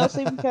matchup,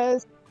 mostly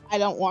because I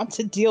don't want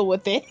to deal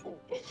with it.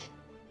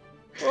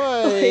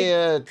 What are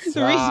you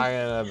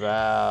talking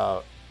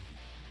about?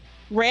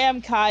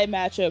 Ram Kai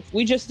matchup.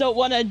 We just don't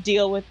want to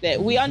deal with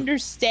it. We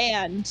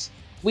understand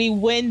we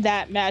win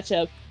that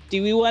matchup.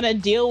 Do we want to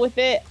deal with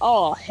it?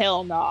 Oh,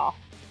 hell no.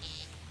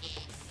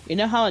 You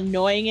know how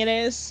annoying it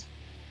is?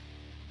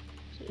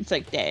 It's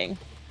like, dang.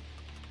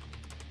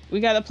 We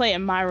gotta play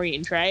in my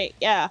range, right?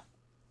 Yeah.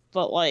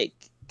 But like,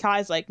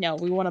 Kai's like, no,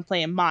 we want to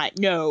play in mine.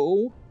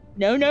 No.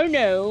 No, no,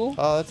 no.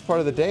 Oh, that's part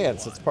of the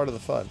dance. That's part of the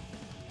fun.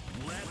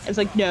 It's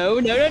like, no,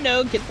 no, no,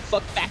 no. Get the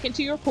fuck back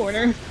into your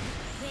corner.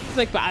 It's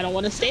like, but I don't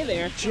want to stay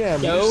there.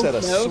 Jim, no, you said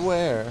a no.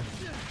 swear.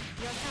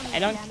 I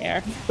don't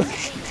care.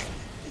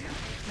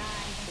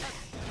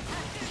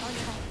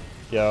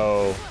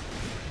 Yo.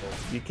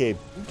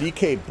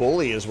 DK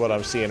bully is what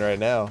I'm seeing right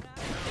now.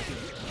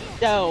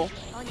 No.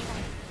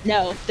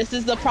 No. This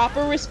is the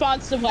proper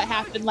response to what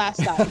happened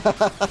last time.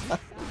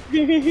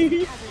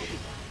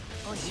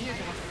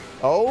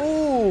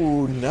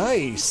 Oh,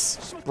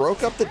 nice.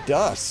 Broke up the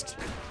dust.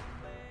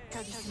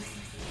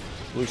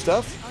 Blue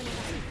stuff?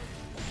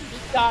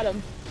 Got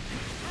him.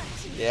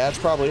 Yeah, that's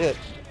probably it.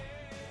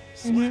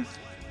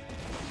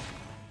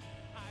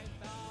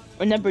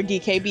 Remember,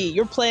 DKB,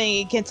 you're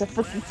playing against a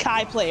freaking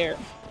Kai player.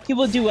 He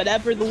will do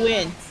whatever to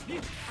win.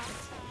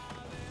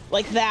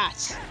 Like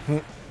that.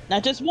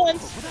 Not just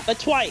once, but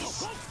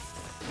twice.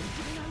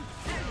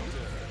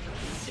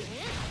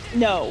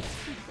 No.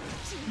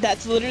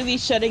 That's literally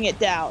shutting it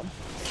down.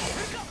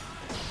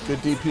 Good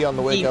DP on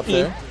the wake up DP.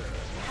 there.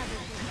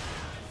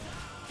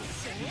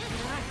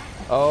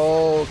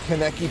 Oh,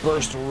 Kaneki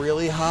burst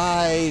really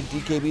high.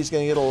 DKB's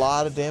gonna get a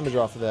lot of damage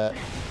off of that.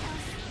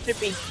 Should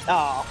be,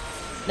 oh,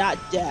 not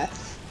death.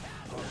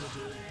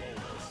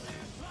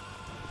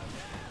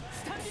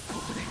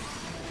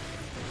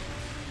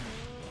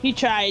 He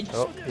tried.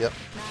 Oh, yep.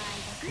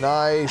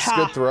 Nice,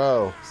 Ha. good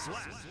throw.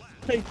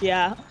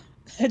 Yeah,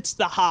 it's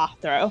the ha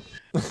throw.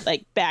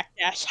 Like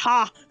backdash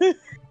ha.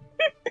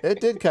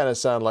 It did kind of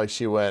sound like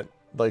she went,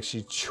 like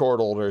she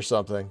chortled or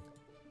something.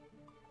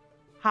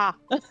 Ha.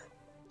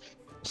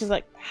 She's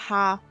like,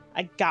 ha,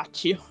 I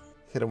got you.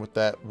 Hit him with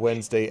that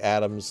Wednesday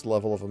Addams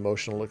level of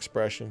emotional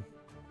expression.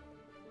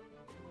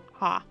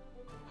 Ha.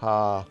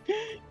 Ha.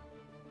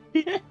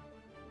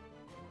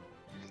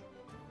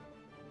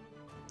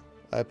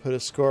 I put a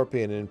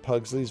scorpion in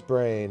Pugsley's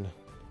brain.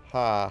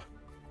 Ha.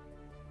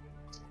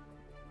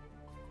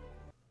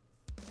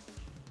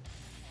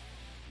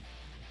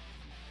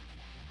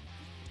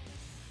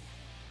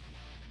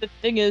 The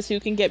thing is, who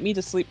can get me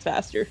to sleep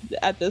faster?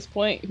 At this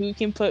point, who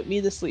can put me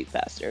to sleep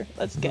faster?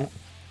 Let's go.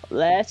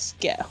 Let's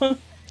go.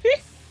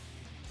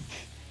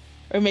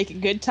 We're making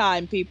good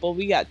time, people.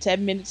 We got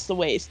 10 minutes to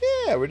waste.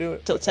 Yeah, we're doing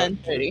Till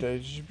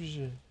 10:30.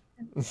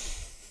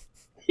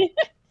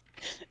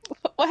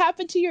 What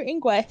happened to your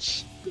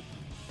English?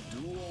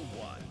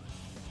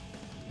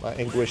 My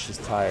English is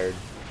tired.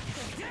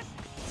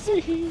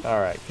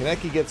 Alright,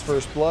 Kaneki gets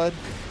first blood.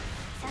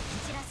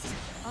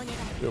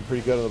 Doing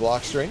pretty good on the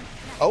block string.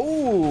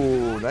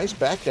 Oh, nice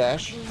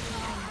backdash.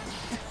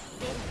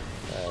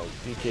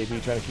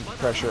 DKB trying to keep the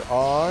pressure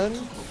on.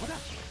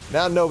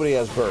 Now nobody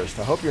has burst.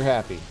 I hope you're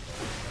happy.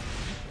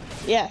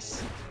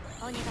 Yes.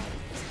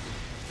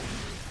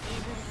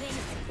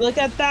 Look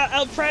at that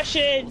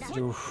oppression.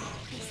 Oof.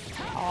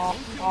 Oh,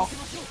 oh.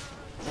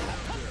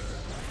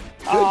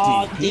 Good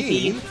Oh,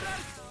 DP. DP.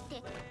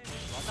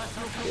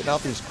 Getting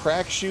off these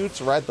crack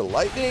shoots, ride the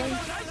lightning.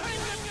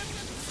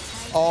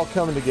 All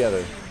coming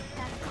together.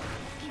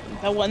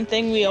 The one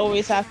thing we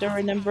always have to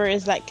remember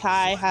is that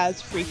Kai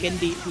has freaking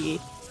DP.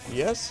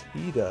 Yes,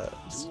 he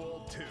does.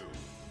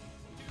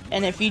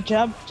 And if you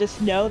jump,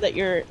 just know that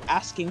you're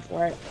asking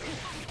for it.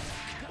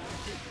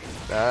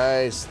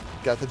 Nice.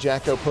 Got the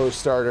Jacko pose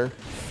starter.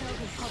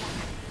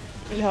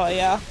 Oh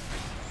yeah.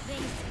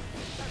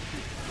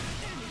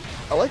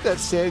 I like that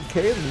sand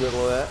K in the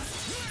middle of that.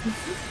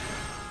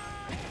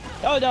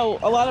 Oh no,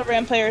 a lot of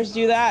Ram players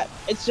do that.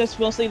 It's just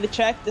mostly the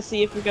check to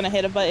see if you're gonna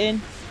hit a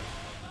button.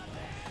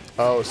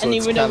 Oh, so And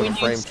it's even kind though of a we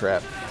frame use-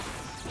 trap.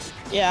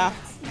 Yeah.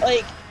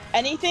 Like,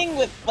 anything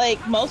with,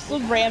 like, most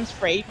of Ram's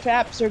frame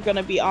traps are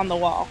gonna be on the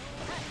wall.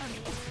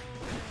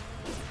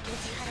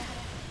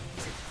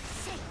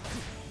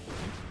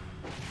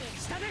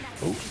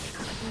 Ooh.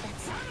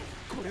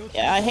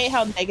 Yeah, I hate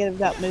how negative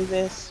that move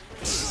is.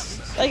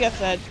 Like I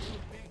said.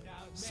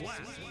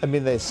 I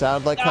mean, they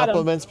sound like Got 'em.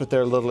 compliments, but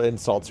they're little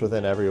insults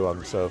within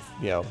everyone. So, if,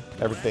 you know,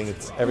 everything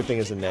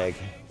is a neg.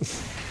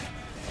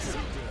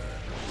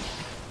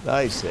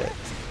 Nice hit.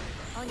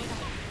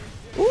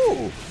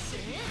 Ooh.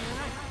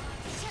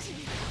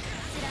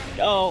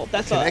 Oh,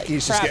 that's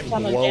Kaneki's just crap getting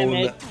ton of blown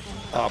damage.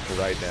 up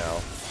right now.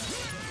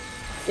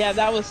 Yeah,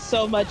 that was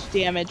so much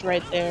damage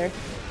right there.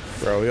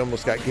 Bro, he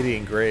almost got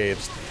Gideon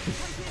Graves.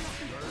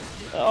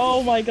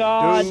 Oh my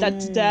god, Dude.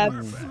 that's death.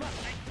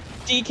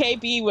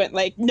 DKB went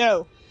like,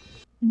 no,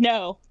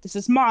 this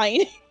is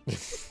mine.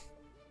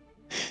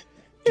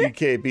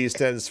 DKB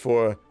stands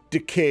for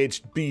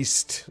Decaged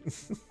Beast.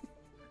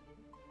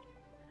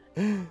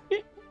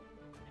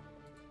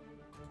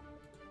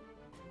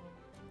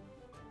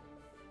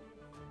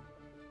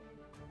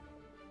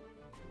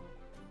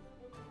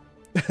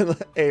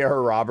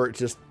 AR Robert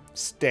just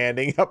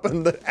standing up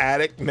in the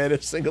attic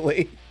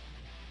menacingly.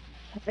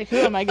 Like, who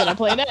am I gonna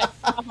play next?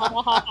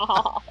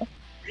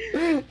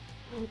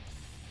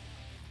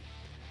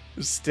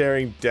 Just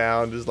staring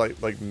down, just like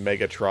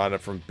Megatron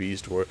from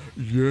Beast Wars.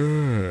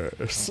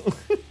 Yes.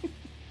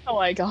 Oh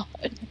my god.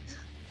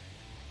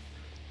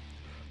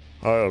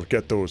 I'll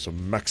get those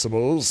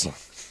Maximals.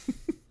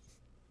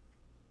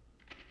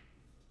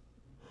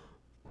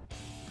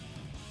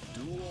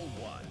 Duel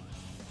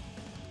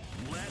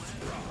 1. Let's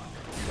rock.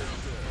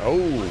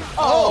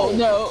 Oh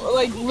no,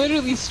 like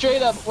literally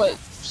straight up what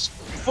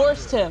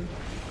forced him.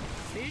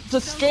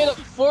 Just straight up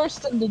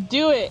forced him to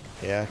do it.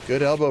 Yeah,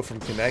 good elbow from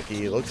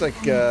Kaneki. It looks like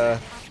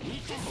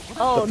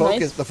Oh,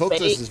 the focus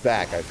bait. is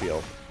back, I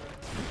feel.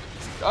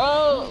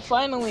 Oh,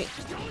 finally.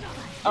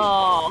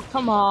 Oh,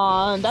 come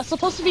on. That's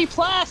supposed to be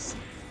plus.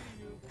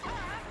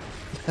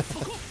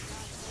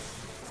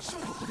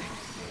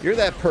 You're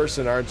that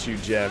person, aren't you,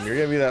 Jem? You're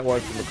gonna be that one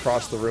from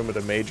across the room at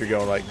a major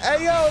going like,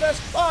 hey yo, that's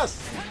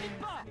plus!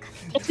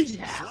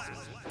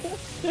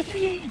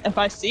 If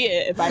I see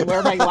it, if I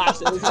wear my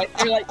glasses, like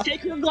you're like,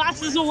 take her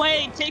glasses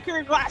away, take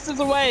her glasses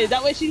away.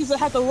 That way she doesn't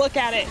have to look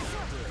at it.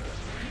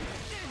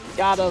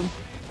 Got him.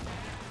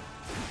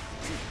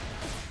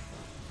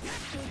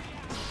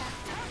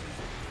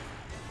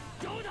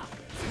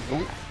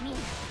 Ooh.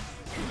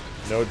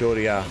 No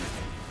Doria.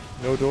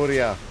 No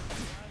Doria.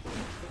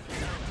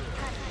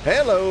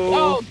 Hello!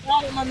 Oh,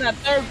 got him on that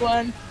third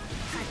one.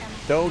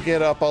 Don't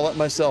get up, I'll let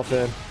myself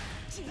in.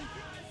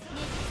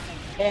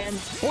 And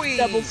Whee!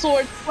 double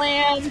sword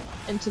slam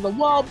into the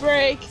wall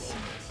break.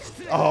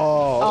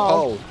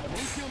 Oh.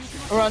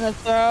 Run a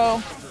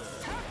throw.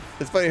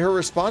 It's funny, her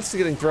response to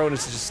getting thrown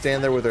is to just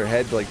stand there with her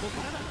head, like,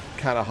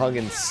 kind of hung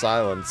in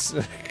silence.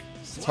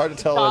 It's hard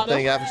to tell if that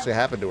thing actually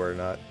happened to her or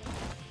not.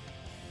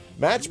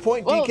 Match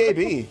point Well,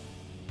 DKB.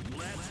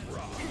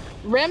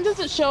 Ram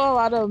doesn't show a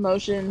lot of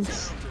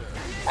emotions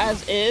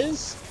as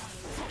is.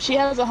 She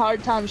has a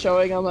hard time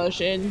showing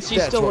emotions. She's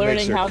That's still what learning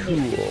makes her how cool.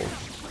 to.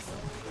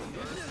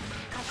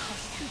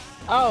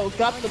 Oh,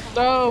 got the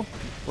throw.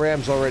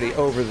 Ram's already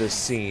over this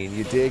scene.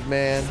 You dig,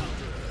 man?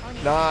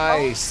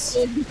 Nice.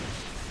 Oh,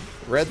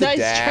 Read the nice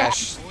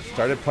dash.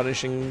 Started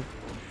punishing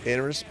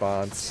in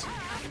response.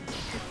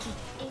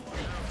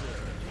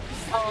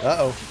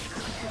 Uh-oh.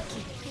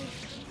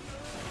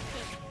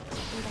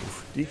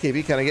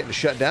 DKB kind of getting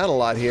shut down a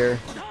lot here.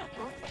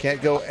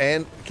 Can't go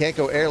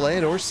air,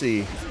 land, or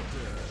sea.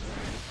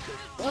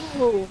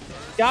 oh,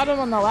 got him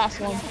on the last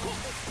one.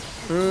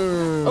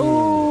 Mm.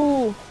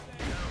 Oh,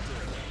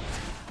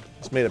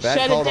 Just made a bad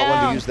Shut call it about when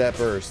to down. use that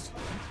burst.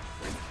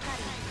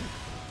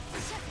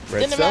 Red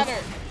didn't stuff.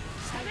 matter.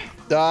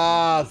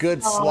 Ah,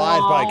 good slide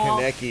by Aw.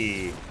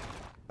 Kaneki.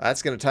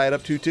 That's going to tie it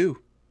up 2-2.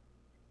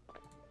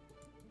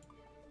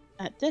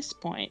 At this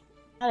point,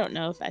 I don't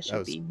know if I should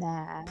was be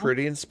mad.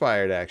 Pretty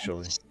inspired,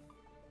 actually.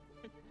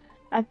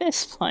 At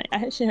this point,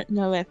 I don't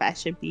know if I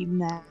should be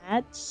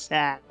mad,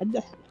 sad,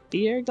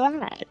 happy, or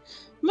glad.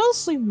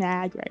 Mostly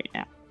mad right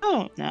now. I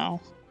don't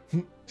know.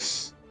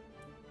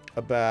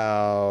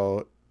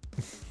 About...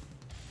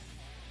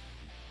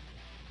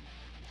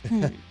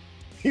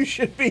 You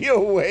should be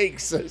awake,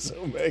 says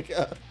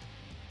Omega.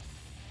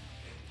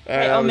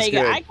 Hey, That was Omega,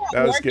 good. I got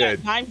That was work good.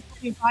 at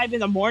 9:45 in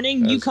the morning.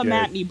 That You was come good.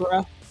 at me,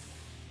 bro.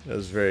 That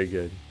was very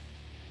good.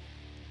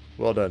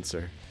 Well done,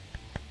 sir.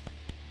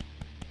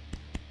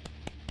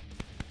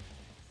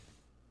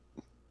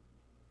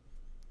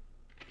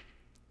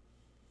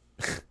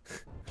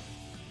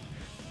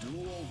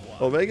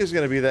 Omega's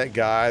gonna be that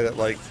guy that,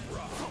 like,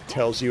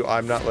 tells you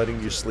I'm not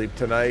letting you sleep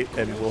tonight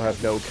and will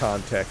have no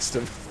context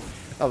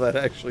how that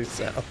actually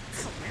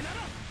sounds.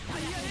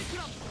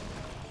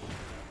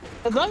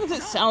 As long as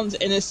it sounds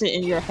innocent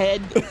in your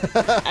head,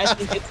 I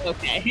think it's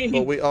okay.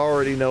 But we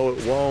already know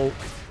it won't.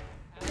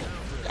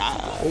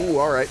 Oh,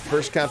 all right.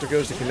 First counter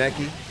goes to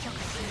Kaneki.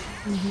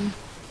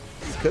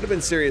 Could have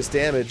been serious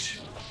damage.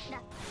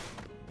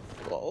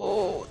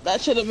 Oh, that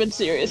should have been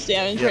serious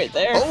damage right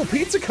there. Oh,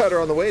 pizza cutter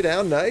on the way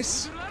down.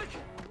 Nice.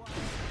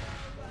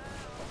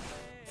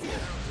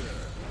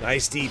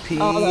 Nice DP.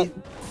 Oh,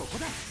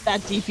 that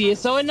DP is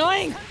so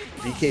annoying.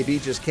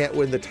 DKB just can't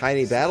win the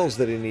tiny battles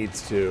that he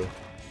needs to.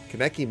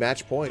 Kaneki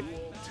match point.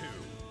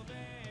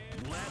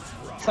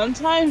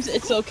 Sometimes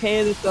it's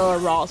okay to throw a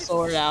raw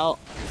sword out.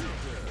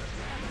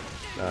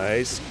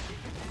 Nice.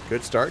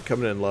 Good start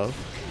coming in low.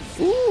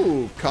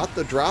 Ooh, caught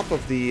the drop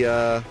of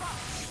the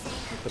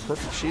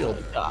perfect shield.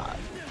 Oh, God.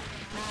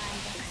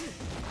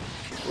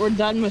 We're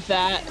done with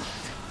that.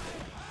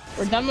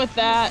 We're done with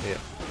that. Yeah.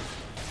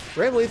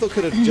 Ram Lethal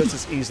could have just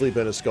as easily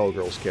been a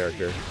Skullgirls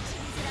character.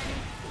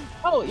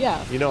 Oh,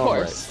 yeah. You know of I'm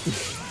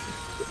course.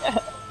 Yeah.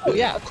 Oh,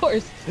 yeah, of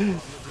course.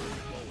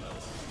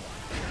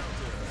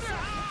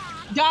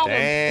 Got him.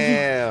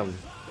 Damn.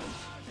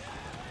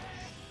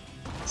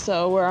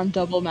 So we're on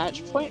double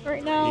match point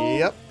right now.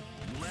 Yep.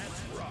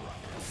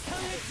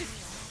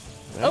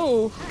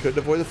 Oh. Couldn't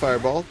avoid the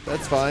fireball.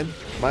 That's fine.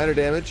 Minor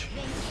damage.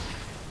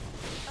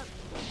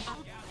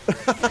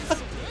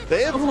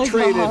 They have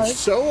traded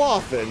so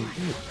often.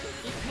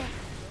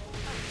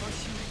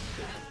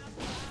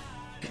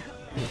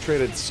 They've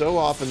traded so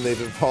often. They've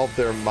evolved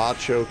their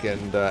Machoke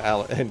and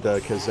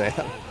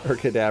Kazam or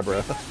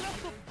Kadabra.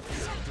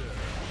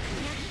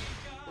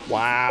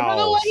 Wow. I don't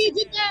know why he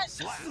did that.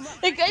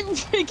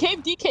 It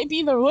gave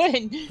DKB the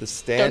win. The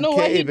stand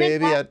K,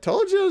 baby. I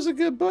told you it was a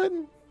good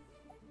button.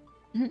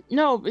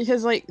 No,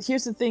 because, like,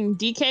 here's the thing.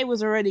 DK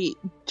was already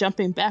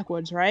jumping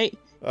backwards, right?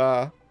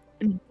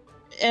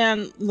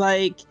 And,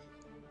 like,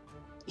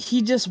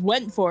 he just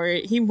went for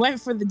it. He went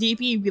for the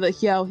DP and be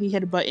like, yo, he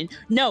hit a button.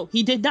 No,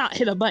 he did not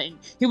hit a button.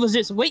 He was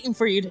just waiting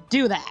for you to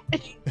do that.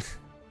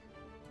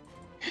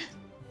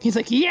 He's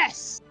like,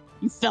 yes!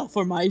 You fell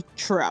for my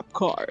trap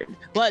card.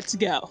 Let's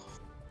go.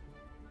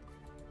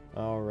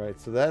 Alright,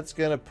 so that's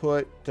going to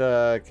put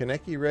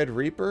Kaneki Red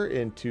Reaper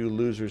into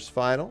Loser's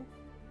Final.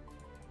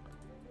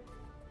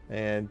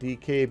 And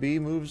DKB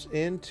moves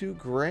into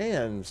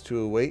Grands to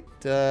await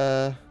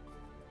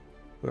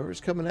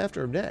whoever's coming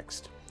after him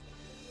next.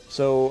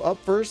 So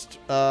up first,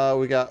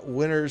 we got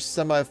winners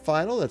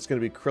semifinal. That's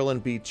going to be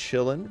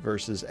KrillinBChillin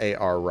versus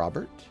AR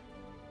Robert.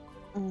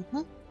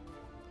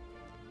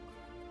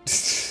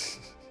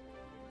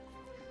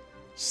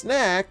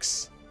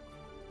 Snacks.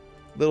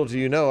 Little do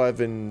you know, I've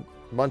been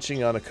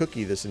munching on a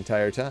cookie this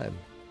entire time.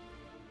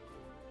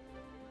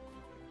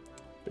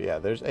 But yeah,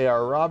 there's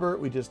AR Robert.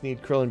 We just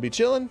need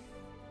KrillinBChillin.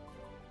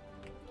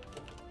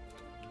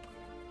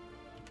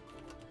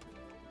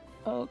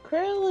 Oh,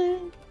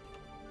 Krillin.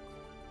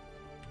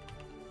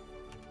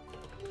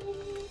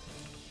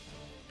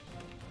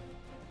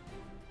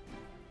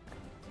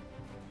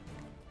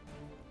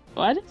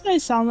 Why did I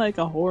sound like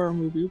a horror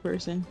movie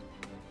person?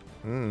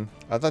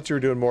 I thought you were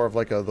doing more of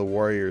like the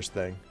Warriors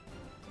thing.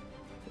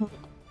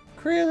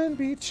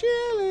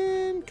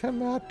 KrillinBChillin,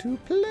 come out to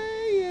play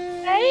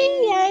it.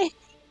 Hey,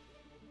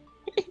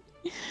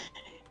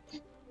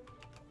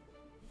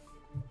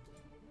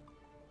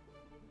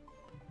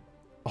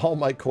 All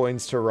my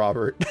coins to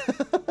Robert.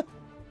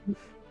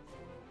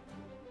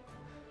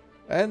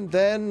 And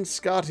then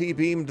Scotty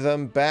beamed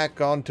them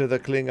back onto the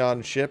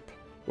Klingon ship,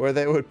 where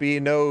there would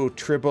be no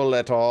tribble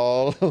at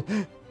all.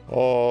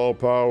 All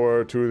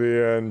power to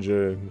the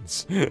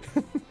engines.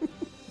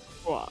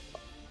 Wow.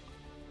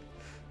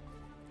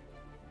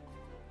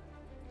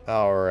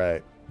 All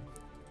right.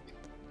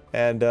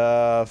 And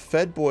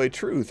Fedboy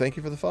True, thank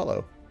you for the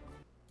follow.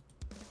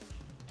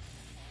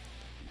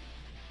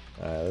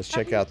 Let's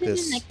check out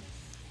this.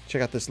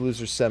 Check out this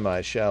loser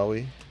semi, shall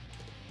we?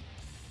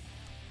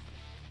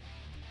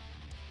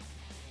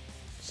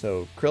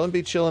 So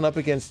KrillinBChillin up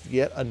against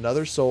yet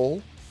another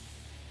soul.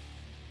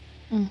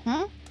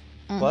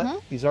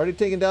 But he's already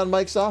taken down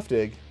Mike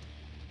Saftig.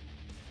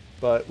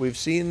 But we've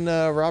seen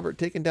Robert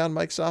taking down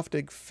Mike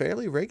Saftig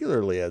fairly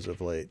regularly as of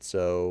late.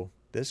 So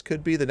this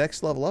could be the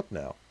next level up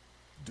now.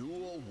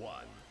 Duel 1.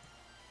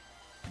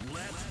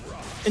 Let's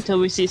rock.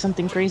 Until we see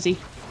something crazy.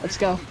 Let's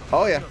go.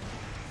 Oh yeah.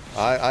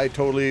 I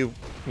totally, you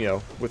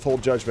know,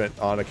 withhold judgment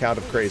on account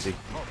of crazy.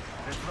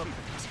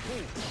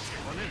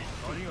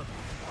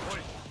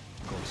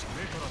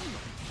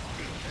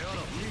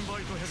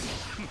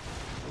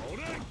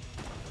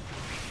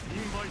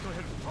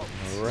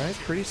 Alright,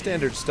 pretty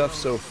standard stuff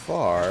so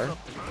far.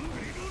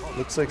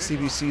 Looks like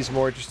CBC's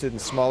more interested in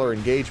smaller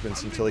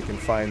engagements until he can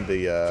find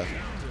the,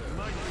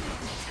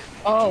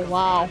 Oh,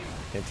 wow.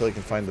 until he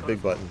can find the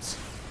big buttons.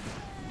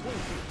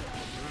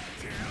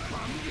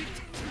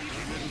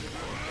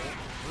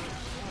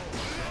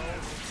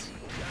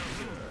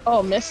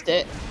 Oh, missed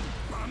it.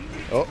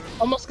 Oh.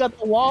 Almost got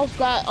the wall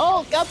splat.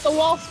 Oh, got the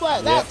wall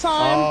splat that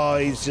time. Oh,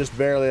 he's just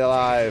barely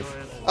alive.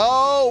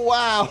 Oh,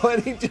 wow.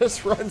 And he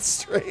just runs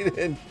straight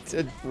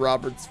into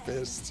Robert's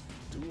fist.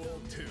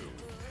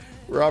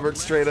 Robert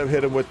straight up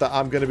hit him with the,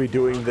 I'm going to be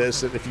doing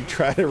this, and if you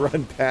try to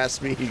run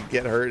past me, you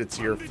get hurt, it's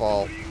your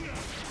fault.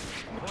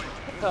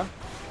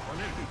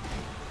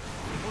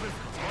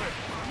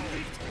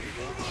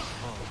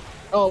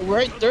 Oh,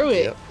 right through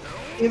it. Yep.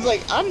 He's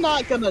like, I'm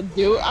gonna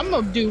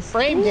do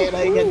frame data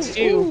against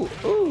you.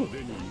 Ooh.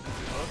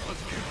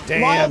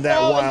 Damn,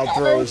 that wild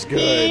throw is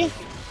good.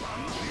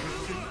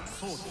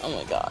 Oh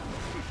my god.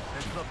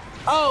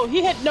 Oh,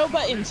 he hit no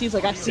buttons. He's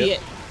like, I see it.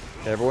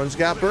 Everyone's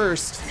got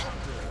burst.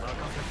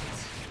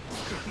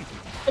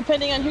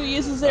 Depending on who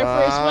uses their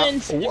first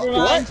wins. Never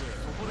mind.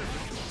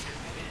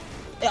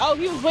 Oh,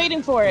 he was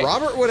waiting for it.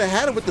 Robert would have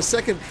had it with the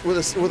second,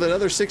 with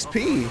another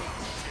 6P.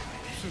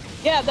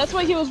 Yeah, that's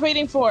what he was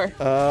waiting for.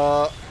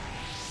 Oh.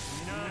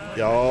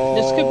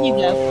 This could be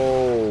death.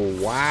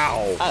 Oh,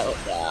 wow. Oh,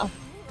 yeah.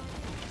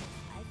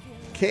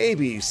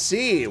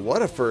 KBC,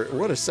 what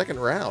a second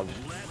round.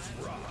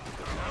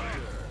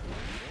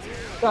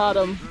 Got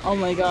him. Oh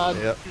my god.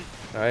 Yep.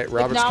 All right,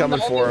 Robert's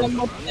coming for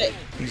him.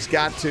 He's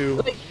got to.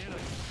 Like,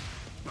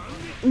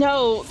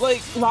 no,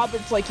 like,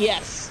 Robert's like,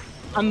 yes,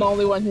 I'm the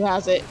only one who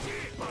has it.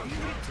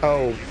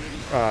 Oh,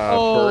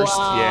 burst,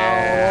 wow.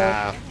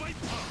 yeah.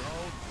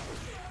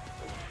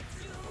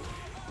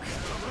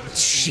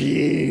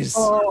 Jeez.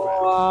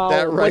 Oh, wow.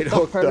 That right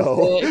hook,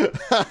 though.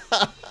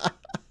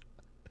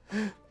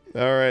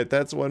 All right,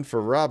 that's one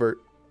for Robert.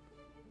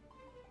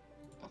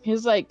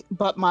 He's like,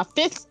 but my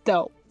fist,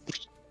 though.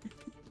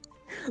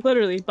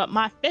 Literally, but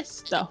my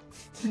fist, though.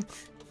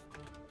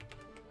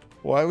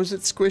 Why was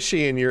it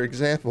squishy in your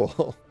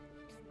example?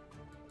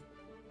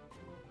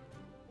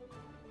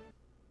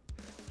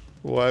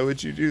 Why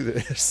would you do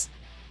this?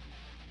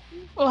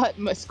 What,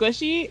 my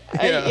squishy?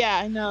 Yeah. Yeah,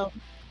 I know.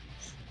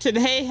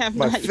 Today, have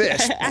My not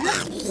fist.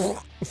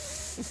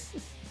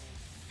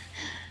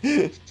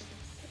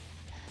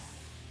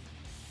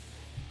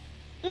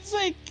 It's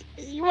like,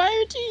 why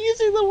aren't you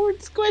using the word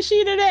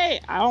squishy today?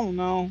 I don't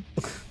know.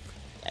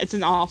 It's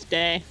an off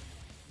day.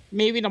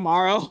 Maybe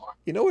tomorrow.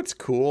 You know what's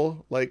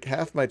cool? Like,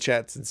 half my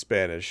chat's in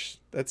Spanish.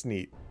 That's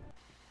neat.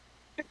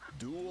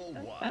 Duel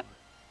 1.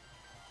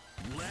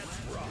 Let's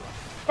rock.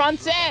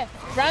 Francais!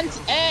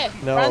 Francais!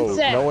 No,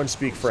 Francais. no one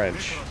speak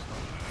French.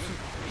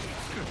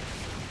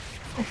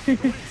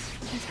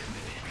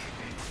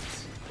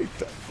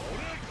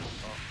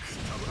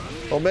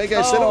 Omega,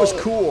 I said it was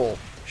cool.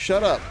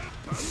 Shut up.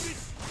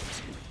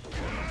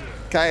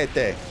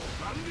 Cállate.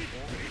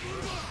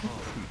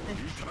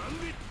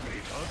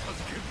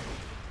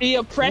 The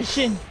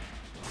oppression.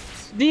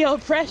 The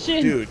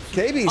oppression. Dude,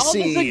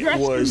 KBC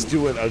was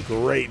doing a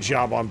great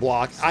job on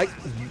block.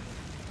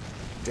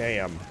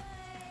 Damn.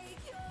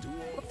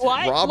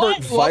 What?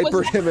 Robert What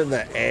vipered him in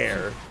the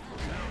air.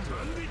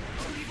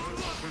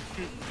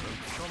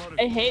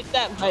 I hate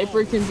that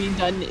Viper can be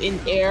done in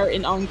air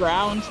and on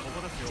ground.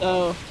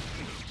 So,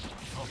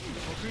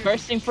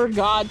 bursting for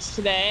gods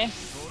today.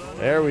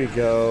 There we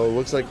go.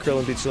 Looks like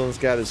KrillinBChillin's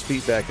got his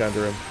feet back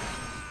under him.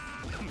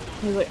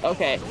 He's like,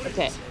 okay,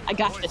 I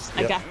got this,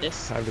 I got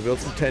this. Time to build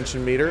some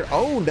tension meter.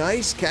 Oh,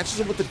 nice. Catches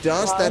him with the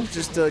dust. That's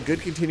just a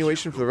good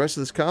continuation for the rest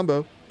of this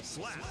combo.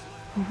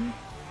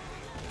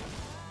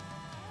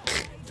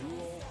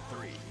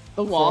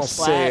 The wall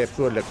splat.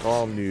 Pour le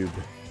grand noob.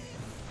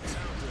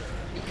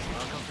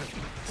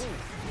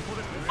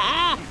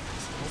 Ah!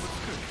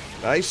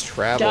 Nice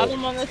travel. Got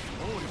him on the...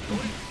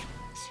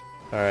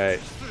 Alright.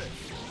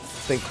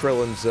 I think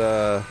Krillin's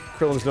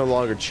no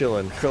longer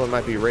chilling. Krillin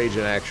might be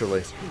raging,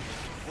 actually.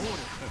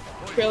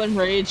 Krillin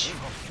rage.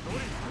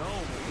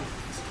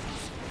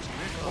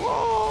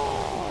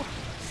 Oh.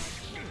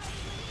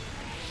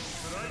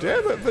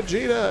 Damn it,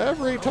 Vegeta,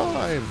 every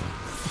time.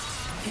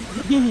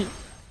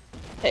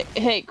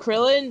 Hey,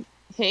 Krillin.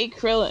 Hey,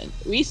 Krillin.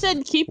 We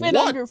said keep it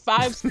under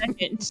 5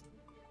 seconds.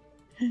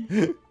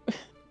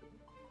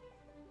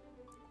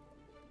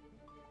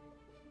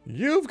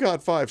 You've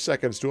got 5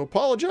 seconds to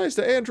apologize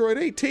to Android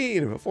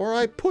 18 before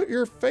I put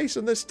your face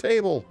in this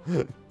table.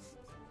 The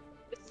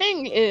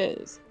thing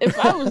is, if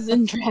I was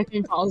in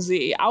Dragon Ball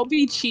Z, I'll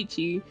be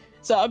Chi-Chi.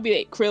 So I'll be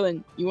like,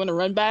 Krillin, you want to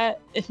run back?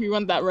 If you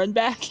want that run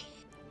back?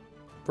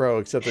 Bro,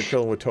 except that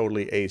Krillin would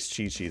totally ace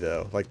Chi-Chi,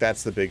 though. Like,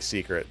 that's the big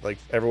secret. Like,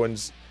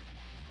 everyone's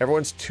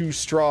too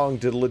strong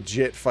to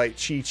legit fight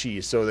Chi-Chi,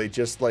 so they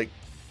just, like,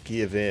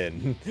 give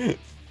in.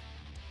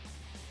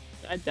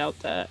 I doubt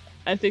that.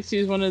 I think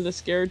she's one of the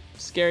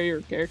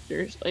scarier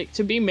characters. Like,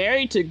 to be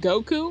married to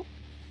Goku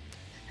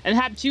and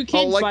have 2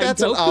 kids like, by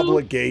that's Goku? an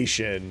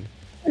obligation.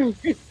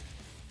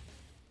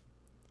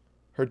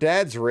 Her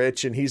dad's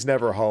rich and he's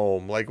never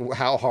home. Like,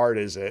 how hard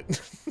is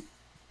it?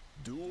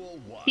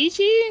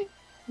 Peachy?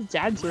 His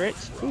dad's rich.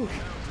 Ooh.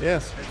 Yeah.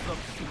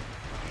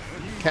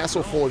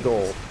 Castle full of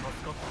gold.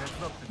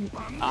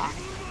 Ah.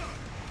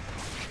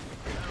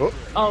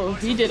 Oh,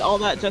 he did all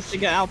that just to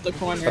get out the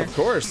corner. Of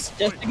course.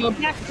 Just to go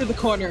back to the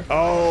corner.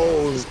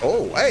 Oh,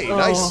 hey,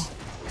 nice.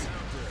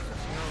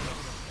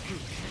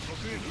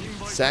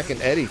 Sack and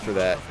Eddie for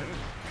that.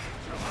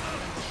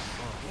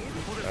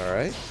 All All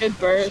right. Good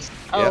burst.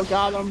 Oh, Yep.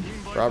 got him.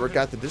 Robert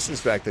got the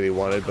distance back that he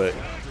wanted, but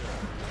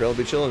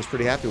KrillinBChillin is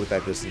pretty happy with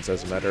that distance,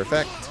 as a matter of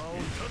fact.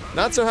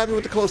 Not so happy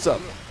with the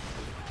close-up.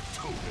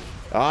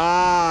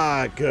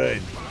 Ah,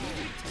 good.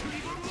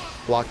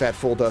 Block that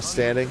full dust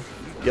standing.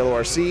 Yellow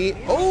RC.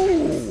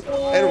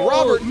 Oh! And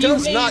Robert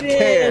does not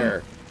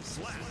care.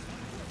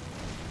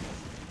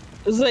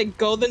 It's like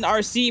golden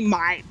RC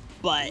my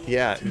butt.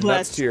 Yeah,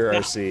 nuts to your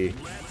RC.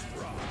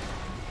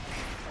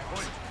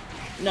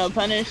 No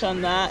punish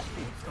on that.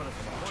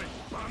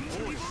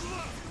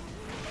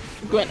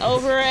 Went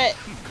over it.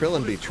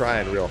 Krillin be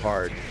trying real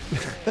hard.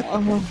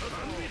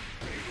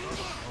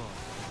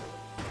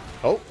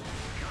 Oh.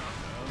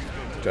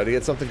 Try to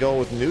get something going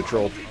with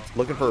neutral.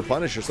 Looking for a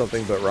punish or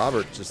something, but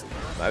Robert just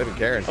not even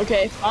caring.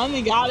 Okay,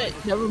 finally got it.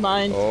 Never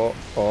mind.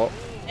 Oh.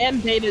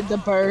 And baited the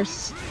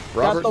burst.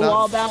 Robert got the not-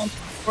 wall bounce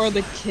for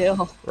the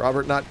kill.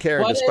 Robert not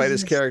caring, What despite is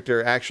his this?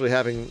 character actually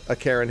having a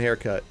Karen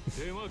haircut.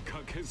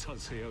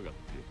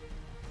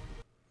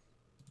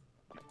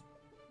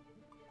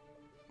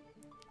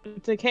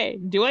 It's like, hey,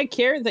 do I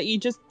care that you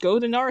just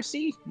golden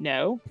RC?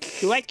 No.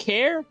 Do I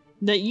care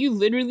that you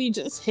literally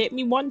just hit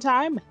me one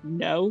time?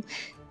 No.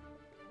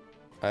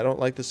 I don't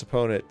like this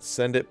opponent.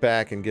 Send it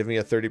back and give me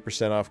a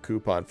 30% off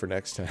coupon for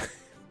next time.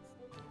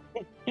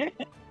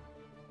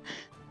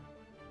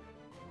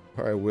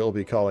 Or I will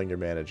be calling your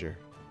manager.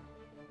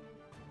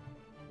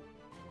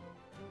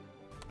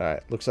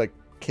 Alright, looks like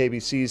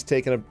KBC's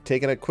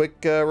taking a quick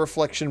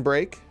reflection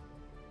break.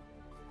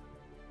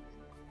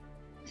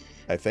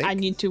 I think. I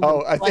need to.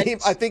 Oh, I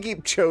think he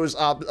chose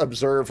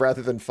observe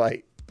rather than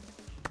fight.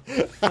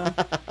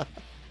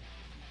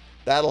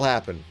 That'll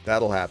happen.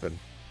 That'll happen.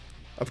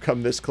 I've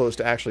come this close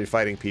to actually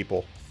fighting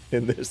people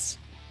in this.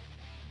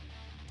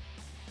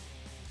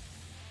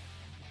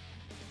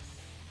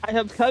 I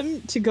have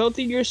come to go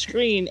through your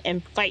screen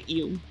and fight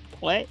you.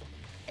 What?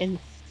 And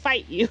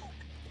fight you?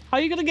 How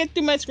are you gonna get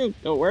through my screen?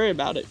 Don't worry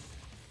about it.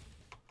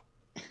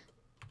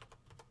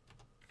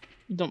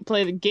 You don't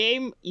play the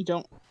game. You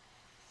don't.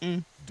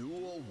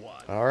 Duel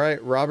 1. All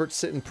right, Robert's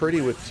sitting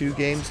pretty with 2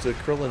 games to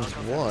Krillin's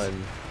 1.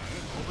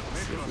 Let's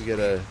see if we get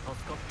a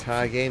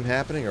tie game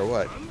happening or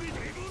what.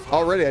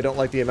 Already, I don't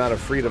like the amount of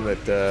freedom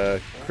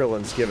that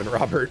Krillin's given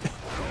Robert.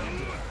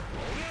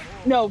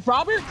 No,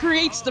 Robert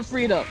creates the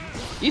freedom.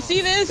 You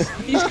see this?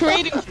 He's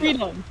creating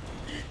freedom.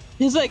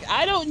 He's like,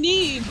 I don't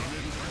need.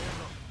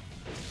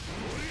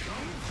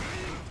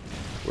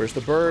 Where's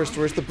the burst?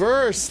 Where's the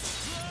burst?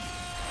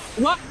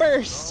 What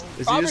burst?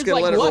 Is he just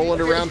gonna let it roll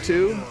into round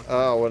 2?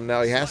 Oh, well,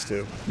 now he has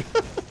to.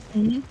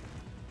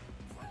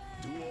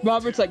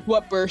 Robert's like,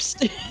 what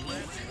burst?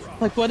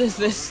 Like, what is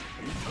this?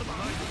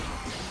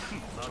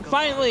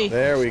 Finally.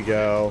 There we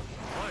go.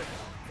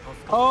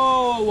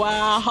 Oh,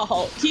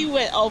 wow. He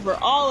went over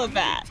all of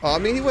that. I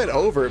mean, he went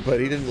over it,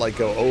 but he didn't, like,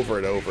 go over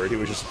it. He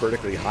was just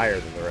vertically higher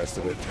than the rest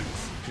of it.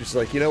 He's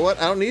like, you know what?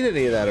 I don't need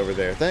any of that over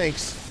there.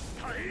 Thanks.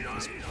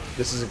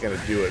 This isn't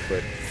gonna do it,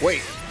 but...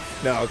 Wait.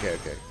 No, okay.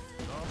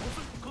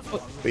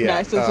 But yeah,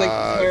 Nice, it's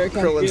like very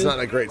Krillin's confused. not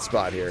in a great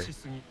spot here.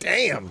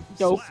 Damn!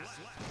 Nope.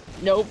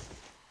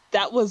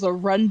 That was a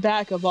run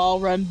back of all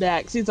run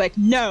backs. He's like,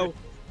 no.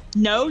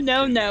 We're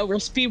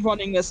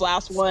speedrunning this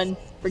last one.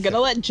 We're gonna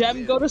let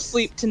Gem go to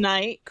sleep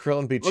tonight.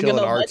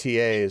 KrillinBChillin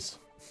RTAs.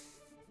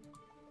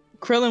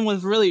 Krillin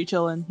was really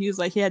chilling. He was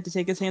like, he had to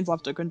take his hands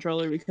off the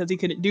controller because he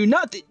couldn't do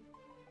nothing.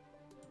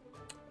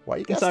 Why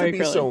you guys Sorry, to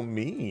be Krillin. so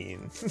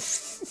mean?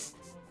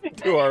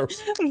 to our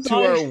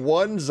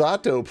one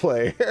ZATO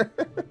player.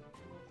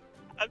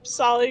 I'm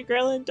sorry,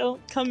 Krillin. Don't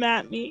come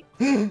at me.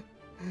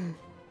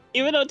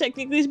 Even though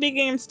technically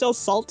speaking, I'm still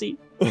salty.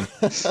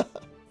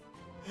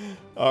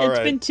 All It's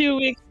right. been 2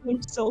 weeks.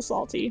 I'm still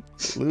salty.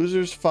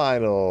 Losers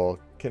final.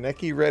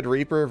 Kaneki Red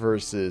Reaper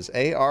versus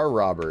AR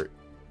Robert.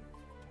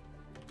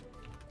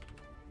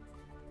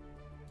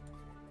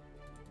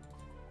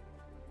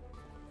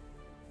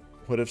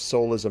 What if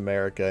Soul is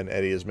America and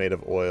Eddie is made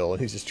of oil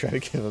and he's just trying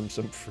to give him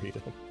some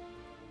freedom?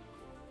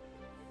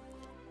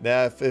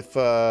 Now, if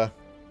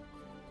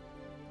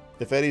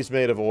Eddie's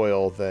made of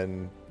oil,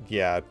 then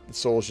yeah,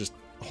 Soul's just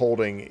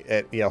holding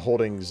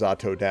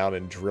ZATO down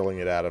and drilling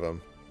it out of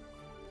him.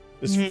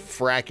 Just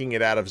fracking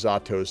it out of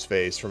ZATO's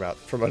face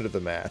from under the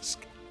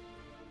mask.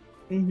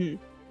 Mm-hmm.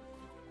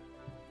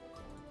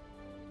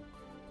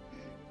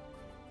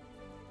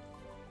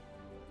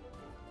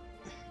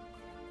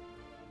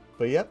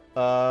 But yep,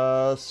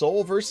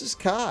 Soul versus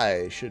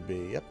Kai should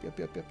be. Yep.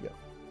 Yep.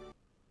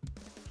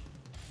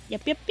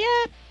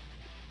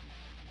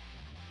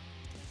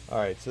 All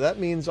right, so that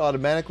means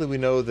automatically we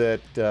know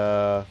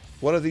that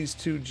one of these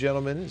 2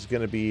 gentlemen is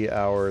going to be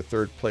our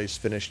 3rd place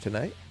finish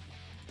tonight,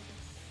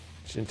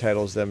 which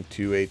entitles them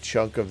to a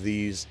chunk of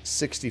these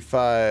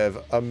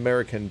 65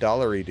 American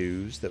dollary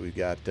dues that we've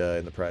got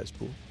in the prize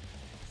pool.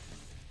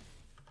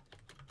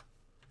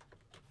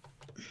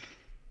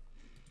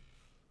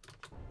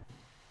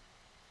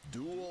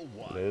 Duel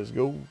 1. Let's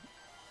go.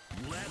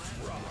 Let's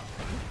rock.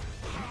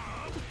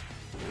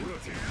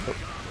 Oh,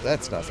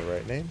 that's not the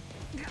right name.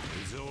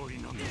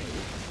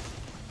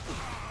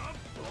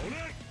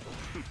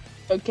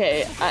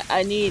 Okay,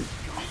 I need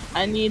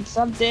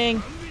something.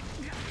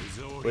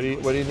 What do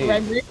you need?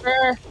 Red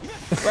Reaper.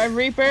 Red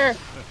Reaper.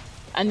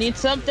 I need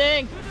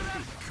something.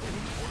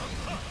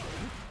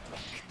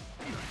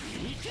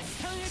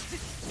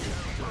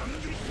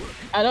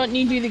 I don't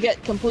need you to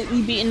get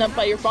completely beaten up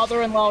by your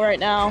father-in-law right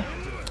now.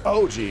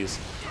 Oh, jeez.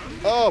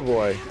 Oh,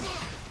 boy.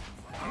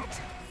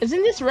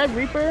 Isn't this Red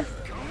Reaper?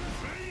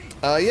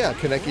 Yeah,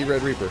 Kaneki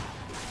Red Reaper.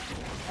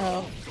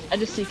 Oh, I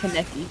just see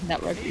Kaneki,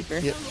 not Red Reaper.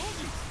 Yep.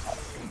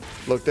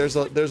 Look, there's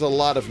a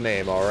lot of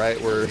name, all right?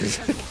 We're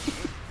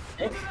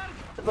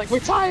like, we're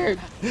tired.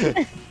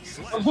 I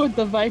want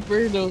the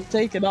Viper to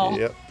take it off.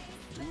 Yep.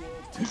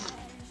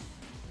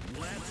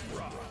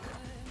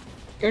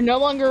 You're no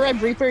longer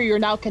Red Reaper, you're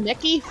now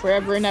Kaneki,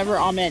 forever and ever,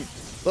 amen.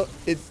 Look,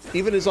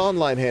 even his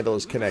online handle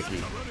is Kaneki.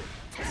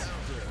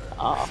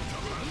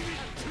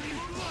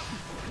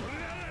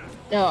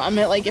 No, I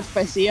meant like if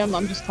I see him,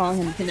 I'm just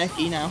calling him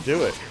Kaneki now.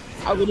 Do it.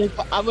 I would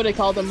have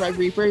called him Red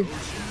Reaper,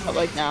 but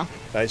like now.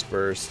 Nice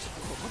burst.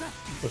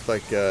 Looked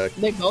like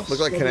Looked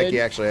like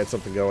Kaneki actually had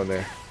something going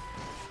there.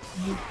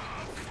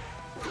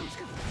 Okay,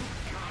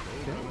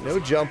 no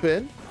jump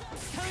in.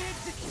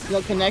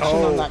 No connection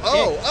on that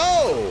kick.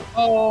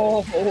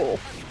 Oh!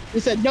 They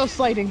said no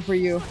sliding for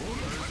you.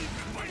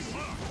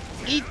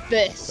 Eat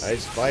this.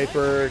 Nice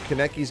Viper.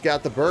 Kaneki's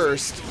got the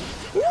burst.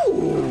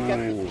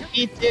 Ooh.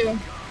 Eat too.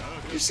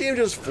 You see him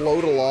just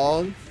float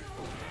along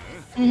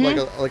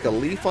like a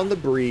leaf on the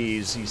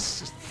breeze.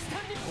 He's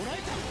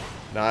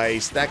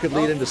nice. That could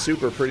lead into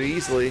super pretty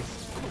easily.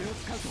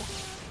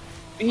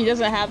 He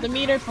doesn't have the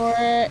meter for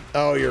it.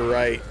 Oh, you're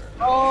right.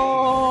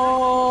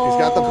 Oh! He's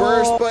got the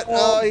burst, but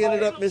he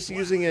ended up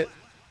misusing it.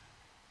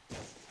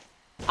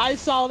 I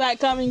saw that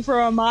coming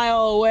from a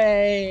mile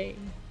away.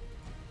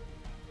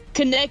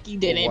 Kaneki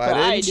didn't, but I did.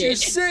 Why didn't you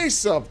say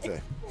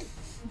something?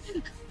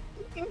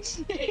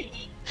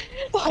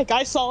 Like,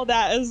 I saw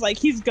that as like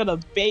he's gonna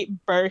bait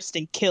burst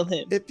and kill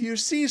him. If you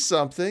see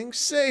something,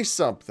 say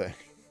something.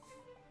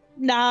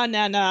 Nah. I'm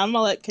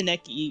gonna let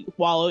Kaneki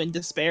wallow in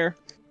despair.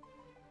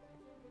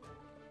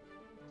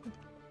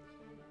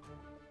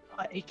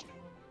 Like,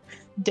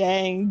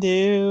 dang,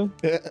 dude.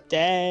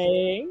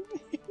 Dang.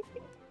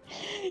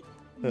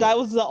 That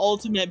was the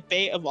ultimate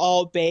bait of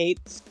all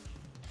baits.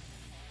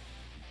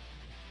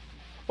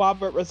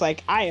 Robert was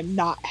like, I am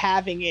not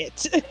having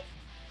it.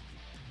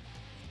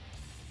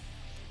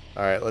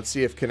 Alright, let's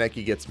see if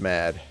Kaneki gets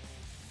mad.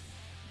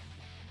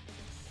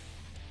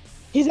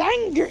 He's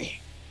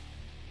angry.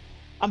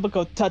 I'm gonna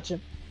go touch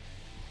him.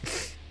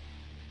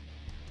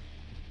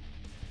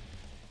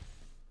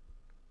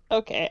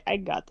 Okay, I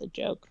got the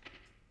joke.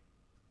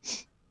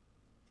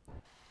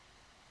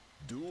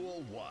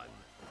 Duel 1.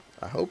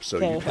 I hope so.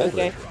 Okay, You told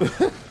okay.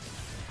 it.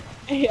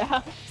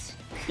 Yeah.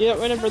 You don't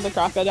remember the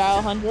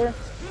Crocodile Hunter?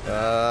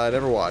 I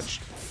never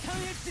watched.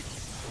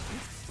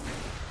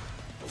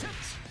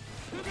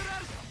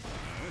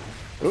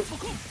 Oop.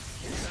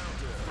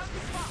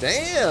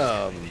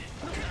 Damn!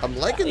 I'm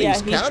liking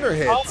these counter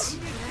hits.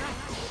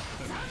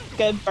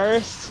 Good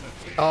burst.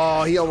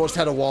 Oh, he almost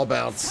had a wall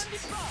bounce.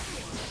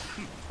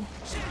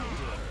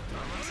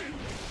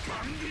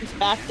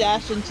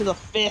 Backdash into the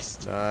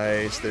fist.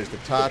 Nice. There's the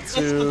Fist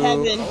of Tatsu.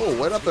 heaven. Oh,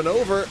 went up and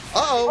over.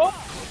 Uh-oh.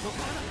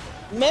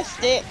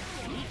 Missed it.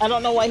 I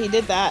don't know why he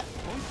did that.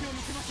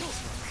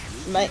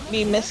 Might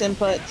be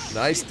misinputs.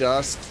 Nice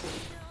dust.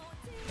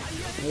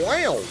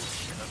 Wow.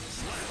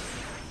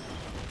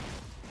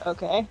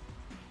 Okay.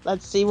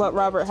 Let's see what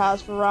Robert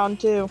has for round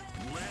 2.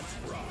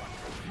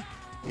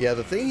 Yeah,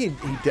 the thing he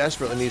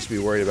desperately needs to be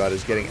worried about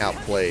is getting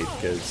outplayed,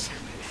 because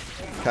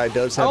Kai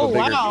does have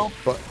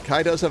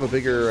a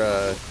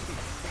bigger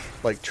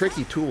like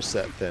tricky tool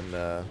set than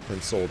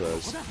Soul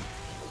does.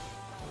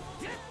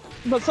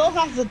 But Soul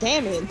has the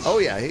damage. Oh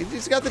yeah,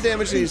 he's got the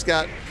damage and he's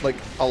got like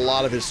a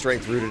lot of his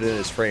strength rooted in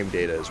his frame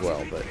data as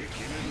well, but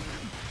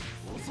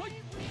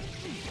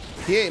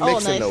he ain't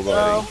mixing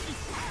nobody.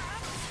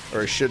 Throw.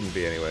 Or it shouldn't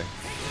be anyway.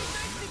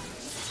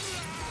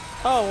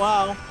 Oh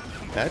wow.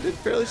 That did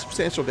fairly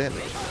substantial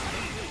damage.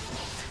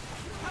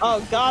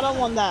 Oh god, I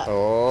won that.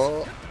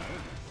 Oh.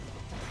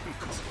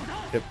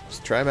 Yep,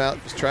 just try him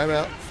out. Just try him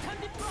out.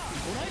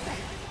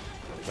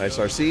 Nice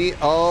RC.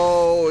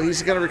 Oh,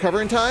 he's gonna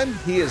recover in time?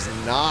 He is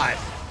not.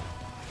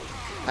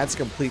 That's a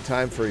complete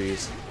time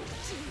freeze.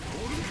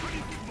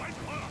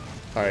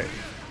 Alright.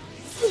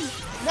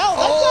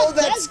 No,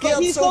 that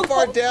scaled so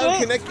far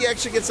down. Kaneki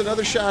actually gets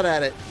another shot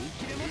at it.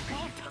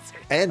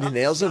 And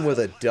nails him with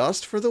a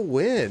dust for the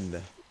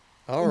win.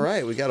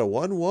 Alright, we got a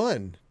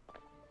 1-1.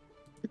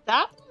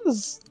 That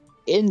was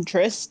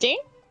interesting.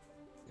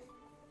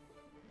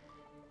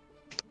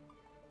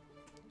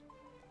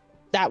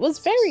 That was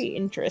very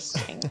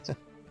interesting.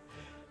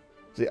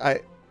 See,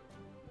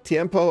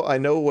 Tiempo, I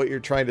know what you're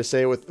trying to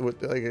say with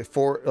like a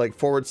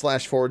forward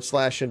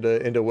slash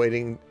into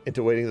waiting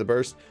the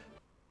burst.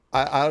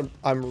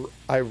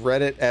 I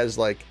read it as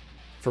like,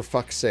 for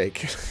fuck's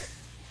sake.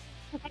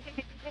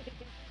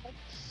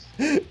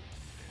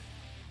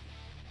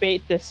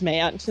 Bait this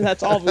man.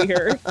 That's all we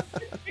heard.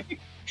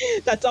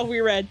 That's all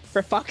we read.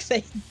 For fuck's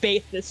sake,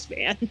 bait this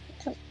man.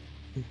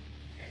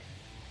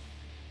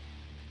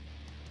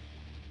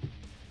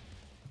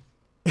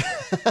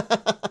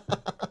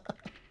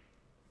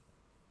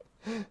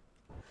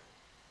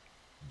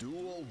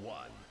 Duel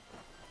 1.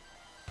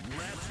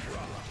 Let's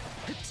rock.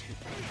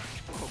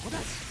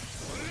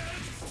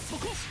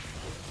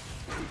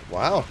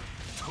 Wow.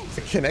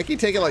 Kaneki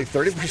taking like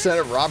 30%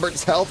 of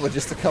Robert's health with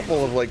just a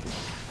couple of like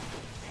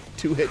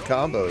 2-hit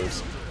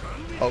combos.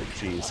 Oh,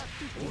 jeez.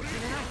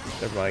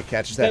 Never mind.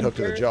 Catches that hook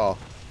to the jaw.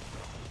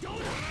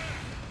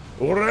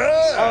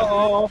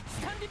 Oh.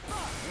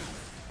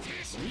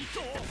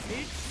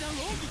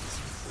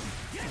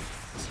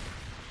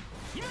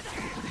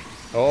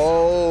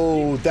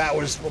 Oh, that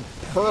was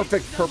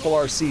perfect purple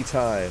RC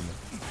time.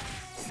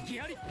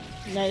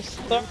 Nice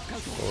throw.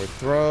 Forward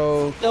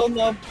throw. Still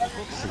no.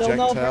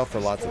 Projectile for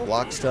lots of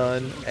block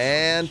stun.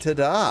 And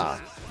ta-da.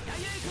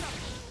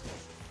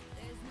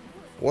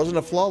 Wasn't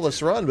a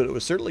flawless run, but it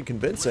was certainly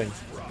convincing.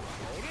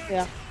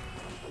 Yeah.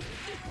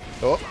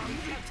 Oh.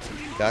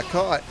 Got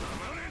caught.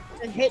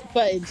 And hit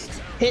buttons.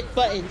 Hit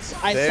buttons.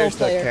 There's ISO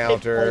player. the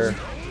counter.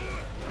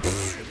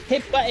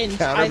 Hit buttons.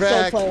 Counter ISO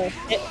back. player.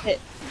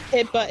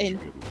 Hit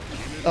button.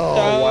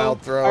 Oh,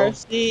 wild throw.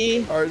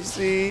 RC.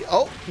 RC.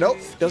 Oh, nope.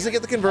 Doesn't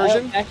get the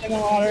conversion. Back in the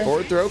water.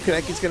 Forward throw.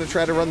 Kaneki's going to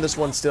try to run this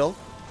one still.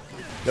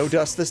 No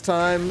dust this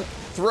time.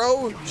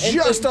 Throw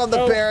just on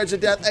the bare edge of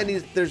death. And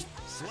he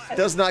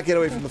does not get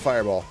away from the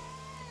fireball.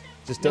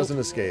 Just doesn't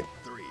escape.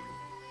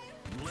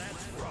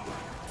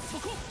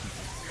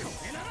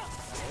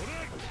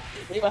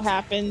 See what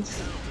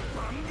happens.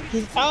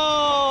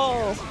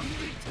 Oh!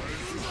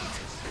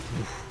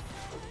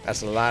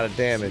 That's a lot of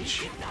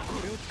damage.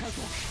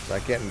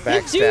 Like getting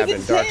backstabbed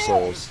in Dark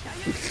Souls.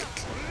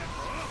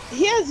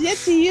 He has yet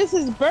to use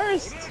his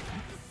burst.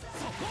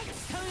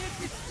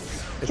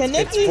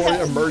 It's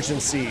for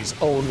emergencies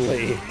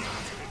only.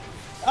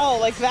 Oh,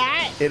 like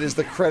that? It is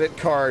the credit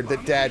card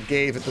that Dad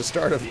gave at the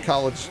start of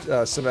college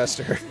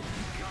semester.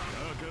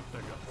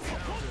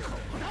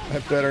 I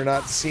better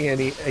not see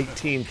any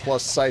 18+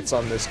 sites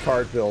on this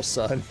card bill,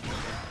 son.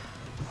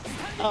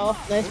 Oh,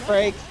 nice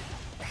break.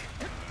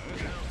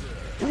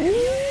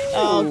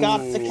 Oh, got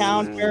the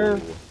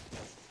counter.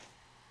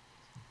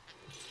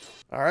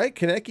 All right,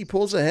 Kaneki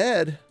pulls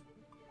ahead.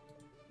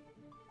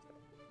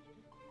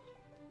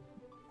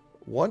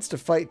 Wants to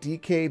fight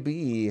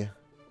DKB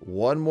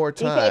one more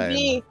time.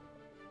 DKB,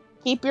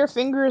 keep your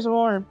fingers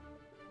warm.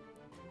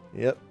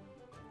 Yep.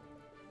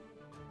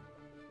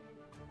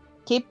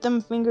 Keep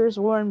them fingers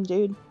warm,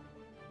 dude.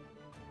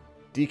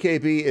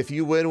 DKB, if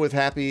you win with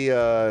Happy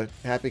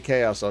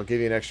Chaos, I'll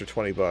give you an extra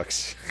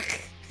 $20.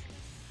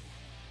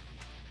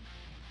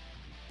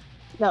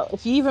 No,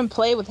 if you even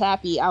play with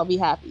Happy, I'll be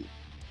happy.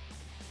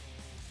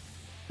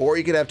 Or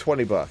you could have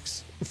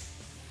 $20.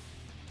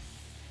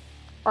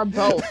 Or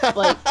both.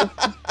 Like,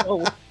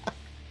 both.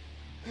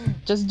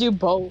 Just do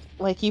both.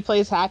 Like, he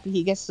plays Happy,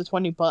 he gets the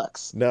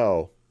 $20.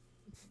 No.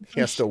 He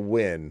has to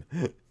win.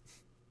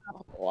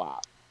 Oh, wow.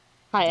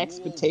 High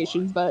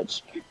expectations,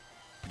 Butch.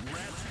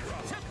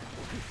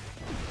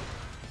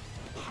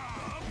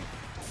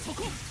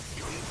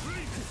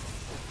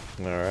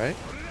 Alright.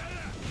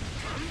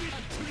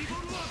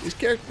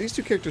 These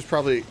two characters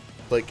probably,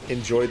 like,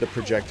 enjoy the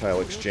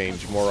projectile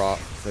exchange more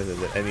often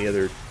than any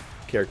other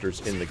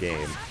characters in the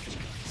game.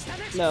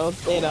 No,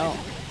 they don't.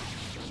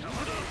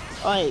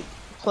 Like,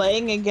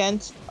 playing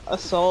against a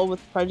soul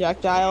with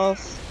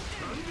projectiles,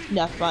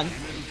 not fun.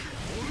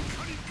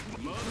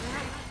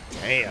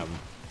 Damn.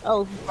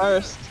 Oh,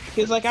 first.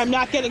 He was like, I'm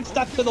not getting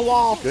stuck to the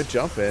wall. Good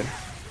jump in.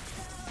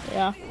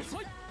 Yeah.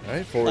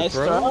 Alright, forward Nice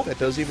throw. throw. That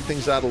does even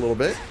things out a little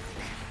bit.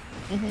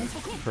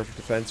 Mm-hmm. Perfect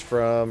defense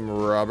from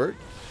Robert.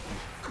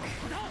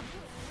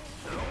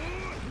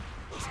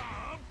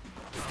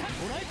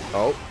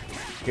 Oh,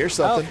 here's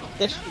something. Oh,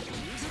 this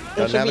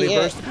Doesn't should have be any it.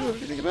 burst to do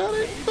anything about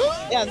it.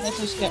 Yeah, this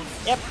is good.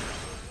 Yep.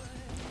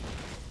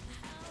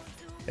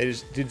 Hey,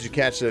 did you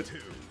catch that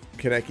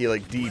Kaneki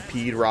like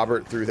DP'd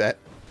Robert through that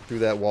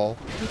wall?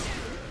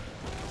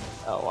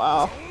 Oh,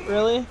 wow.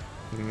 Really?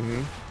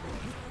 Mm-hmm.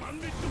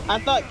 I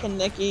thought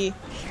Kaneki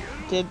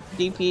did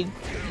DP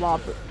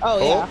Robert. Oh,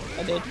 yeah,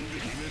 I did.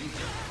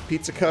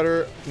 Pizza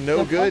cutter,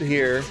 no good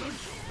here.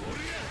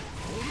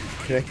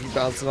 Kaneki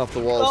bouncing off the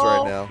walls Oh.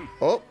 right now.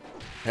 Oh,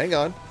 hang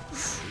on.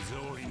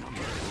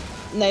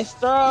 Nice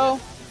throw.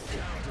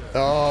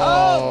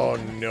 Oh,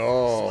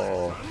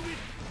 no.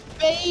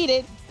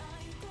 Baited.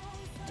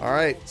 All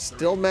right,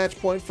 still match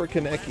point for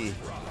Kaneki.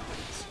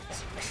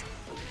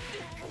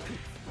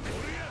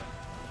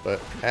 But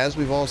as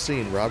we've all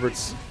seen,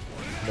 Robert's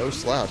no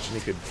slouch, and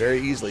he could very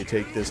easily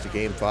take this to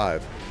Game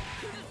 5.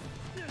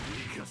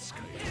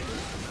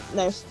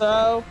 Nice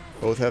throw.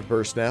 Both have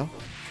burst now.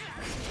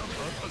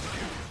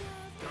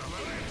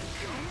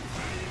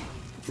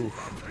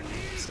 Oof.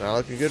 It's not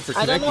looking good for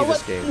I don't know Kaneki this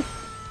what- game.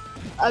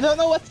 I don't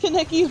know what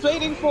Kaneki's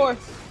waiting for.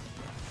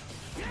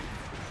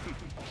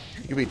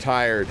 You could be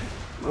tired.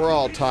 We're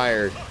all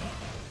tired.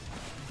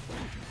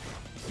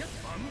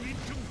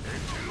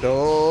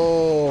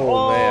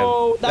 Oh,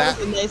 man. That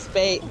was a nice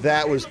bait.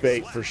 That was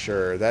bait for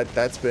sure.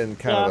 That's been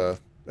kind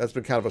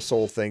of a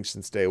soul thing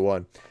since day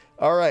one.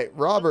 All right,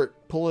 Robert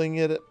pulling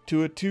it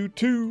to a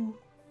 2-2.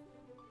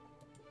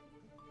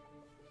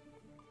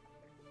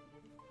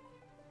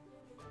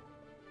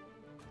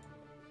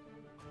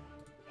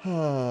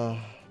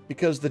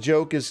 Because the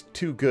joke is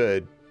too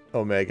good,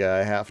 Omega,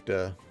 I have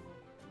to.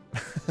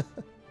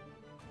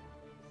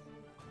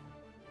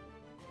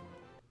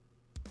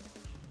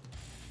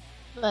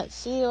 Let's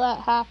see what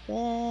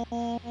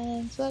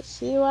happens. Let's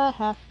see what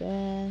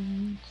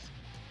happens.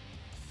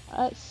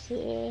 Let's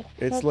see.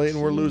 It's late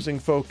and we're losing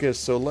focus,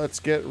 so let's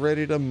get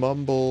ready to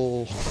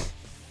mumble.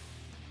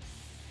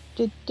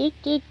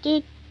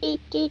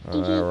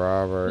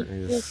 Robert,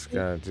 he's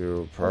gonna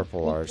do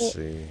purple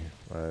RC,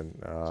 but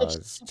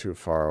it's too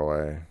far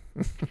away.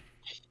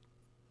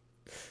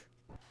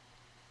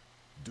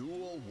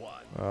 Duel 1.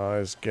 Oh,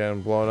 he's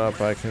getting blown up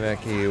by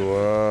Kaneki.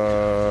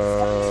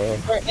 Whoa.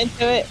 We're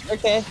into it.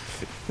 Okay.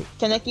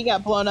 Kaneki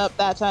got blown up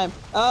that time.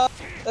 Oh.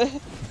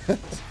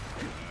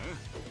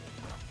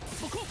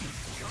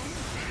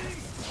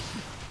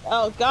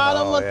 Oh, got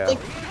him with the...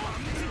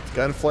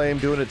 Gunflame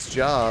doing its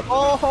job.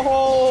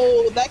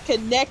 Oh, that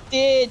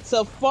connected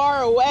so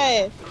far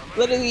away.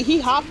 Literally, he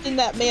hopped in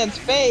that man's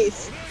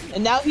face,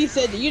 and now he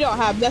said that you don't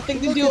have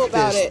nothing to do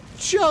about it.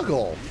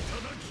 Juggle.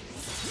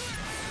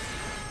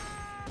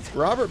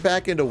 Robert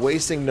back into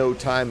wasting no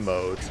time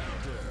mode.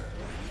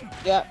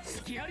 Yep.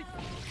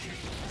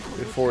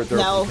 Good forward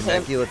throw from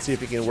Kaneki. Let's see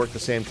if he can work the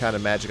same kind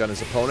of magic on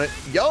his opponent.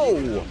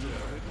 Yo!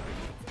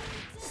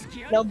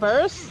 No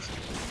burst?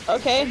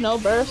 Okay, no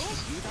burst.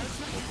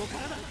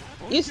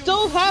 You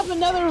still have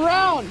another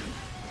round.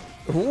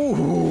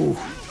 Ooh.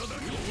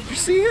 Did you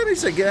see him? He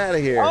said, get out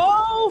of here.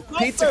 Oh,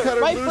 Viper, Pizza Cutter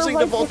Viper, losing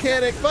to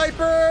Volcanic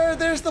Viper.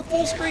 There's the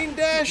full screen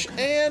dash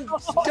and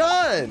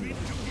done.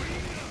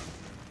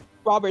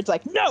 Robert's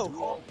like,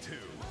 no.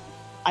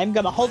 I'm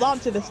going to hold on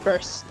to this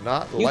burst.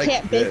 Not you like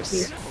can't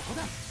this. Make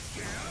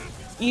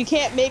me. You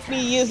can't make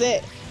me use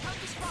it.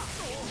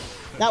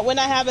 Not when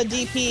I have a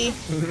DP.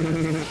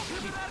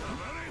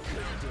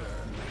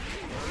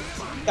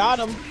 Got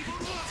him.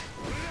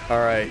 All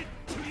right.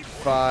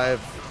 5,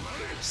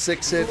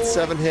 6 hits,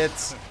 7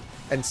 hits,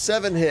 and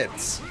 7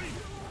 hits.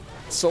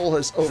 Soul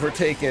has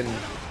overtaken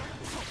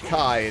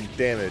Kai in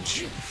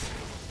damage.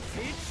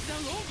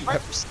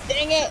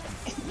 Dang it.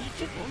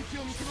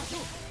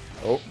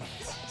 Oh.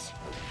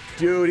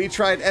 Dude, he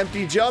tried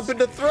empty jump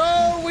into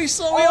throw. We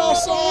all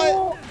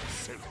saw it.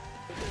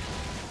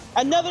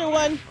 Another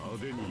one.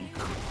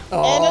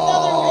 Oh, and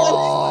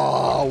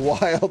another one.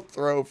 Wild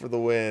throw for the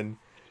win.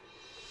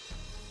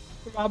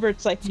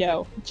 Robert's like,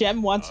 no,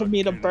 Gem wants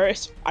me to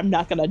burst. I'm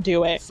not gonna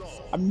do it.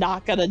 I'm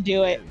not gonna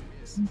do it.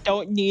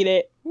 Don't need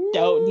it.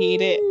 Don't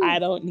need it. I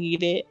don't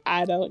need it.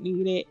 I don't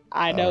need it.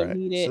 I don't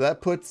need it. So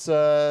that puts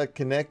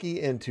Kaneki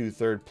into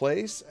 3rd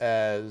place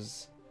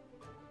as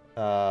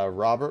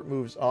Robert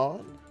moves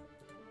on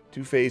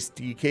to face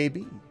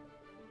DKB.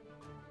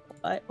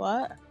 What?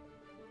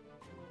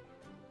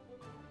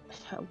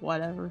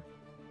 Whatever.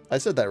 I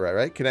said that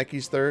right?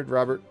 Kaneki's 3rd,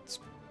 Robert's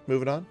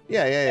moving on?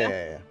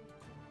 Yeah.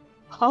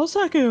 I was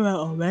talking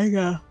about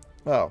Omega.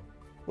 Oh,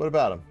 what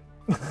about him?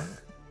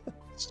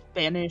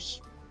 Spanish.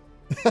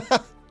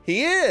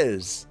 He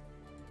is!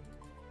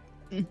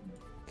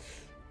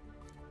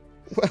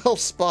 Well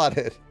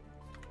spotted.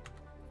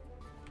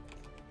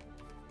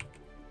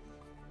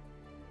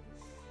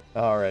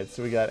 Alright,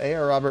 so we got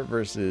AR Robert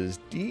versus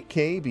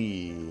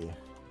DKB.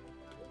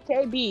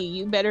 KB,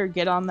 you better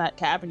get on that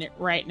cabinet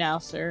right now,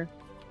 sir.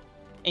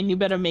 And you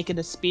better make it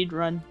a speed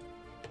run.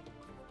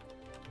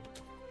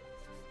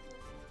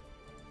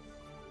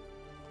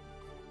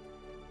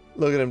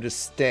 Look at him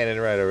just standing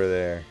right over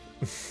there.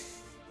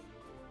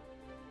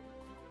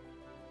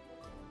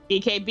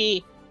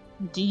 DKB,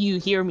 do you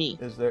hear me?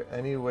 Is there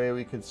any way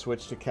we could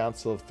switch to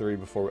Council of 3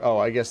 before we... Oh,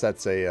 I guess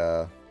that's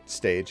a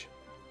stage.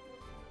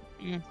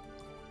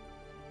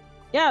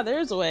 Yeah,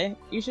 there's a way.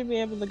 You should be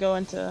able to go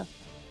into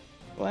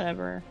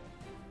whatever.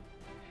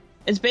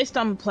 It's based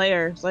on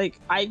players. Like,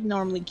 I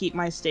normally keep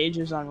my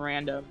stages on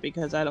random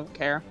because I don't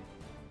care.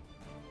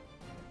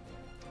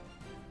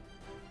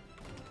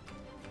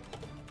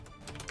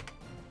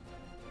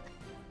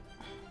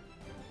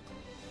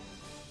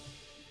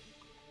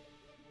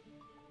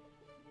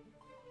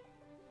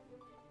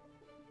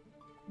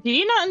 Do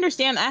you not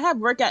understand? I have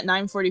work at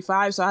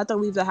 9:45, so I have to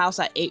leave the house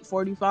at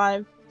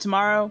 8:45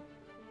 tomorrow.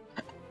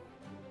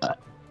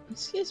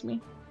 Excuse me.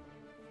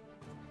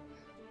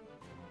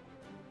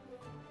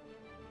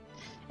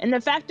 And the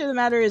fact of the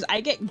matter is,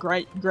 I get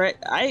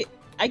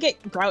I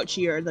get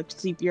grouchier the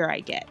sleepier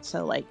I get.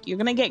 So like, you're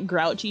gonna get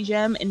grouchy,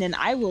 Gem, and then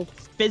I will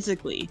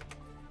physically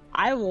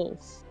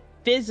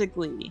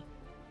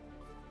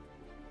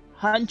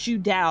hunt you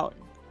down,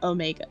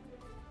 Omega.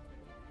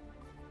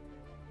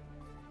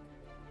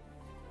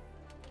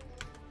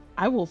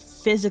 I will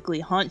physically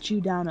hunt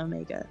you down,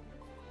 Omega.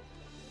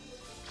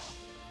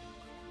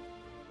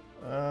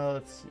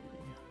 Let's see.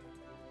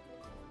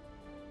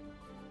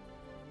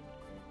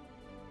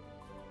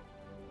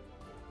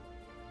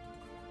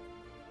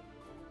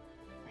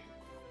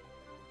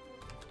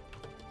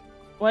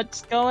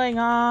 What's going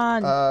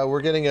on?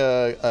 We're getting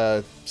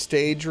a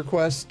stage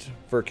request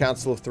for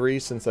Council of Three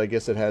since I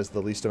guess it has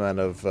the least amount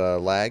of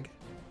lag.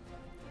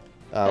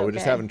 We're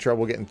just Okay. having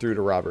trouble getting through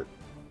to Robert.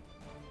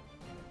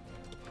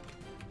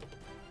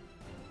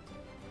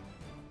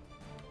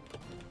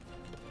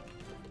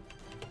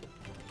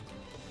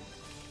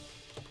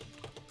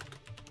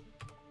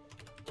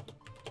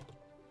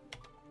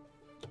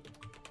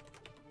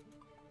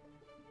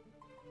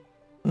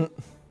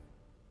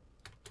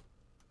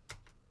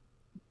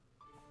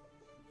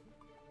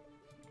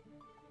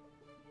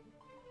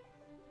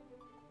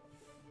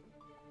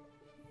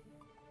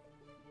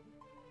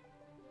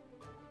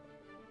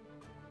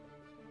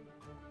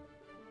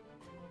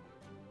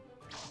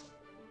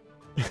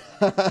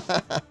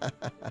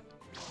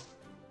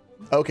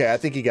 Okay, I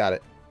think he got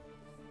it.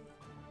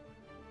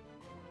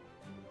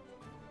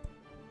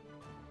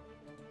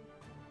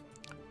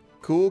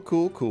 Cool,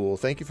 cool, cool.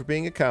 Thank you for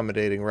being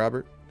accommodating,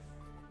 Robert.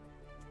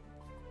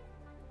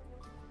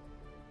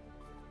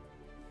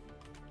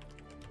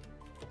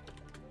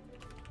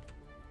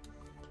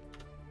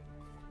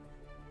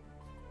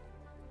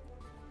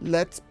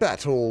 Let's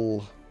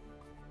battle.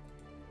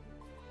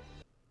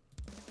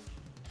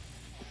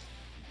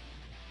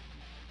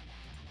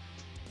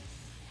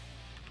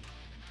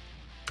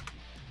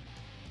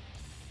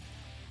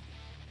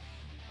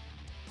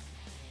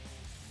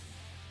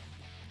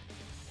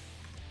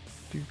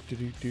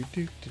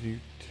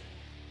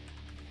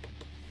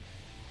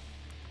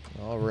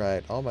 All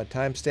right, all my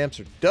timestamps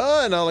are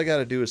done. All I got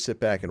to do is sit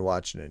back and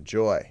watch and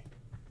enjoy.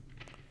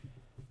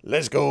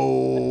 Let's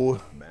go.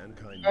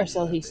 Mankind Or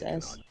so knew he that they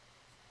says. cannot.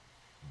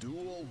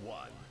 Duel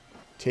 1.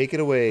 Take it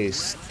away,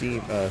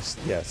 Steam.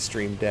 Yeah,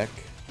 Stream Deck.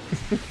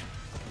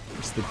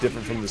 It's the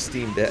different from the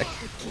Steam Deck.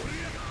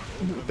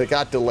 They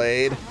got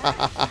delayed.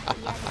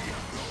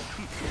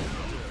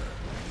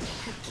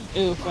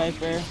 Ooh,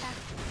 Viper.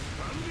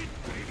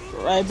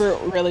 Viper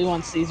really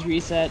wants these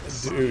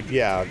resets. Dude,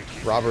 yeah,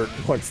 Robert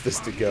wants this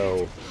to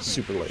go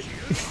super late.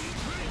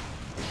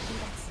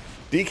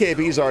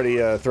 DKB's already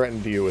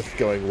threatened you with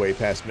going way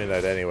past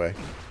midnight anyway.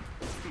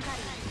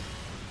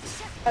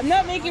 I'm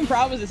not making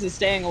promises of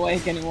staying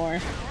awake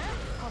anymore.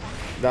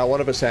 Now one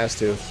of us has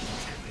to.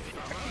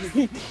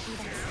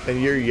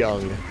 And you're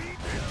young.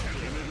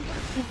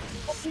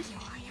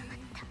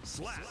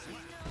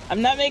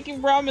 I'm not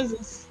making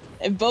promises.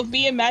 If both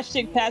me and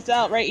Matchstick pass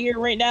out right here,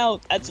 right now,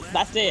 that's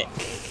it.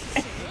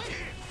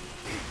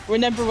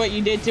 Remember what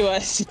you did to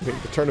us. I mean,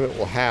 the tournament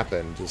will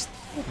happen, just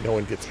no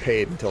one gets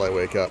paid until I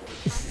wake up.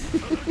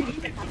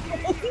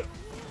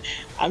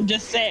 I'm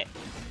just saying.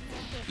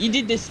 You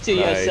did this to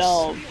Nice.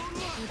 yourself.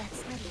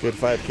 Good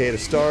 5K to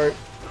start.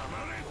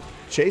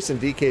 Chasing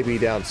DKB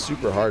down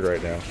super hard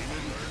right now.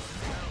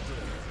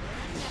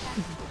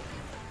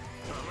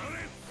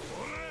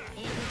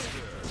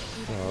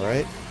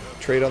 Alright.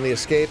 Trade on the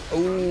escape.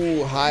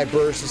 Ooh, high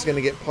burst is going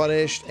to get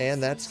punished.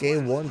 And that's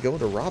game one going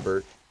to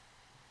Robert.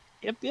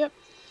 Yep.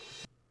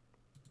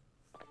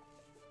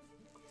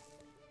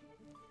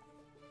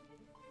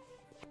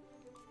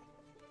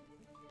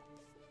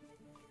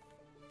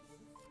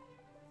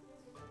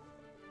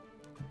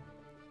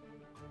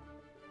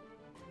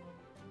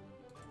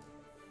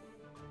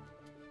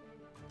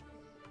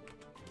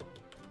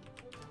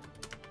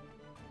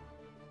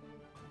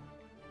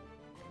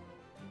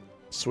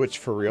 Switch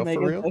for real, for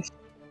real?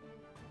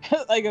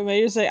 Like a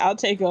major say, I'll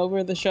take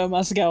over, the show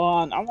must go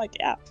on. I'm like,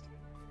 yeah.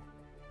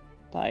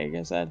 Like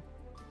I said,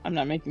 I'm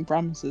not making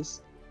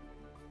promises.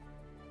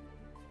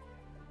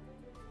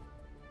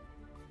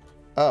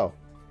 Oh.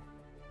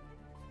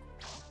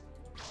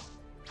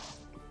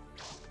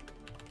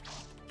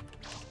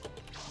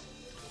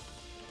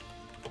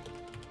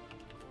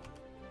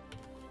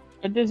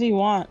 What does he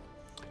want?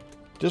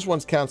 Just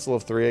one's Council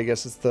of Three. I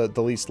guess it's the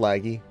least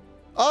laggy.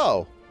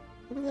 Oh!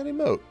 Look at that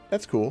emote.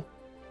 That's cool.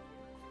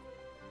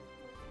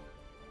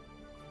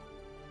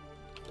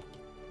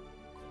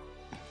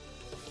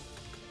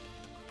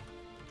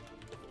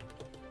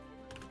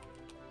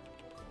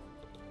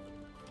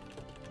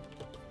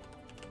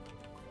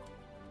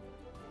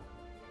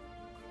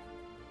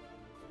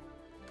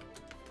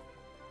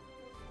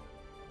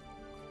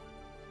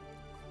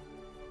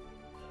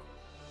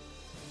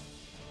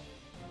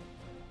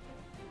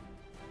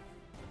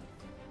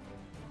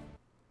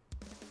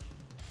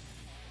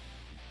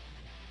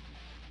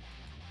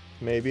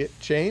 Maybe it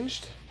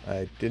changed?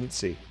 I didn't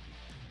see.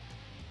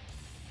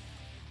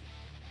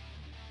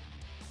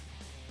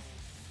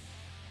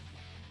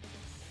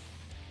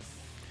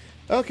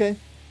 Okay.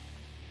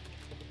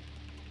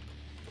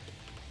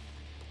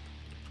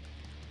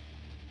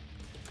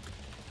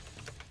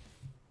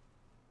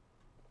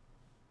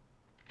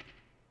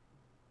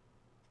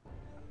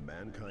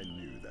 Mankind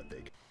knew that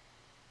they.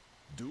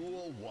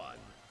 Duel 1.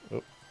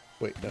 Oh,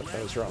 wait, no,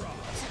 that was wrong.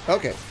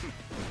 Okay.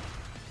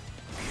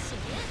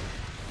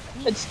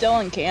 It's still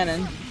in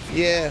canon.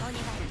 Yeah.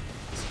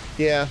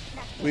 Yeah,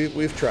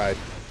 we've tried.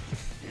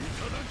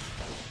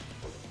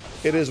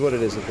 It is what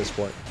it is at this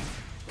point.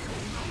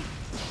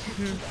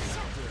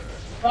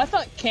 Well, I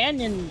thought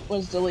Canyon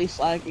was the least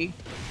laggy.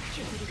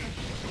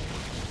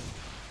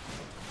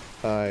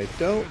 I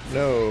don't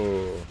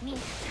know.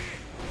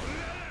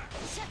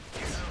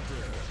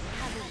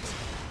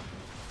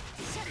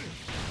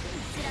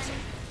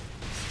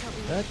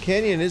 That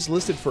canyon is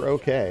listed for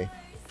okay.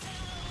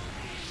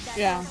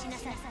 Yeah.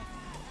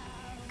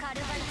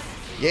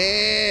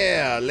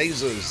 Yeah,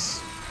 lasers.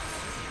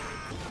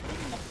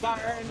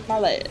 Burn my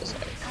laser.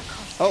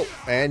 Oh,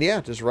 and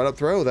yeah, just run up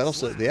throw. That'll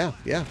sit. Yeah.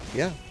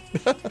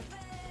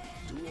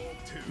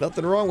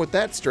 Nothing wrong with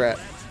that strat.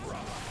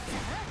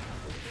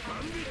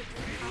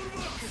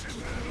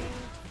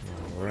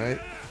 All right,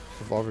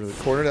 evolve to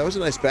the corner. That was a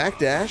nice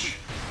backdash.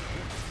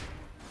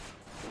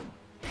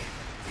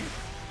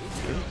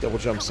 Double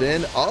jumps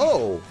in.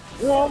 Oh,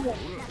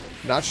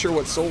 not sure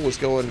what soul was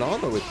going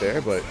on with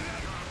there, but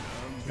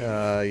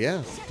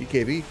yeah,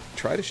 DKB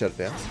tried to shut it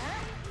down.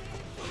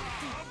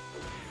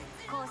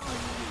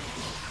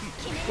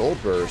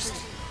 Gold burst.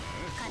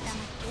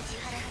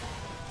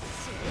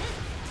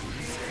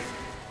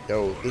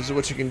 Yo, this is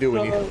what you can do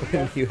when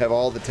when you have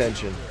all the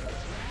tension.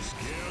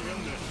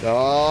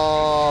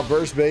 Oh,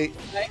 burst bait.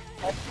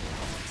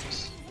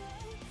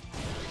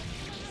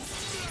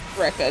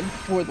 Record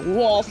for the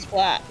wall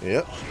splat.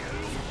 Yep.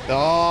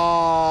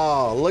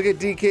 Oh, look at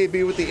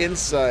DKB with the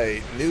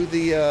insight. Knew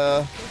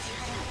the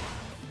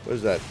what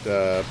is that?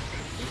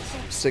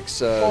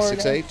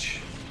 6H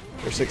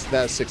or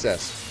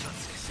 6S.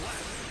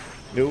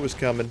 Knew it was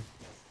coming.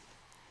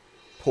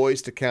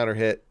 Poised to counter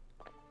hit.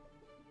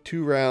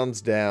 2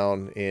 rounds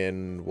down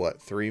in what,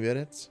 3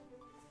 minutes?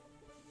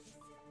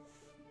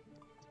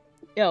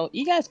 Yo,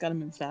 you guys gotta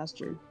move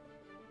faster.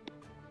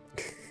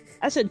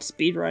 I said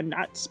speed run,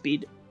 not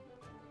speed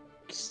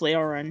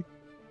slayer run.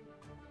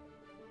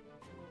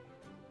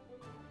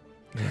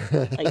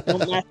 Like,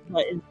 don't mash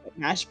buttons, but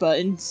mash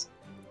buttons.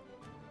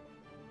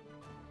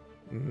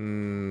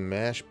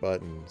 Mash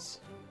buttons.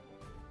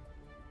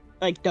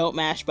 Like, don't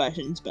mash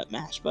buttons, but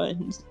mash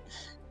buttons.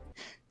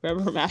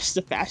 Whoever mashes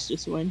the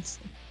fastest wins.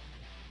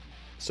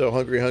 So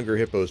Hungry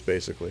Hippos,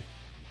 basically.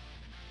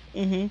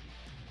 Mm-hmm.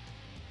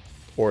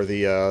 Or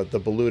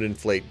the balloon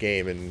inflate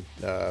game in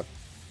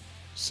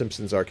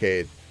Simpsons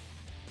Arcade.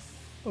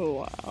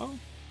 Oh, wow.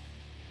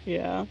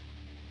 Yeah.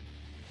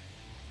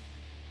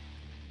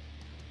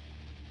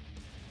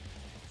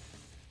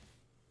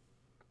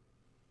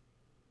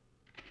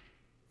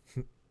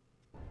 The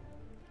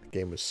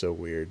game was so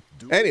weird.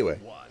 Anyway.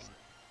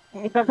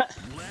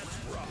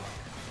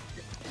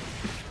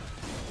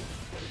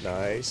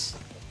 Nice.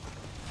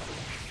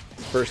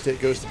 First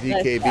hit goes to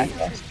DKB.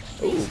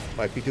 Oh,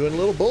 might be doing a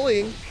little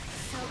bullying.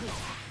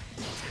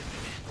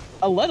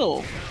 A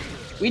little.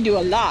 We do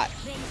a lot.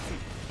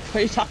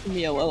 Why are you talking to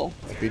me a little?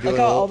 Might be doing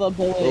Look at all the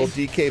bullying. little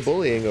DK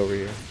bullying over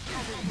here.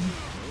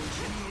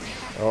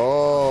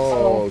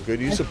 Oh, good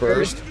use of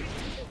burst.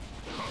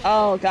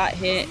 Oh, got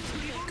hit.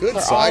 Good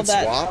For side all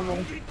that swap.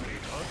 trouble.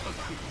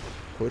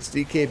 Puts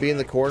DKB in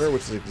the corner,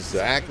 which is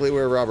exactly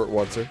where Robert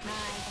wants her.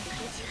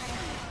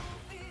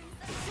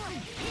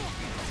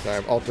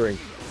 I'm altering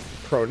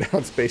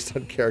pronouns based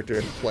on character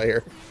and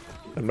player.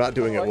 I'm not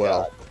doing it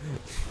well.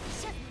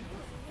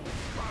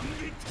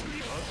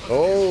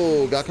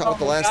 Oh, got caught with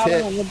the last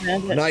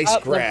hit. Nice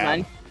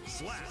grab.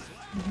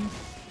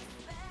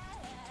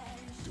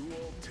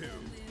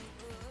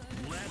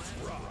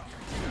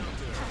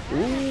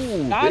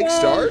 Ooh, big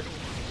start.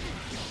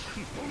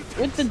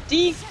 With the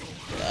D.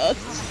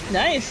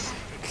 Nice.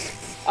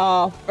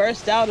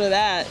 Burst out of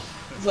that.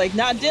 It's like,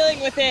 not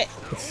dealing with it.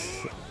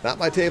 Not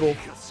my table.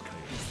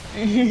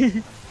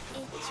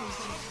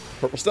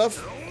 Purple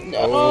stuff? No,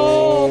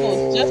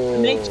 oh. Just to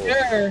make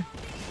sure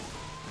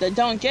that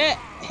don't get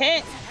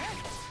hit.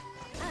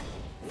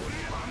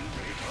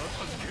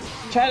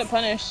 Try to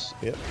punish.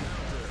 Yep.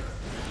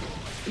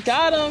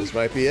 Got him. This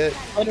might be it.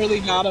 Literally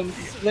got him.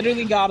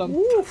 Literally got him.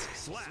 Woo.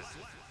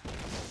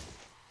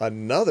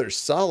 Another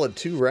solid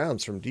 2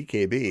 rounds from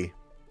DKB.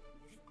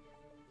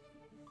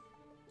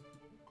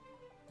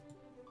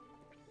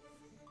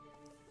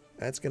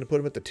 That's going to put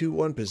him at the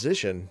 2-1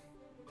 position.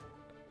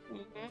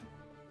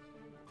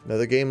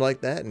 Another game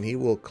like that, and he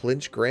will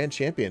clinch Grand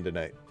Champion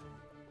tonight.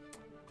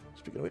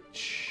 Speaking of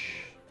which,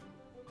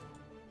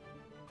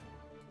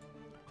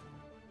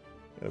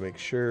 gotta make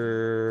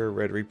sure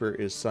Red Reaper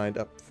is signed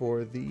up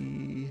for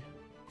the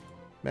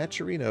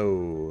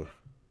Matcherino.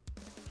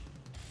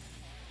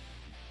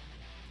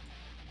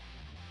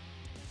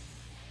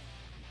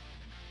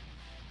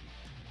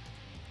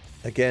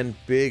 Again,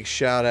 big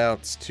shout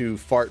outs to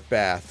Fart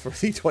Bath for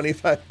the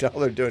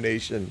 $25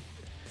 donation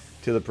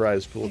to the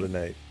prize pool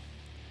tonight.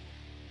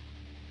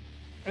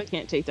 I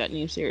can't take that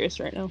name serious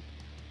right now.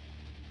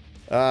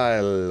 I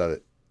love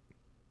it.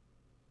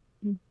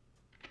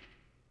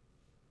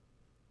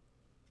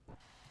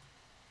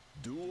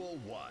 Duel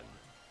 1.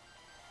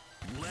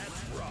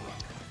 Let's rock.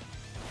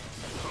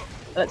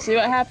 Let's see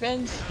what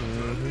happens.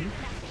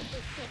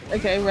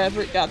 Okay,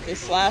 Robert got this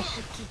slash.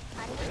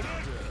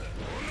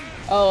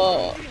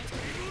 Oh.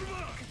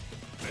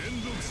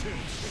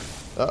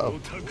 Uh-oh.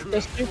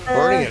 The super...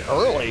 Burning it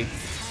early.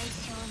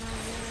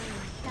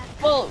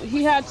 Well,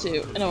 he had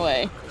to, in a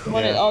way. He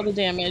wanted all the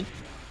damage.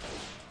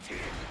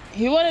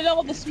 He wanted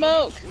all the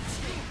smoke.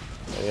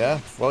 Yeah,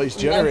 well, he's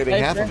generating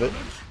half of it.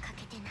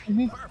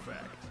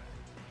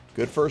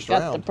 Good first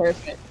Got round. the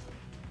perfect.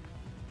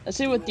 Let's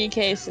see what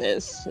DK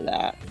says to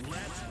that.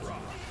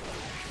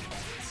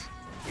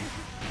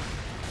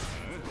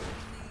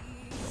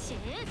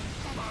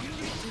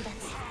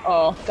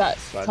 Oh, got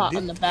caught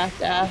on the back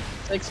dash.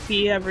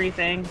 6P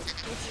everything.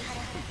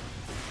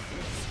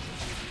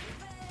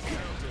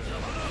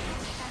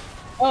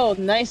 Oh,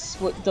 nice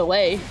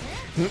delay.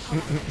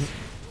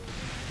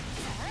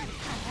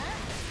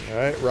 All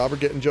right, Robert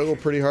getting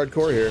juggled pretty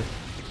hardcore here.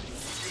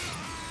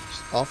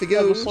 Off he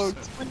goes.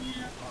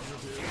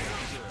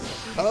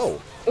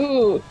 Oh.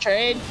 Ooh,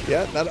 trade.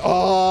 Yeah, not.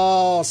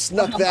 Oh,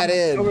 snuck that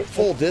in.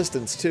 Full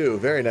distance, too.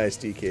 Very nice,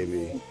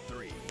 DKB.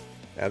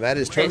 And that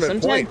is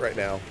tournament point right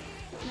now.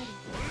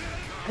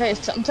 Hey,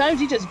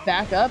 sometimes you just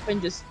back up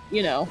and just,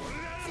 you know,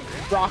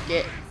 rock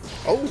it.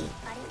 Oh.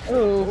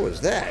 Ooh. What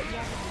was that?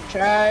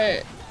 Try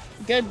it.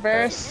 Good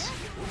burst.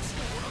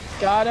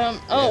 Got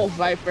him. Oh,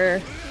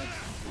 Viper.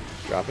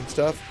 Dropping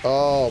stuff.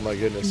 Oh, my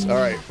goodness. All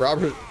right,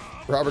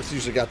 Robert's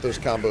usually got those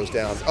combos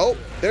down. Oh,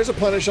 there's a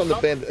punish on the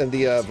bend and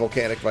the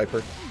volcanic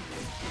Viper.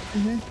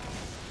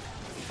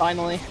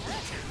 Finally.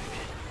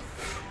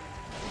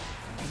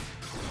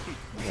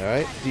 All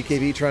right,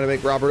 DKB trying to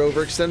make Robert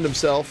overextend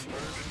himself.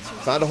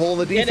 Found a hole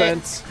in the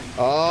defense.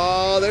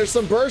 Oh, there's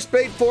some burst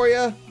bait for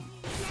you.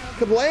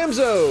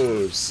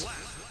 Kablamzos.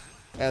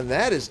 And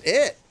that is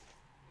it.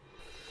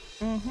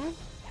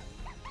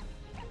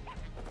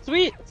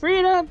 Sweet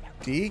freedom.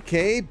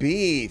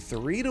 DKB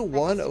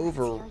 3-1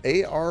 over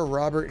AR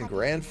Robert in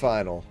grand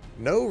final.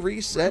 No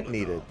reset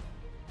needed.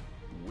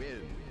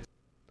 Win.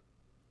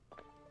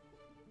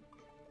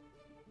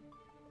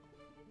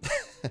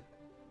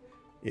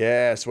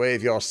 Yes,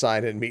 wave your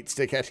sign and meat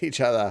stick at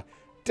each other.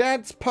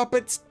 Dance,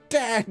 puppets,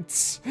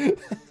 dance!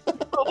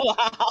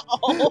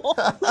 Wow.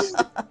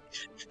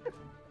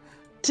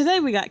 Today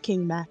we got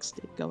King Max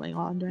going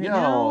on right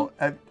now.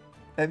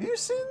 Have you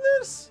seen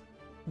this?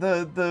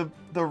 The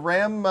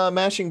ram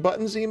mashing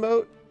buttons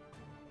emote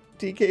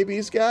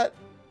DKB's got?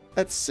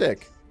 That's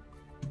sick.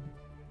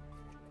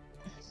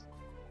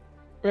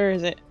 Where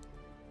is it?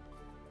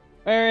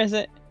 Where is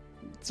it?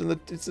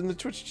 It's in the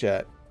Twitch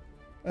chat.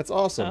 That's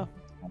awesome. Oh.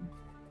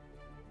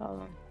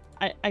 Hold on.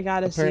 I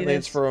gotta Apparently see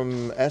it's this.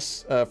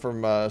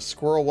 from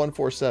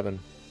Squirrel147.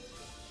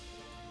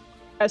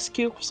 SQ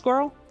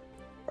Squirrel?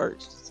 Or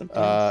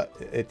something?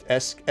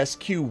 It's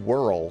SQ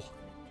Whirl.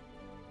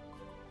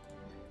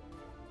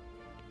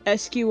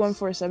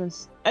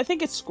 SQ147. I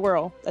think it's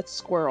Squirrel. That's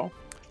Squirrel.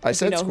 I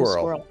said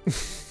Squirrel.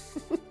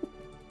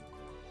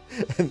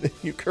 And then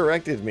you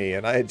corrected me,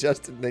 and I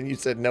adjusted, and then you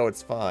said, no,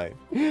 it's fine.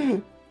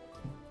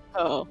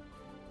 Oh.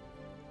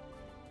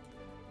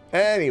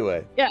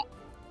 Anyway. Yeah.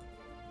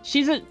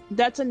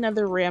 That's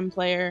another Ram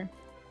player.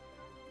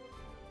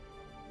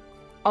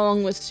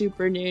 Along with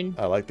Super Noon.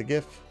 I like the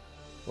GIF.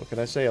 What can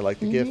I say? I like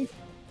the GIF.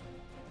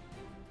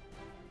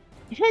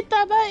 Hit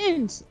the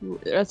buttons!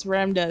 That's what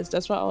Ram does.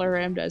 That's what all our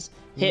Ram does.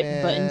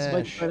 Hit buttons.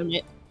 Wait for them.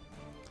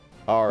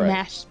 All right.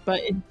 Mash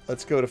buttons.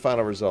 Let's go to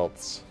final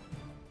results.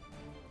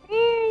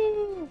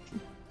 Woo!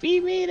 We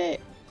made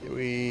it.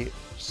 We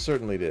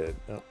certainly did.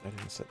 Oh, I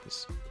didn't set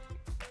this.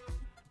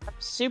 I'm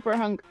super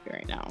hungry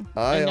right now.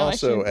 I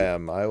also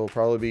am. I will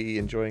probably be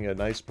enjoying a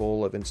nice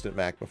bowl of instant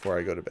mac before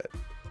I go to bed.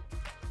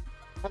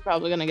 I'm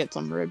probably gonna get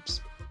some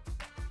ribs.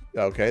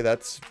 Okay,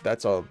 that's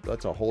a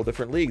whole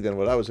different league than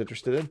what I was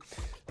interested in.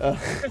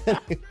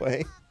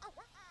 Anyway,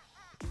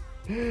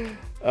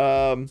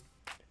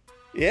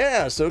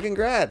 yeah. So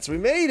congrats, we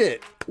made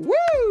it.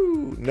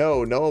 Woo!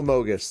 No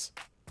Amogus.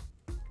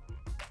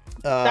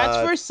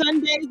 That's for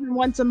Sundays and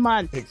once a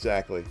month.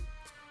 Exactly.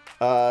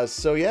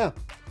 So yeah,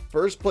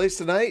 first place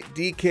tonight,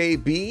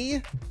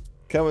 DKB,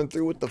 coming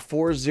through with the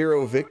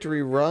 4-0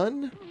 victory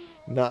run.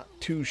 Not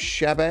too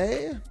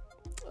shabby.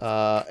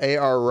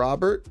 AR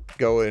Robert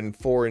going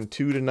 4-2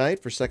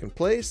 tonight for second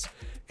place.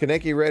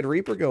 Kaneki Red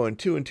Reaper going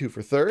 2-2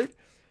 for third.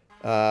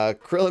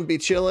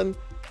 KrillinBChillin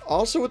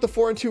also with the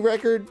 4-2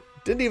 record.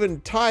 Didn't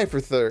even tie for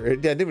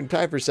third. Didn't even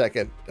tie for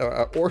second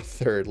or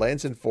third.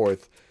 Lands in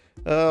fourth.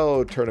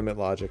 Oh, tournament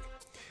logic.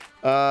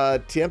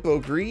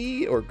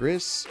 TiempoGris or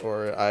Gris,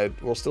 or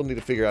we'll still need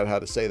to figure out how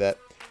to say that.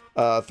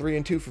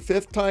 3-2 for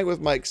fifth, tying with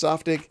Mike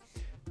Saftig.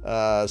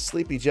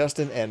 Sleepy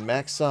Justin and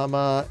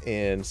MacsSama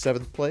in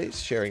seventh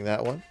place, sharing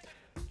that one.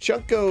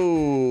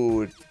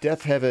 Chunko,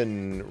 Death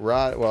Heaven,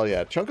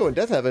 Chunko and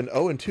Death Heaven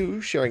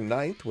 0-2, sharing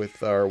ninth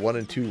with our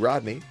 1-2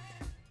 Rodney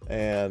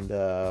and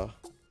 1-2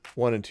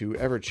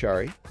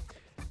 Everchari.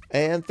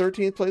 And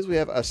 13th place, we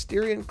have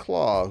Asterian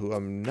Claw, who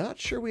I'm not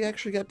sure we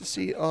actually got to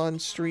see on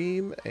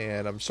stream,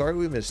 and I'm sorry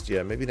we missed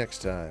you. Maybe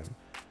next time.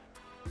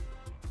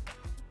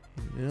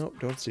 Nope,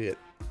 don't see it.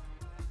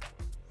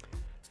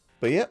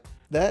 But yep,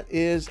 that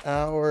is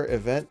our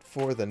event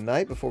for the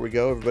night. Before we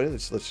go, everybody,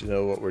 let's let you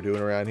know what we're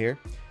doing around here.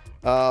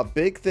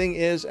 Big thing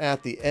is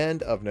at the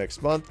end of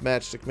next month,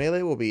 Matchstick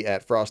Melee will be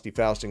at Frosty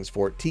Faustings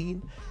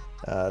 14.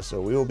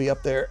 So we will be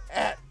up there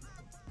at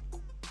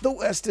the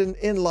Westin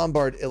in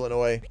Lombard,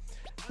 Illinois.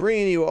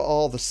 bringing you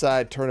all the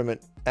side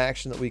tournament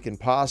action that we can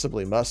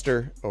possibly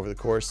muster over the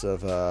course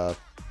of,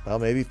 well,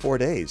 maybe 4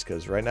 days,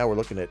 because right now we're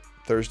looking at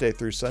Thursday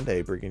through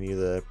Sunday, bringing you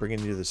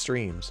the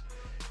streams.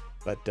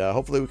 But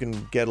hopefully we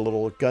can get a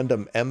little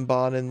Gundam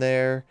M-Bon in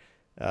there.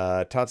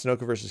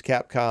 Tatsunoko versus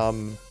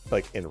Capcom,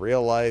 like in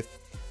real life.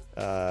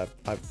 I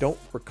don't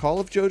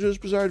recall if JoJo's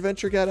Bizarre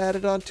Adventure got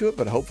added onto it,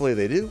 but hopefully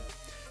they do.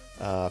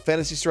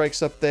 Fantasy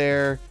Strike's up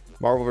there.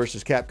 Marvel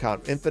vs.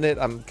 Capcom Infinite,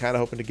 I'm kind of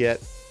hoping to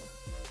get.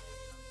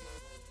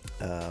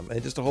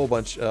 And just a whole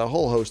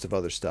host of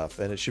other stuff,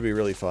 and it should be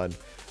really fun.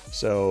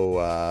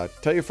 So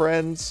tell your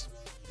friends,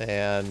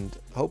 and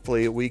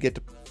hopefully we get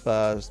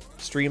to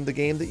stream the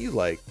game that you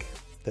like,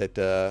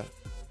 that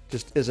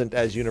just isn't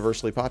as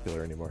universally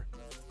popular anymore.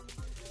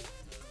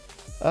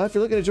 If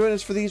you're looking to join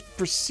us for these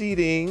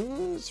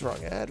proceedings,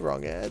 wrong ad,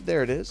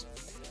 there it is.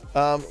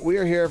 We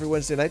are here every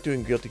Wednesday night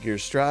doing Guilty Gear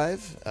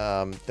Strive.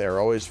 They're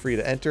always free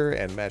to enter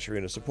and Match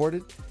Arena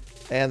supported.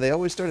 And they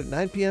always start at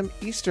 9 p.m.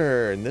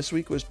 Eastern. This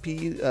week was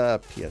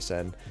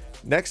PSN.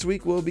 Next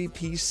week will be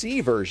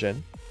PC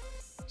version.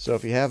 So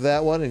if you have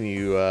that one and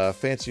you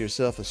fancy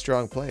yourself a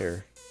strong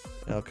player,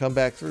 come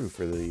back through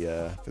for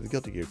the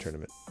Guilty Gear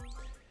tournament.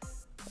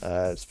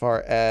 As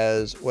far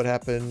as what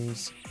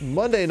happens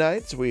Monday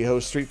nights, we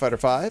host Street Fighter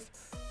V. It's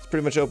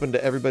pretty much open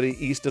to everybody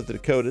east of the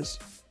Dakotas.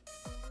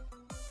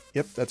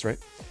 Yep, that's right.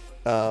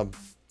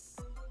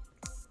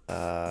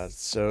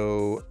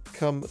 So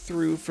come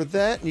through for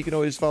that. And you can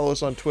always follow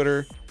us on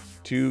Twitter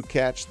to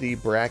catch the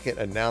bracket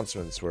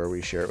announcements where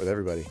we share it with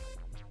everybody.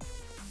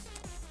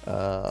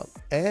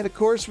 And of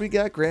course, we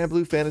got Grand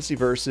Blue Fantasy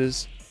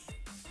Versus.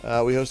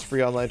 We host a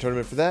free online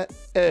tournament for that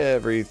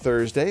every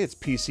Thursday. It's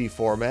PC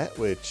format,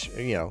 which,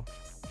 you know,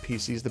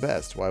 PC's the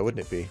best. Why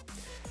wouldn't it be?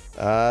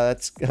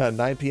 That's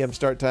 9 p.m.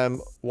 start time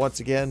once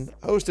again,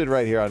 hosted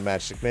right here on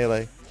Matchstick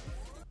Melee.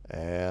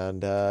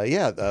 And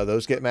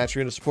those get Match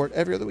Arena support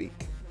every other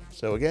week.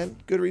 So again,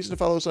 good reason to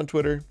follow us on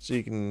Twitter so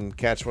you can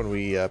catch when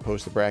we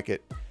post the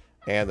bracket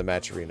and the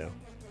Match Arena.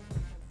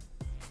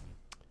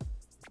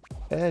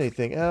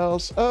 Anything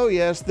else? Oh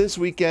yes, this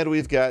weekend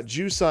we've got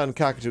Jusan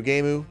Kakuto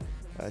Gemu.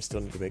 I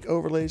still need to make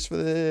overlays for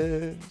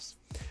this.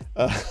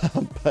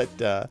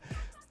 But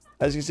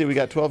as you can see, we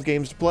got 12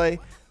 games to play.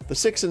 The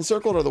 6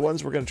 encircled are the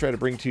ones we're going to try to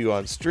bring to you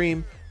on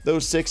stream.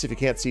 Those 6, if you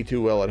can't see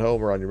too well at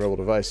home or on your mobile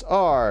device,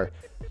 are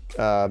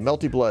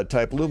Melty Blood,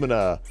 Type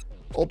Lumina,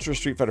 Ultra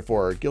Street Fighter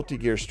 4, Guilty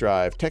Gear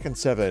Strive, Tekken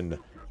 7,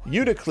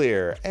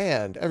 Uniclear,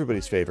 and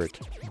everybody's favorite,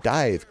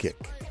 Dive Kick.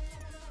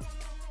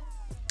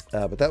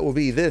 But that will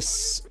be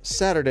this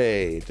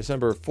Saturday,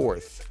 December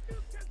 4th.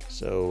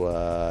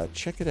 So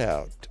check it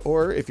out.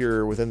 Or if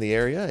you're within the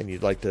area and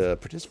you'd like to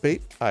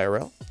participate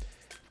IRL,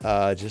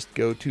 just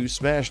go to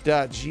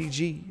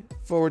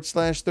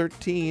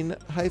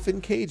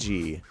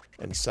smash.gg/13-kg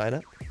and sign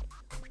up.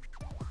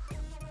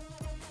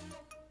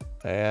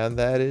 And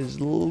that is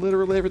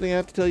literally everything I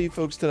have to tell you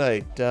folks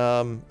tonight.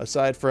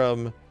 Aside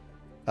from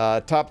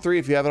top 3,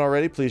 if you haven't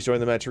already, please join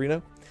the Match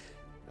Arena.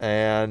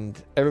 And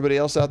everybody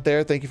else out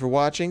there, thank you for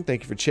watching.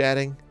 Thank you for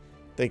chatting.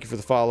 Thank you for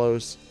the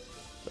follows.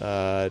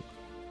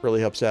 Really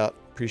helps out.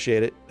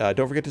 Appreciate it.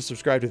 Don't forget to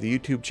subscribe to the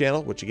YouTube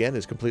channel, which again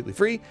is completely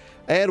free,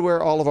 and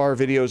where all of our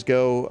videos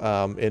go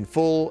in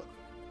full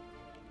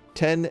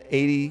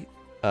 1080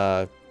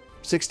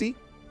 60.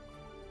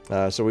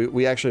 So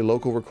we actually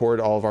local record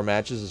all of our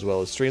matches as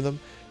well as stream them,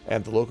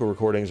 and the local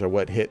recordings are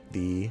what hit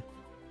the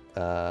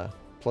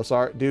plus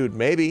R. Dude,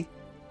 maybe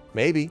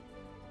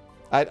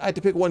I had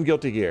to pick one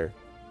Guilty Gear.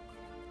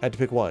 I had to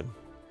pick one.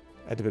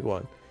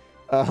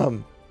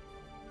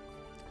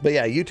 But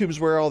yeah, YouTube's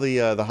where all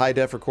the high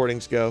def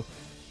recordings go,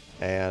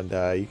 and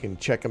you can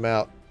check them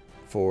out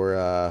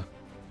for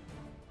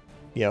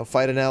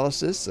fight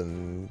analysis,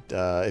 and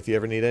if you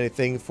ever need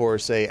anything for,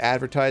 say,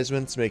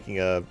 advertisements, making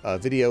a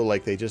video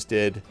like they just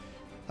did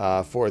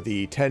for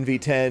the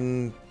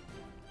 10v10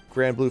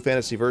 Grand Blue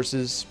Fantasy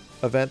Versus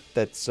event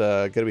that's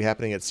going to be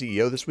happening at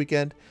CEO this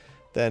weekend,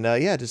 then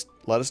yeah, just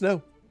let us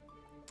know.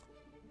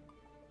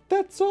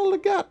 That's all I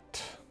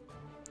got.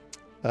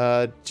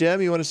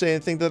 Jem, you want to say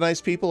anything to the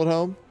nice people at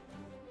home?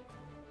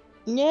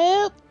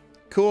 Nope.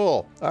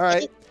 Cool. All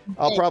right.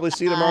 I'll probably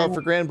see you tomorrow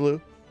for Grand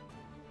Blue.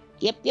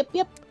 Yep.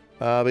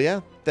 But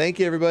yeah, thank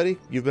you, everybody.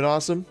 You've been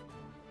awesome.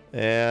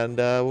 And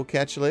we'll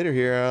catch you later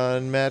here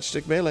on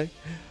Matchstick Melee.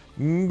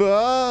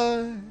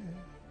 Bye.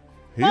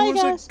 He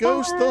was a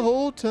ghost the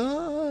whole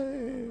time.